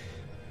tonight.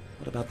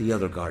 What about the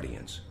other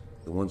Guardians?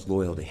 The ones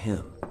loyal to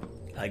him?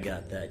 I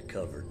got that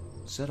covered.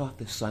 Set off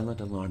the silent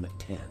alarm at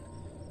 10.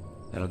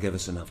 That'll give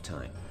us enough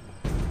time.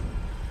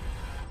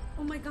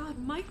 Oh my god,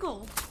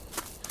 Michael!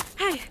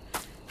 Hey!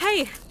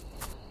 Hey!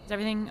 Is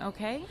everything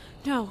okay?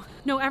 No,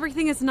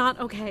 everything is not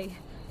okay.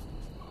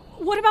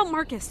 What about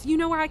Marcus? You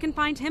know where I can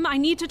find him? I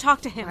need to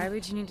talk to him. Why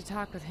would you need to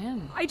talk with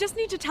him? I just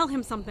need to tell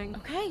him something.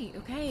 Okay.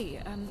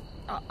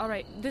 All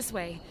right, this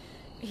way.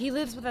 He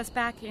lives with us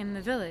back in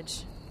the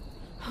village.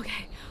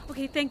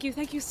 Okay,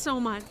 thank you so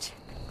much.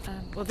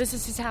 Well, this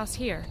is his house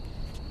here.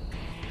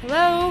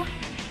 Hello?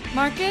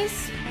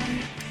 Marcus?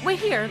 Wait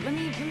here, let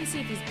me see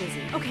if he's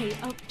busy. Okay,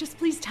 just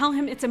please tell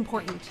him it's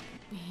important.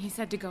 He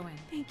said to go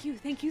in.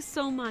 Thank you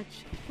so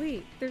much.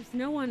 Wait, there's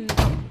no one...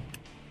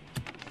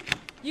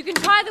 You can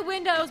try the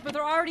windows, but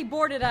they're already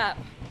boarded up.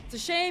 It's a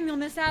shame you'll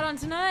miss out on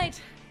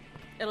tonight.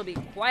 It'll be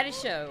quite a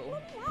show.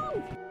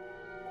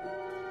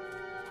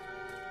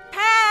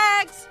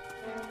 Pags!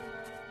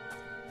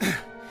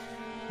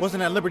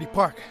 Wasn't at Liberty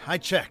Park. I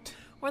checked.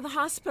 Or the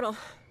hospital.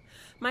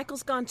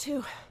 Michael's gone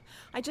too.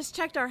 I just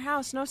checked our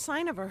house. No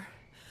sign of her.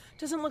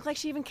 Doesn't look like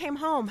she even came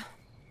home.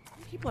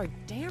 People are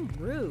damn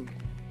rude.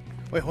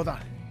 Wait, hold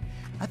on.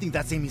 I think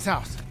that's Amy's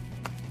house.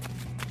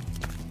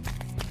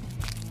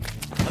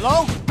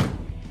 Hello?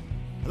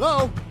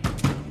 Hello?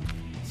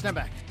 Stand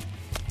back.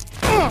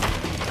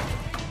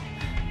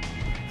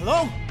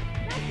 Hello?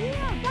 Back here!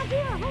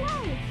 Hello!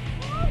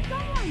 Hello,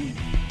 someone!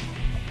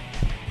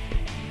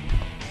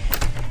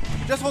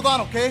 Just hold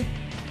on, okay?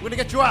 We're gonna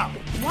get you out.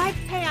 What?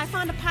 Hey, I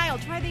found a pile.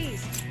 Try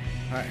these.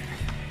 All right.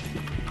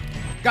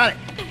 Got it.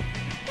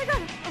 I got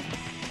it.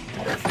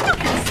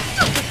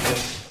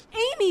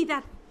 Amy,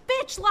 that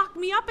bitch locked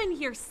me up in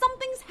here.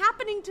 Something's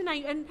happening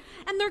tonight, and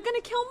they're gonna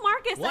kill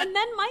Marcus What? and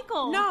then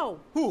Michael. No.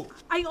 Who?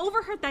 I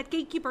overheard that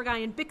gatekeeper guy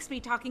in Bixby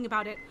talking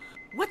about it.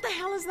 What the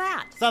hell is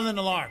that? Silent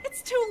alarm.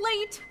 It's too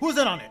late. Who's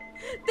in on it?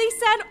 They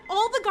said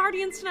all the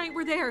Guardians tonight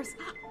were theirs.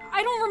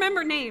 I don't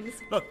remember names.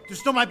 Look, there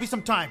still might be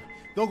some time.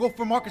 They'll go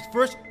for Marcus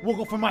first, we'll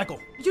go for Michael.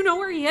 You know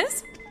where he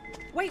is?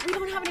 Wait, we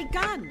don't have any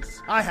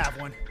guns. I have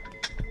one.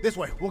 This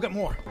way, we'll get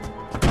more.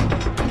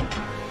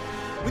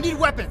 We need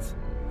weapons.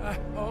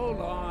 Hold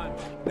on.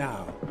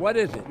 Now, what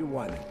is it you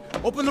wanted?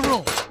 Open the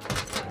room.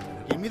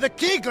 Give me the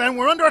key, Glenn.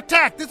 We're under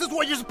attack. This is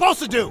what you're supposed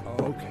to do.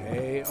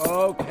 Okay.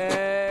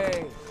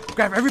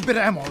 Grab every bit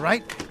of ammo, all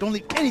right? Don't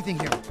leave anything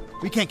here.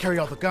 We can't carry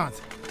all the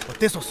guns, but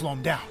this will slow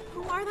them down.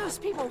 Who are those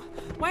people?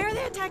 Why are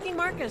they attacking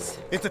Marcus?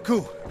 It's a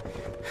coup.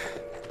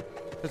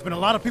 There's been a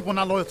lot of people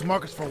not loyal to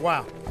Marcus for a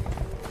while,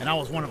 and I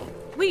was one of them.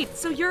 Wait,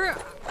 so you're...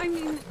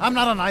 I'm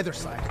not on either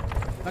side.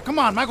 Now come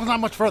on, Michael's not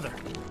much further.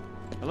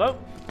 Hello?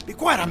 Be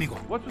quiet, amigo.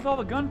 What's with all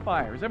the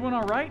gunfire? Is everyone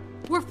all right?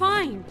 We're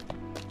fine.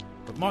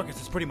 But Marcus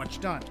is pretty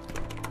much done.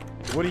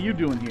 What are you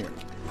doing here?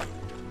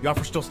 The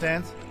offer still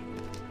stands?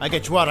 I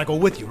get you out, I go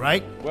with you,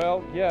 right?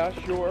 Well, yeah,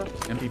 sure.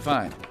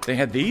 MP5. They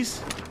had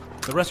these?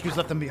 The rescuers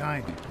left them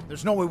behind.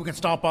 There's no way we can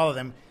stop all of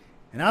them,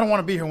 and I don't want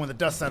to be here when the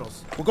dust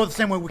settles. We'll go the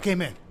same way we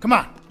came in. Come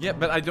on. Yeah,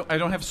 but I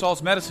don't have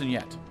Saul's medicine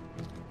yet.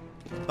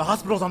 The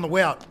hospital's on the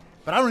way out,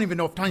 but I don't even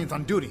know if Tanya's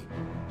on duty.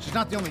 She's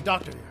not the only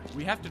doctor here.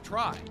 We have to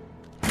try.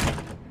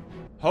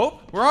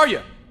 Hope, where are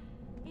you?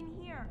 In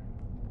here.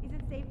 Is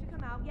it safe to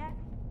come out yet?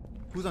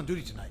 Who's on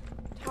duty tonight?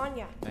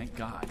 Tanya. Thank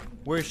God.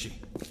 Where is she?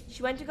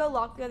 She went to go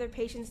lock the other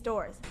patients'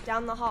 doors,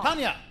 down the hall.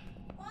 Tanya!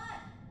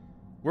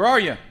 Where are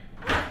you?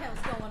 What the hell's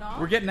going on?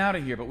 We're getting out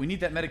of here, but we need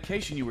that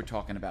medication you were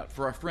talking about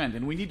for our friend,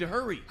 and we need to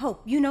hurry.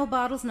 Hope, you know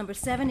bottles number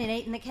 7 and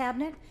 8 in the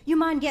cabinet? You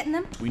mind getting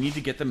them? We need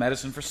to get the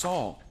medicine for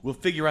Saul. We'll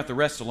figure out the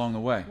rest along the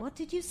way. What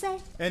did you say?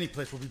 Any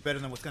place will be better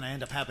than what's going to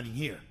end up happening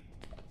here.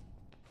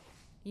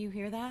 You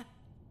hear that?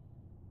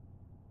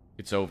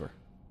 It's over.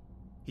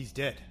 He's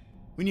dead.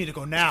 We need to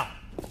go now.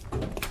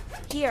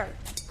 Here.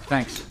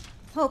 Thanks.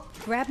 Hope,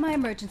 grab my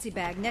emergency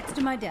bag next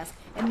to my desk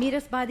and meet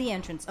us by the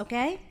entrance,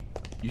 okay?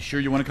 You sure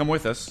you want to come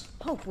with us?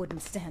 Hope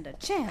wouldn't stand a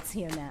chance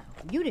here now.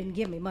 You didn't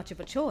give me much of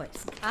a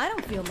choice. I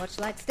don't feel much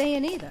like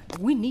staying either.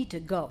 We need to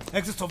go.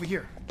 Exit's over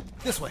here.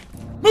 This way.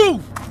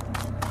 Move!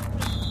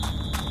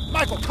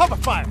 Michael, cover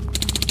fire!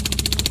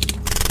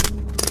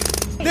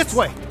 This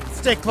way!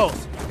 Stay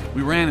close.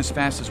 We ran as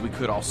fast as we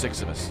could, all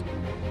 6 of us.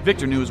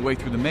 Victor knew his way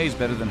through the maze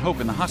better than Hope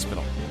in the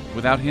hospital.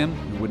 Without him,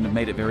 we wouldn't have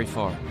made it very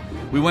far.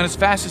 We went as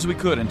fast as we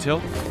could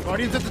until...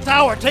 Guardians at the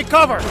tower, take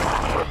cover!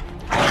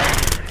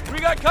 We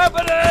got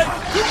company!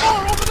 2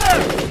 more over there!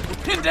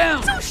 We're pinned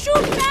down! So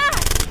shoot back!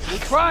 We're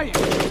trying!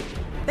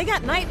 They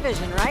got night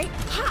vision, right?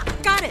 Ha!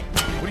 Got it!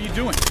 What are you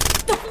doing?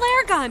 The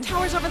flare gun!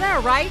 Tower's over there,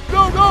 right?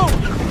 Go, go!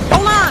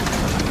 Hold on!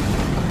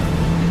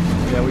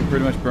 Yeah, we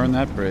pretty much burned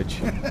that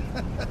bridge.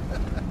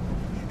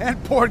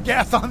 And poured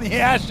gas on the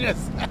ashes.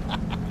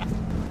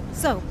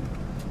 So,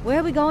 where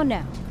are we going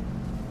now?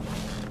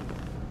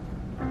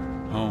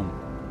 Home.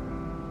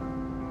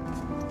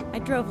 I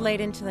drove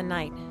late into the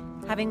night.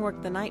 Having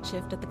worked the night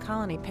shift at the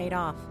colony paid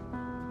off.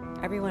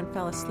 Everyone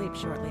fell asleep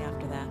shortly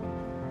after that.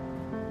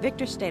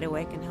 Victor stayed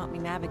awake and helped me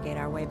navigate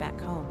our way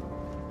back home.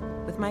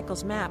 With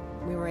Michael's map,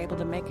 we were able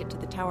to make it to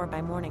the tower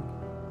by morning.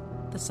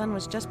 The sun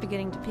was just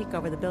beginning to peek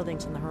over the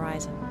buildings on the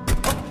horizon.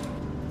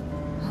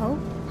 Hope,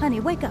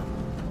 honey, wake up.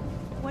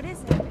 What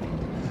is it?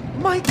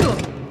 Michael!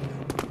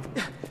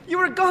 You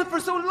were gone for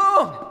so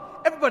long!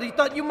 Everybody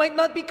thought you might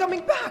not be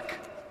coming back!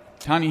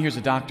 Tanya here's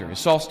a doctor. Is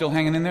Saul still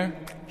hanging in there?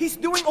 He's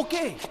doing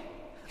okay.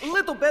 A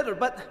little better,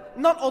 but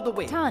not all the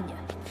way. Tanya,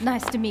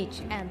 nice to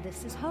meet you. And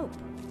this is Hope.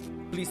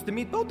 Pleased to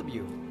meet both of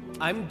you.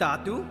 I'm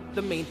Datu,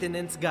 the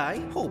maintenance guy.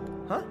 Hope,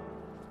 huh?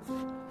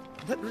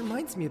 That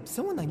reminds me of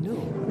someone I knew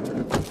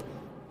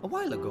a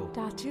while ago.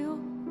 Datu?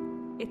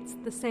 It's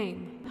the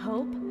same.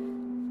 Hope?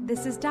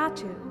 This is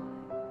Datu.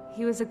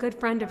 He was a good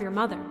friend of your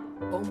mother.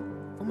 Oh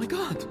my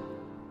God.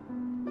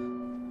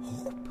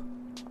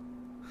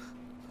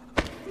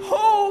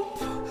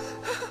 Hope!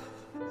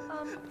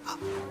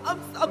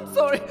 I'm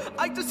sorry.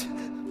 I just...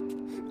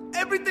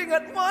 Everything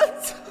at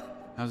once.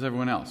 How's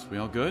everyone else? We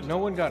all good? No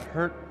one got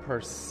hurt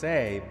per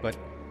se, but...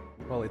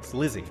 Well, it's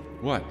Lizzie.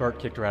 What? Bert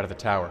kicked her out of the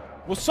tower.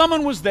 Well,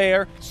 someone was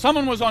there.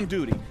 Someone was on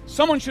duty.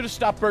 Someone should have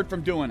stopped Bert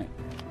from doing it.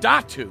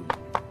 Datu.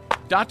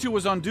 Datu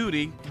was on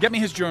duty. Get me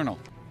his journal.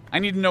 I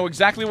need to know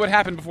exactly what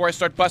happened before I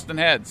start busting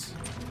heads.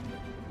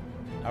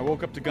 I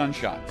woke up to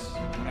gunshots.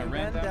 When I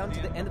ran down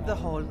to the end of the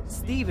hall,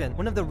 Steven,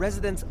 one of the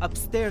residents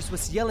upstairs,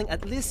 was yelling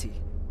at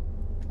Lizzie.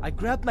 I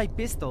grabbed my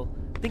pistol,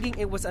 thinking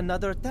it was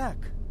another attack.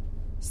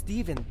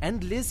 Steven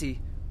and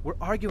Lizzie were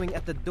arguing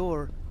at the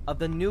door of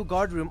the new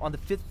guard room on the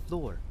 5th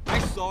floor. I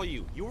saw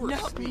you. You were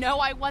asleep. No,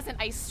 I wasn't,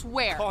 I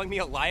swear. Calling me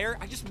a liar?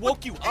 I just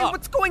woke you Hey, up.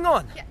 what's going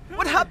on?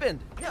 What happened?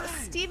 No,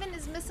 Steven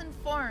is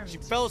misinformed. She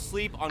fell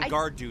asleep on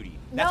guard duty.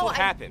 That's what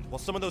happened. Well,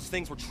 some of those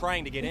things were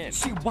trying to get in.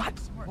 She what?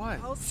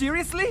 What?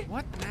 Seriously?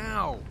 What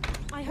now?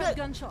 I heard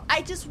gunshots.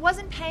 I just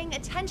wasn't paying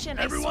attention,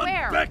 I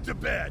swear. back to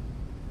bed.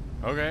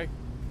 Okay.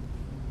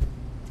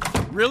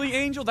 Really,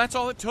 Angel? That's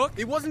all it took?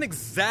 It wasn't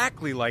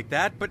exactly like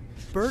that, but...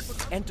 Bert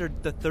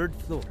entered the 3rd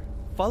floor,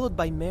 followed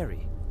by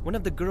Mary, one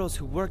of the girls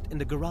who worked in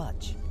the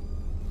garage.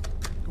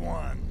 Go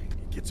on,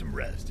 get some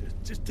rest.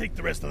 Just take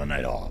the rest of the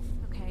night off.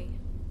 Okay.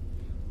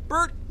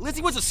 Bert,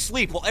 Lizzie was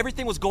asleep while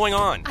everything was going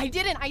on. I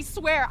didn't, I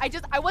swear.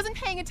 I wasn't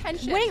paying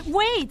attention.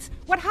 Wait!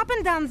 What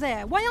happened down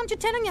there? Why aren't you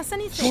telling us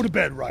anything? Go to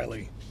bed,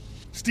 Riley.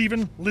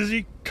 Stephen,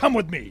 Lizzie, come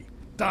with me.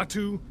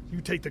 Datu,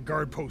 you take the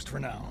guard post for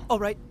now. All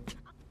right.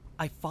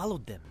 I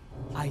followed them.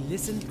 I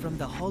listened from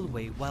the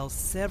hallway while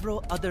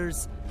several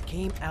others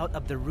came out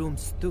of the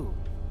rooms too.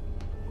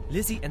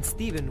 Lizzie and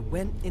Stephen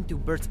went into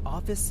Bert's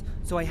office,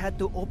 so I had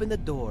to open the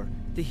door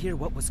to hear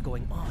what was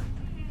going on.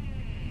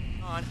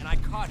 And I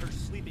caught her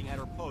sleeping at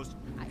her post.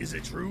 Is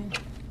it true?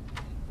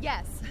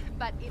 Yes,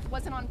 but it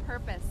wasn't on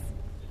purpose.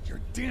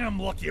 You're damn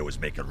lucky I was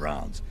making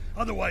rounds.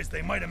 Otherwise,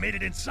 they might have made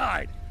it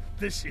inside.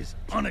 This is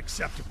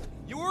unacceptable.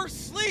 You were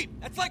asleep!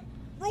 That's like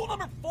rule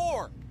number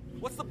 4.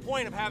 What's the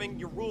point of having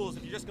your rules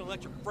if you're just gonna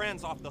let your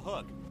friends off the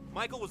hook?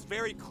 Michael was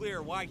very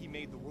clear why he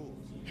made the rules.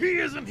 He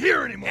isn't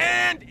here anymore!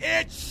 And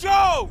it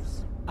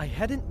shows! I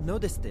hadn't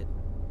noticed it,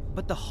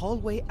 but the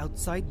hallway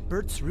outside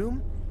Bert's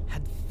room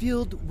had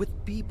filled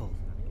with people,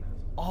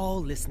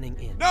 all listening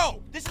in.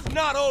 No! This is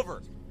not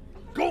over!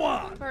 Go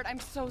on! Bert, I'm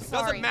so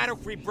sorry. Doesn't matter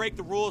if we break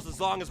the rules as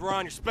long as we're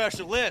on your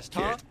special list,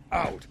 huh? Get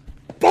out!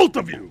 Both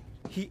of you!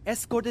 He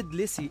escorted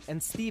Lizzie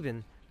and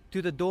Stephen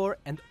to the door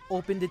and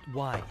opened it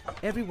wide.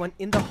 Everyone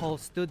in the hall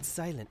stood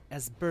silent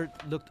as Bert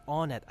looked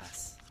on at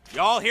us.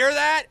 Y'all hear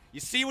that?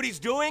 You see what he's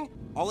doing?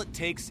 All it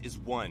takes is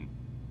one.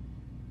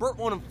 Bert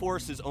won't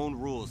enforce his own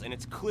rules, and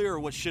it's clear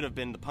what should have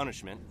been the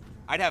punishment.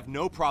 I'd have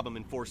no problem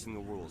enforcing the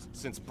rules,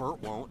 since Bert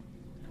won't.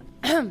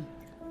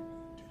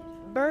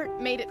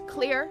 Bert made it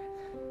clear.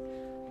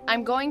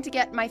 I'm going to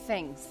get my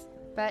things,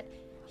 but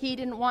he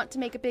didn't want to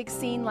make a big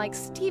scene like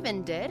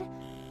Steven did.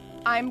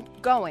 I'm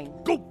going.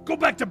 Go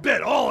back to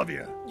bed, all of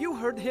you! You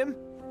heard him.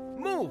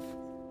 Move!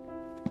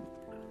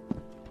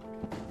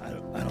 I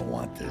don't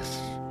want this.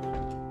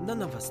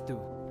 None of us do.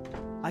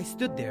 I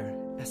stood there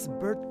as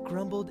Bert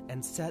grumbled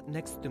and sat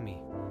next to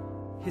me,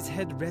 his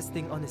head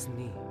resting on his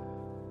knee.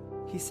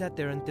 He sat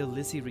there until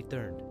Lizzie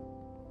returned.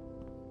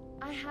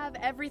 I have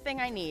everything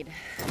I need.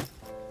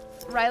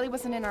 Riley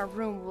wasn't in our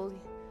room.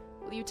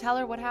 Will you tell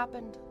her what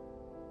happened?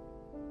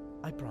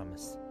 I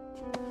promise.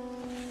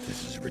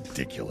 This is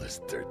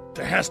ridiculous.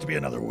 There has to be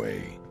another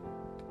way.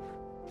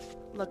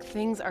 Look,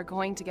 things are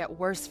going to get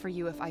worse for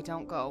you if I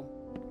don't go.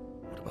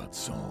 What about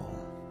Saul?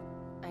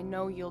 I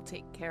know you'll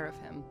take care of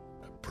him.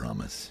 I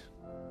promise.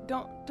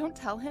 Don't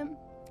tell him.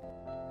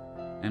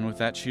 And with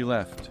that, she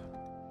left.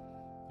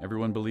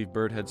 Everyone believed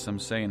Bert had some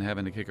say in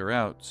having to kick her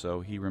out,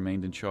 so he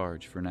remained in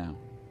charge for now.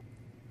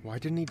 Why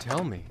didn't he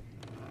tell me?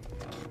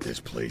 This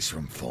place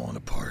from falling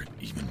apart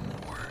even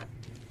more.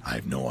 I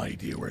have no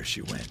idea where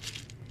she went.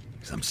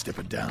 Because I'm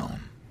stepping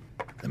down.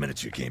 The minute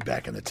she came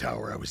back in the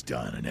tower, I was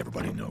done, and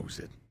everybody knows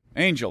it.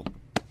 Angel,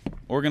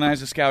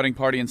 organize a scouting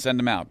party and send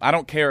them out. I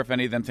don't care if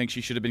any of them think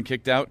she should have been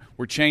kicked out.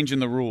 We're changing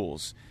the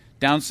rules.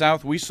 Down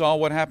south, we saw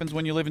what happens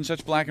when you live in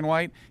such black and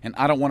white, and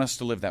I don't want us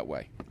to live that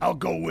way. I'll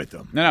go with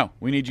them. No,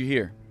 we need you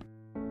here.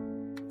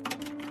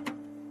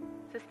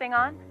 Is this thing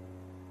on?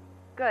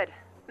 Good.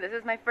 This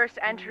is my first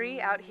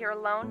entry out here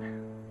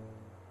alone.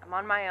 I'm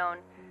on my own,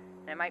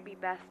 and it might be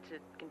best to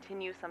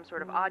continue some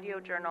sort of audio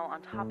journal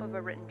on top of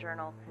a written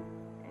journal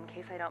in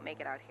case I don't make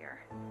it out here.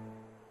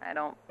 I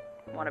don't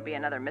want to be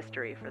another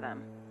mystery for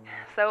them.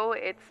 So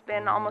it's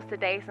been almost a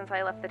day since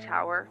I left the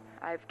tower.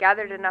 I've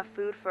gathered enough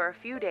food for a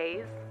few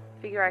days.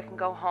 Figure I can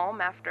go home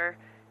after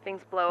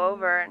things blow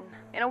over, and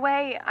in a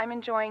way, I'm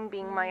enjoying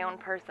being my own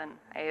person.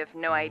 I have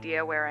no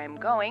idea where I'm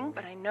going,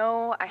 but I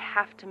know I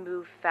have to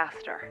move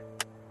faster.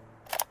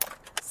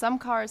 Some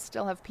cars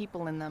still have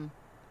people in them.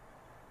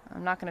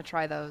 I'm not going to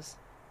try those.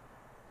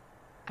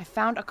 I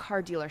found a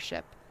car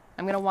dealership.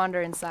 I'm going to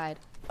wander inside.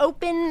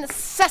 Open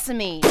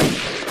sesame!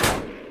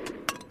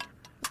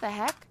 What the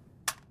heck?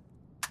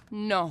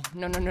 No,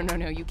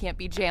 you can't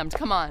be jammed.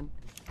 Come on.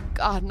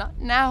 God, not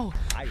now.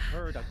 I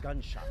heard a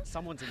gunshot.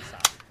 Someone's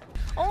inside.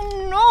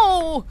 Oh,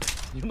 no!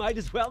 You might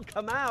as well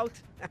come out.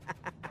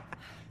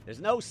 There's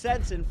no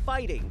sense in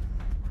fighting.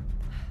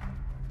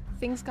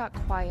 Things got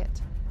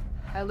quiet.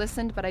 I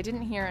listened, but I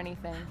didn't hear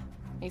anything.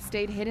 I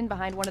stayed hidden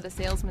behind one of the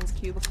salesman's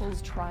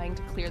cubicles trying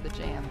to clear the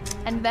jam.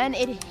 And then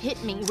it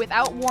hit me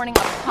without warning,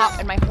 a pop,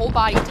 and my whole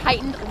body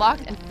tightened,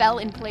 locked, and fell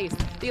in place.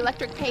 The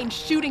electric pain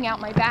shooting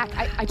out my back.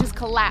 I just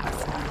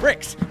collapsed.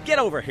 Bricks, get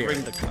over here.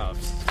 Bring the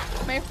cuffs.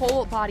 My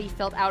whole body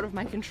felt out of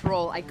my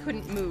control. I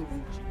couldn't move.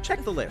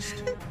 Check the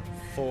list.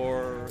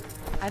 For...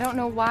 I don't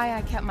know why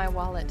I kept my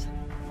wallet.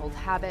 Old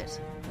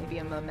habit, Maybe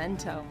a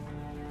memento.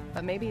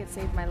 But maybe it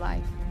saved my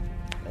life.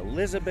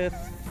 Elizabeth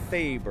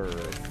Faber.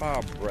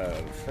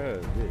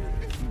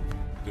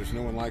 There's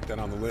no one like that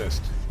on the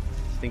list.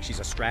 Think she's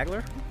a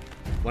straggler?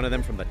 One of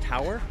them from the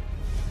tower?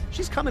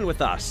 She's coming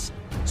with us.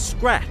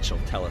 Scratch will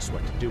tell us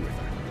what to do with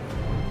her.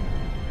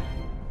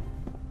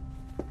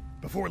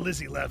 Before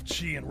Lizzie left,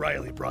 she and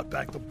Riley brought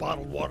back the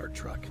bottled water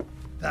truck.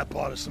 That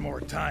bought us some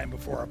more time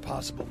before our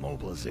possible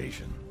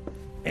mobilization.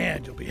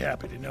 And you'll be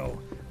happy to know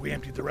we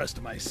emptied the rest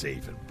of my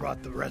safe and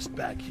brought the rest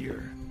back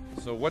here.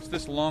 So what's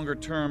this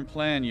longer-term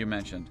plan you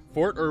mentioned?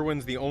 Fort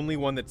Irwin's the only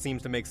one that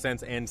seems to make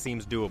sense and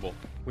seems doable.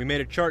 We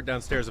made a chart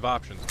downstairs of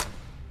options.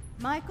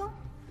 Michael,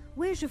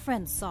 where's your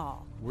friend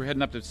Saul? We're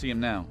heading up to see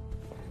him now.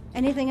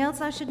 Anything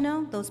else I should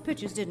know? Those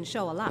pictures didn't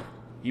show a lot.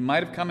 He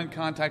might have come in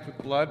contact with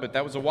blood, but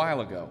that was a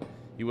while ago.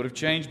 He would have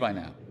changed by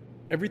now.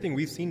 Everything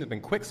we've seen has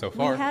been quick so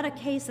far. We had a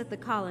case at the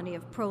colony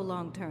of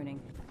prolonged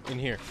turning. In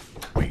here.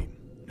 Wait,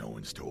 no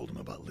one's told him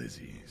about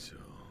Lizzie, so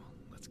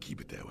let's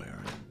keep it that way, all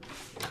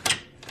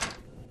right?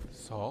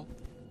 Saul?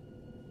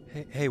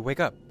 Hey, wake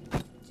up.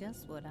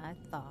 Just what I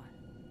thought.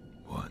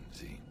 What?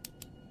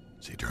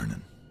 Is he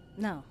turning?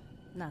 No,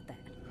 not that.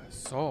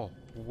 Saul,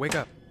 wake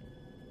up.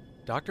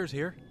 Doctor's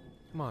here.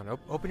 Come on,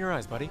 open your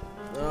eyes, buddy.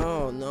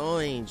 Oh, no,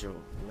 Angel.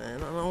 Man,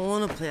 I don't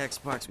want to play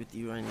Xbox with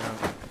you right now.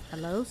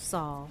 Hello,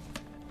 Saul.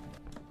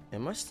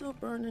 Am I still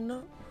burning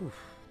up? Oof.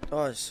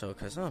 Oh, it's so,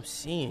 because I'm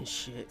seeing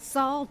shit.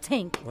 Saul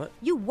Tink. What?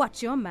 You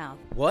watch your mouth.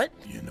 What?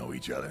 You know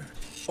each other?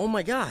 Oh,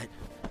 my God.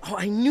 Oh,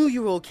 I knew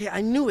you were okay.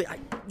 I knew it.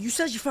 You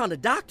said you found a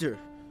doctor.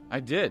 I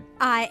did.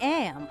 I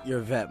am. You're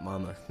a vet,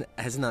 Mama.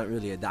 That's not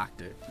really a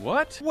doctor.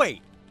 What?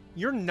 Wait,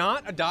 you're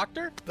not a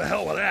doctor? The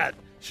hell with that.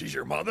 She's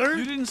your mother?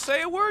 You didn't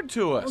say a word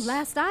to us. Well,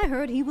 last I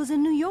heard, he was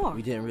in New York.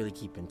 We didn't really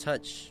keep in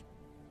touch,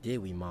 did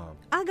we, Mom?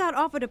 I got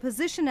offered a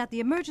position at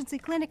the emergency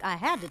clinic. I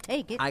had to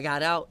take it. I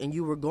got out and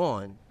you were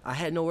gone. I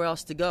had nowhere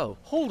else to go.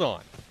 Hold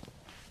on.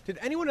 Did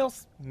anyone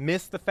else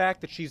miss the fact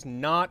that she's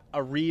not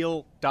a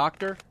real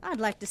doctor? I'd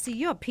like to see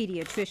your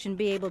pediatrician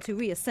be able to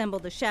reassemble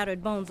the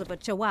shattered bones of a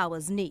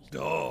chihuahua's knee.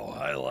 Oh,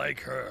 I like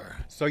her.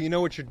 So you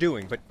know what you're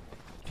doing, but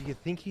do you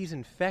think he's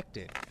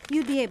infected?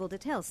 You'd be able to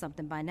tell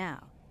something by now.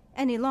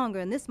 Any longer,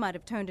 and this might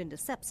have turned into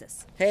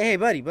sepsis. Hey,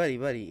 buddy.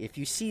 If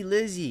you see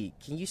Lizzie,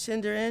 can you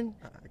send her in?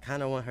 I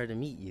kind of want her to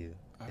meet you,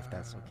 if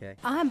that's okay.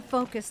 I'm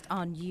focused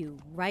on you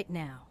right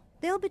now.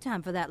 There'll be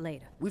time for that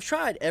later. We've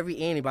tried every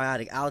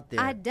antibiotic out there.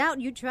 I doubt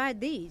you tried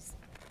these.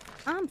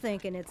 I'm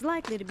thinking it's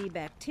likely to be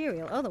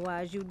bacterial,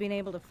 otherwise you'd been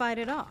able to fight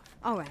it off.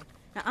 All right,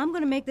 now I'm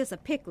going to make this a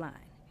PICC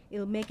line.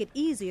 It'll make it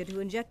easier to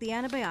inject the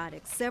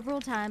antibiotics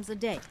several times a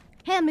day.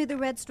 Hand me the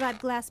red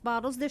striped glass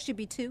bottles. There should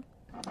be 2.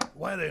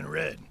 Why are they in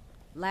red?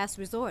 Last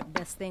resort,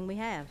 best thing we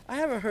have. I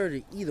haven't heard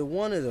of either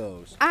one of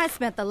those. I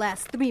spent the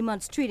last 3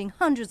 months treating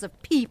hundreds of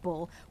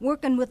people,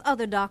 working with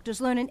other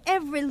doctors, learning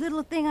every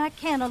little thing I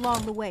can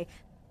along the way.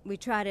 We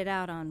tried it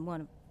out on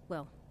one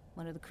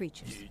of the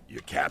creatures.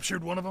 You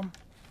captured one of them?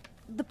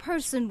 The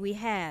person we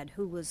had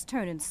who was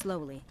turning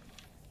slowly.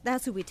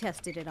 That's who we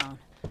tested it on.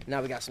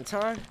 Now we got some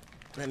time.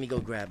 Let me go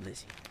grab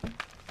Lizzie.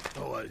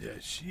 Oh,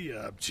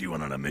 she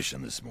went on a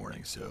mission this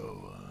morning,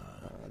 so...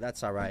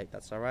 That's all right.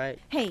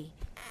 Hey,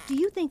 do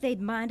you think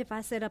they'd mind if I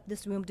set up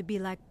this room to be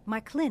like my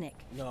clinic?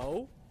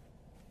 No.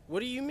 What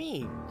do you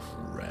mean?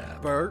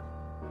 Crap. Bert?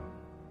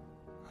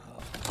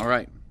 All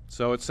right,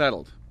 so it's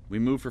settled. We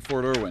move for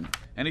Fort Irwin.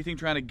 Anything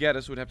trying to get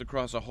us would have to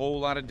cross a whole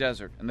lot of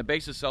desert, and the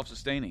base is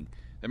self-sustaining.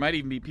 There might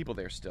even be people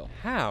there still.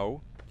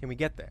 How can we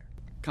get there?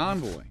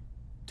 Convoy.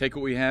 Take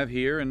what we have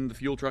here and the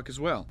fuel truck as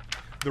well.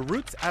 The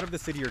routes out of the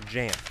city are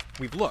jammed.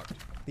 We've looked.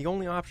 The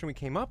only option we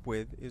came up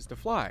with is to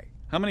fly.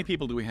 How many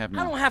people do we have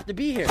now? I don't have to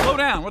be here. Slow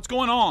down. What's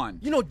going on?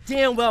 You know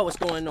damn well what's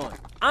going on.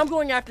 I'm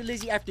going after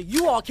Lizzie after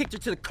you all kicked her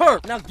to the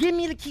curb. Now give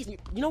me the keys.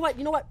 You know what?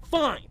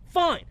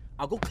 Fine.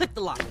 I'll go click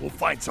the lock. We'll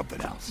find something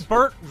else.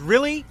 Bert,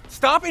 really?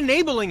 Stop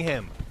enabling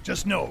him.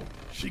 Just know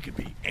she could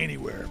be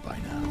anywhere by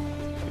now.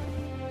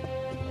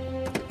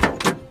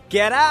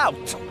 Get out!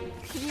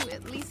 Can you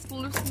at least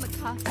loosen the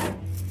cuffs?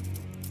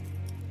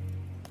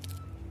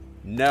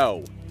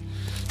 No.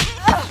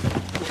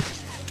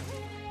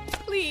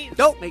 Please.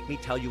 Don't make me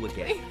tell you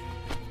again.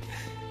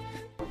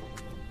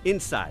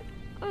 Inside.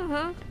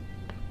 Uh-huh.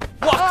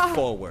 Walk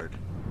forward.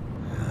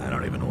 I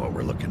don't even know what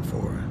we're looking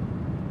for.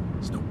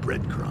 There's no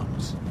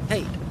breadcrumbs.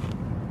 Hey,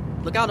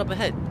 look out up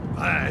ahead.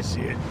 I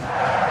see it.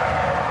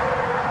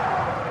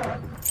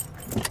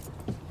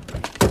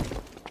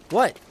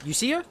 What? You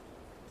see her?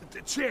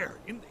 The chair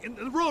in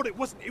the road. It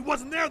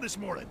wasn't there this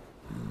morning.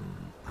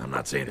 I'm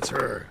not saying it's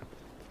her,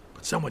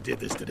 but someone did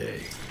this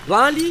today.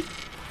 Blondie?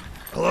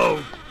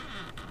 Hello?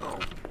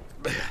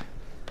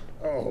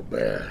 Oh,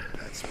 man.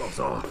 That smells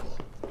awful.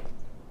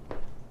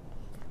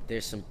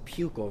 There's some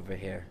puke over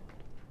here.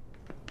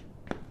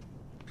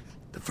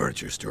 The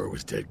furniture store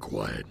was dead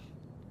quiet.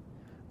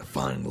 A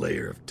fine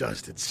layer of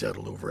dust had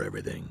settled over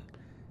everything,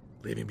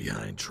 leaving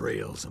behind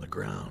trails on the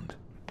ground.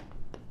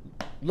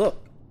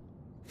 Look.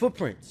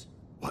 Footprints.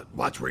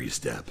 Watch where you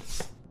step.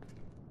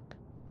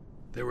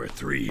 There were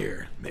 3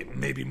 here,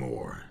 maybe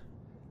more.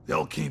 They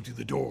all came through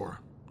the door,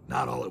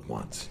 not all at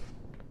once.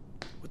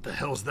 What the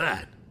hell's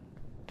that?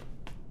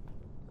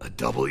 A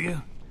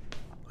W?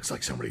 Looks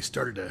like somebody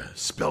started to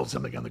spell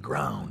something on the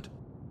ground.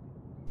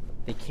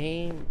 They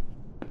came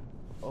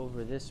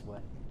over this way.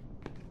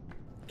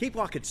 Keep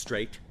walking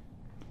straight.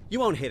 You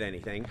won't hit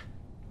anything.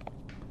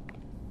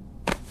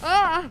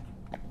 Ah!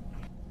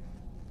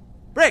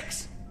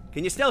 Bricks!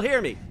 Can you still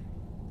hear me?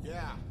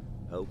 Yeah.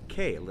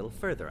 Okay, a little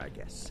further, I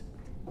guess.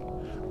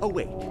 Oh,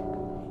 wait.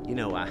 You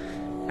know, I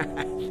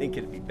think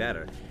it'd be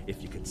better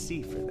if you could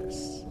see for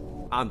this.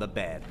 On the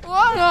bed.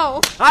 Oh,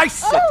 no! I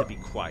said to be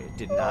quiet,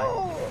 didn't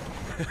I?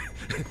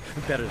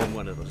 Better than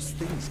one of those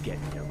things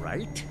getting you,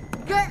 right?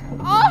 Get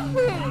off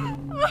me!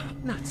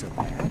 Not so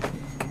bad.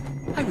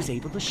 I was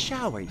able to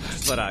shower you,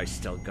 but I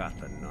still got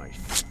the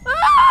knife.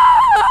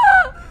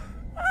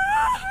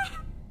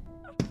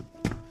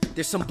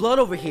 There's some blood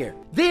over here.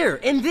 There,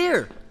 and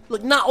there.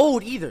 Look, not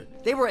old either.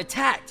 They were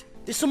attacked.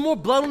 There's some more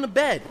blood on the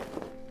bed.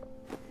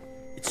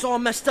 It's all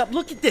messed up.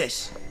 Look at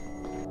this.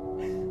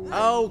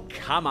 Oh,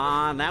 come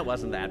on. That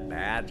wasn't that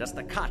bad. Just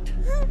a cut.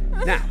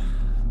 Now,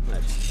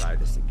 let's try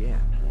this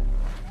again.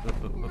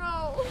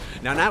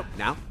 No.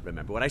 Now,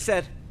 remember what I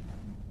said.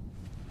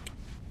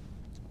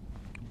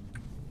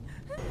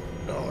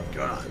 Oh,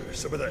 God, there's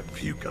some of that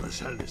puke on the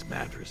side of this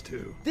mattress,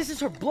 too. This is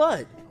her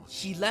blood.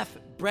 She left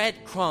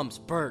breadcrumbs,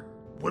 Bert.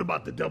 What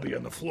about the W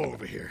on the floor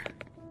over here?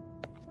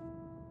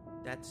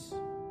 That's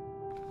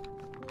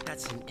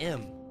an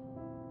M.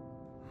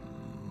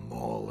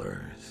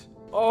 Maulers.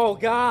 Oh,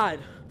 God.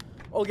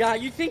 Oh,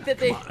 God, you think that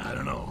they... Come on, I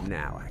don't know.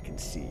 Now I can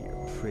see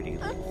your pretty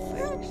little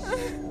face.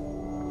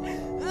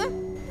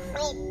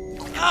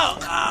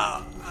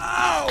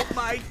 Oh,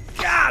 my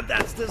God,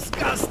 that's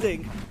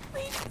disgusting.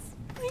 Please,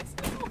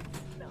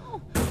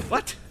 no.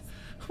 What?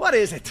 What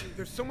is it?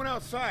 There's someone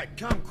outside.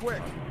 Come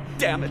quick.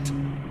 Damn it.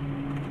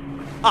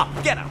 Up,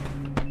 get up.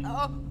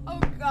 Oh,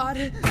 God.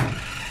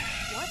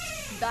 What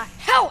the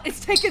hell is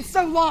taking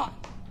so long?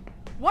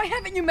 Why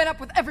haven't you met up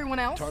with everyone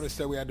else? Tartar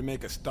said we had to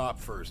make a stop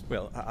first.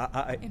 Well,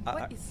 And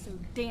what is so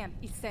damn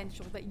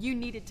essential that you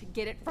needed to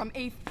get it from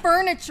a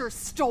furniture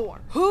store?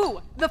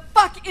 Who the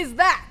fuck is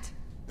that?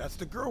 That's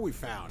the girl we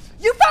found.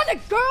 You found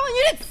a girl and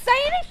you didn't say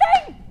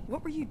anything?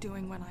 What were you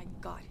doing when I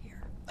got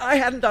here? I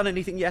hadn't done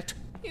anything yet.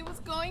 He was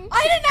going to...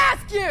 I didn't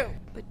ask you!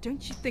 But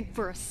don't you think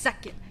for a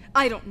second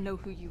I don't know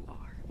who you are.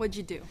 What'd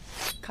you do?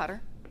 Cut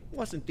her?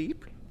 Wasn't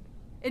deep.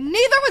 And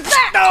neither was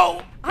that!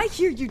 No! I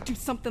hear you do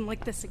something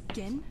like this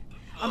again.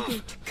 I'm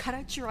going to cut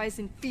out your eyes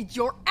and feed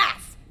your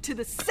ass to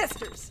the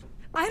sisters.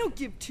 I don't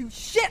give two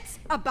shits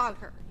about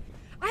her.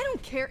 I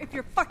don't care if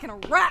you're fucking a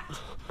rat.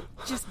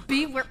 Just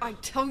be where I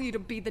tell you to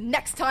be the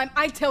next time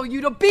I tell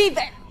you to be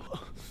there.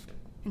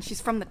 And she's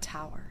from the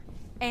tower.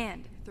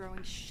 And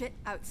throwing shit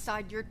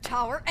outside your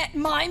tower at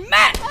my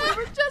men. We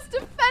were just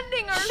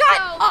defending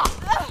ourselves.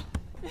 Shut up!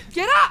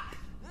 Get up!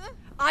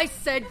 I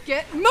said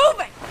get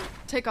moving!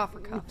 Take off her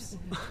cuffs.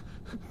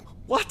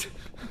 What?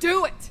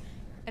 Do it!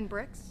 And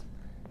Bricks,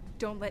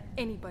 don't let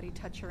anybody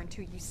touch her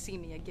until you see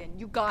me again.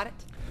 You got it?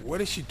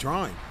 What is she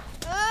drawing?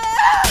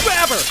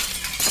 Grab her!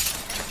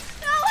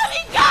 No, let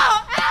me go!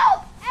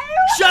 Help!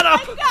 Anyone, Shut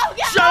up! let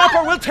go! Shut up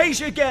or we'll tase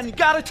you again.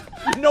 Got it?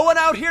 No one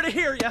out here to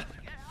hear you.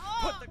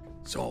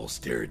 Saul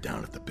stared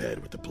down at the bed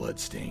with the blood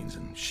stains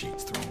and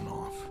sheets thrown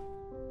off.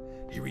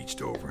 He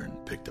reached over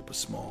and picked up a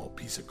small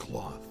piece of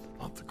cloth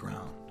off the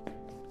ground.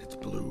 It's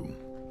blue.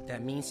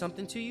 That means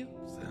something to you?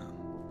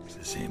 It's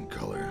the same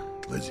color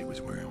Lizzie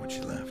was wearing when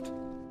she left.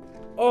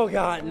 Oh,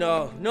 God,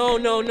 no. No,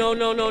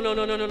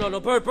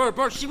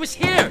 Bert, she was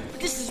here.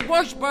 This is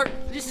worse, Bert.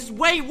 This is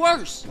way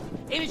worse.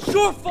 And it's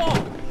your fault.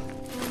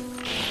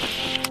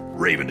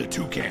 Raven to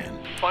Toucan.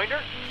 Find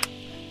her?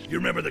 You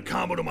remember the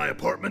combo to my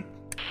apartment?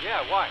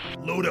 Yeah, why?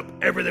 Load up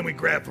everything we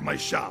grabbed from my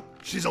shop.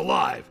 She's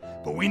alive,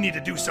 but we need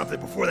to do something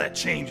before that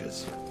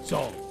changes.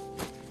 So,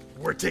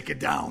 we're taking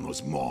down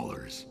those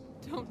maulers.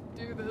 Don't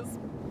do this.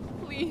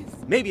 Please.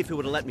 Maybe if you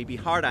would have let me be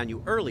hard on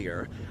you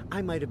earlier,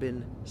 I might have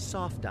been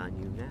soft on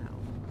you now.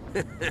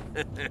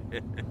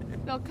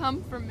 They'll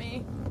come for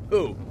me.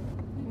 Who?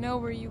 I know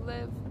where you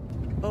live.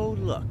 Oh,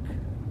 look.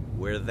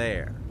 We're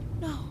there.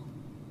 No.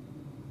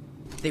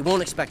 They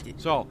won't expect it.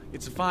 Saul,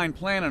 it's a fine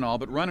plan and all,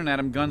 but running at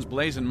him guns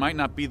blazing might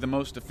not be the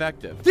most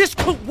effective. This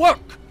could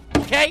work,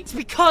 okay? It's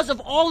because of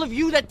all of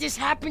you that this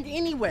happened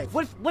anyway.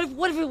 What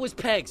if it was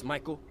Pegs,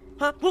 Michael?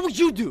 Huh? What would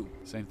you do?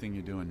 Same thing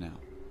you're doing now.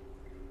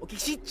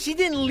 Okay, she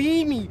didn't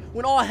leave me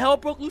when all hell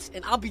broke loose,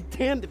 and I'll be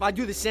damned if I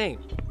do the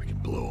same. We can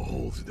blow a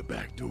hole through the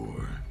back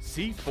door.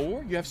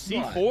 C4? You have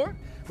C4? What?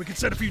 We can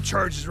set a few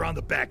charges around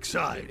the back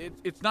side.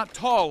 It's not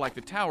tall like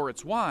the tower,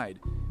 it's wide.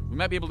 We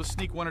might be able to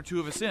sneak one or two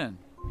of us in.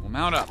 We'll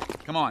mount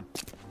up. Come on.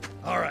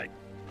 All right,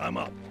 I'm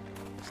up.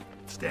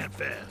 Stand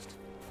fast.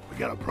 We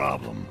got a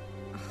problem.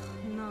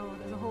 No,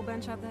 there's a whole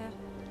bunch out there.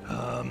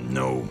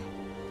 No.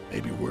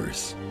 Maybe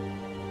worse.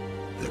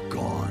 They're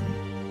gone.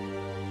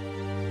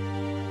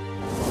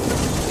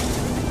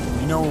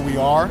 You know where we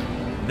are?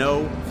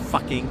 No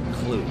fucking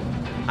clue.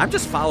 I'm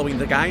just following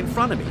the guy in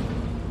front of me.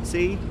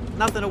 See?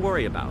 Nothing to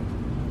worry about.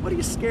 What are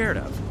you scared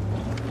of?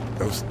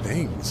 Those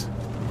things.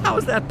 How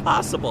is that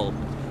possible?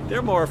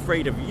 They're more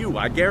afraid of you,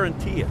 I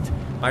guarantee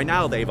it. By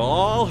now, they've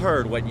all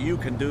heard what you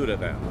can do to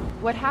them.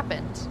 What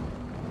happened?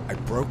 I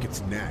broke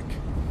its neck.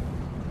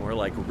 More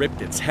like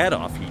ripped its head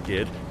off, he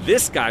did.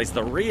 This guy's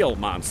the real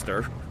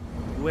monster.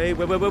 Wait.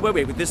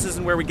 This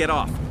isn't where we get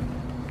off.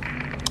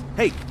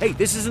 Hey,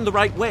 this isn't the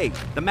right way.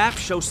 The map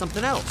shows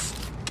something else.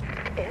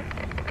 It's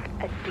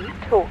a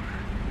detour.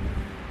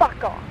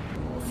 Fuck off.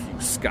 A few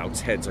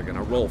scouts' heads are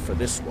gonna roll for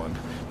this one.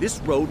 This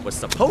road was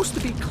supposed to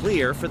be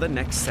clear for the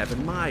next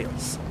 7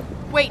 miles.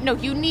 Wait, no,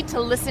 you need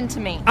to listen to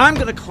me. I'm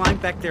gonna climb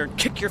back there and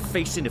kick your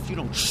face in if you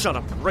don't shut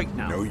up right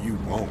now. No, you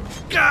won't.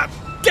 God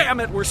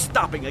damn it, we're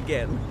stopping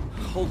again.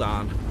 Hold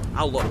on,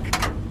 I'll look.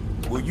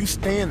 Will you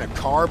stay in the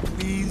car,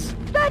 please?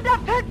 Send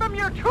that pin from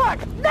your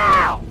truck,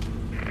 now!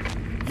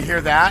 You hear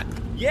that?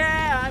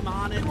 Yeah, I'm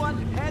on it.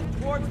 Everyone head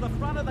towards the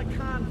front of the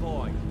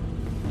convoy.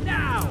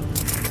 Now!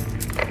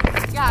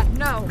 God,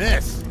 no.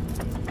 Miss,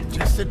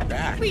 just sit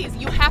back. Please,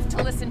 you have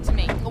to listen to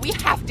me. We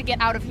have to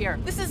get out of here.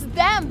 This is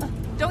them.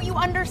 Don't you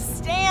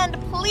understand?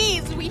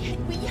 Please, we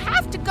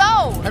have to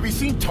go. Have you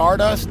seen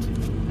Tardust?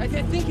 I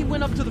think he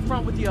went up to the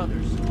front with the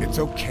others. It's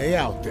okay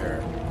out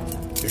there.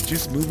 They're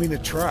just moving the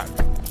truck.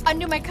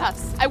 Undo my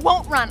cuffs. I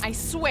won't run, I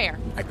swear.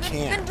 I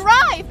can't. Then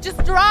drive.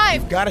 Just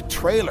drive. We've got a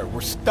trailer.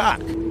 We're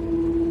stuck. No.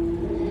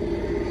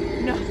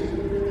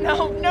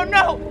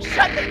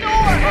 Shut the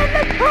door. In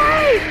the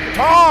tree!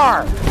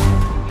 Tar!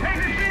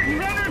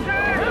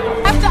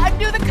 Have to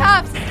undo the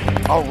cuffs.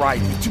 All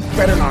right, but you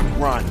better not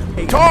run.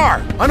 Hey,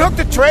 Tar! Unhook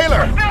the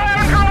trailer!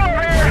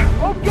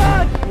 Oh,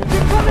 God!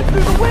 You're coming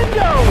through the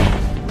window!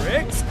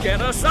 Riggs,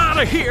 get us out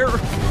of here!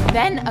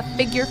 Then a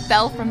figure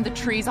fell from the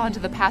trees onto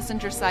the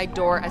passenger side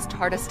door as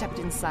Tarda stepped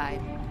inside.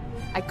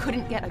 I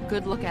couldn't get a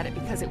good look at it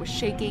because it was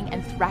shaking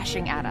and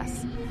thrashing at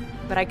us.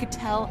 But I could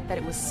tell that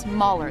it was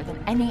smaller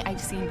than any I'd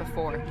seen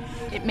before.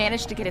 It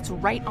managed to get its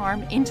right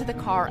arm into the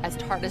car as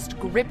Tardust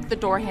gripped the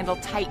door handle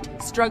tight,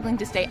 struggling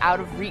to stay out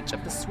of reach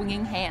of the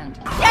swinging hand.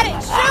 Get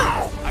it!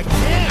 Shoot! I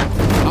can't!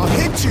 I'll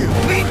hit you!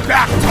 Lean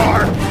back,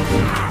 Tar!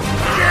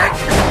 Get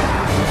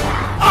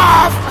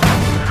off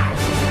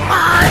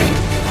my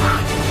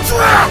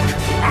truck!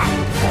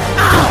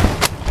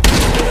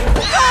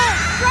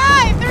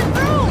 Drive! They're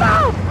through!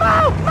 Move!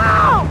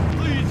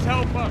 Please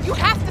help us! You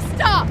have to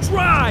stop!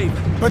 Drive!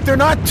 But they're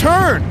not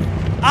turned!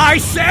 I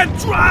said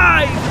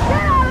drive! Get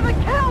out of the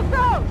kill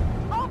zone!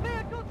 All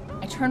vehicles...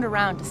 I turned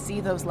around to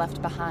see those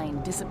left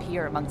behind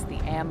disappear amongst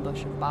the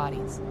ambush of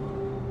bodies.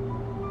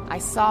 I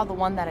saw the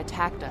one that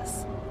attacked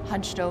us,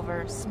 hunched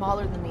over,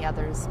 smaller than the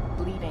others,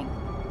 bleeding.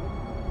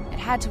 It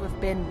had to have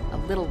been a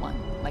little one,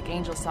 like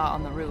Angel saw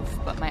on the roof,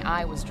 but my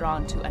eye was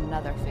drawn to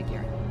another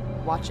figure,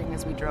 watching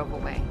as we drove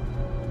away.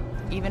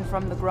 Even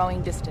from the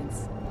growing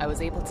distance, I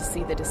was able to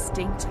see the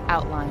distinct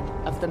outline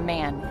of the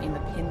man in the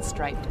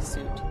pinstriped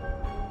suit.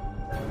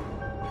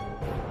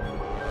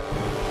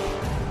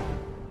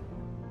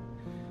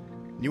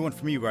 New one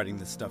for me writing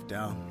this stuff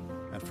down.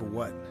 And for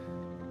what?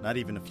 Not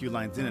even a few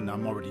lines in and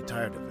I'm already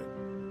tired of it.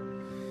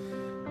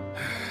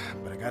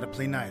 But I gotta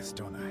play nice,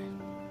 don't I?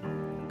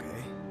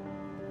 Okay.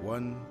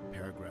 1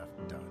 paragraph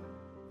done.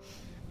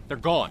 They're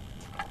gone.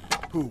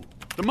 Who?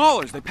 The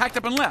Maulers, they packed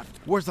up and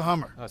left. Where's the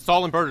Hummer?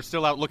 Saul and Bert are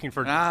still out looking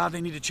for...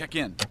 They need to check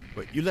in.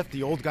 Wait, you left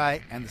the old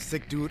guy and the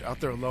sick dude out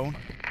there alone?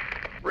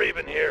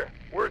 Raven here.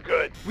 We're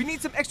good. We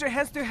need some extra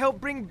hands to help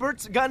bring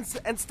Bert's guns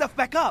and stuff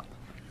back up.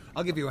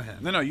 I'll give you a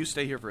hand. No, you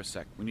stay here for a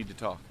sec. We need to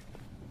talk.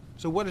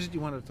 So what is it you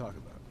wanted to talk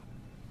about?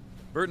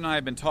 Bert and I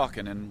have been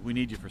talking, and we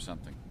need you for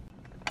something.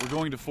 We're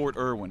going to Fort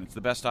Irwin. It's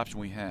the best option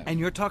we have. And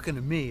you're talking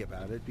to me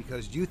about it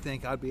because you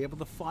think I'd be able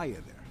to fly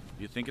you there.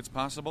 You think it's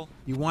possible?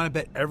 You want to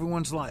bet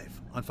everyone's life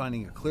on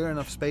finding a clear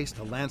enough space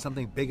to land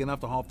something big enough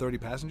to haul 30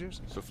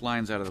 passengers? So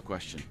flying's out of the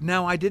question.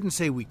 Now, I didn't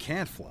say we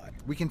can't fly.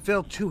 We can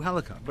fill 2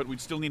 helicopters. But we'd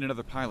still need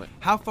another pilot.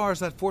 How far is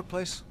that fort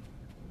place?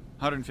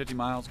 150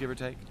 miles, give or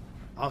take.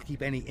 I'll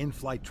keep any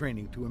in-flight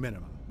training to a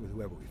minimum with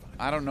whoever we find.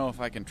 I don't know if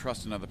I can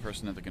trust another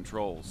person at the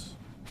controls.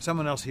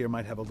 Someone else here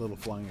might have a little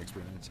flying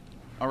experience.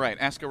 All right,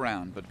 ask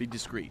around, but be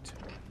discreet.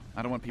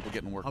 I don't want people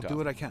getting worked up. I'll do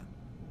what I can.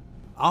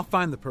 I'll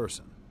find the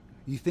person.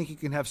 You think you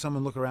can have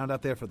someone look around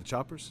out there for the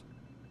choppers?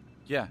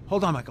 Yeah.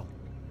 Hold on, Michael.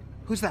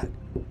 Who's that?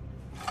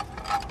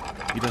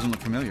 He doesn't look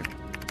familiar.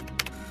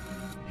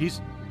 He's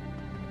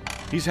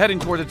heading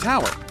toward the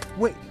tower.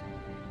 Wait.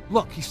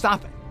 Look, he's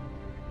stopping.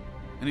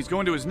 And he's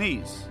going to his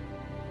knees.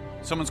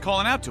 Someone's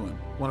calling out to him.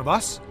 One of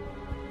us?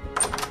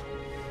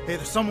 Hey,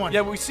 there's someone.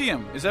 Yeah, we see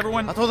him. Is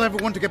everyone... I told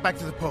everyone to get back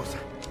to the post.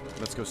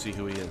 Let's go see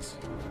who he is.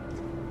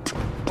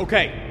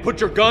 Okay,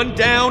 put your gun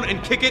down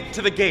and kick it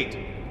to the gate.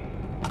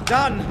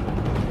 Done.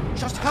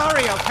 Just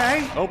hurry,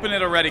 okay? Open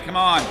it already, come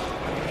on.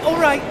 All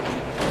right.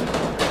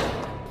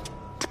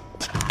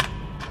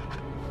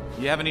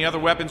 You have any other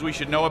weapons we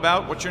should know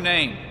about? What's your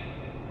name?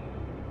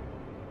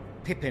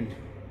 Pippin.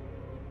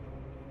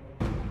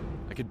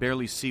 I could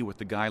barely see what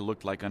the guy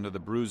looked like under the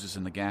bruises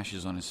and the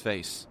gashes on his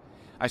face.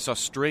 I saw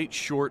straight,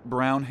 short,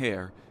 brown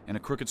hair and a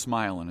crooked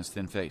smile on his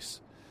thin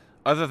face.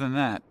 Other than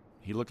that,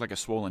 he looked like a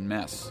swollen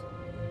mess.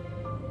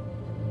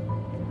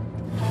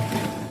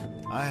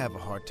 I have a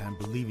hard time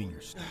believing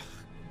your story.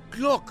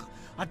 Look,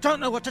 I don't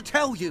know what to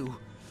tell you.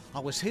 I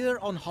was here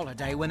on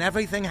holiday when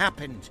everything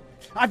happened.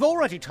 I've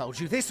already told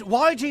you this.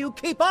 Why do you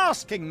keep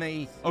asking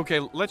me? Okay,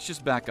 let's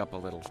just back up a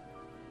little.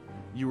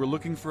 You were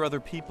looking for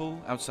other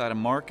people outside a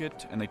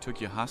market, and they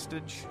took you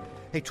hostage?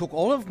 They took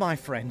all of my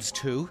friends,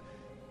 too.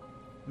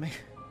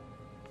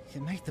 You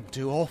made them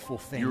do awful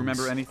things. You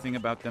remember anything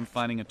about them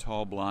finding a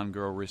tall blonde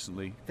girl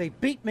recently? They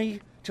beat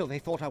me till they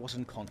thought I was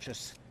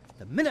unconscious.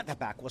 The minute their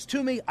back was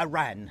to me, I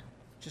ran.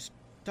 Just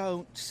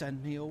don't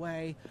send me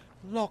away.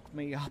 Lock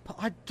me up.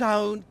 I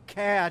don't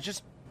care.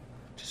 Just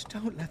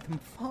don't let them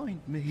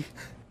find me.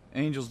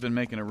 Angel's been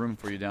making a room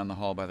for you down the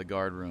hall by the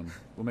guard room.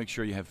 We'll make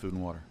sure you have food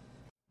and water.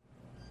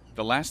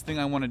 The last thing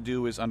I want to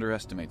do is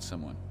underestimate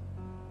someone.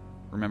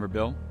 Remember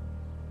Bill?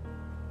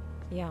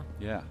 Yeah.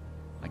 Yeah.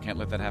 I can't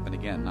let that happen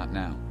again, not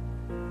now.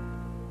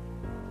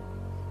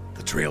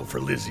 The trail for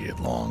Lizzie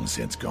had long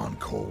since gone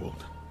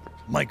cold.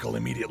 Michael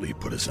immediately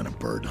put us on a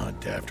bird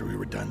hunt after we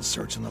were done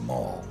searching the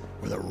mall,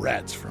 where the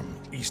rats from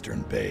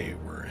Eastern Bay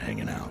were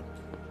hanging out.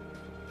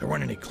 There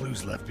weren't any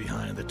clues left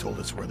behind that told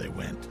us where they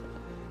went,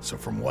 so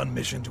from one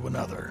mission to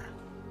another,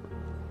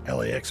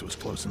 LAX was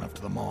close enough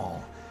to the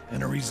mall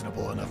and a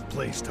reasonable enough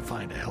place to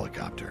find a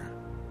helicopter.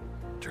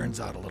 Turns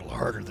out a little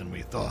harder than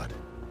we thought.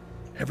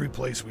 Every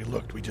place we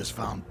looked, we just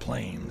found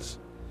planes.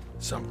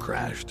 Some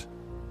crashed,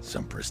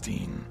 some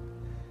pristine.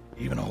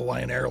 Even a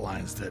Hawaiian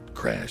Airlines that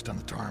crashed on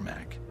the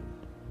tarmac.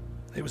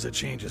 It was a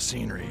change of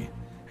scenery,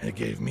 and it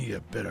gave me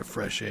a bit of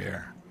fresh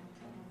air.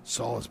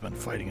 Saul has been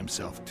fighting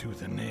himself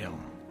tooth and nail.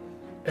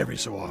 Every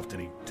so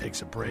often he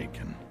takes a break,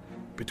 and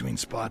between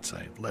spots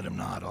I let him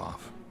nod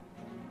off.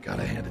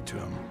 Gotta hand it to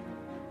him.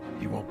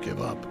 He won't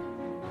give up.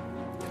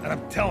 And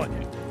I'm telling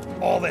you,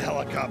 all the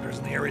helicopters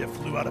in the area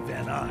flew out of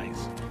Van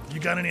Nuys.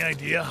 You got any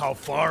idea how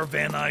far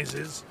Van Nuys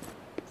is?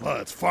 Well,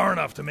 it's far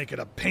enough to make it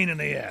a pain in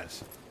the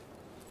ass.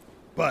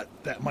 But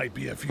that might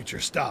be a future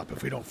stop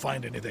if we don't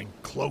find anything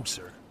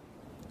closer.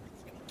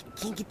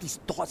 I can't get these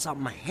thoughts out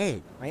of my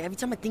head, right? Every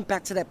time I think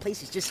back to that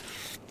place, it's just...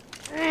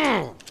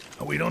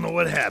 We don't know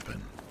what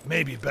happened.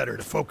 Maybe better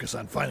to focus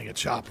on finding a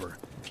chopper.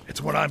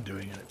 It's what I'm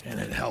doing, and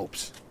it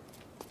helps.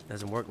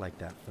 Doesn't work like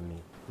that for me.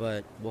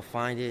 But we'll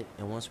find it,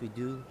 and once we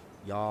do,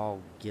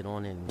 y'all get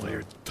on it. Well,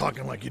 you're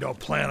talking like you don't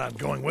plan on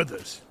going with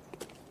us.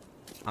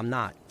 I'm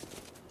not.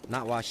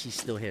 Not while she's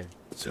still here.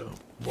 So,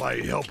 why are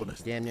you helping us?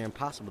 It's damn near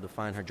impossible to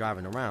find her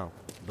driving around.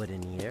 But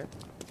in the air,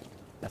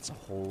 that's a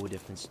whole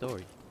different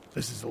story.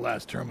 This is the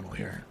last terminal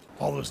here.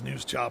 All those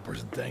news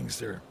choppers and things,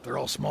 they're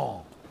all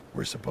small.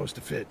 We're supposed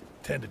to fit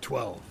 10 to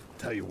 12.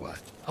 Tell you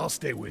what, I'll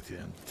stay with you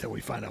until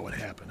we find out what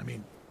happened. I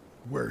mean,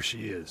 where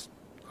she is.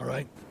 All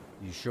right?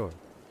 You sure?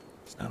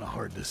 It's not a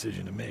hard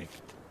decision to make,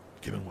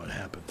 given what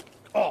happened.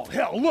 Oh,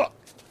 hell, look!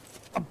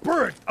 A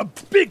bird! A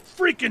big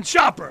freaking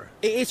chopper!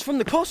 It's from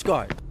the Coast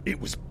Guard.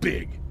 It was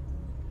big.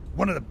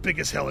 One of the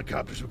biggest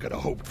helicopters we could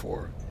have hoped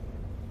for.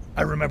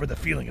 I remember the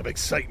feeling of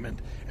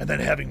excitement and then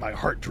having my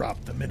heart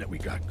drop the minute we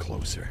got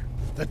closer.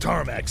 The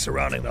tarmac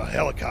surrounding the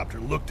helicopter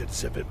looked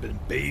as if it had been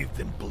bathed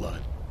in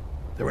blood.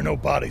 There were no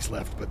bodies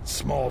left, but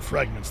small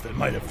fragments that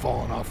might have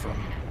fallen off from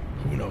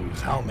who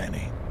knows how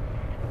many.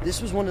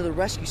 This was one of the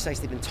rescue sites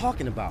they've been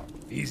talking about.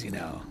 Easy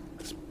now.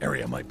 This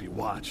area might be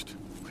watched.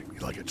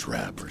 Like a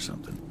trap or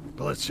something.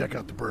 But let's check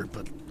out the bird,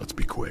 but let's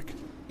be quick.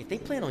 If they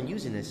plan on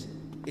using this,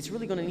 it's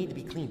really going to need to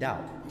be cleaned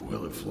out.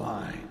 Will it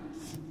fly?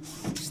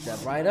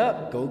 Step right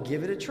up. Go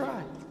give it a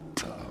try.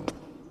 Uh-oh.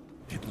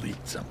 It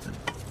leaked something.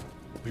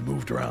 We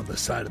moved around the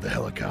side of the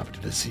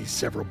helicopter to see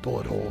several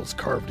bullet holes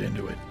carved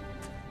into it.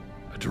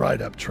 A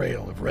dried-up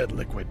trail of red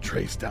liquid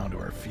traced down to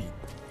our feet.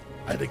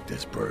 I think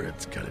this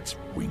bird's got its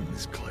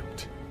wings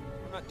clipped.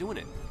 I'm not doing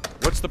it.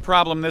 What's the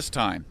problem this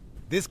time?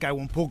 This guy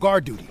won't pull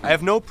guard duty. I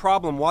have no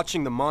problem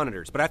watching the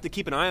monitors, but I have to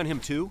keep an eye on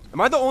him too?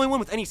 Am I the only one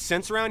with any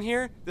sense around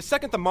here? The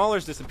second the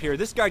Maulers disappear,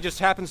 this guy just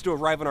happens to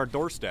arrive on our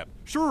doorstep.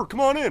 Sure,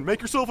 come on in,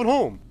 make yourself at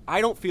home. I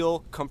don't feel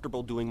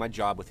comfortable doing my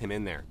job with him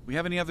in there. We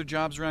have any other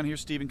jobs around here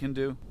Steven can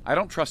do? I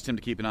don't trust him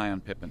to keep an eye on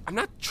Pippin. I'm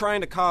not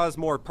trying to cause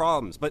more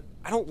problems, but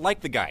I don't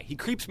like the guy. He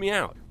creeps me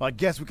out. Well, I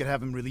guess we could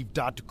have him relieve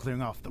Dot to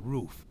clearing off the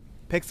roof.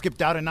 Peck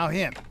skipped out and now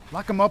him.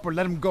 Lock him up or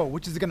let him go.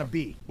 Which is it gonna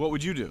be? What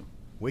would you do?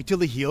 Wait till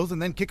he heals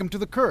and then kick him to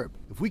the curb.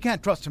 If we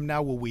can't trust him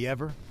now, will we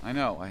ever? I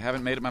know. I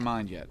haven't made up my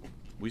mind yet.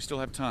 We still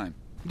have time.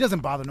 He doesn't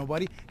bother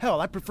nobody. Hell,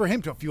 I prefer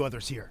him to a few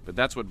others here. But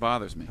that's what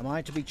bothers me. Am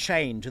I to be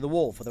chained to the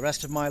wall for the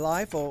rest of my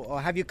life,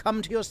 or have you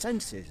come to your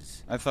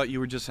senses? I thought you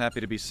were just happy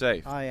to be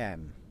safe. I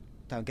am.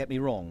 Don't get me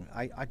wrong.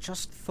 I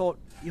just thought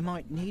you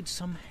might need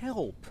some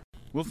help.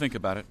 We'll think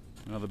about it.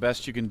 Well, the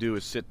best you can do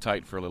is sit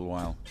tight for a little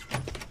while.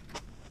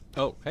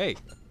 Oh, hey.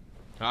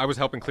 I was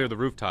helping clear the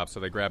rooftop, so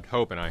they grabbed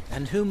Hope and I.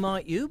 And who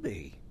might you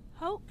be?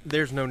 Hope?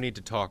 There's no need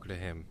to talk to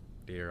him,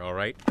 dear, all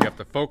right? You have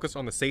to focus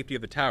on the safety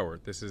of the tower.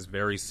 This is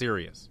very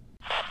serious.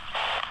 Hey, this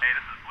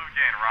is Blue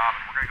Jay and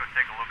Robin. We're going to go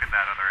take a look at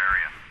that other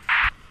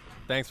area.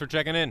 Thanks for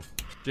checking in.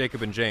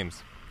 Jacob and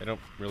James. They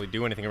don't really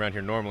do anything around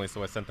here normally,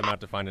 so I sent them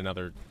out to find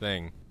another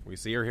thing. We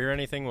see or hear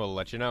anything, we'll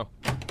let you know.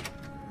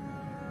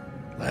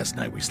 Last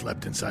night we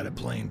slept inside a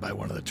plane by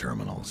one of the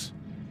terminals.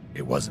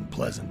 It wasn't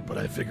pleasant, but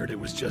I figured it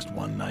was just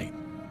one night.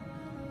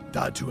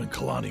 Datu and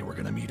Kalani were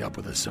going to meet up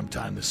with us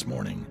sometime this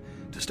morning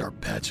to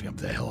start patching up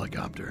the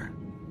helicopter.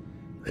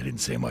 They didn't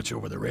say much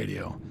over the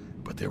radio,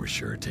 but they were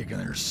sure taking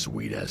their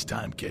sweet-ass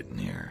time getting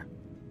here.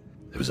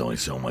 There was only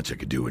so much I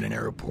could do in an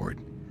airport.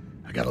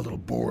 I got a little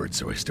bored,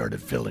 so I started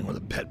fiddling with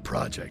a pet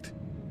project.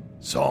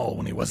 Saul,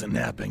 when he wasn't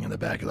napping in the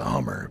back of the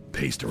Hummer,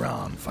 paced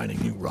around finding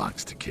new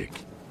rocks to kick.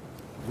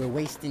 We're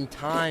wasting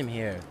time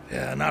here.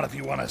 Yeah, not if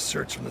you want to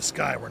search from the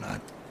sky, we're not.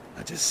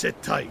 Now just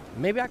sit tight.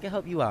 Maybe I can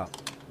help you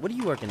out. What are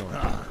you working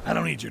on? I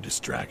don't need your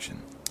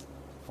distraction.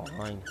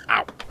 Fine.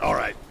 Ow! All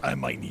right, I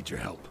might need your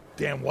help.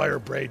 Damn wire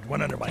braid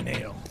went under my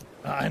nail.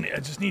 I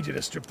just need you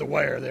to strip the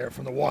wire there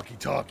from the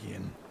walkie-talkie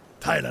and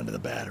tie it under the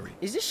battery.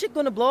 Is this shit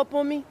gonna blow up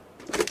on me?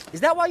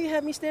 Is that why you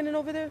had me standing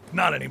over there?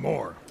 Not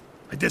anymore.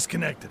 I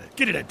disconnected it.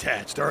 Get it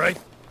attached, all right?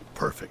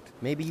 Perfect.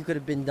 Maybe you could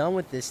have been done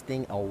with this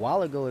thing a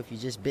while ago if you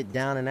just bit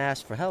down and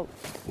asked for help.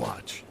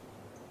 Watch.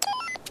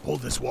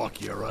 Hold this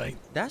walkie, all right?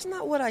 That's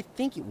not what I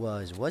think it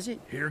was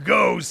it? Here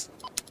goes.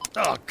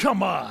 Oh,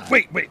 come on.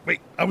 Wait.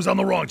 I was on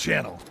the wrong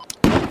channel.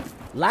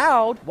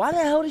 Loud? Why the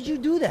hell did you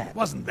do that? It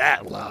wasn't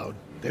that loud.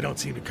 They don't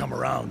seem to come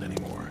around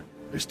anymore.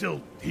 They're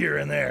still here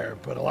and there,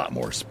 but a lot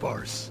more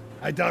sparse.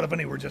 I doubt if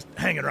any were just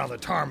hanging around the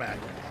tarmac.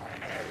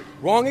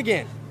 Wrong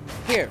again.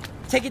 Here,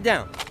 take it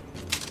down.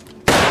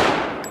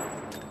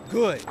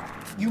 Good.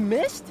 You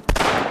missed?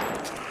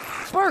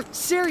 Bert,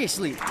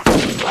 seriously.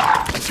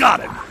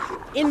 Got him.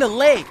 In the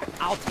leg.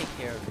 I'll take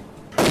care of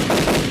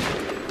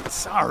it.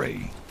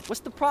 Sorry. What's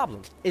the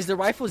problem? Is the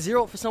rifle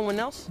zeroed for someone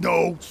else?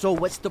 No. So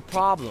what's the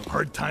problem?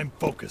 Hard time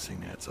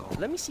focusing, that's all.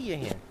 Let me see your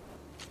hand.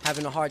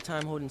 Having a hard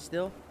time holding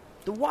still?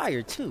 The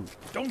wire, too.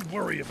 Don't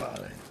worry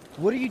about it.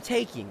 What are you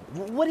taking?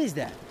 What is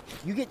that?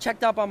 You get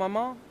checked out by my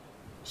mom?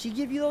 She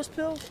give you those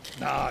pills?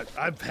 Nah,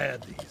 I've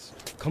had these.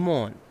 Come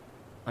on.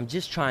 I'm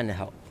just trying to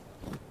help.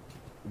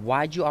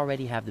 Why'd you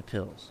already have the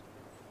pills?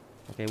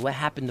 Okay, what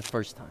happened the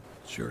first time?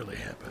 Surely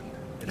happened.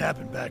 It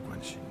happened back when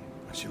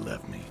she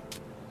left me.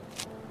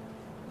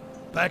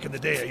 Back in the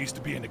day, I used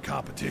to be into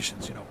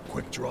competitions,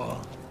 quick draw,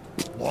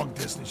 long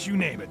distance, you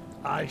name it.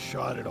 I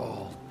shot it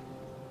all.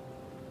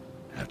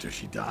 After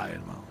she died,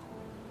 well,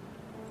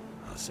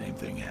 the same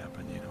thing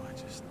happened, I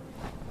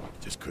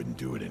just couldn't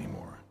do it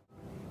anymore.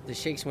 The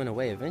shakes went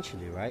away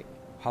eventually, right?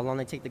 How long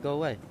did it take to go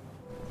away?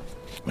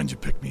 When'd you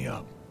pick me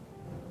up?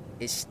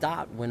 It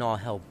stopped when all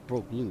hell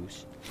broke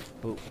loose.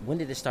 But when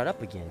did it start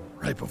up again?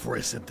 Right before I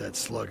sent that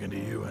slug into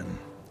you and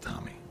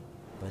Tommy.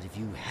 But if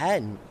you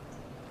hadn't,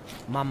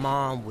 my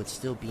mom would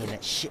still be in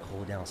that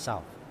shithole down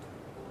south.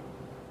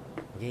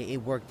 Okay,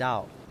 it worked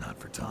out. Not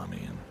for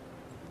Tommy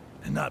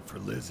and not for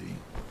Lizzie.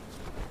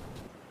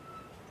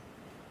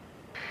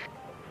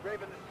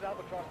 Raven, this is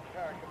Albatross and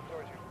Parrot coming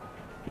towards you.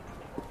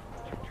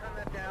 Would you turn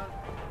that down?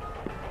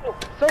 Oh,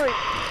 sorry.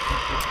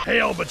 Hey,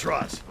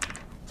 Albatross.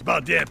 It's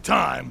about damn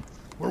time.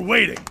 We're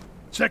waiting.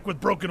 Check with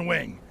Broken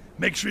Wing.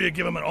 Make sure you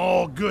give them an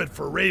all good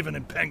for Raven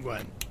and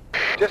Penguin.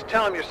 Just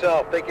tell them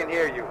yourself. They can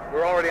hear you.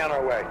 We're already on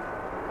our way.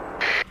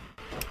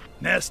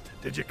 Nest,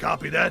 did you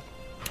copy that?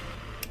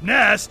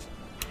 Nest!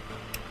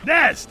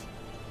 Nest!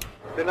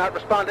 They're not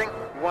responding?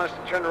 You want us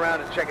to turn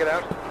around and check it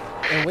out?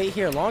 And wait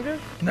here longer?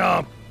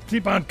 No,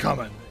 keep on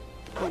coming.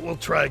 But we'll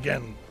try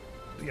again,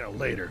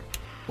 later.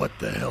 What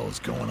the hell's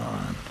going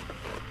on?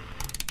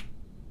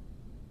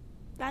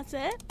 That's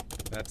it?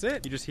 That's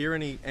it. You just hear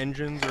any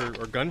engines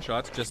or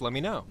gunshots, just let me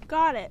know.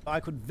 Got it.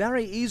 I could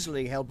very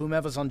easily help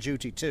whomever's on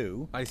duty,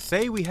 too. I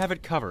say we have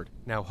it covered.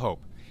 Now,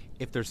 Hope,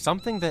 if there's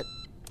something that...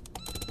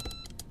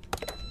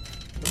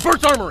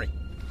 Bert's Armory!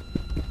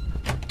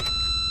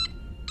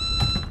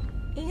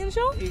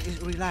 Angel?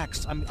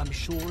 Relax. I'm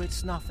sure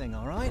it's nothing,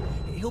 all right?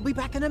 He'll be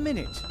back in a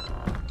minute.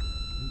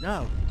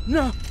 No,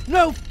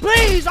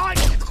 please!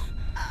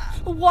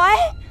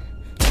 What?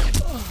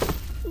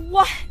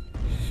 What?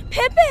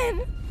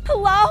 Pippin!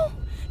 Hello?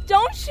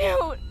 Don't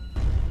shoot!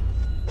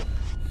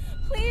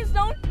 Please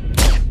don't...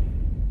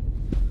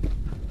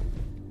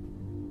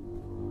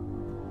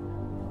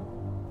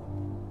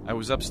 I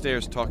was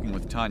upstairs talking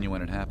with Tanya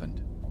when it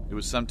happened. It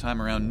was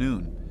sometime around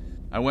noon.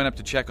 I went up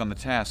to check on the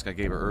task I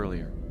gave her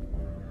earlier.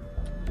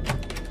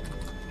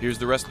 Here's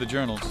the rest of the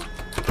journals.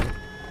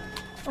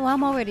 Oh,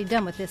 I'm already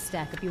done with this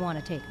stack if you want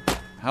to take them.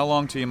 How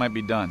long till you might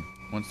be done?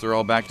 Once they're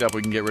all backed up,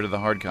 we can get rid of the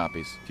hard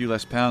copies. A few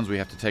less pounds we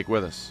have to take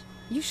with us.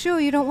 You sure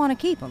you don't want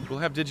to keep them? We'll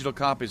have digital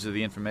copies of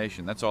the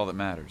information. That's all that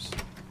matters.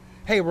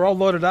 Hey, we're all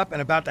loaded up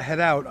and about to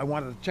head out. I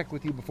wanted to check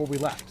with you before we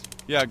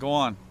left. Yeah, go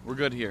on. We're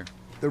good here.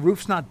 The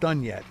roof's not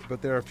done yet,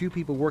 but there are a few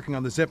people working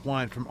on the zip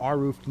line from our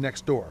roof to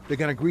next door. They're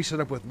going to grease it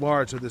up with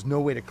lard so there's no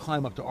way to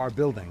climb up to our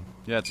building.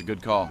 Yeah, it's a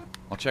good call.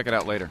 I'll check it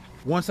out later.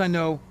 Once I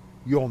know,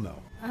 you'll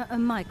know.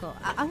 Michael,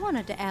 I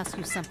wanted to ask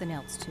you something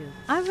else, too.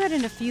 I read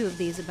in a few of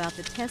these about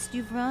the tests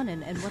you've run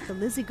and what the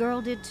Lizzie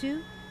girl did,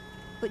 too.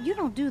 But you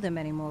don't do them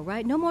anymore,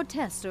 right? No more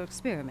tests or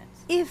experiments.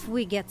 If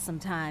we get some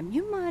time,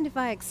 you mind if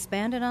I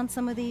expanded on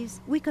some of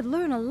these? We could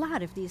learn a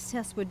lot if these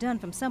tests were done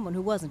from someone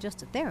who wasn't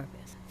just a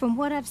therapist. From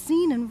what I've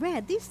seen and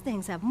read, these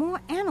things have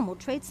more animal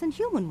traits than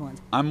human ones.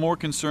 I'm more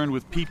concerned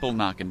with people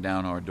knocking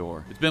down our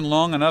door. It's been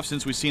long enough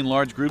since we've seen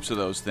large groups of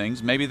those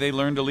things. Maybe they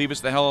learned to leave us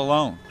the hell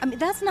alone. I mean,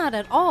 that's not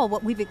at all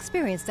what we've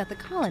experienced at the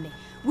colony.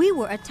 We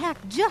were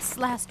attacked just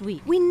last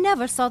week. We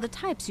never saw the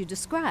types you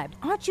described.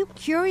 Aren't you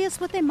curious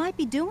what they might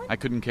be doing? I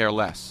couldn't care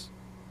less.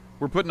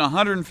 We're putting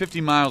 150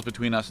 miles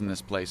between us and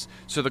this place,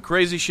 so the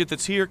crazy shit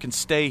that's here can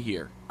stay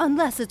here.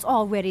 Unless it's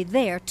already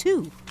there,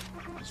 too.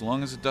 As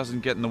long as it doesn't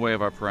get in the way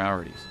of our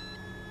priorities.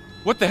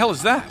 What the hell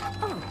is that?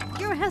 Oh,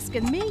 you're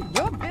asking me.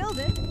 Your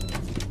building.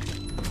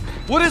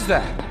 What is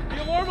that?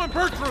 The alarm on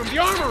Bert's room, the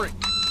armory!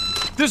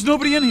 There's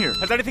nobody in here.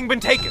 Has anything been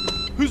taken?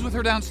 Who's with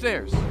her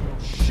downstairs?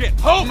 Shit!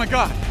 Oh my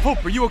God!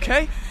 Hope, are you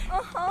okay?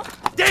 Uh-huh.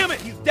 Damn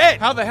it, he's dead!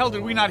 How the hell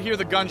did we not hear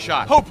the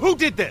gunshot? Hope, who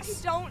did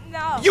this? I don't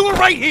know. You were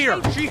right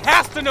here! She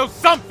has to know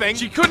something!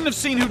 She couldn't have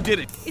seen who did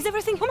it. Is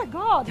everything... Oh my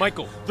God!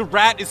 Michael, the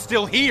rat is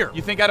still here!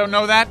 You think I don't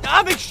know that?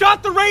 Ah, they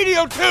shot the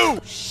radio too!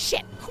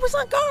 Shit! Who was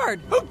on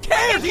guard? Who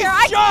cares? He's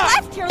I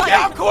shot! left here like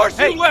Yeah, of course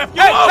Hey, you left!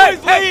 You hey,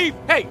 always hey, leave!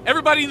 Hey,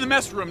 everybody in the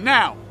mess room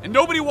now! And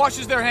nobody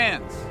washes their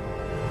hands!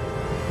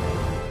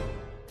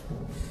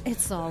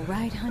 It's all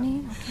right,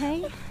 honey,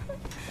 okay?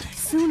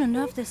 Soon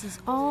enough, this is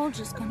all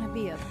just gonna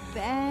be a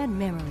bad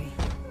memory.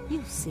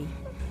 You'll see.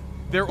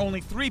 There are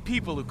only 3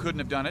 people who couldn't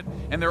have done it,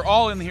 and they're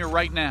all in here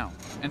right now.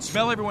 And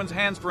smell everyone's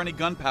hands for any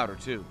gunpowder,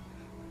 too.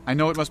 I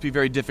know it must be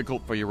very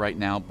difficult for you right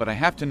now, but I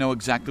have to know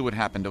exactly what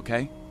happened,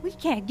 okay? We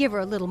can't give her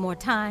a little more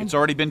time. It's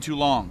already been too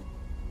long.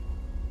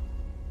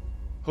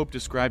 Hope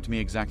described to me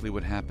exactly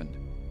what happened,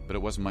 but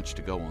it wasn't much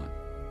to go on.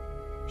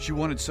 She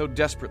wanted so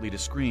desperately to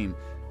scream,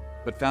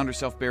 but found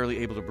herself barely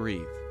able to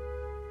breathe.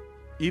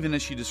 Even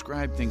as she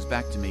described things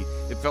back to me,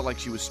 it felt like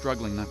she was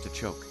struggling not to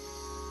choke.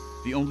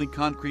 The only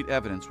concrete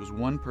evidence was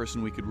one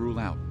person we could rule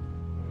out.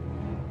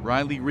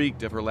 Riley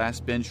reeked of her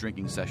last binge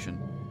drinking session,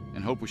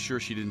 and Hope was sure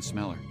she didn't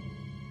smell her.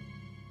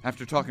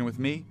 After talking with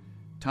me,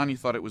 Tanya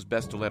thought it was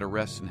best to let her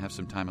rest and have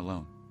some time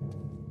alone.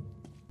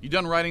 You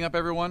done writing up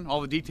everyone? All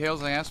the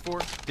details I asked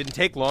for? Didn't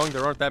take long.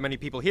 There aren't that many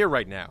people here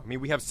right now. I mean,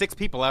 we have 6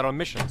 people out on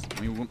missions.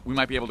 I mean, we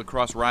might be able to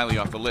cross Riley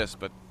off the list,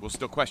 but we'll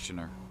still question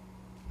her.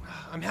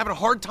 I'm having a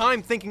hard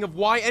time thinking of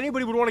why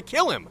anybody would want to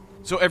kill him.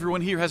 So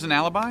everyone here has an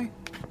alibi?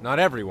 Not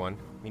everyone.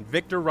 I mean,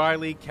 Victor,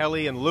 Riley,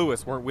 Kelly, and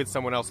Lewis weren't with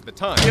someone else at the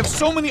time. We have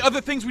so many other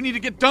things we need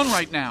to get done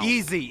right now.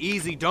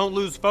 Easy. Don't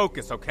lose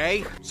focus,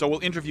 okay? So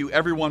we'll interview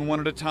everyone one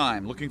at a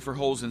time, looking for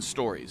holes in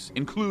stories,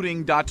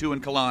 including Datu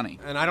and Kalani.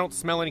 And I don't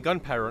smell any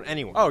gunpowder on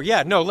anyone. Oh,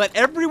 yeah, no, let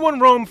everyone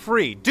roam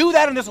free. Do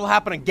that and this will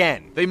happen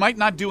again. They might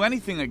not do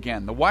anything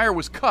again. The wire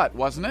was cut,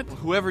 wasn't it?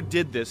 Whoever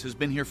did this has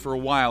been here for a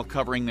while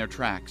covering their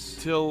tracks,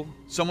 till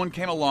someone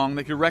came along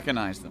that could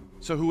recognize them.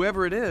 So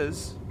whoever it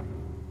is,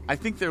 I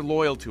think they're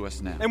loyal to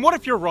us now. And what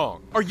if you're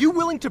wrong? Are you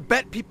willing to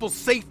bet people's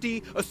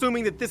safety,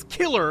 assuming that this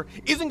killer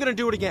isn't going to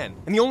do it again?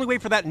 And the only way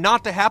for that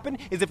not to happen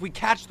is if we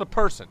catch the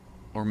person.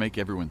 Or make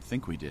everyone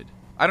think we did.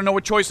 I don't know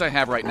what choice I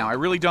have right now. I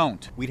really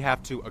don't. We'd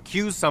have to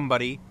accuse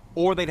somebody,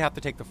 or they'd have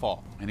to take the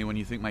fall. Anyone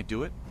you think might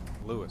do it?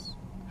 Lewis.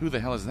 Who the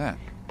hell is that?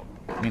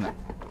 I mean,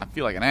 I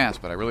feel like an ass,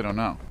 but I really don't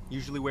know.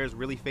 Usually wears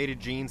really faded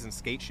jeans and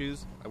skate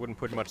shoes. I wouldn't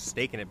put much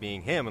stake in it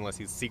being him unless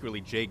he's secretly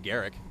Jay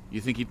Garrick.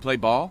 You think he'd play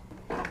ball?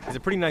 He's a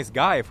pretty nice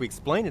guy. If we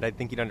explained it, I'd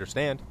think he'd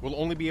understand. We'll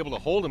only be able to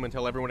hold him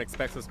until everyone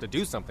expects us to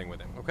do something with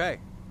him. Okay,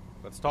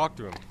 let's talk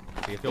to him.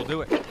 See if he'll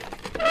do it.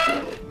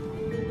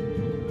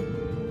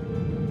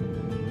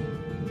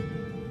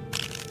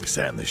 We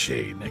sat in the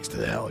shade next to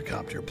the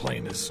helicopter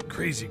playing this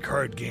crazy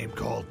card game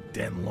called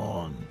Den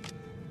Long.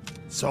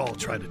 Saul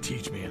tried to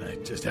teach me, and I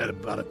just had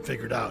about it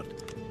figured out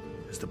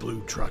as the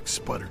blue truck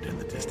sputtered in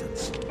the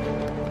distance.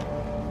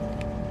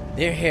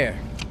 They're here.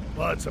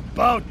 Well, it's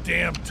about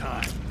damn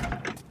time.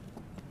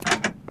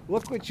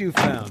 Look what you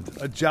found.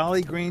 A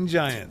Jolly Green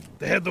Giant.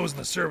 They had those in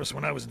the service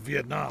when I was in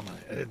Vietnam.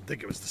 I didn't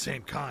think it was the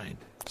same kind.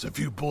 There's a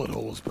few bullet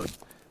holes, but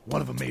one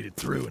of them made it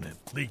through, and it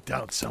leaked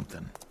out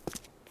something.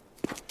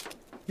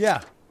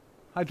 Yeah,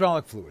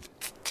 hydraulic fluid.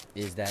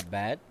 Is that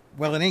bad?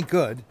 Well, it ain't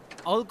good.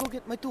 I'll go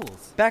get my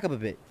tools. Back up a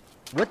bit.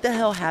 What the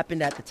hell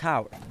happened at the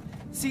tower?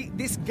 See,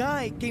 this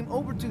guy came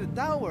over to the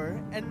tower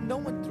and no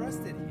one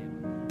trusted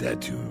him.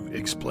 Datu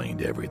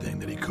explained everything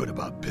that he could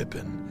about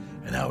Pippin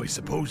and how he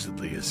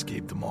supposedly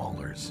escaped the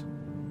Maulers.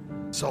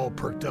 Saul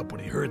perked up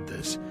when he heard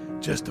this,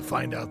 just to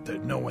find out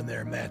that no one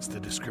there matched the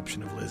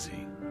description of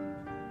Lizzie.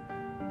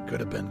 Could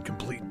have been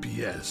complete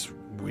BS,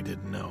 we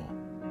didn't know.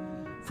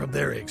 From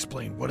there he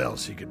explained what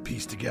else he could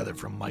piece together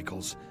from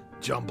Michael's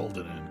jumbled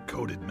and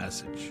encoded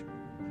message.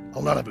 A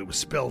lot of it was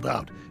spelled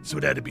out, so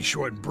it had to be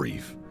short and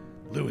brief.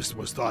 Lewis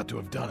was thought to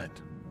have done it,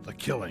 a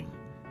killing,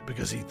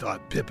 because he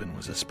thought Pippin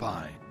was a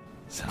spy.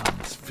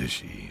 Sounds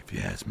fishy, if you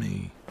ask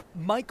me.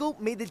 Michael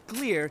made it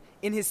clear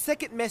in his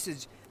second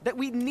message that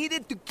we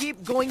needed to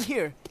keep going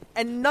here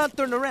and not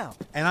turn around.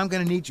 And I'm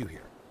gonna need you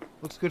here.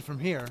 Looks good from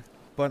here,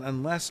 but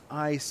unless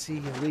I see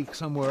a leak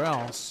somewhere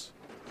else,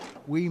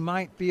 we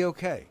might be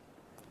okay.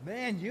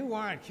 Man, you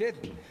aren't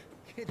kidding.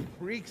 Kid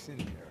freaks in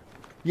here.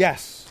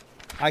 Yes,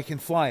 I can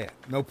fly it,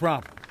 no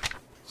problem.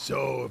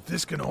 So, if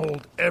this can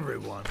hold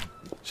everyone,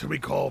 should we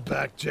call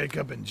back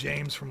Jacob and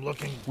James from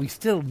looking? We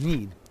still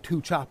need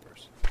 2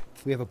 choppers.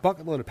 We have a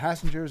bucket load of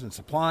passengers and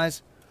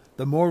supplies.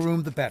 The more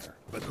room, the better.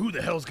 But who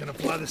the hell's gonna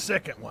fly the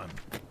second one?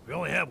 We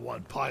only have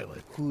 1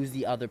 pilot. Who's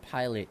the other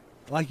pilot?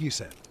 Like you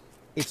said,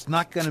 it's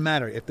not gonna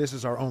matter if this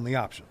is our only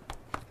option.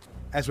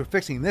 As we're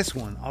fixing this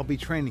one, I'll be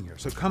training her,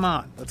 so come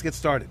on, let's get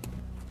started.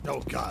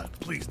 Oh, God,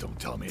 please don't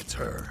tell me it's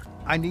her.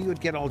 I knew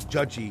you'd get all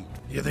judgy.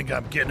 You think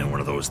I'm getting in one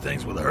of those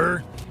things with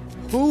her?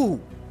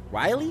 Who?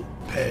 Riley?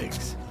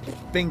 Pegs.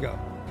 Bingo.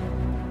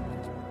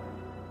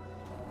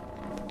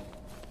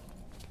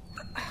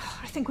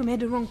 I think we made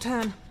the wrong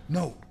turn.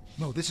 No,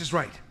 this is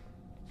right.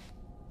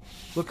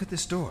 Look at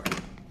this door.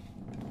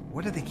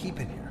 What do they keep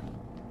in here?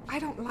 I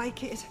don't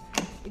like it.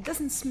 It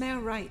doesn't smell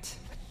right.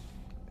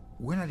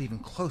 We're not even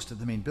close to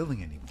the main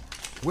building anymore.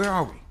 Where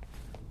are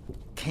we?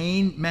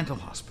 Kane Mental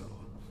Hospital.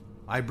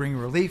 I bring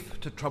relief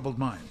to troubled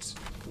minds.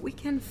 We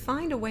can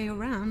find a way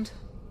around.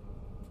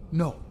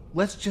 No,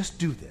 let's just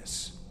do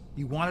this.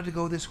 You wanted to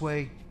go this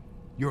way,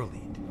 your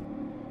lead.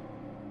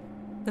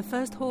 The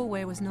first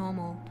hallway was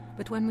normal,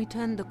 but when we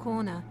turned the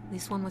corner,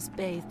 this one was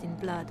bathed in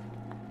blood.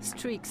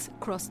 Streaks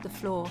crossed the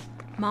floor,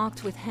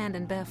 marked with hand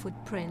and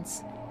barefoot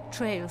prints,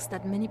 trails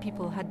that many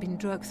people had been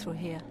dragged through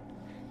here.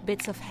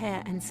 Bits of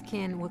hair and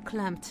skin were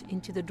clumped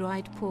into the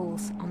dried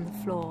pools on the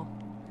floor.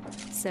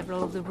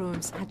 Several of the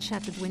rooms had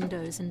shattered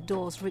windows and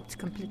doors ripped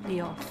completely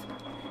off.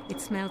 It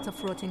smelled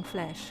of rotting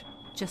flesh,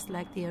 just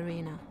like the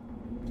arena.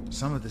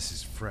 Some of this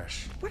is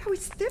fresh. What are we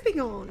stepping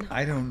on?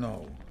 I don't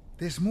know.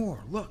 There's more,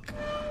 look.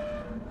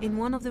 In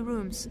one of the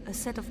rooms, a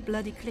set of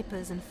bloody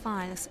clippers and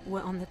files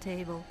were on the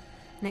table.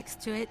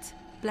 Next to it,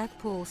 black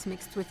pools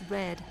mixed with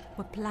red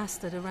were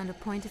plastered around a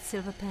pointed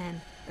silver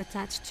pen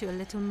attached to a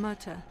little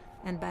motor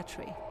and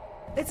battery.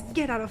 Let's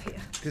get out of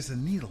here. There's a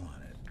needle on it.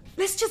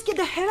 Let's just get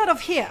the hell out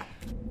of here!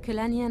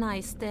 Kalani and I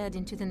stared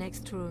into the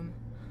next room.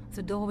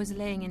 The door was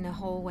laying in the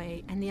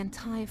hallway, and the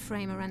entire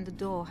frame around the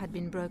door had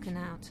been broken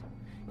out.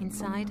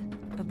 Inside,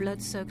 a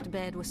blood-soaked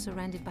bed was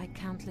surrounded by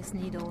countless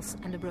needles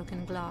and a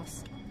broken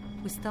glass.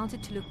 We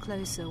started to look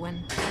closer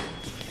when...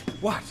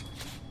 What?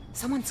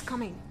 Someone's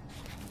coming.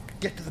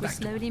 Get to the We back.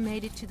 slowly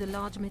made it to the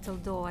large metal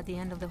door at the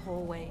end of the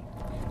hallway.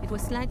 It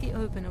was slightly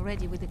open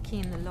already with a key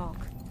in the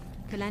lock.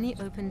 Kalani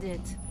opened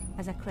it.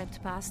 As I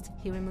crept past,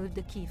 he removed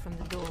the key from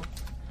the door.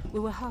 We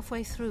were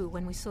halfway through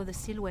when we saw the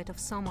silhouette of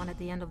someone at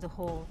the end of the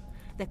hall.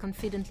 They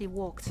confidently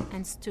walked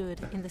and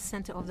stood in the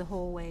center of the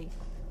hallway.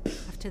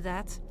 After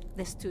that,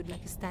 they stood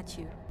like a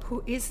statue.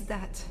 Who is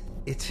that?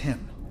 It's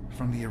him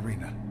from the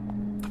arena.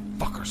 The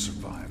fucker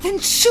survived. Then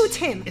shoot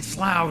him! It's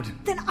loud.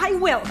 Then I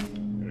will!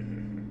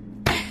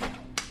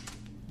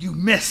 You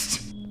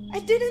missed. I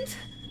didn't.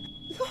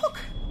 Look!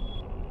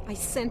 I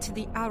sent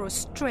the arrow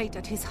straight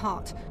at his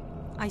heart.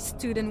 I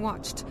stood and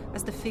watched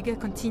as the figure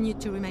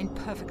continued to remain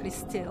perfectly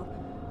still.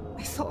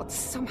 I thought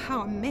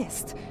somehow I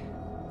missed.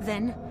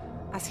 Then,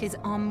 as his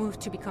arm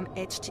moved to become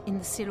etched in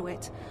the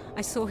silhouette,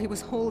 I saw he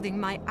was holding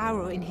my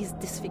arrow in his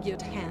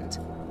disfigured hand.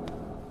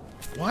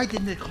 Why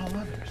didn't they call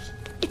others?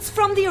 It's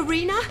from the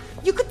arena?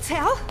 You could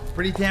tell?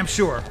 Pretty damn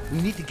sure.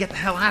 We need to get the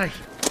hell out of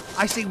here.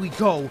 I say we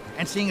go,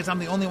 and seeing as I'm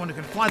the only one who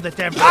can fly that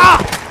damn...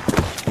 Ah!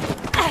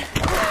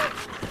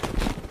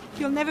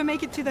 You'll never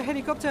make it to the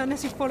helicopter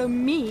unless you follow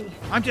me.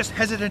 I'm just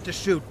hesitant to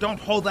shoot. Don't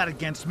hold that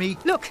against me.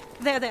 Look,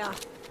 there they are.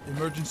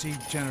 Emergency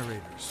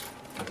generators.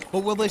 But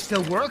will they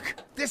still work?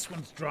 This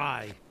one's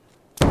dry.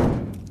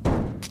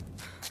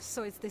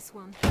 So it's this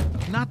one.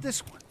 Not this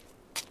one.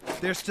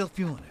 They're still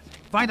fueling it.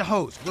 Find a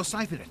hose. We'll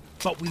siphon it.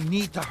 But we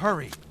need to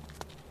hurry.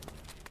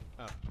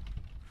 Oh.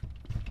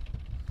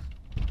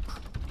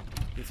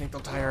 You think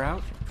they'll tire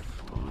out?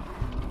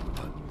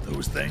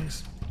 Those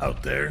things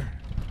out there?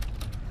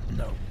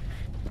 No.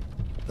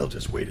 They'll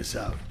just wait us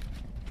out.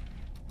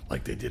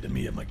 Like they did to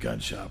me at my gun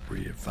shop where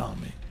you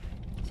found me.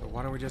 So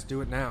why don't we just do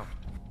it now?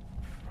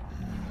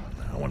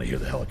 I want to hear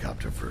the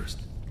helicopter first.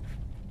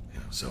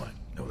 So I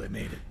know they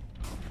made it.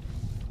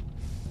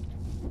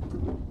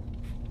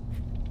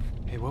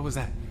 Hey, what was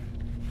that?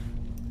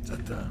 Is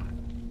that the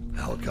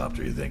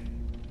helicopter, you think?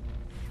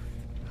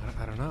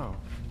 I don't know.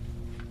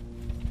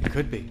 It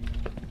could be.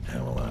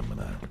 Yeah, well,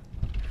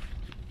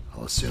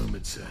 I'll assume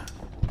it's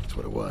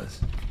what it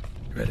was.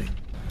 You ready?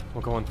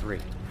 We'll go on 3.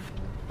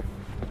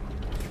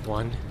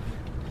 1,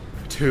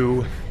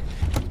 2...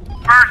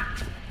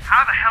 First,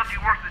 how the hell do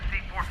you work this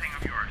C4 thing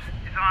of yours?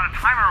 Is it on a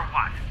timer or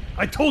what?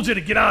 I told you to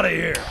get out of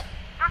here!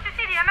 Don't you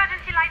see the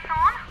emergency lights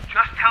on?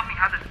 Just tell me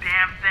how this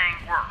damn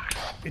thing works.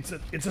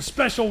 It's a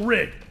special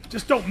rig.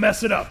 Just don't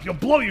mess it up. You'll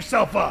blow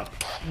yourself up.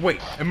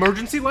 Wait,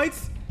 emergency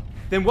lights?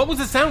 Then what was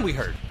the sound we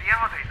heard? The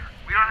elevator.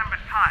 We don't have much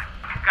time.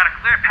 We've got a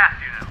clear path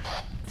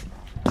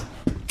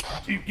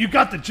to you now. You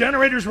got the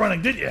generators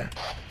running, didn't you?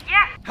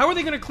 Yes. How are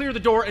they going to clear the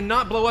door and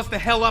not blow us the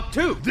hell up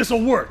too?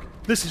 This'll work.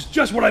 This is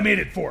just what I made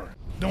it for.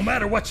 No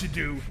matter what you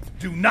do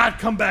not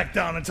come back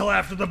down until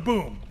after the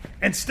boom.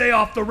 And stay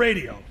off the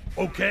radio,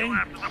 okay? Until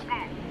after the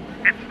boom.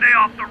 And stay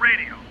off the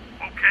radio,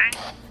 okay?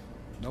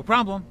 No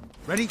problem.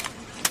 Ready?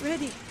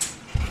 Ready.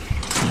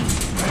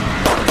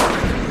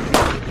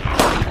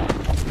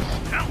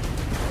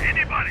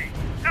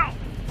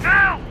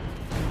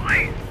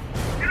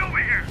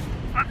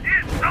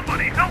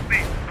 Somebody help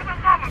me! For the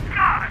love of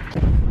God!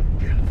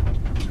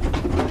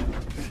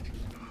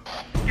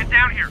 Get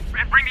down here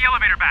and bring the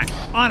elevator back.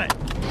 On it.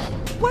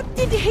 What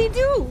did he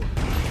do?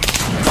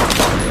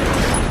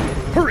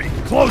 Hurry,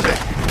 close it.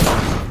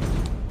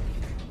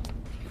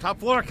 Top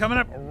floor coming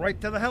up right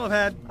to the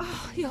helipad.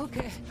 Oh, you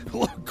okay?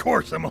 Well, of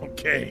course I'm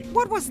okay.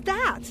 What was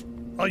that?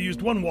 I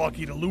used one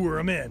walkie to lure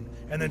him in,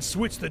 and then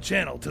switched the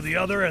channel to the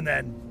other, and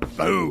then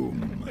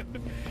boom.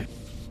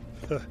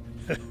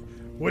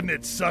 Wouldn't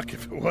it suck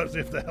if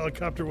the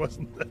helicopter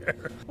wasn't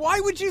there? Why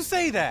would you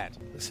say that?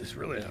 This is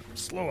really a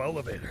slow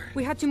elevator.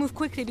 We had to move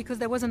quickly because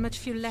there wasn't much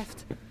fuel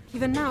left.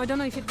 Even now, I don't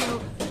know if it will...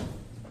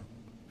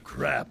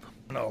 Crap.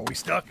 No, are we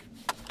stuck?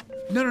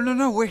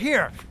 No, we're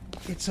here.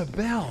 It's a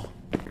bell.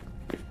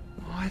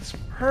 Oh, it's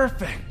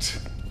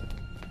perfect.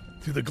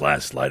 Through the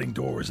glass sliding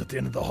doors at the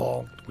end of the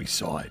hall, we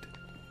saw it.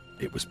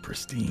 It was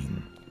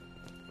pristine.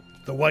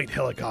 The white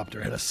helicopter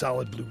had a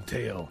solid blue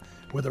tail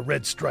with a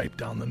red stripe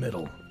down the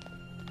middle.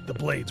 The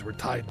blades were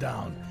tied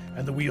down,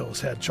 and the wheels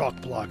had chalk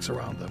blocks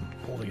around them,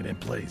 holding it in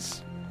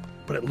place.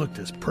 But it looked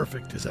as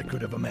perfect as I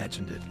could have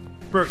imagined it.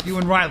 Bert, you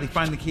and Riley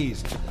find the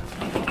keys.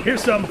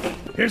 Here's some.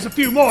 Here's a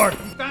few more. We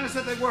found us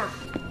that they work.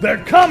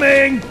 They're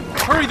coming!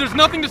 Hurry, there's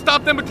nothing to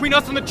stop them between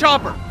us and the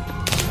chopper.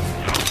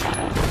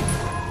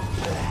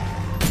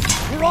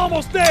 We're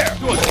almost there!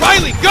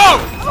 Riley, go!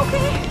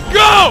 Okay.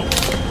 Go!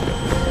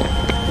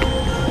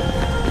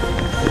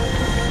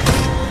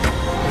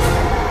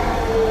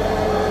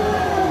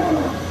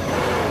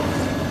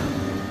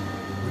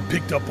 We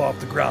picked up off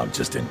the ground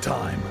just in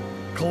time.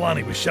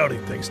 Kalani was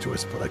shouting things to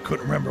us, but I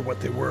couldn't remember what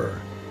they were.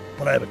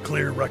 But I have a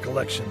clear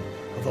recollection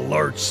of the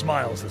large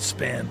smiles that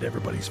spanned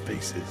everybody's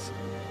faces.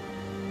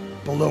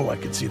 Below, I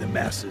could see the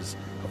masses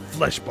of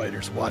flesh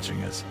biters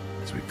watching us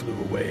as we flew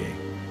away.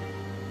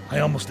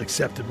 I almost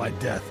accepted my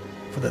death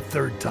for the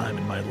third time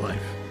in my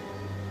life.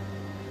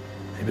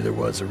 Maybe there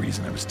was a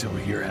reason I was still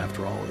here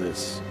after all of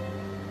this.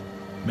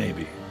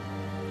 Maybe.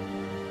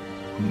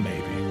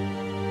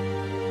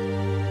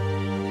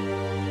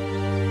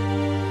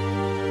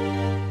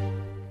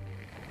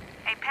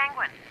 Hey,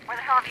 Penguin, where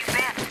the hell have you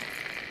been?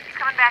 You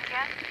coming back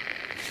in?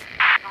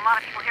 There's a lot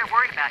of people here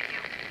worried about you.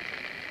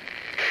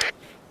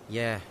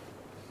 Yeah.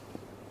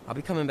 I'll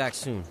be coming back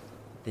soon.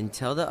 Then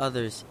tell the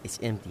others it's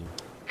empty.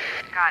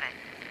 Got it.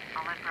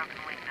 I'll let Broken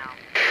Wing know.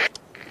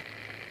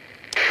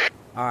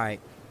 Alright.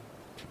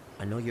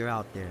 I know you're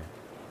out there.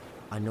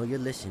 I know you're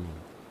listening.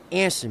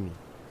 Answer me.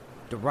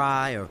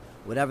 Darai, or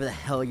whatever the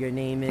hell your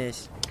name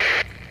is.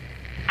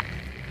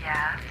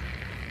 Yeah?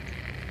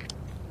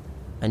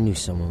 I knew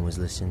someone was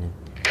listening.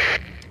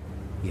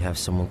 You have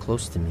someone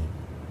close to me,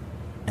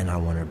 and I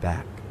want her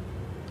back.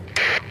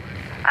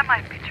 That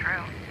might be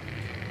true.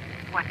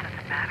 What does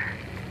it matter?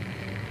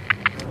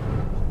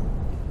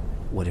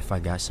 What if I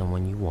got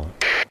someone you want?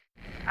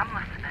 I'm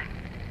listening.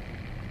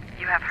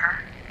 You have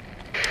her?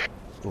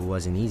 It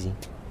wasn't easy.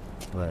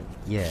 But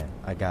yeah,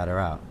 I got her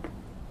out.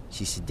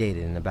 She's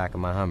sedated in the back of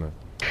my Hummer.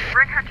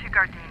 Bring her to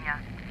Gardenia.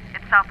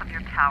 It's south of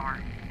your tower.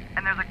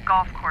 And there's a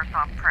golf course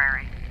off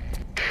Prairie.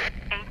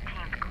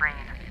 18th green.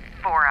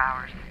 4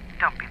 hours.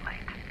 Don't be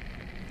late.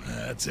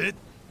 That's it?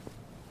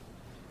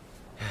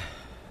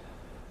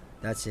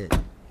 That's it.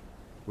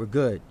 We're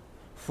good.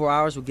 4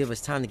 hours will give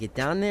us time to get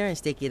down there and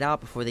stake it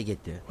out before they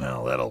get there.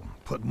 Well, that'll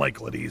put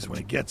Michael at ease when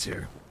he gets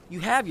here.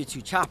 You have your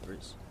 2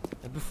 choppers.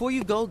 And before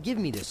you go, give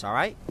me this, all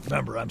right?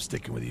 Remember, I'm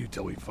sticking with you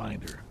till we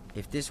find her.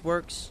 If this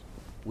works,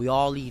 we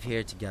all leave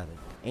here together.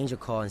 Angel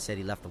called and said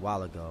he left a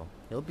while ago.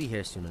 He'll be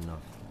here soon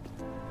enough.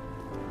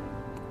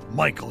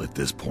 Michael, at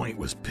this point,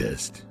 was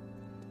pissed.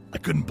 I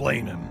couldn't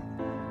blame him.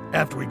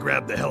 After we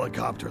grabbed the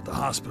helicopter at the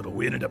hospital,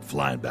 we ended up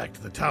flying back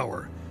to the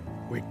tower.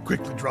 We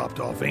quickly dropped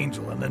off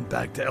Angel and then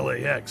back to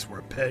LAX,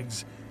 where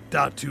Pegs,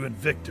 Datu, and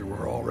Victor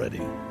were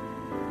already.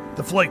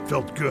 The flight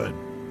felt good.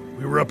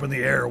 We were up in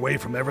the air away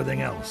from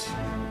everything else.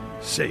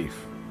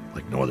 Safe,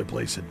 like no other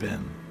place had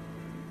been.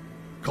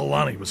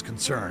 Kalani was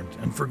concerned,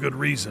 and for good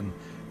reason,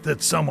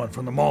 that someone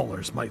from the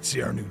Maulers might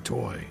see our new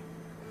toy.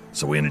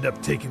 So we ended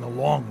up taking the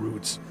long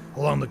routes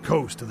along the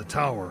coast to the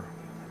tower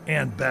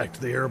and back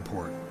to the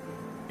airport,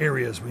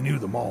 areas we knew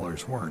the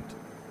Maulers weren't.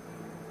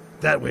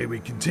 That way we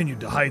continued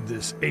to hide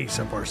this ace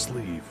up our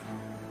sleeve.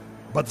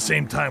 About the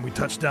same time we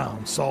touched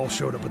down, Saul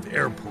showed up at the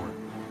airport.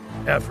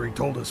 After he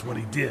told us what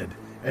he did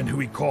and who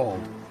he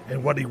called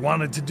and what he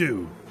wanted to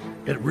do,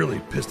 it really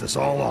pissed us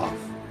all off,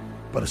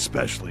 but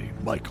especially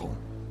Michael.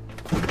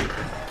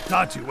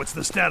 Datu, what's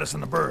the status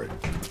on the bird?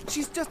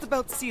 She's just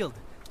about sealed,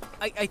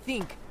 I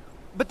think.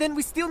 But then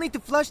we still need to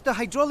flush the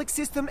hydraulic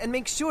system and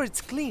make sure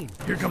it's clean.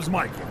 Here comes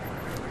Michael.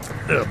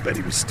 I bet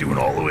he was stewing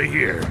all the way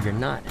here. You're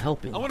not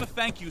helping. I want to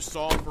thank you,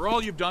 Saul, for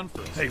all you've done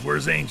for us. Hey,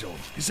 where's Angel?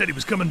 He said he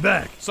was coming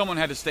back. Someone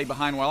had to stay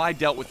behind while I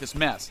dealt with this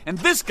mess. And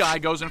this guy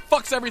goes and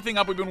fucks everything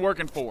up we've been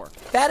working for.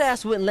 Fat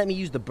ass wouldn't let me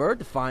use the bird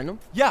to find them.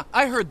 Yeah,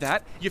 I heard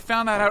that. You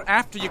found that out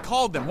after you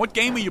called them. What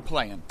game are you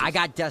playing? I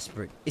got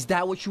desperate. Is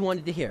that what you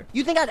wanted to hear?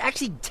 You think I'd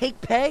actually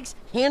take Pegs,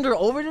 hand her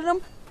over to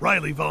them?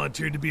 Riley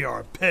volunteered to be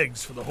our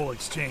Pegs for the whole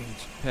exchange.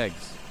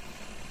 Pegs.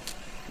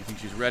 You think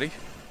she's ready?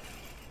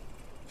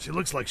 She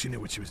looks like she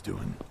knew what she was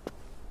doing.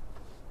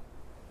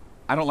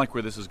 I don't like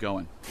where this is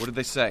going. What did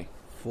they say?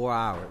 4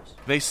 hours.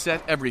 They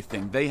set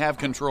everything. They have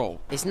control.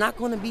 It's not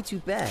going to be too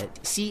bad.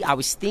 See, I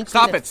was thinking...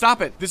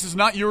 Stop it. This is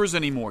not yours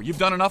anymore. You've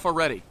done enough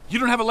already. You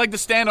don't have a leg to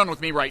stand on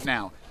with me right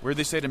now. Where'd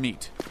they say to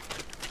meet?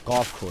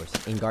 Golf course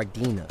in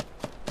Gardena.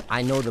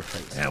 I know the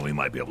place. Yeah, we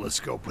might be able to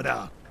scope it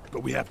out,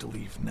 but we have to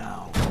leave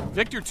now.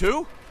 Victor,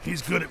 too?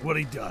 He's good at what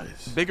he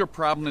does. The bigger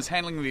problem is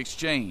handling the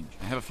exchange.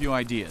 I have a few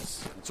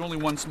ideas. It's only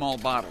one small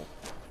bottle,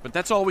 but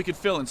that's all we could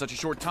fill in such a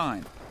short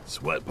time.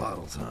 Sweat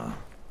bottles, huh?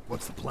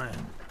 What's the plan?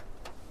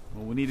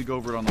 Well, we need to go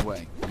over it on the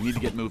way. We need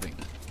to get moving.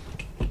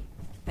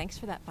 Thanks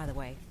for that, by the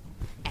way.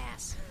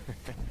 Ass.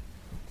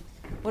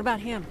 What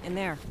about him in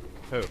there?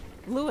 Who?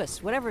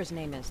 Lewis, whatever his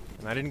name is.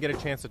 And I didn't get a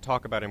chance to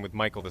talk about him with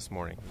Michael this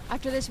morning.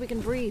 After this, we can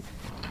breathe.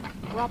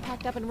 We're all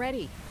packed up and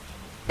ready.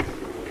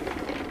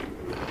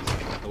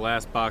 The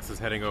last box is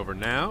heading over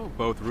now.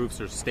 Both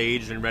roofs are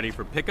staged and ready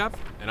for pickup.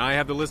 And I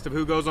have the list of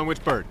who goes on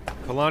which bird.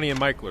 Kalani and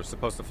Michael are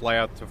supposed to fly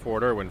out to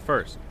Fort Irwin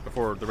first,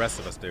 before the rest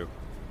of us do.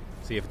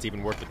 See if it's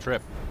even worth the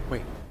trip.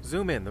 Wait,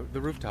 zoom in,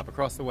 the rooftop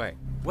across the way.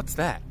 What's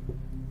that?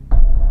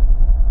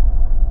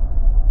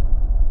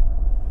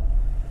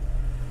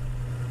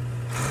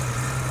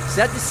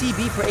 Set the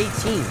CB for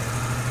 18.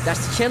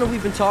 That's the channel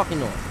we've been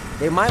talking on.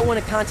 They might want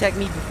to contact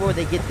me before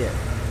they get there.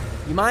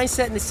 You mind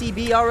setting the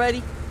CB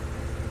already?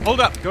 Hold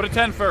up, go to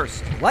 10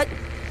 first. What?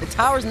 The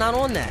tower's not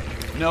on that.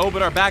 No,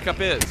 but our backup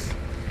is.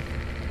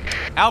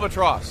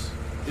 Albatross,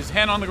 is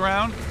Hen on the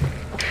ground?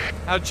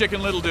 How'd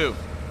Chicken Little do?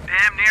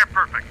 Damn near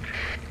perfect.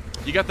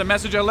 You got the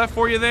message I left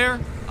for you there?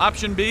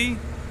 Option B?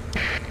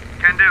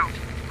 Can do.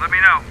 Let me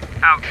know.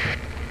 Out.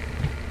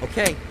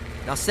 Okay,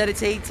 now set it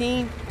to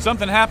 18.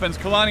 Something happens,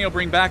 Kalani will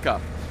bring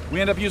backup. We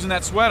end up using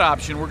that sweat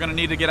option, we're gonna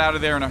need to get out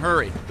of there in a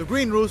hurry. The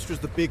Green Rooster is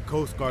the big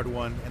Coast Guard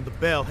one, and the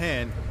Bell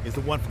Hen is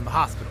the one from the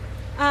hospital.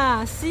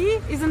 Ah, see?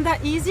 Isn't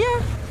that easier?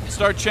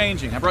 Start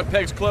changing. I brought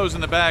Peg's clothes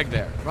in the bag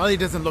there. Riley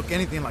doesn't look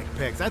anything like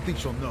Peg's. I think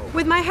she'll know.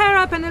 With my hair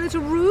up and a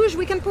little rouge,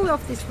 we can pull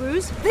off this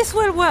ruse. This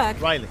will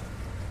work. Riley,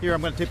 here, I'm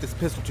going to tape this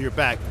pistol to your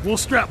back. We'll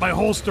strap my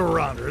holster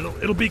around her.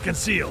 It'll be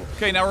concealed.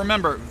 Okay, now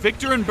remember,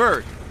 Victor and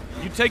Bert,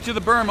 you take to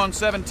the berm on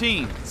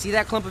 17. See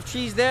that clump of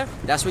trees there?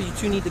 That's where you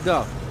two need to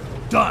go.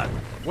 Done.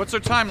 What's our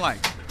time like?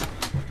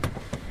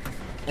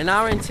 An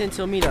hour and 10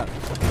 till meet up.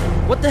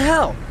 What the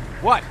hell?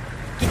 What?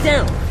 Get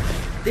down.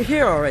 They're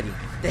here already.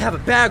 They have a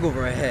bag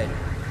over our head.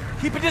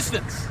 Keep a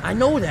distance. I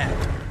know that.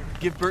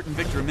 Give Bert and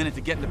Victor a minute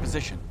to get into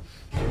position.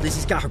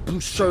 Lizzie's got her blue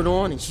shirt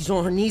on and she's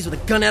on her knees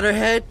with a gun at her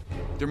head.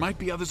 There might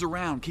be others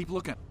around. Keep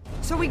looking.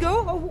 So we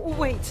go? Oh,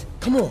 wait.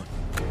 Come on.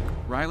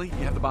 Riley,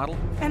 you have the bottle?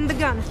 And the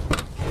gun.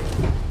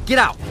 Get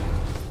out.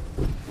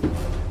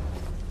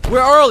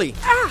 We're early.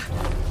 Ah!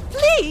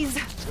 Please!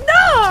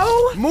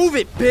 No! Move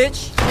it,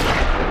 bitch!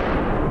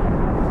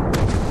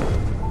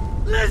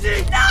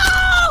 Lizzie!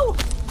 No!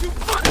 You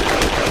fucking...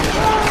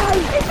 Oh,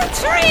 in the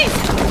trees!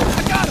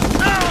 I got him!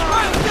 No!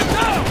 Riley, get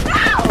down!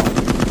 No!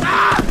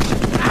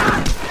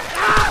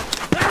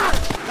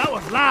 That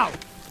was loud.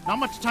 Not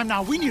much time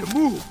now. We need to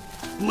move.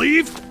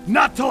 Leave?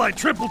 Not till I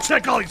triple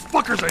check all these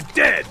fuckers are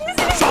dead.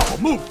 Shuffle,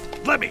 move.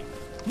 Let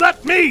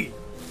me.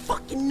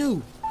 Fucking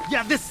new.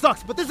 Yeah, this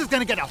sucks, but this is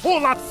gonna get a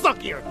whole lot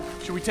suckier.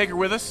 Should we take her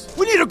with us?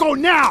 We need to go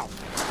now.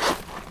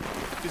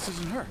 This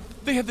isn't her.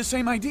 They had the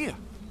same idea.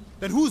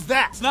 Then who's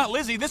that? It's not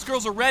Lizzie. This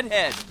girl's a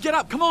redhead. Get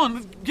up. Come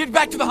on. Get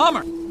back to the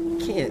Hummer.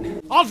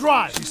 Can't. I'll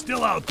drive. She's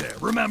still out there.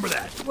 Remember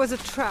that. It was a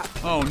trap.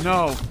 Oh,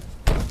 no.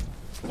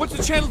 What's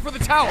the channel for the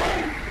tower?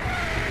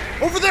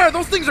 Over there.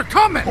 Those things are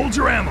coming. Hold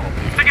your ammo.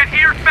 To get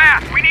here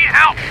fast. We need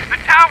help. The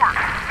tower.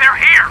 They're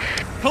here.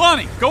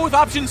 Kalani, go with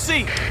option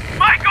C.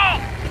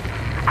 Michael!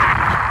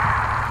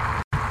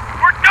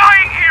 We're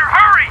dying here.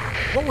 Hurry!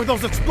 What were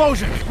those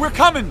explosions? We're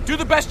coming. Do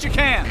the best you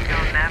can.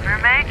 You'll never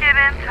make it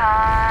in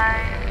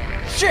time.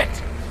 Shit!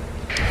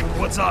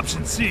 What's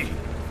option C?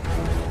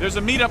 There's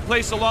a meetup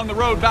place along the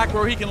road back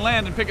where he can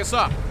land and pick us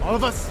up. All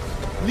of us?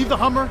 Leave the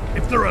Hummer?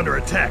 If they're under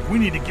attack, we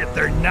need to get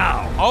there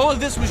now. All of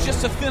this was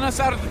just to thin us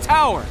out of the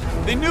tower.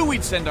 They knew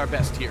we'd send our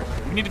best here.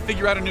 We need to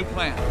figure out a new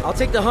plan. I'll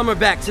take the Hummer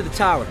back to the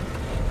tower.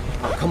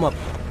 I'll come up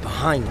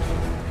behind you.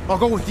 I'll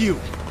go with you.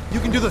 You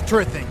can do the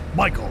turret thing.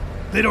 Michael,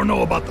 they don't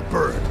know about the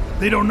bird.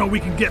 They don't know we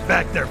can get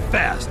back there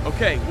fast.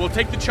 Okay, we'll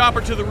take the chopper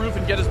to the roof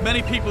and get as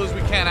many people as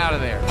we can out of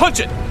there. Punch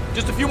it!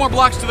 Just a few more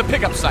blocks to the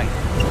pickup site.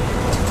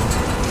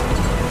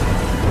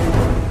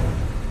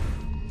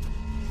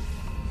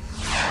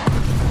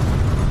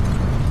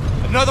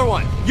 Another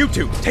one! You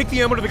two, take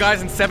the ammo to the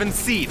guys in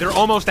 7C. They're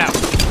almost out.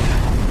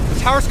 The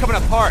tower's coming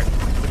apart.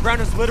 The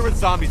ground is littered with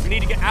zombies. We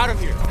need to get out of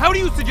here. How do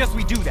you suggest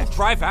we do that?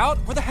 Drive out?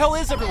 Where the hell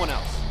is everyone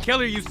else?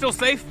 Kelly, are you still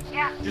safe?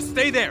 Yeah. Just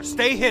stay there.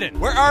 Stay hidden.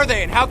 Where are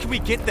they and how can we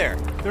get there?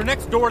 They're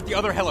next door at the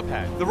other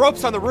helipad. The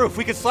rope's on the roof.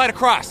 We can slide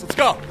across. Let's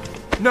go.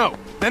 No.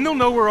 Then they'll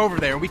know we're over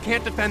there and we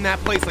can't defend that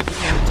place like we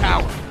can the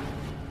tower.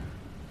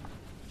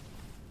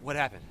 What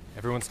happened?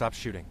 Everyone stopped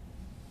shooting.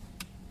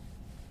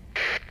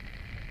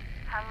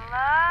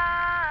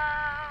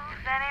 Hello?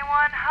 Is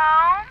anyone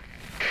home?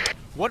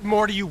 What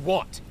more do you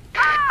want?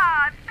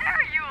 Ah,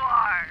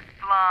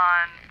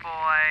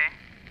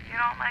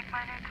 like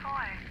my new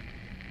toy?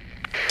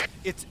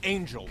 It's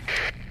Angel.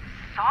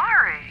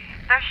 Sorry.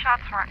 Those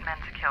shots weren't meant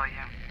to kill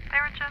you. They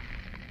were just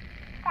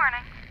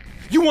warning.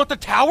 You want the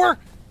tower?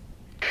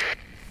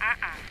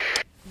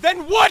 Then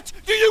what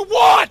do you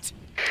want?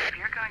 If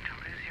you're going to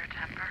lose your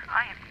temper,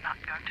 I am not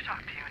going to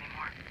talk to you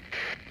anymore.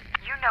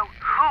 You know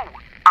who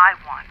I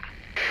want.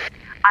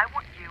 I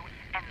want you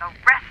and the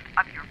rest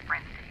of your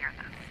friends to hear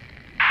this.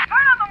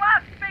 Turn on the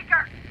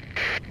loudspeaker!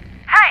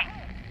 Hey!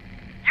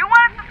 You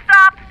want us to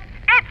stop?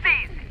 It's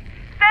easy.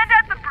 Send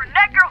out the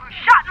brunette girl who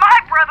shot my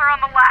brother on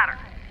the ladder.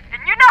 And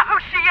you know who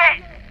she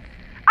is.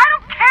 I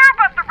don't care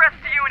about the rest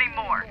of you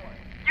anymore.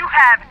 You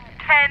have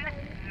 10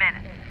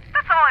 minutes.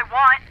 That's all I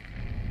want.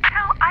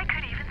 Hell, I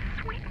could even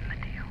sweeten the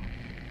deal.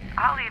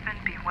 I'll even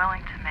be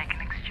willing to make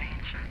an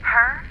exchange.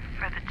 Her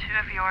for the two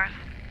of yours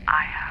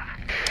I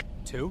have.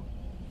 2?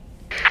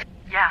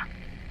 Yeah,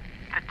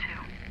 the 2.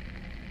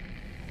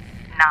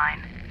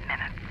 9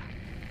 minutes.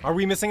 Are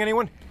we missing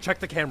anyone? Check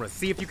the cameras.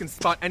 See if you can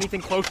spot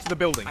anything close to the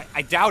building.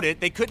 I doubt it.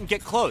 They couldn't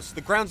get close.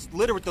 The ground's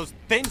littered with those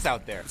things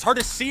out there. It's hard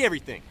to see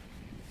everything.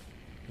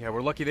 Yeah,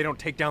 we're lucky they don't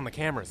take down the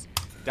cameras.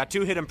 That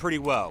 2 hit him pretty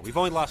well. We've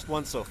only lost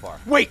 1 so far.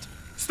 Wait!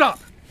 Stop!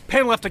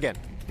 Pan left again.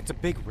 It's a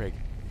big rig.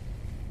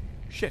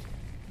 Shit.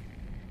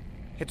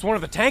 It's one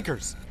of the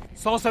tankers.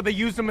 Saul said they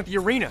used them at the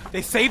arena.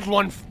 They saved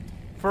one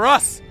for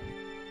us.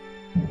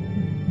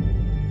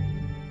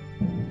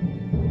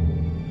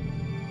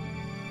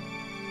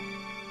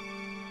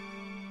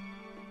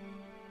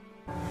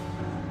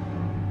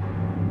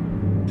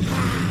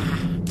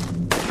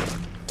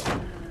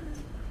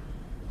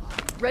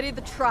 Ready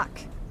the truck.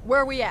 Where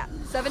are we at?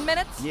 7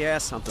 minutes? Yeah,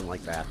 something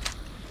like that.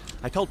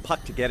 I told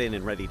Puck to get in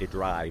and ready to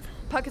drive.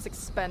 Puck is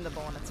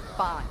expendable and it's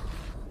fine.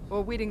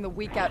 We're weeding the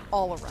weak out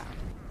all around.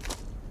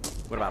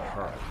 What about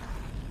her?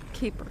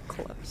 Keep her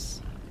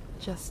close.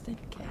 Just in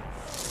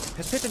case.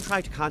 Has Pippin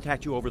tried to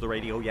contact you over the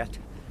radio yet?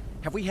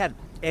 Have we had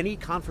any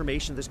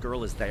confirmation this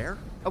girl is there?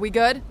 Are we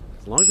good?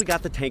 As long as we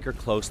got the tanker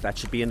close, that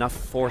should be enough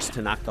force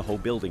to knock the whole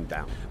building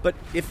down. But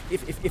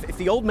if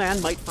the old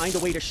man might find a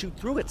way to shoot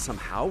through it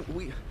somehow,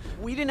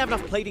 we didn't have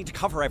enough plating to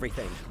cover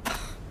everything.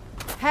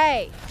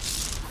 Hey!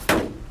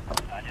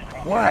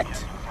 What?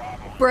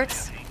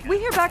 Bricks, we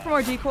hear back from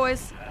our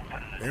decoys?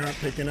 They aren't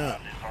picking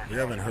up. We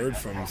haven't heard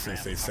from them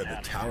since they said the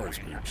Towers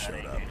group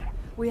showed up.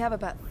 We have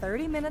about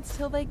 30 minutes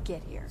till they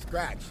get here.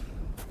 Scratch.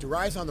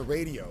 Jirai's on the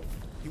radio.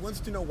 He wants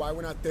to know why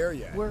we're not there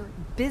yet. We're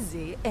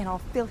busy, and I'll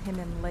fill him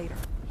in later.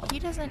 He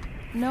doesn't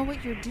know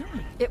what you're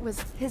doing. It was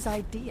his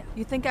idea.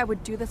 You think I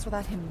would do this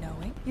without him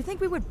knowing? You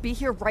think we would be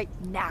here right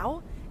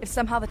now if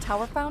somehow the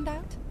tower found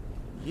out?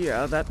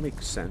 Yeah, that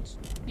makes sense.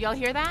 Y'all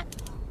hear that?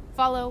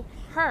 Follow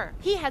her.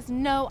 He has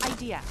no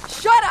idea.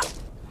 Shut up!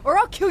 Or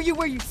I'll kill you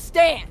where you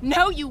stand!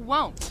 No, you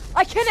won't.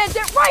 I can end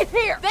it right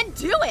here! Then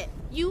do it!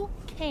 You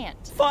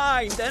can't.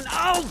 Fine, then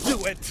I'll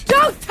do it!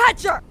 Don't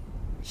touch her!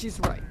 She's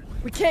right.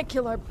 We can't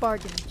kill our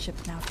bargaining chip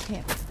now,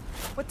 can we?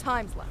 What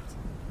time's left?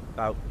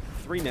 About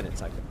 3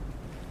 minutes, I think.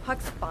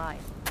 Huck's fine.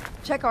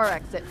 Check our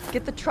exit.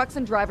 Get the trucks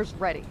and drivers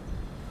ready.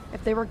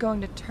 If they were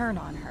going to turn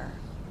on her,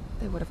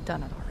 they would have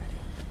done it already.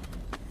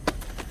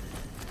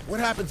 What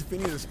happens if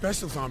any of the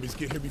special zombies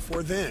get here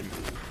before then?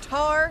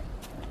 Tar,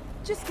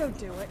 just go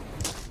do it.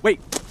 Wait.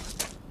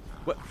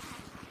 What?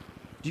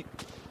 Do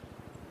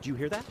you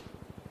hear that?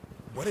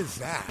 What is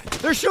that?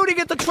 They're shooting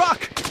at the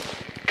truck!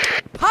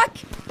 Huck,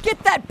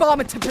 get that bomb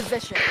into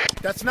position.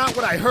 That's not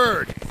what I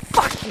heard.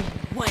 Fucking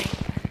way.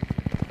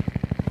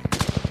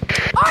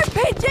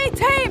 RPG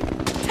team,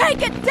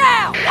 take it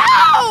down!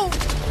 No!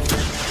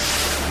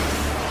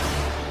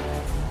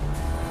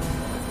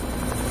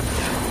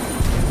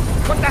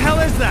 What the hell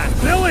is that?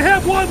 They only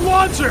have one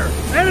launcher,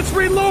 and it's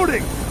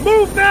reloading.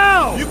 Move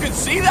now! You can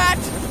see that?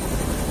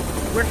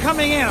 We're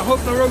coming in. I hope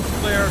the road's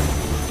clear.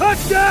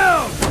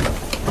 Touchdown!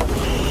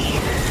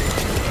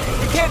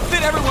 We can't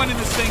fit everyone in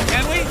this thing,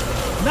 can we?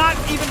 Not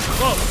even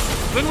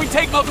close. Then we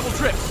take multiple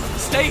trips.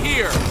 Stay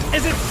here.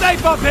 Is it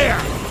safe up here?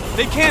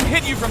 They can't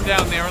hit you from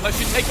down there unless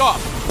you take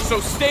off. So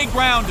stay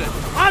grounded.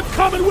 I'm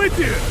coming with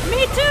you.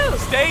 Me too.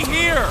 Stay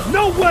here.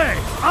 No way.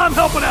 I'm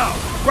helping out.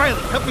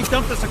 Riley, help me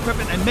dump this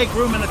equipment and make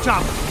room in the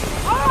chopper.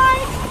 All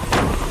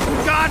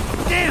right. God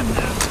damn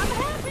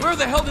this. Where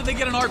the hell did they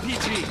get an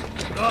RPG?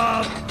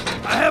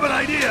 I have an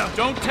idea.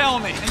 Don't tell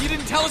me. And you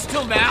didn't tell us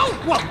till now?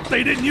 Well,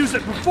 they didn't use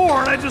it before,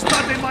 and I just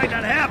thought they might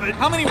not have it.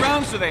 How many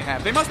rounds do they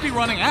have? They must be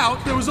running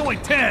out. There was only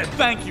 10.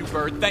 Thank you,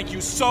 Bird. Thank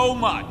you so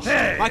much.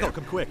 Hey! Michael,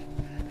 come quick.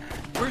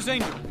 Where's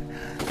Angel?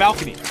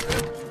 Balcony.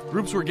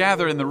 Groups were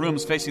gathered in the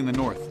rooms facing the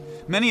north.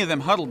 Many of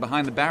them huddled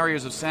behind the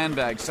barriers of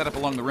sandbags set up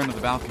along the rim of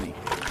the balcony.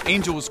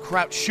 Angel was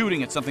crouched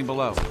shooting at something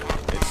below.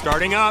 It's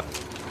starting up.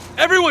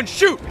 Everyone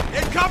shoot!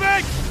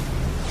 Incoming!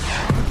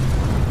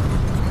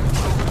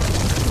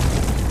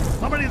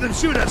 How many of them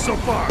shoot at so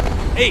far?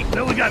 8. They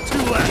only got 2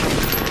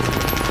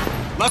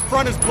 left. Left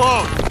front is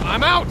blown.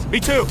 I'm out. Me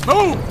too.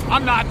 Move!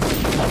 I'm not.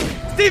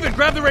 Steven,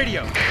 grab the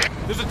radio.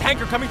 There's a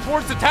tanker coming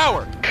towards the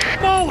tower.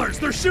 Maulers,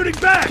 they're shooting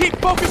back. Keep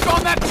focused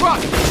on that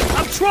truck.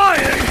 I'm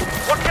trying.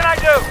 What can I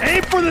do?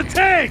 Aim for the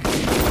tank.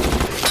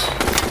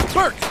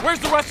 Bert, where's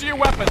the rest of your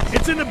weapons?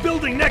 It's in the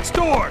building next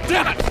door.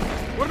 Damn it!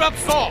 What about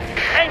Saul?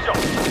 Angel,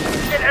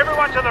 get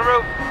everyone to the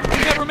roof.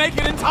 We never make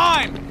it in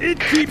time. It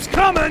keeps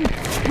coming.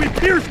 We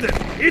pierced it.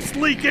 It's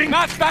leaking.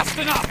 Not fast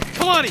enough.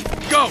 Kalani,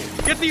 go!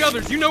 Get the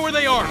others. You know where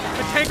they are.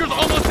 The tanker's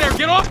almost there.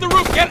 Get off the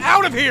roof. Get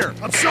out of here.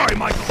 I'm sorry,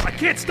 Michael. I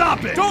can't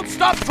stop it. Don't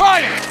stop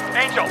trying.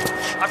 Angel,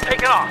 I'm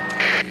taking off.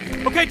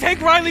 Okay,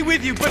 take Riley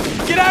with you, but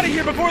get out of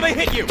here before they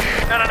hit you.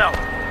 No.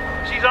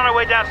 She's on her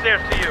way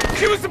downstairs to you.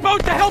 She was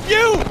supposed to help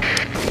you!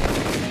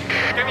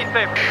 Do me a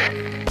favor.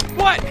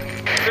 What?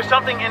 There's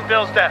something in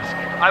Bill's desk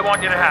I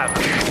want you to have.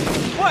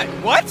 What?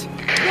 What?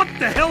 What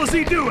the hell is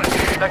he doing?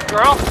 That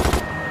girl?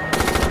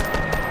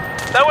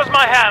 That was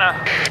my Hannah.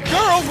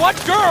 Girl? What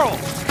girl?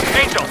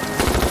 Angel.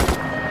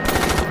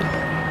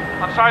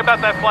 I'm sorry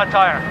about that flat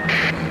tire.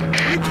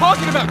 What are you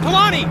talking about?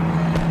 Kalani!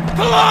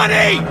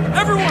 Kalani!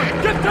 Everyone,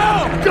 get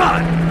down!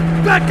 God!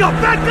 Back up!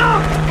 Back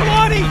up!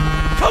 Kalani!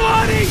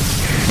 Kalani!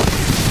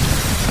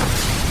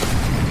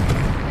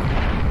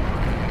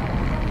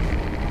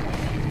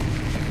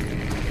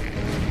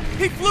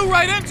 He flew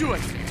right into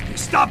us. He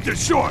stopped it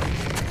short.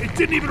 It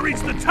didn't even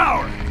reach the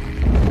tower.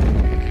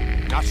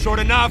 Not short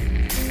enough.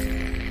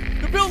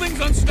 The building's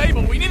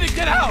unstable. We need to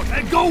get out.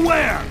 And go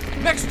where?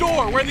 Next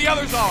door, where the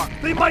others are.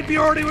 They might be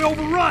already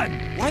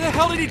overrun. Why the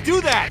hell did he do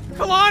that?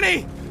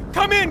 Kalani!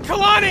 Come in,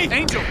 Kalani!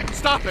 Angel,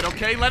 stop it,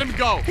 okay? Let him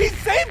go. He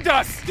saved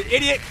us! The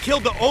idiot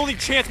killed the only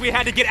chance we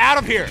had to get out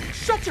of here.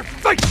 Shut your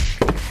face!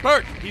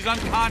 Bert, he's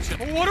unconscious.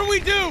 What do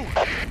we do?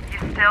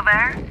 You still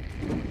there?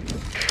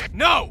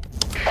 No!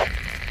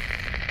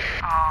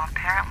 Oh,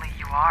 apparently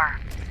you are.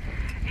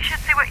 You should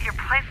see what your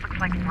place looks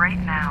like right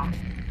now.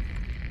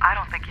 I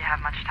don't think you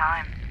have much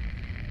time.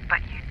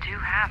 But you do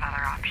have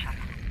other options.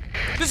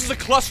 This is a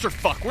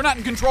clusterfuck. We're not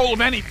in control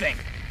of anything.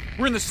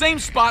 We're in the same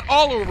spot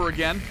all over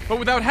again, but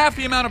without half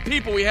the amount of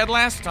people we had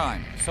last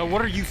time. So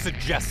what are you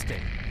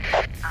suggesting?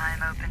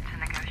 I'm open to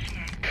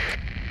negotiate.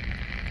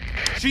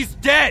 She's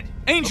dead!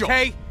 Angel!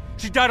 Okay?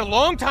 She died a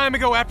long time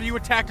ago after you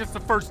attacked us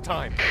the first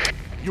time.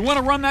 You want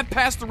to run that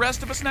past the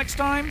rest of us next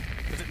time?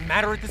 Does it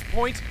matter at this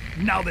point?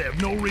 Now they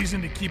have no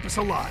reason to keep us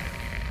alive.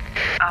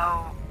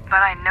 Oh, but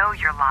I know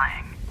you're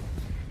lying.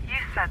 You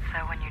said so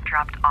when you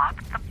dropped off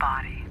the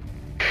body.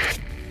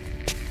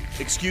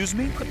 Excuse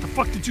me? What the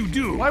fuck did you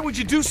do? Why would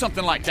you do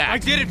something like that? I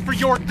did it for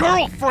your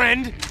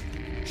girlfriend!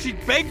 She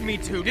begged me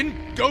to.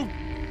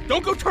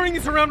 Don't go turning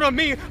this around on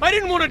me. I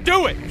didn't want to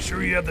do it. You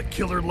sure you have the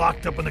killer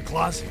locked up in the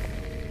closet?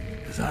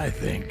 Because I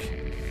think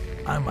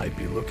I might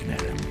be looking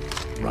at him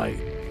right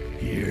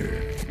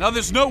here. Now,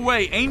 there's no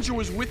way Angel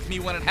was with me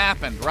when it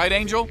happened, right,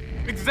 Angel?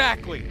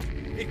 Exactly.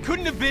 It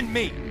couldn't have been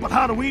me. But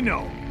how do we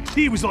know?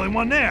 He was the only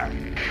one there.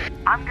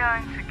 I'm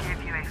going to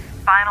give you a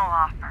final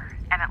offer,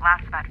 and it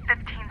lasts about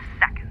 15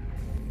 seconds.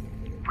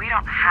 We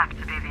don't have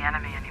to be the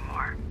enemy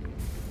anymore.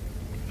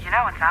 You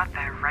know what's out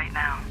there right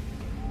now,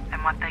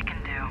 and what they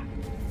can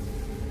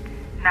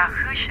do. Now,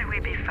 who should we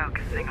be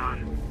focusing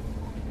on?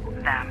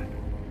 Them.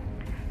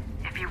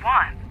 If you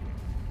want,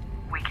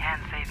 we can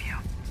save you.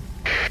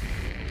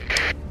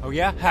 Oh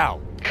yeah?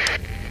 How?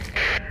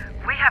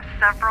 We have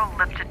several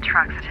lifted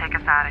trucks to take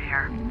us out of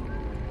here.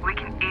 We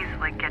can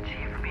easily get to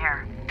you from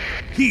here.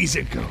 He's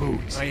in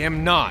cahoots. I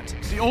am not.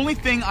 The only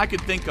thing I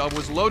could think of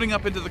was loading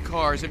up into the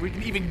cars if we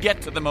can even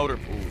get to the motor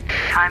pool.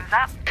 Time's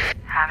up.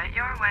 Have it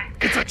your way.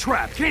 It's a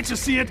trap. Can't you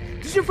see it?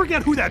 Did you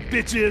forget who that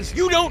bitch is?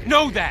 You don't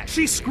know that.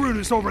 She screwed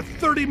us over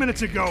 30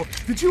 minutes ago.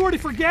 Did you already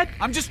forget?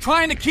 I'm just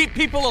trying to keep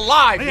people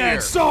alive here.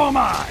 And so am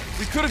I.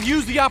 We could have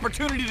used the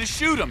opportunity to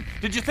shoot him.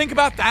 Did you think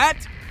about that?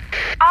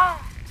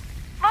 Oh,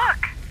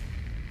 look.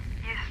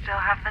 You still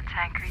have the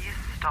tanker you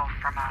stole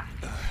from us.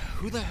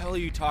 Who the hell are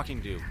you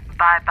talking to?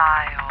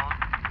 Bye-bye, old...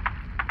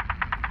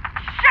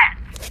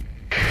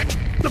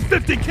 Shit! The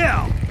 50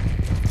 cal!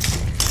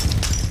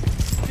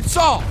 It's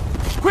Saul!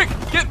 Quick,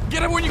 get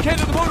everyone you can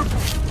to the motor pool.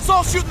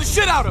 Saul's shooting the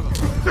shit out of him.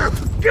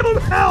 Give him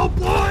hell,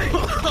 boy!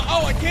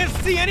 Oh, I can't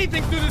see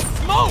anything through this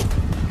smoke!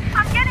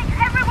 I'm getting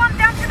everyone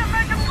down to the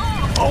motor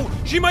pool! Oh,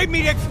 she might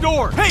be next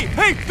door! Hey,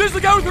 there's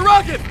the guy with the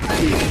rocket!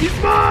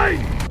 He's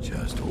mine!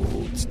 Just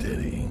hold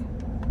steady.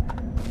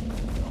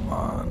 Come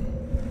on.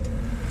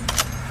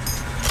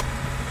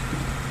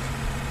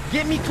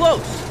 Get me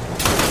close.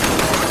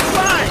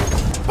 Fine!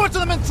 Bunch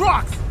of them in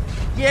trucks!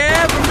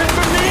 Yeah,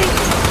 remember me?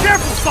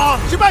 Careful, Saul!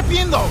 She might be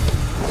in those!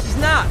 She's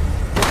not.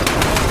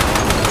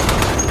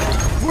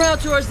 We're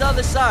out towards the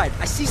other side.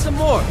 I see some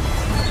more.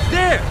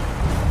 There!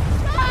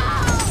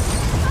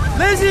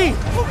 Lizzie!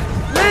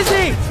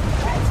 Lizzie!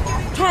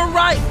 Turn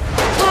right!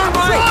 Turn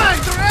right!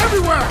 Right! They're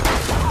everywhere!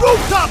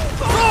 Rooftop!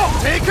 Go!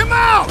 Take him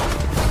out!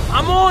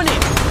 I'm on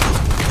it!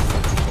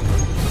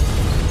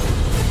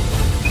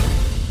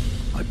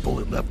 My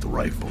bullet left the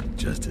rifle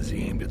just as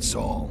he aimed at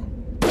Saul.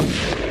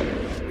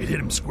 It hit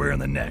him square in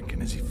the neck,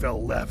 and as he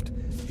fell left,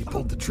 he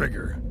pulled the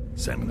trigger,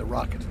 sending the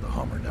rocket to the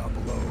Hummer down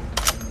below.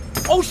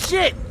 Oh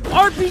shit!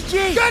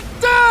 RPG! Get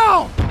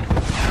down!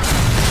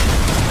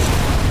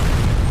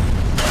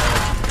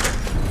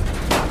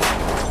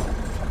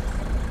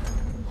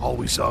 All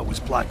we saw was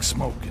black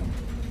smoke and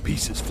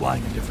pieces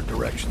flying in different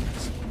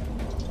directions.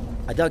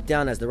 I ducked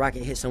down as the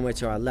rocket hit somewhere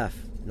to our left,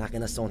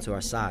 knocking us onto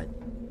our side.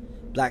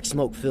 Black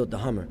smoke filled the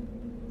Hummer,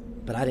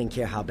 but I didn't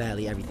care how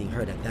badly everything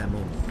hurt at that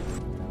moment.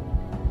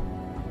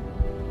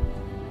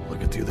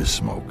 Looking through the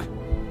smoke,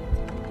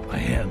 my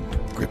hand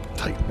gripped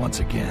tight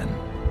once again.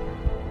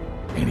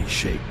 Any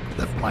shake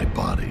left my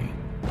body,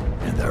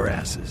 and their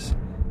asses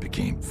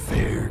became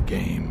fair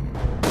game.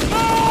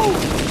 No!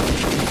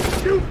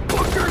 You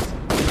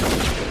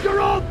fuckers! You're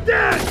all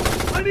dead!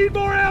 I need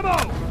more ammo!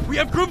 We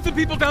have groups of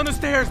people down the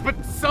stairs,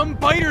 but some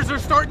biters are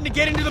starting to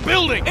get into the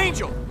building.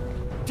 Angel,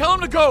 tell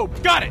them to go.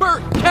 Got it.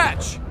 Bert,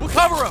 catch. We'll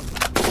cover them.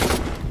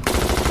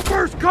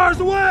 First car's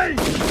away!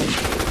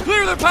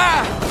 Clear their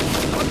path!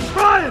 I'm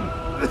trying!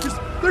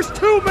 There's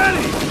too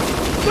many!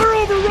 They're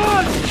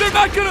overrun! They're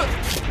not gonna...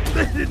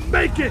 They didn't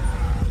make it!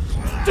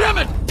 Damn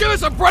it! Give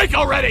us a break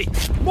already!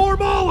 More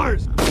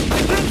maulers!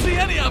 I didn't see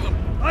any of them!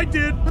 I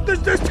did, but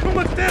there's too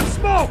much damn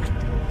smoke!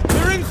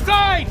 They're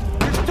inside!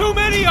 There's too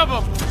many of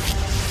them!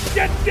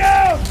 Get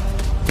down!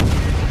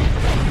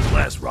 The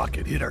last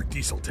rocket hit our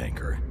diesel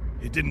tanker.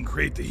 It didn't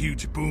create the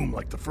huge boom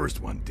like the first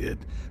one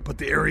did, but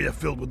the area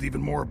filled with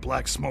even more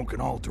black smoke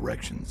in all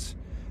directions.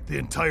 The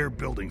entire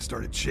building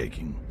started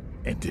shaking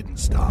and didn't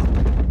stop.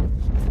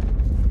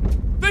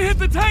 They hit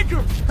the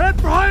tanker!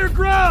 Head for higher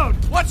ground!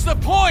 What's the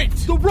point?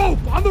 The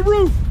rope on the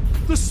roof!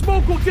 The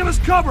smoke will give us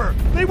cover!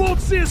 They won't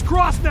see us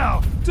cross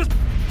now! Just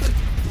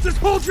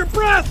hold your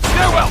breath!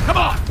 Stairwell, come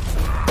on!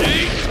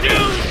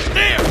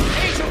 There!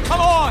 Angel,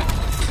 come on!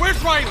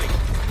 Where's Riley?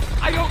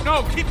 I don't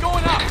know. Keep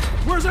going up.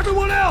 Where's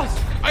everyone else?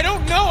 I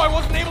don't know. I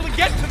wasn't able to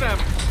get to them.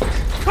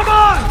 Come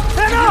on!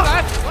 Head up!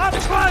 That?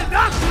 I'm trying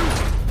not to!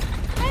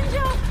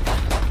 Angel!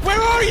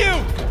 Where are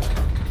you?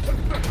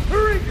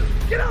 Hurry!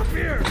 Get up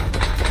here!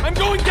 I'm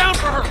going down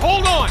for her.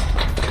 Hold on!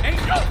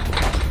 Angel!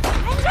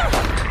 Angel!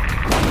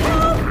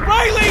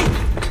 Riley!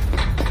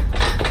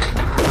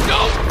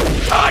 Don't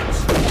touch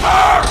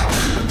her!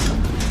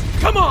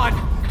 Come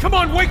on! Come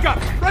on, wake up!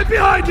 Right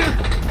behind you!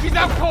 She's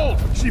out cold!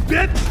 She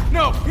bit?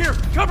 No, here,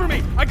 cover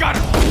me! I got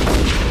her!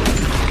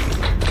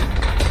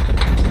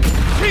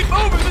 Keep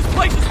moving! This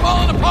place is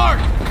falling apart!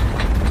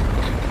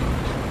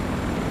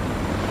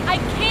 I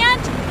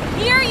can't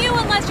hear you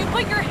unless you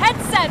put your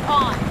headset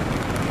on!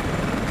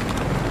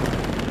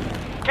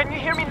 Can you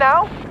hear me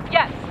now?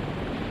 Yes.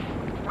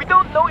 We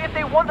don't know if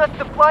they want us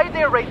to fly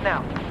there right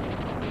now.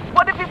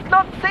 What if it's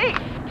not safe?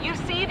 You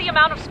see the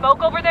amount of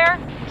smoke over there?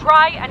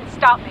 Try and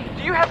stop me.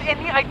 Do you have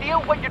any idea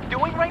what you're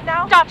doing right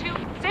now? Datu,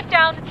 sit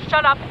down,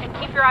 shut up, and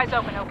keep your eyes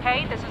open,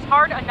 okay? This is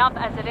hard enough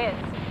as it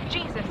is.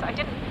 Jesus, I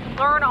didn't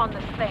learn on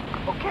this thing.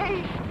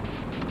 Okay.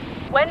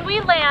 When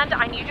we land,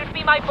 I need you to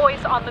be my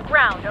voice on the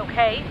ground,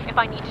 okay? If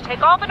I need to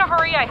take off in a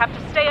hurry, I have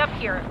to stay up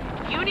here.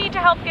 You need to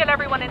help get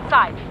everyone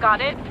inside. Got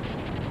it?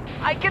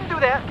 I can do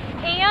that.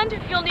 And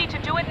you'll need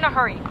to do it in a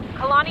hurry.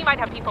 Kalani might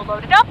have people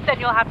loaded up, then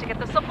you'll have to get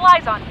the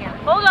supplies on here.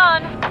 Hold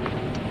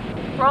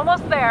on. We're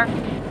almost there.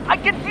 I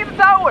can see the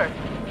tower.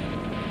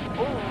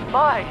 Oh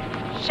my.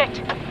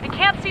 Shit. I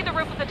can't see the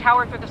roof of the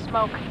tower through the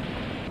smoke.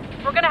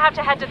 We're gonna have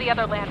to head to the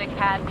other landing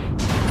pad.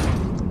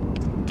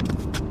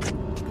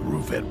 The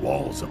roof had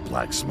walls of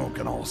black smoke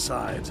on all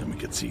sides, and we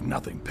could see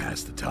nothing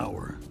past the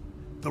tower.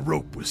 The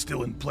rope was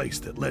still in place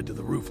that led to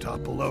the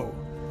rooftop below,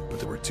 but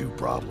there were two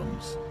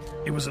problems.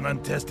 It was an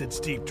untested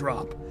steep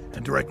drop,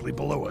 and directly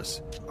below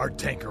us, our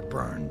tanker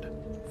burned.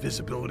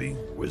 Visibility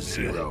was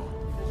 0.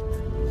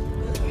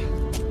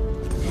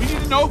 We need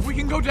to know if we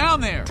can go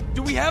down there.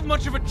 Do we have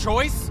much of a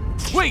choice?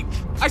 Wait,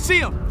 I see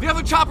him. The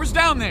other chopper's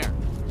down there.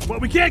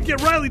 But we can't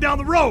get Riley down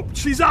the rope.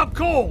 She's out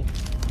cold.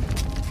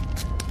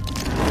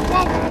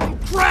 Whoa,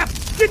 crap!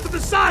 Get to the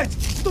sides.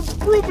 The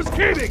roof is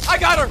caving. I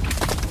got her.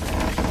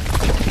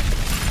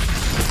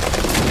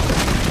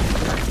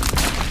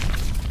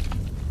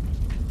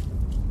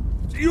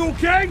 You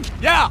okay?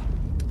 Yeah.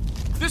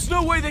 There's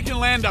no way they can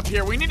land up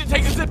here. We need to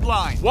take a zip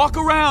line. Walk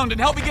around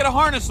and help me get a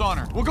harness on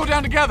her. We'll go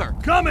down together.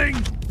 Coming!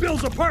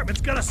 Bill's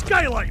apartment's got a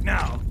skylight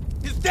now.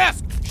 His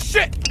desk!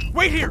 Shit!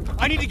 Wait here!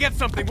 I need to get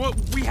something.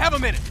 We have a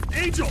minute.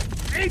 Angel!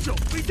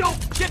 We don't...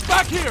 Get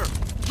back here!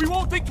 We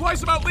won't think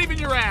twice about leaving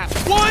your ass.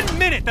 1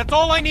 minute! That's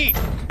all I need.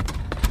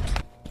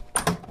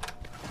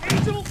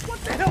 Angel, what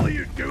the hell are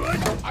you doing?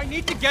 I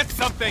need to get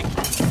something.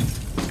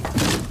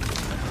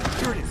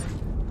 Here it is.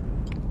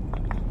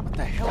 What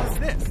the hell is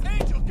this?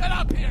 Angel, get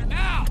up here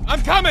now!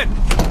 I'm coming!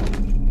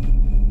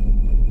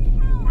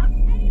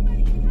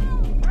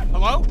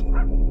 Hello?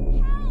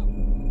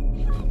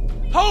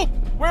 Hope!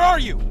 Where are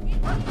you?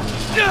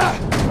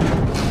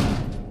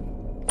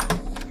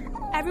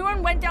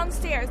 Everyone went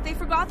downstairs. They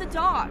forgot the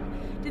dog.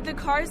 Did the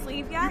cars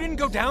leave yet? You didn't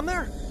go down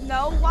there?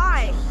 No,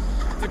 why?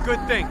 It's a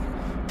good thing.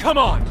 Come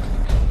on!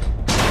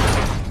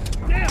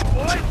 Damn,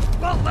 boy!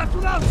 Well, left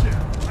without you.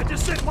 I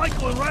just sent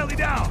Michael and Riley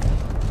down.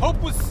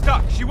 Hope was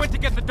stuck. She went to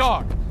get the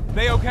dog.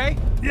 They okay?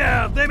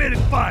 Yeah, they made it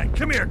fine.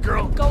 Come here,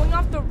 girl. Going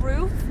off the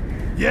roof?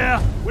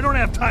 Yeah, we don't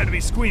have time to be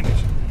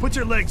squeamish. Put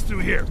your legs through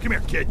here. Come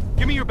here, kid.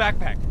 Give me your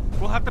backpack.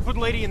 We'll have to put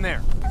Lady in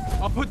there.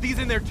 I'll put these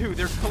in there too.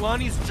 There's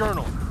Kalani's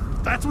journal.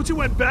 That's what you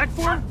went back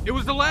for? It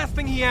was the last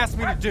thing he asked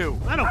me to do.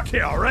 I don't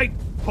care, all right?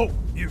 Oh,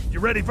 you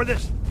ready for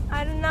this?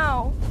 I don't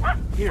know.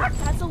 Here.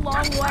 That's a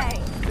long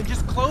way. Then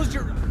just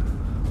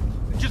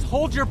Just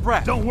hold your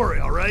breath. Don't worry,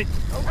 all right?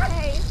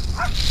 Okay.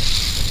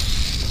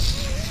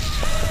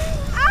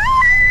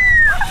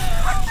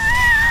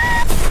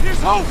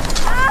 Here's hope!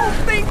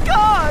 Oh, thank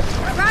God!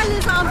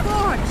 Riley's on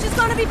board. She's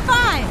gonna be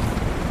fine.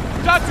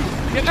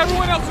 Datu, get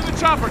everyone else in the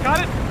chopper, got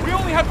it? We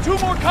only have 2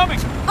 more coming.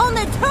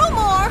 Only 2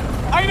 more?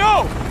 I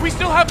know! We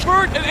still have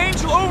Bert and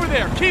Angel over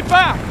there. Keep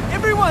back!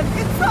 Everyone,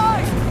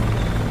 inside!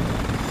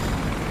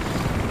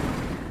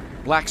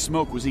 Black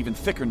smoke was even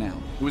thicker now.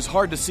 It was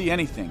hard to see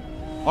anything.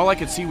 All I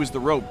could see was the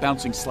rope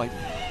bouncing slightly.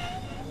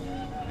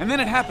 And then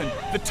it happened.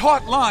 The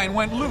taut line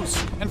went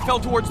loose and fell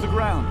towards the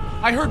ground.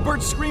 I heard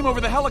Bert scream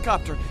over the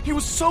helicopter. He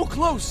was so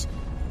close.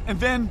 And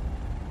then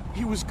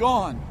he was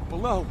gone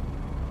below.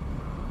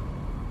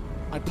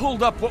 I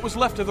pulled up what was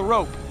left of the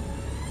rope.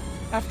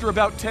 After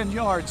about 10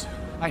 yards,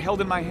 I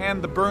held in my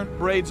hand the burnt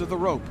braids of the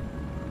rope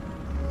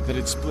that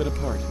had split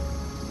apart.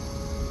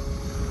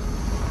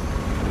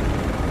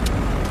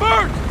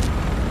 Bert!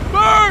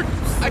 Bert!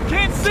 I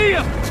can't see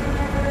him!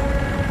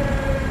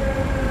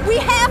 We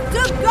have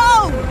to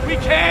go! We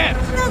can't!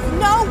 There's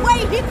no way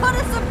he could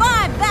have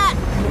survived that!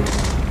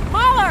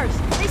 Maulers!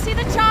 They see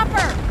the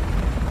chopper!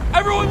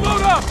 Everyone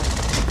load up!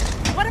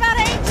 What about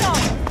Angel?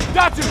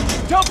 Datu,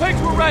 tell Pegs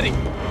we're ready!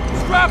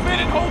 Strap in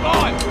and hold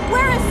on!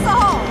 Where is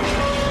Saul?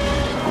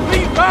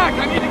 Lean back!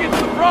 I need to get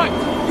to the front!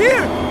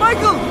 Here!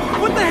 Michael!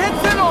 Put the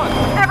headset on!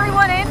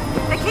 Everyone in?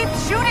 They keep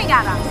shooting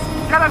at us!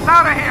 Get us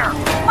out of here!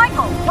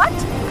 Michael, what?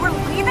 We're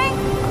leaving?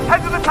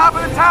 Head to the top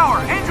of the tower!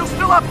 Angel's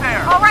still up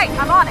there! All right,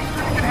 I'm on it.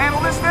 You can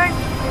handle this thing?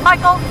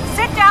 Michael,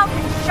 sit down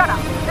and shut up.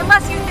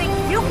 Unless you think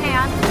you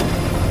can.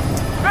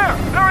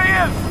 There he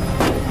is!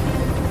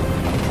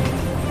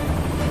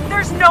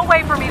 There's no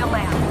way for me to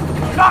land.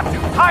 Got to!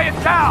 Tie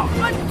it down!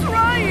 I'm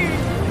trying!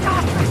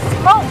 God, the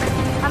smoke!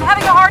 I'm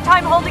having a hard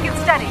time holding it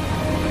steady.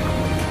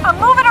 I'm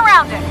moving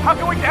around it. How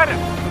can we get him?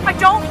 I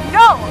don't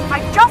know. I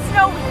just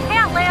know we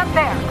can't land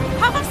there.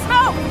 Puff of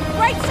smoke!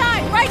 Right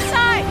side! Right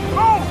side!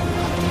 Move!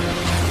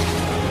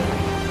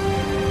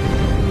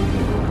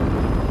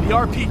 The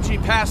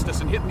RPG passed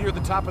us and hit near the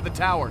top of the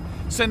tower,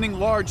 sending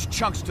large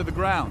chunks to the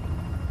ground.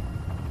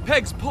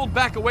 Pegs pulled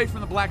back away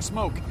from the black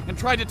smoke and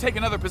tried to take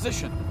another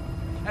position.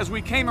 As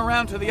we came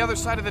around to the other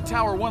side of the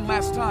tower one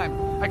last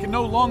time, I could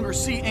no longer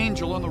see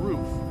Angel on the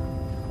roof.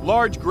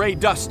 Large gray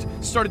dust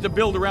started to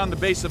build around the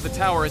base of the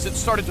tower as it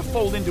started to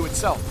fold into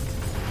itself.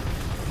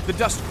 The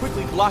dust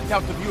quickly blocked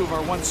out the view of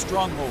our one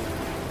stronghold,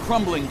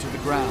 crumbling to the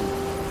ground.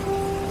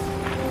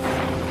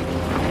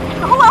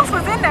 Who else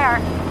was in there?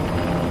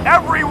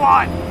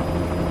 Everyone!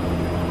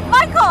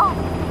 Michael!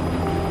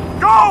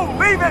 Go!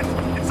 Leave it!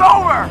 It's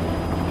over!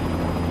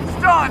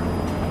 It's done!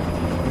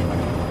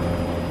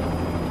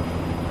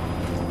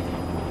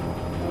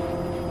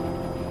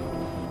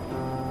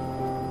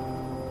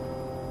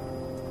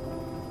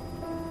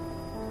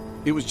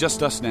 It was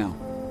just us now.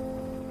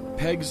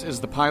 Pegs as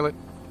the pilot,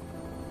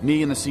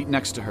 me in the seat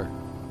next to her.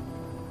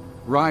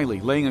 Riley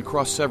laying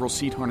across several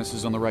seat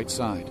harnesses on the right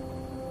side.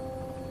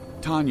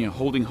 Tanya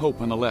holding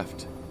Hope on the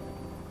left.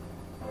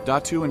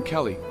 Datu and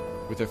Kelly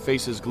with their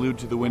faces glued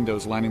to the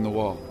windows lining the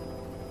wall.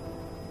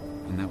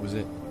 And that was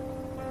it.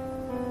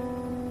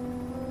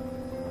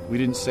 We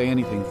didn't say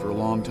anything for a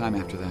long time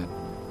after that.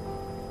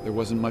 There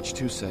wasn't much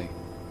to say.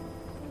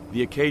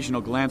 The occasional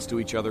glance to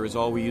each other is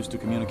all we used to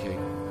communicate.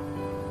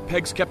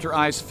 Pegs kept her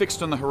eyes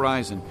fixed on the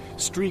horizon.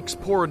 Streaks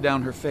poured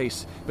down her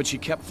face, but she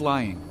kept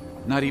flying,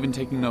 not even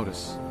taking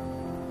notice.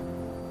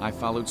 I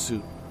followed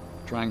suit,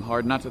 trying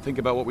hard not to think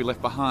about what we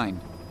left behind,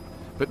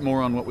 but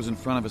more on what was in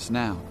front of us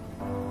now.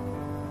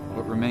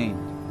 What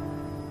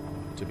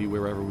remained to be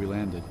wherever we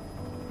landed.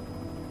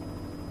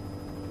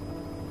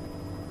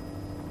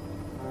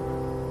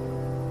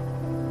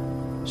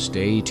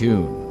 Stay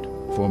tuned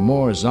for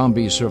more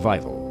zombie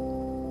survival